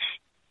Grinch,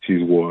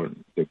 she's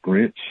worn the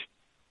Grinch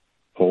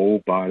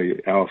whole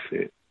body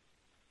outfit,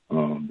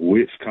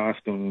 witch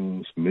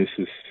costumes,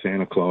 Mrs.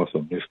 Santa Claus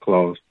or Miss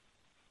Claus,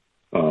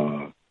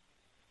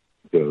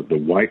 the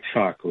white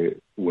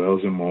chocolate,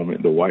 Wells and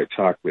Moment, the white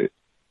chocolate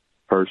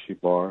Hershey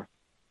bar,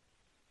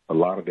 a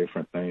lot of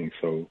different things.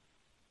 So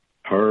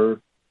her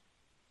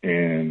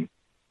and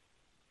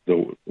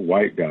the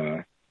white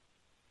guy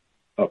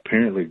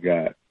apparently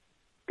got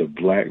the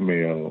black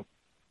male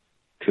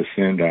to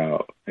send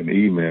out an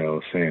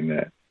email saying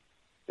that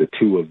the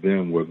two of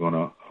them were going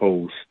to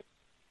host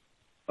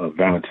a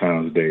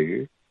Valentine's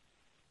Day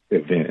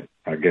event,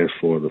 I guess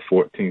for the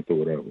 14th or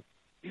whatever.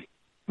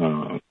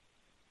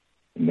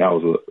 And that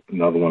was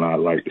another one I'd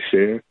like to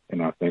share,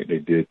 and I think they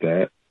did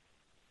that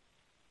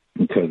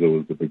because it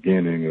was the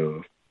beginning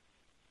of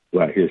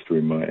Black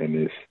History Month, and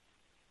this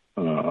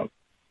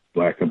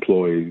black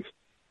employees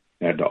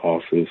at the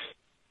office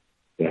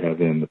that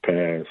have in the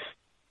past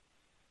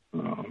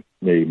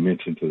made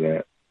mention to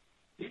that.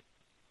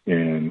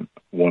 And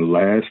one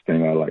last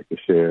thing I like to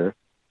share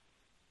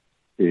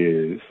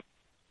is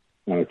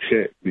I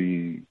checked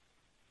the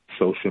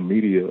social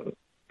media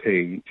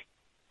page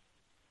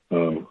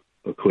of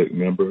a clique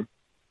member,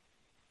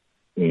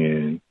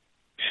 and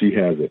she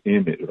has an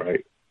image,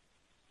 right?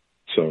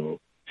 So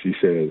she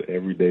says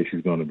every day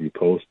she's going to be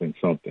posting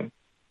something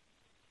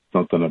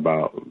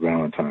about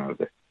Valentine's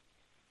Day.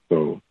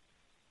 So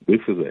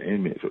this is an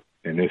image,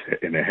 and it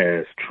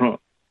has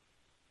Trump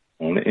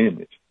on the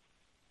image.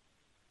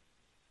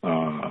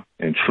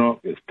 And Trump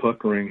is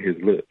puckering his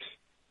lips.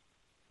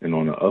 And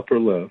on the upper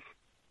left,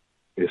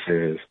 it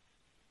says,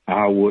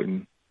 "I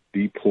wouldn't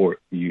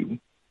deport you.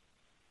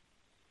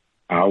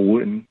 I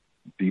wouldn't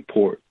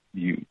deport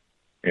you."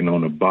 And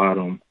on the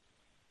bottom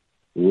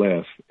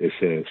left, it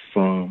says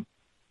 "from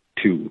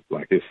to,"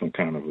 like it's some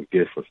kind of a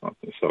gift or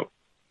something. So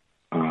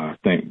I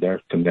think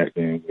that's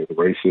connecting with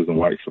racism,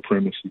 white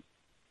supremacy.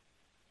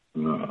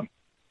 And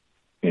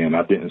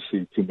I didn't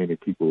see too many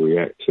people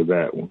react to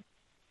that one.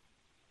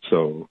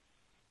 So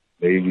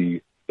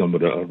maybe some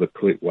of the other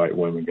clique white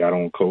women got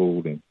on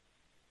code and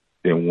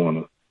didn't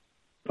want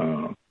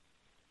to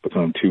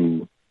become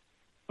too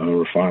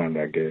unrefined,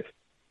 I guess.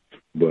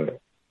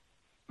 But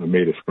I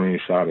made a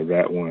screenshot of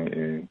that one,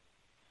 and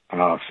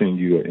I'll send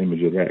you an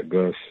image of that,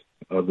 Gus.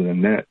 Other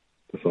than that,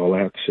 that's all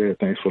I have to share.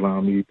 Thanks for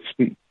allowing me to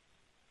speak.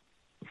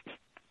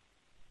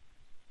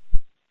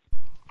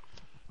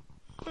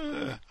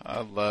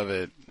 I love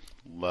it.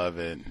 Love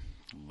it.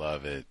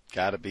 Love it.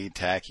 Gotta be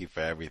tacky for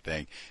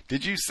everything.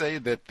 Did you say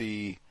that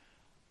the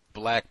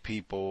black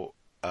people,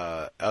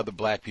 other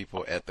black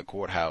people at the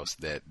courthouse,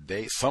 that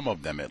some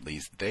of them at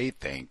least, they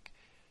think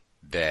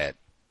that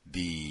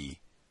the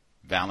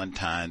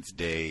Valentine's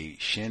Day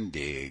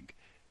shindig,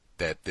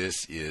 that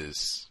this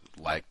is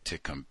like to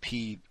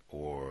compete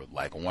or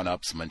like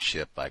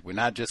one-upsmanship, like we're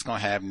not just going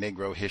to have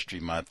Negro History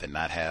Month and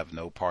not have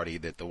no party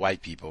that the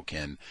white people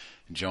can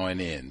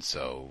join in.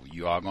 So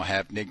you are going to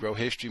have Negro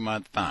History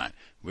Month, fine.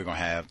 We're going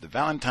to have the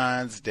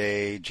Valentine's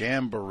Day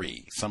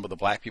Jamboree. Some of the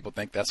black people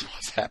think that's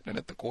what's happening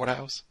at the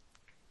courthouse.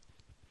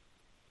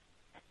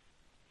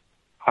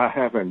 I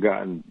haven't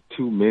gotten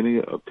too many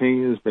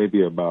opinions,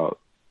 maybe about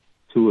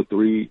 2 or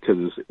 3,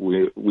 because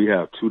we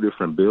have 2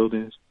 different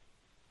buildings.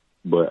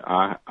 But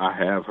I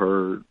have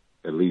heard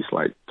at least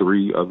like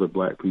 3 other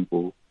black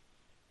people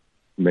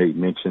make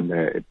mention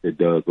that it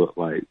does look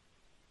like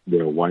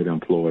there are white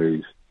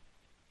employees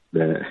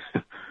that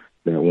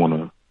want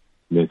to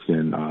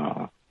mention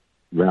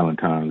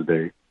Valentine's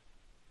Day.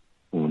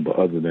 But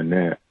other than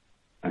that,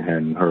 I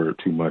hadn't heard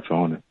too much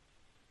on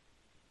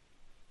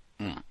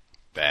it.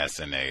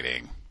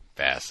 Fascinating.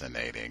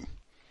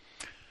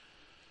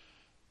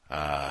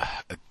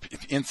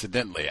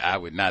 Incidentally, I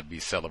would not be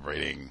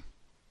celebrating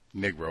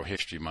Negro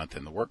History Month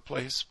in the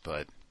workplace,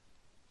 but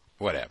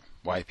whatever.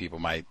 White people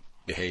might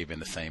behave in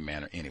the same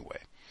manner anyway.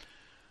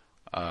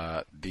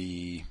 I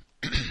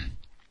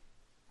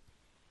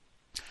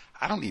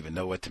don't even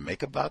know what to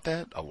make about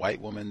that. A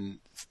white woman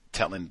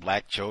telling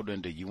black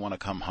children, "Do you want to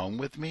come home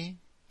with me?"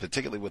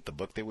 Particularly with the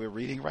book that we're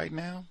reading right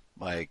now.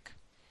 Like,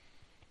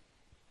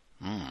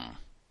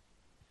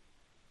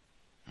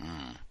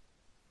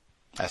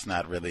 that's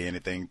not really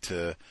anything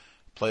to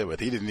play with.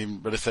 He didn't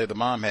even really say the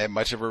mom had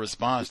much of a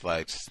response.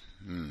 Like,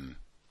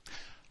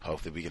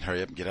 hopefully we can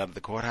hurry up and get out of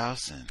the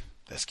courthouse and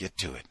let's get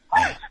to it.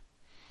 Man,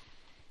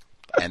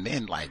 And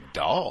then like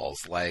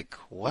dolls, like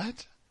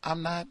what?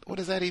 I'm not, what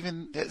does that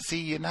even,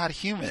 see, you're not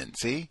human,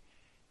 see?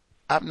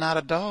 I'm not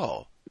a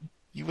doll.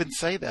 You wouldn't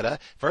say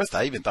that. First,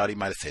 I even thought he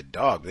might have said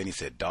dog, but then he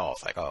said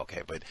dolls. Like, oh,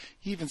 okay, but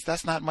even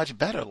that's not much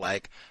better.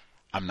 Like,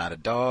 I'm not a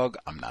dog.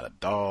 I'm not a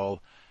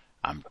doll.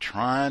 I'm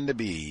trying to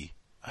be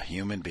a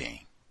human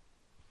being.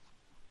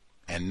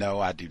 And no,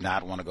 I do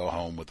not want to go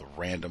home with a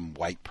random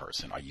white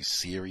person. Are you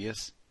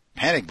serious?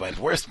 Panic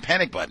button. Where's the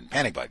panic button?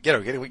 Panic button. Get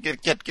away. Get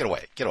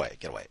away. Get away.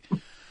 Get away.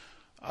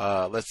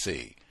 Let's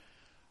see.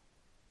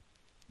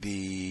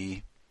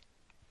 The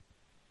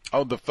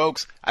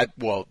folks,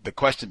 the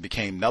question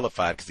became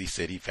nullified because he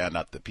said he found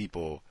out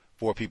the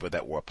 4 people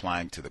that were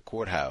applying to the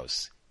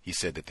courthouse, he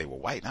said that they were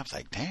white. And I was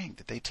like, dang,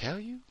 did they tell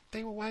you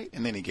they were white?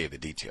 And then he gave the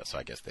details. So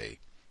I guess they,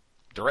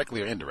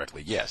 directly or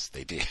indirectly, yes,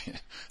 they did.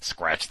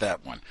 Scratch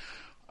that one.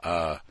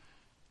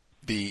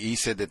 He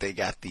said that they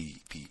got the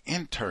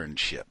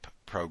internship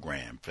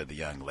program for the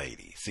young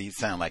lady. See, it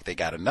sounded like they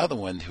got another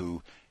one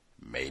who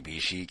maybe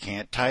she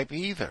can't type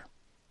either.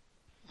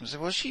 I said,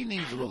 well, she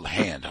needs a little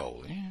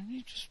handhold.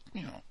 You just,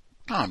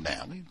 calm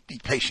down. Be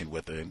patient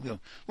with her, and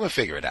we'll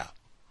figure it out.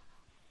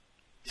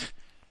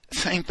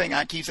 Same thing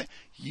I keep saying.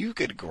 You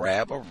could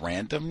grab a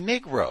random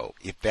Negro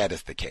if that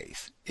is the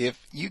case.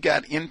 If you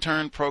got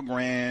intern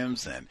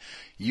programs and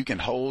you can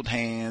hold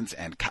hands,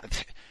 and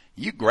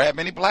you grab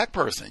any black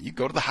person. You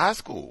go to the high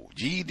school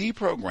GED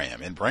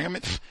program and bring them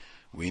in.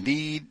 We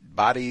need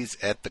bodies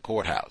at the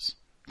courthouse.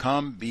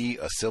 Come be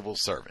a civil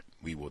servant.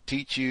 We will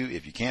teach you.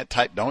 If you can't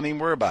type, don't even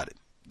worry about it.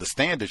 The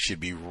standard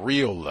should be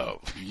real low.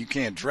 You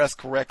can't dress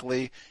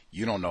correctly.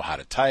 You don't know how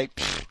to type.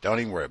 Don't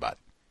even worry about it.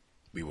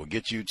 We will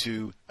get you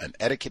to an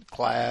etiquette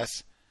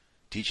class,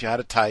 teach you how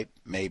to type,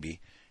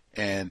 maybe,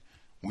 and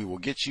we will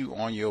get you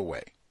on your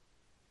way.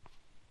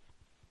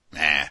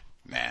 Nah.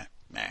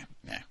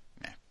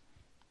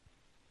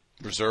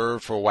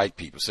 Reserved for white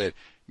people. Said,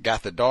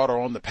 got the daughter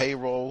on the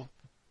payroll.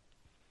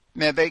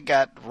 Now, they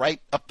got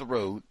right up the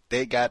road,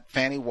 they got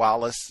Fannie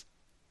Wallace.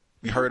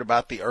 We heard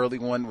about the early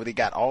one where they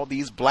got all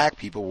these black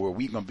people where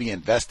we're going to be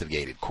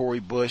investigated. Cori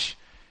Bush,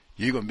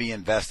 you're going to be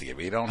investigated.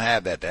 We don't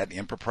have that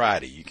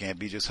impropriety. You can't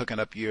be just hooking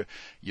up your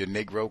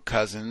Negro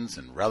cousins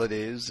and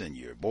relatives and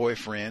your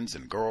boyfriends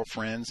and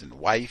girlfriends and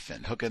wife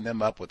and hooking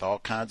them up with all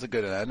kinds of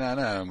good.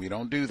 No, we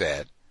don't do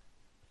that.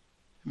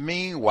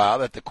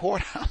 Meanwhile, at the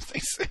courthouse,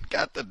 they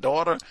got the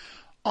daughter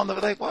on the,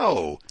 like,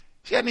 whoa,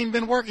 she hadn't even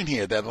been working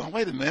here that long.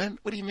 Wait a minute.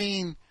 What do you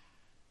mean?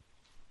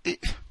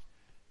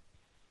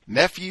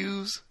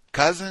 Nephews,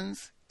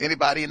 cousins,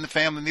 anybody in the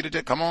family needed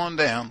to come on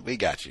down. We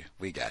got you.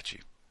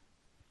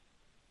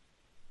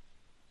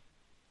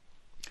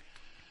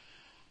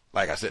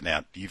 Like I said,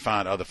 now, you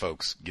find other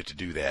folks get to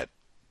do that.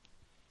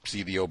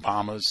 See the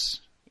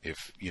Obamas,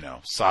 if,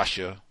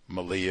 Sasha,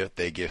 Malia,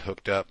 they get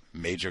hooked up,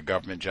 major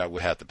government job,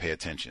 we'll have to pay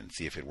attention,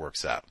 see if it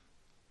works out.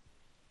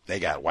 They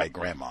got white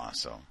grandma,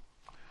 so.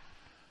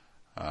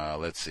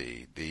 Let's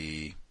see.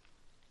 He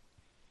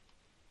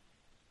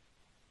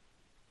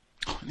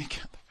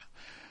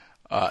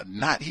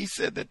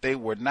said that they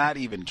were not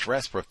even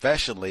dressed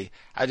professionally.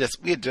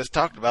 We had just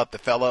talked about the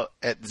fellow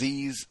at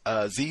Z's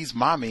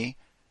mommy,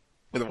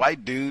 where the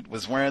white dude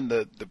was wearing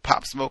the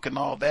pop smoke and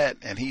all that,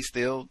 and he's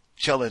still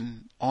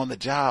chilling on the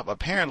job.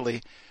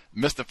 Apparently,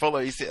 Mr.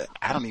 Fuller, he said,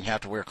 I don't even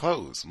have to wear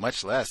clothes,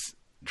 much less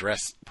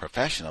dress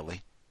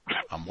professionally.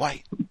 I'm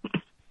white.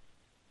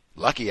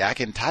 Lucky I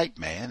can type,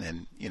 man,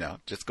 and,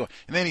 just go.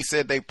 And then he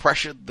said they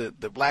pressured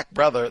the black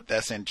brother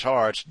that's in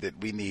charge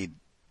that we need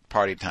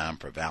party time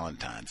for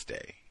Valentine's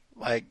Day.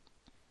 Like,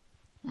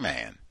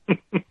 man,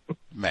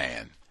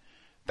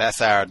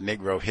 that's our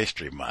Negro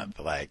History Month.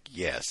 Like,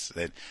 yes.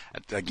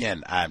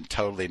 Again,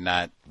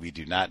 we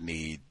do not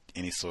need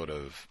any sort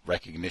of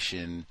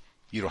recognition.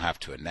 You don't have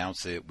to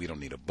announce it. We don't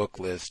need a book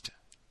list.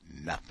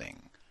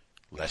 Nothing.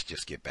 Let's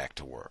just get back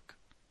to work.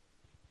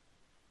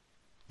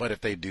 But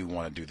if they do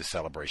want to do the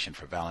celebration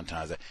for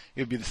Valentine's Day,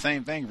 it would be the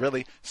same thing,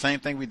 really. Same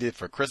thing we did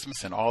for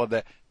Christmas and all of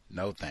that.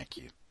 No, thank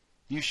you.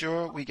 You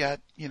sure we got,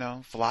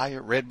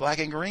 flyer, red, black,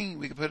 and green?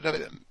 We can put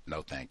it up.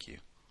 No, thank you.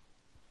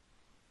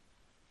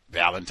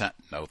 Valentine,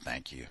 no,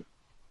 thank you.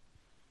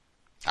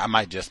 I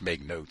might just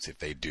make notes if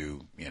they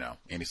do,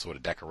 any sort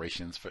of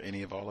decorations for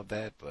any of all of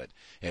that. But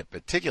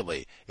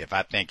particularly if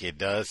I think it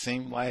does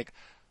seem like,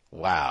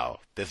 wow,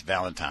 this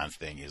Valentine's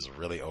thing is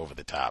really over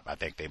the top. I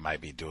think they might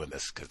be doing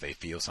this because they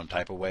feel some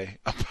type of way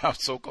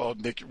about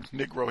so-called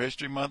Negro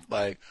History Month.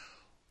 Like,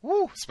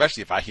 woo,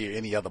 especially if I hear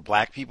any other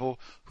black people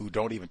who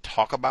don't even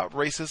talk about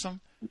racism,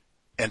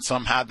 and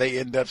somehow they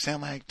end up saying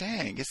like,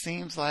 dang, it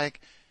seems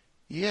like,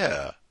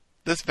 yeah,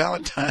 this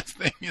Valentine's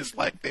thing is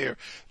like their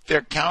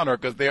counter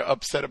because they're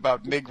upset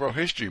about Negro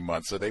History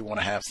Month, so they want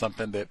to have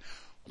something that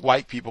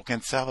white people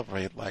can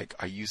celebrate. Like,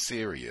 are you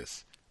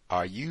serious?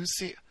 Are you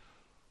serious?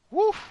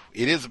 Woo!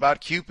 It is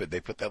about Cupid. They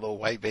put that little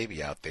white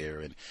baby out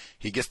there, and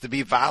he gets to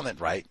be violent,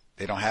 right?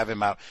 They don't have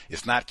him out.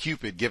 It's not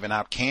Cupid giving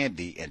out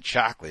candy and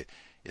chocolate.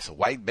 It's a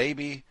white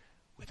baby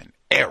with an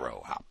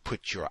arrow. I'll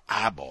put your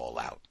eyeball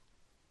out.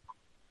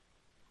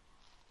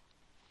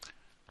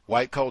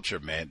 White culture,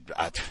 man.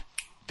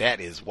 That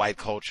is white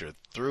culture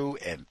through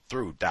and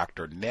through.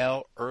 Dr.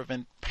 Nell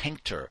Irvin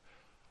Painter,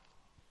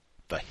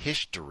 The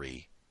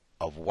History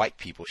of White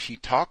People. She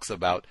talks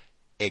about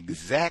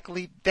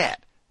exactly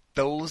that.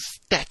 Those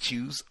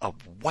statues of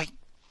white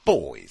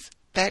boys.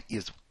 That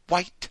is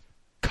white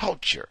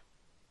culture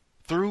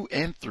through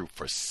and through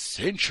for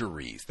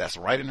centuries. That's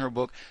right in her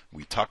book.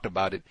 We talked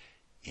about it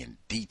in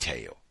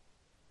detail.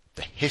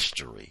 The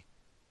history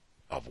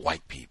of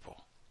white people.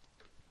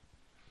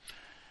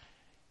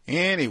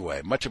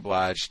 Anyway, much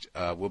obliged.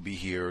 We'll be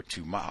here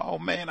tomorrow. Oh,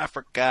 man, I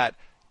forgot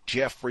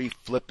Jeffrey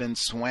Flippin'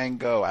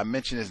 Swango. I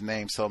mentioned his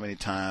name so many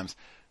times.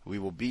 We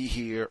will be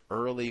here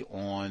early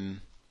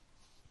on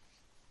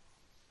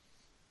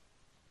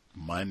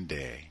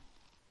Monday.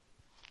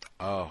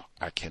 Oh,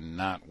 I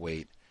cannot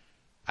wait.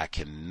 I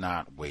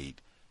cannot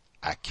wait.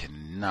 I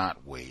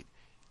cannot wait.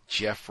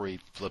 Jeffrey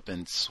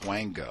Flippin'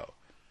 Swango.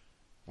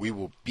 We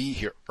will be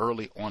here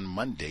early on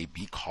Monday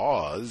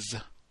because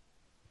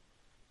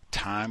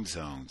time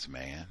zones,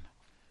 man.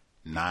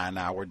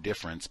 9-hour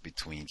difference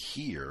between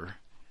here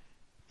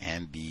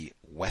and the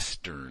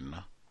western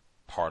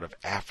part of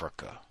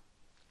Africa.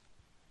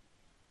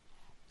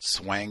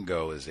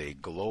 Swango is a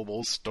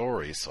global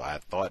story, so I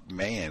thought,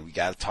 man, we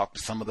got to talk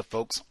to some of the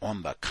folks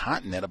on the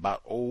continent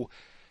about old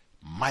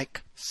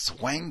Mike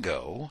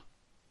Swango.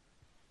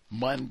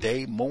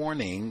 Monday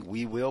morning,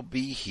 we will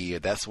be here.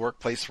 That's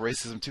workplace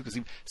racism, too, because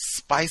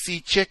spicy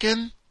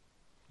chicken,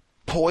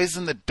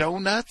 poison the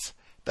donuts,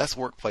 that's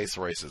workplace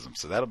racism.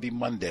 So that'll be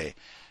Monday.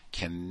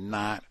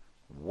 Cannot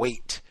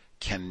wait.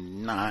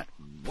 Cannot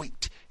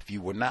wait. If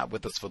you were not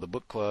with us for the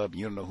book club,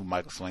 you don't know who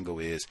Michael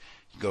Swango is,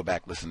 you go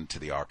back, listen to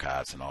the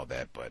archives and all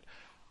that. But,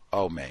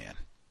 oh, man.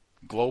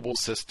 Global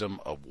system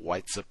of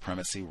white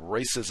supremacy,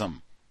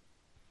 racism.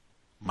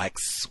 Mike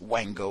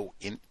Swango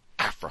in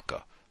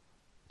Africa.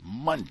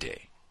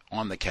 Monday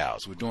on the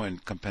Cows. We're doing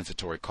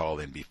compensatory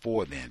call-in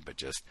before then, but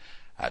just,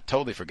 I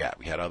totally forgot.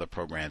 We had other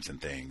programs and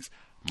things.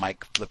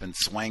 Mike Flippin'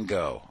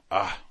 Swango.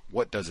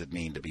 What does it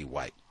mean to be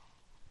white?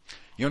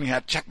 You don't even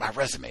have to check my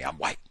resume. I'm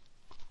white.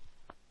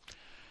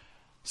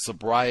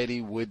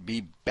 Sobriety would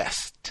be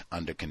best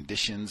under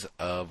conditions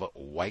of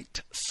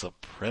white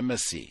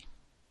supremacy.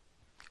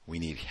 We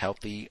need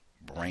healthy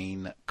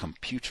brain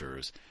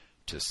computers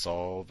to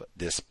solve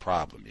this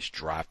problem. It's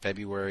dry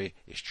February.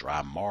 It's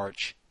dry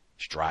March.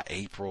 It's dry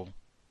April.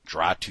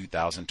 Dry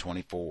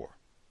 2024.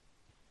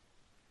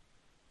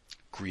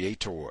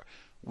 Creator,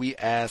 we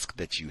ask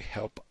that you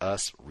help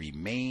us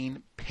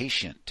remain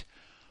patient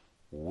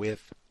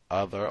with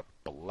other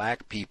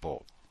black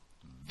people,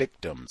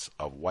 victims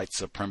of white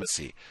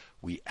supremacy.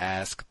 We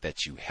ask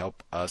that you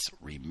help us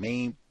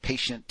remain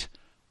patient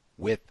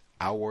with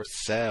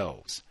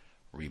ourselves.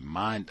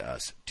 Remind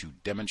us to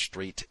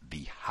demonstrate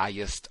the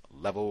highest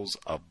levels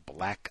of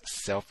black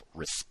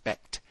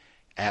self-respect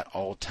at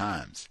all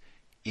times,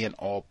 in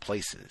all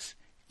places,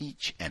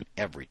 each and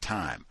every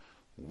time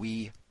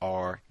we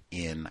are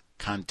in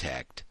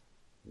contact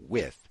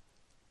with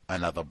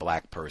another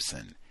black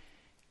person.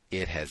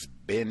 It has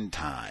been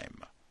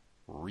time.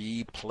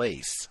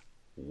 Replace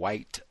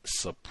white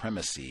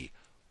supremacy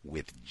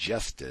with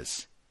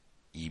justice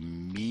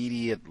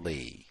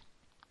immediately.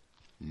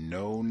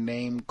 No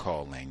name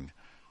calling,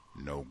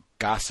 no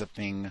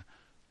gossiping,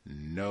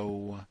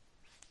 no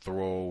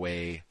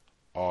throwaway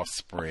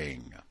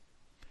offspring.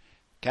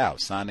 Cow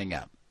signing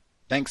out.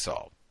 Thanks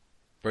all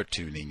for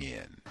tuning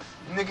in.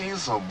 Nigga, you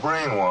so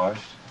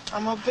brainwashed.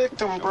 I'm a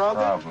victim,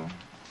 brother. Problem.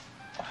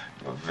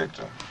 You're a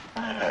victim.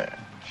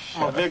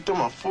 I'm a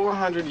victim of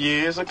 400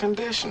 years of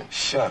conditioning.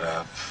 Shut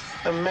up.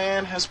 The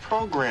man has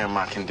programmed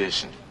my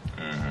conditioning.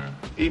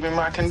 Even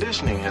my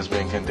conditioning has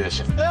been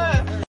conditioned.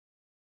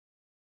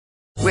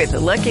 With the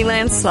Lucky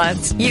Land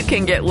Slots, you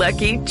can get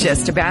lucky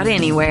just about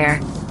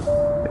anywhere.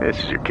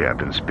 This is your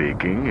captain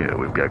speaking.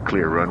 We've got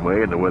clear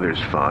runway and the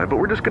weather's fine, but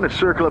we're just going to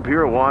circle up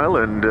here a while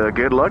and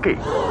get lucky.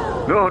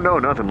 No,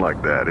 nothing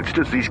like that. It's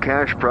just these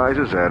cash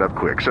prizes add up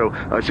quick. So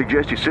I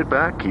suggest you sit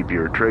back, keep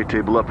your tray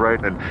table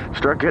upright, and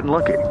start getting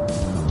lucky.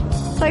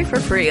 Play for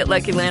free at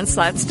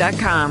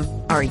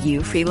LuckyLandSlots.com. Are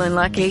you feeling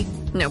lucky?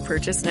 No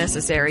purchase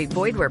necessary.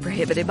 Void where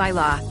prohibited by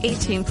law.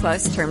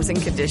 18+ terms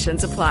and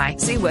conditions apply.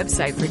 See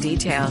website for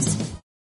details.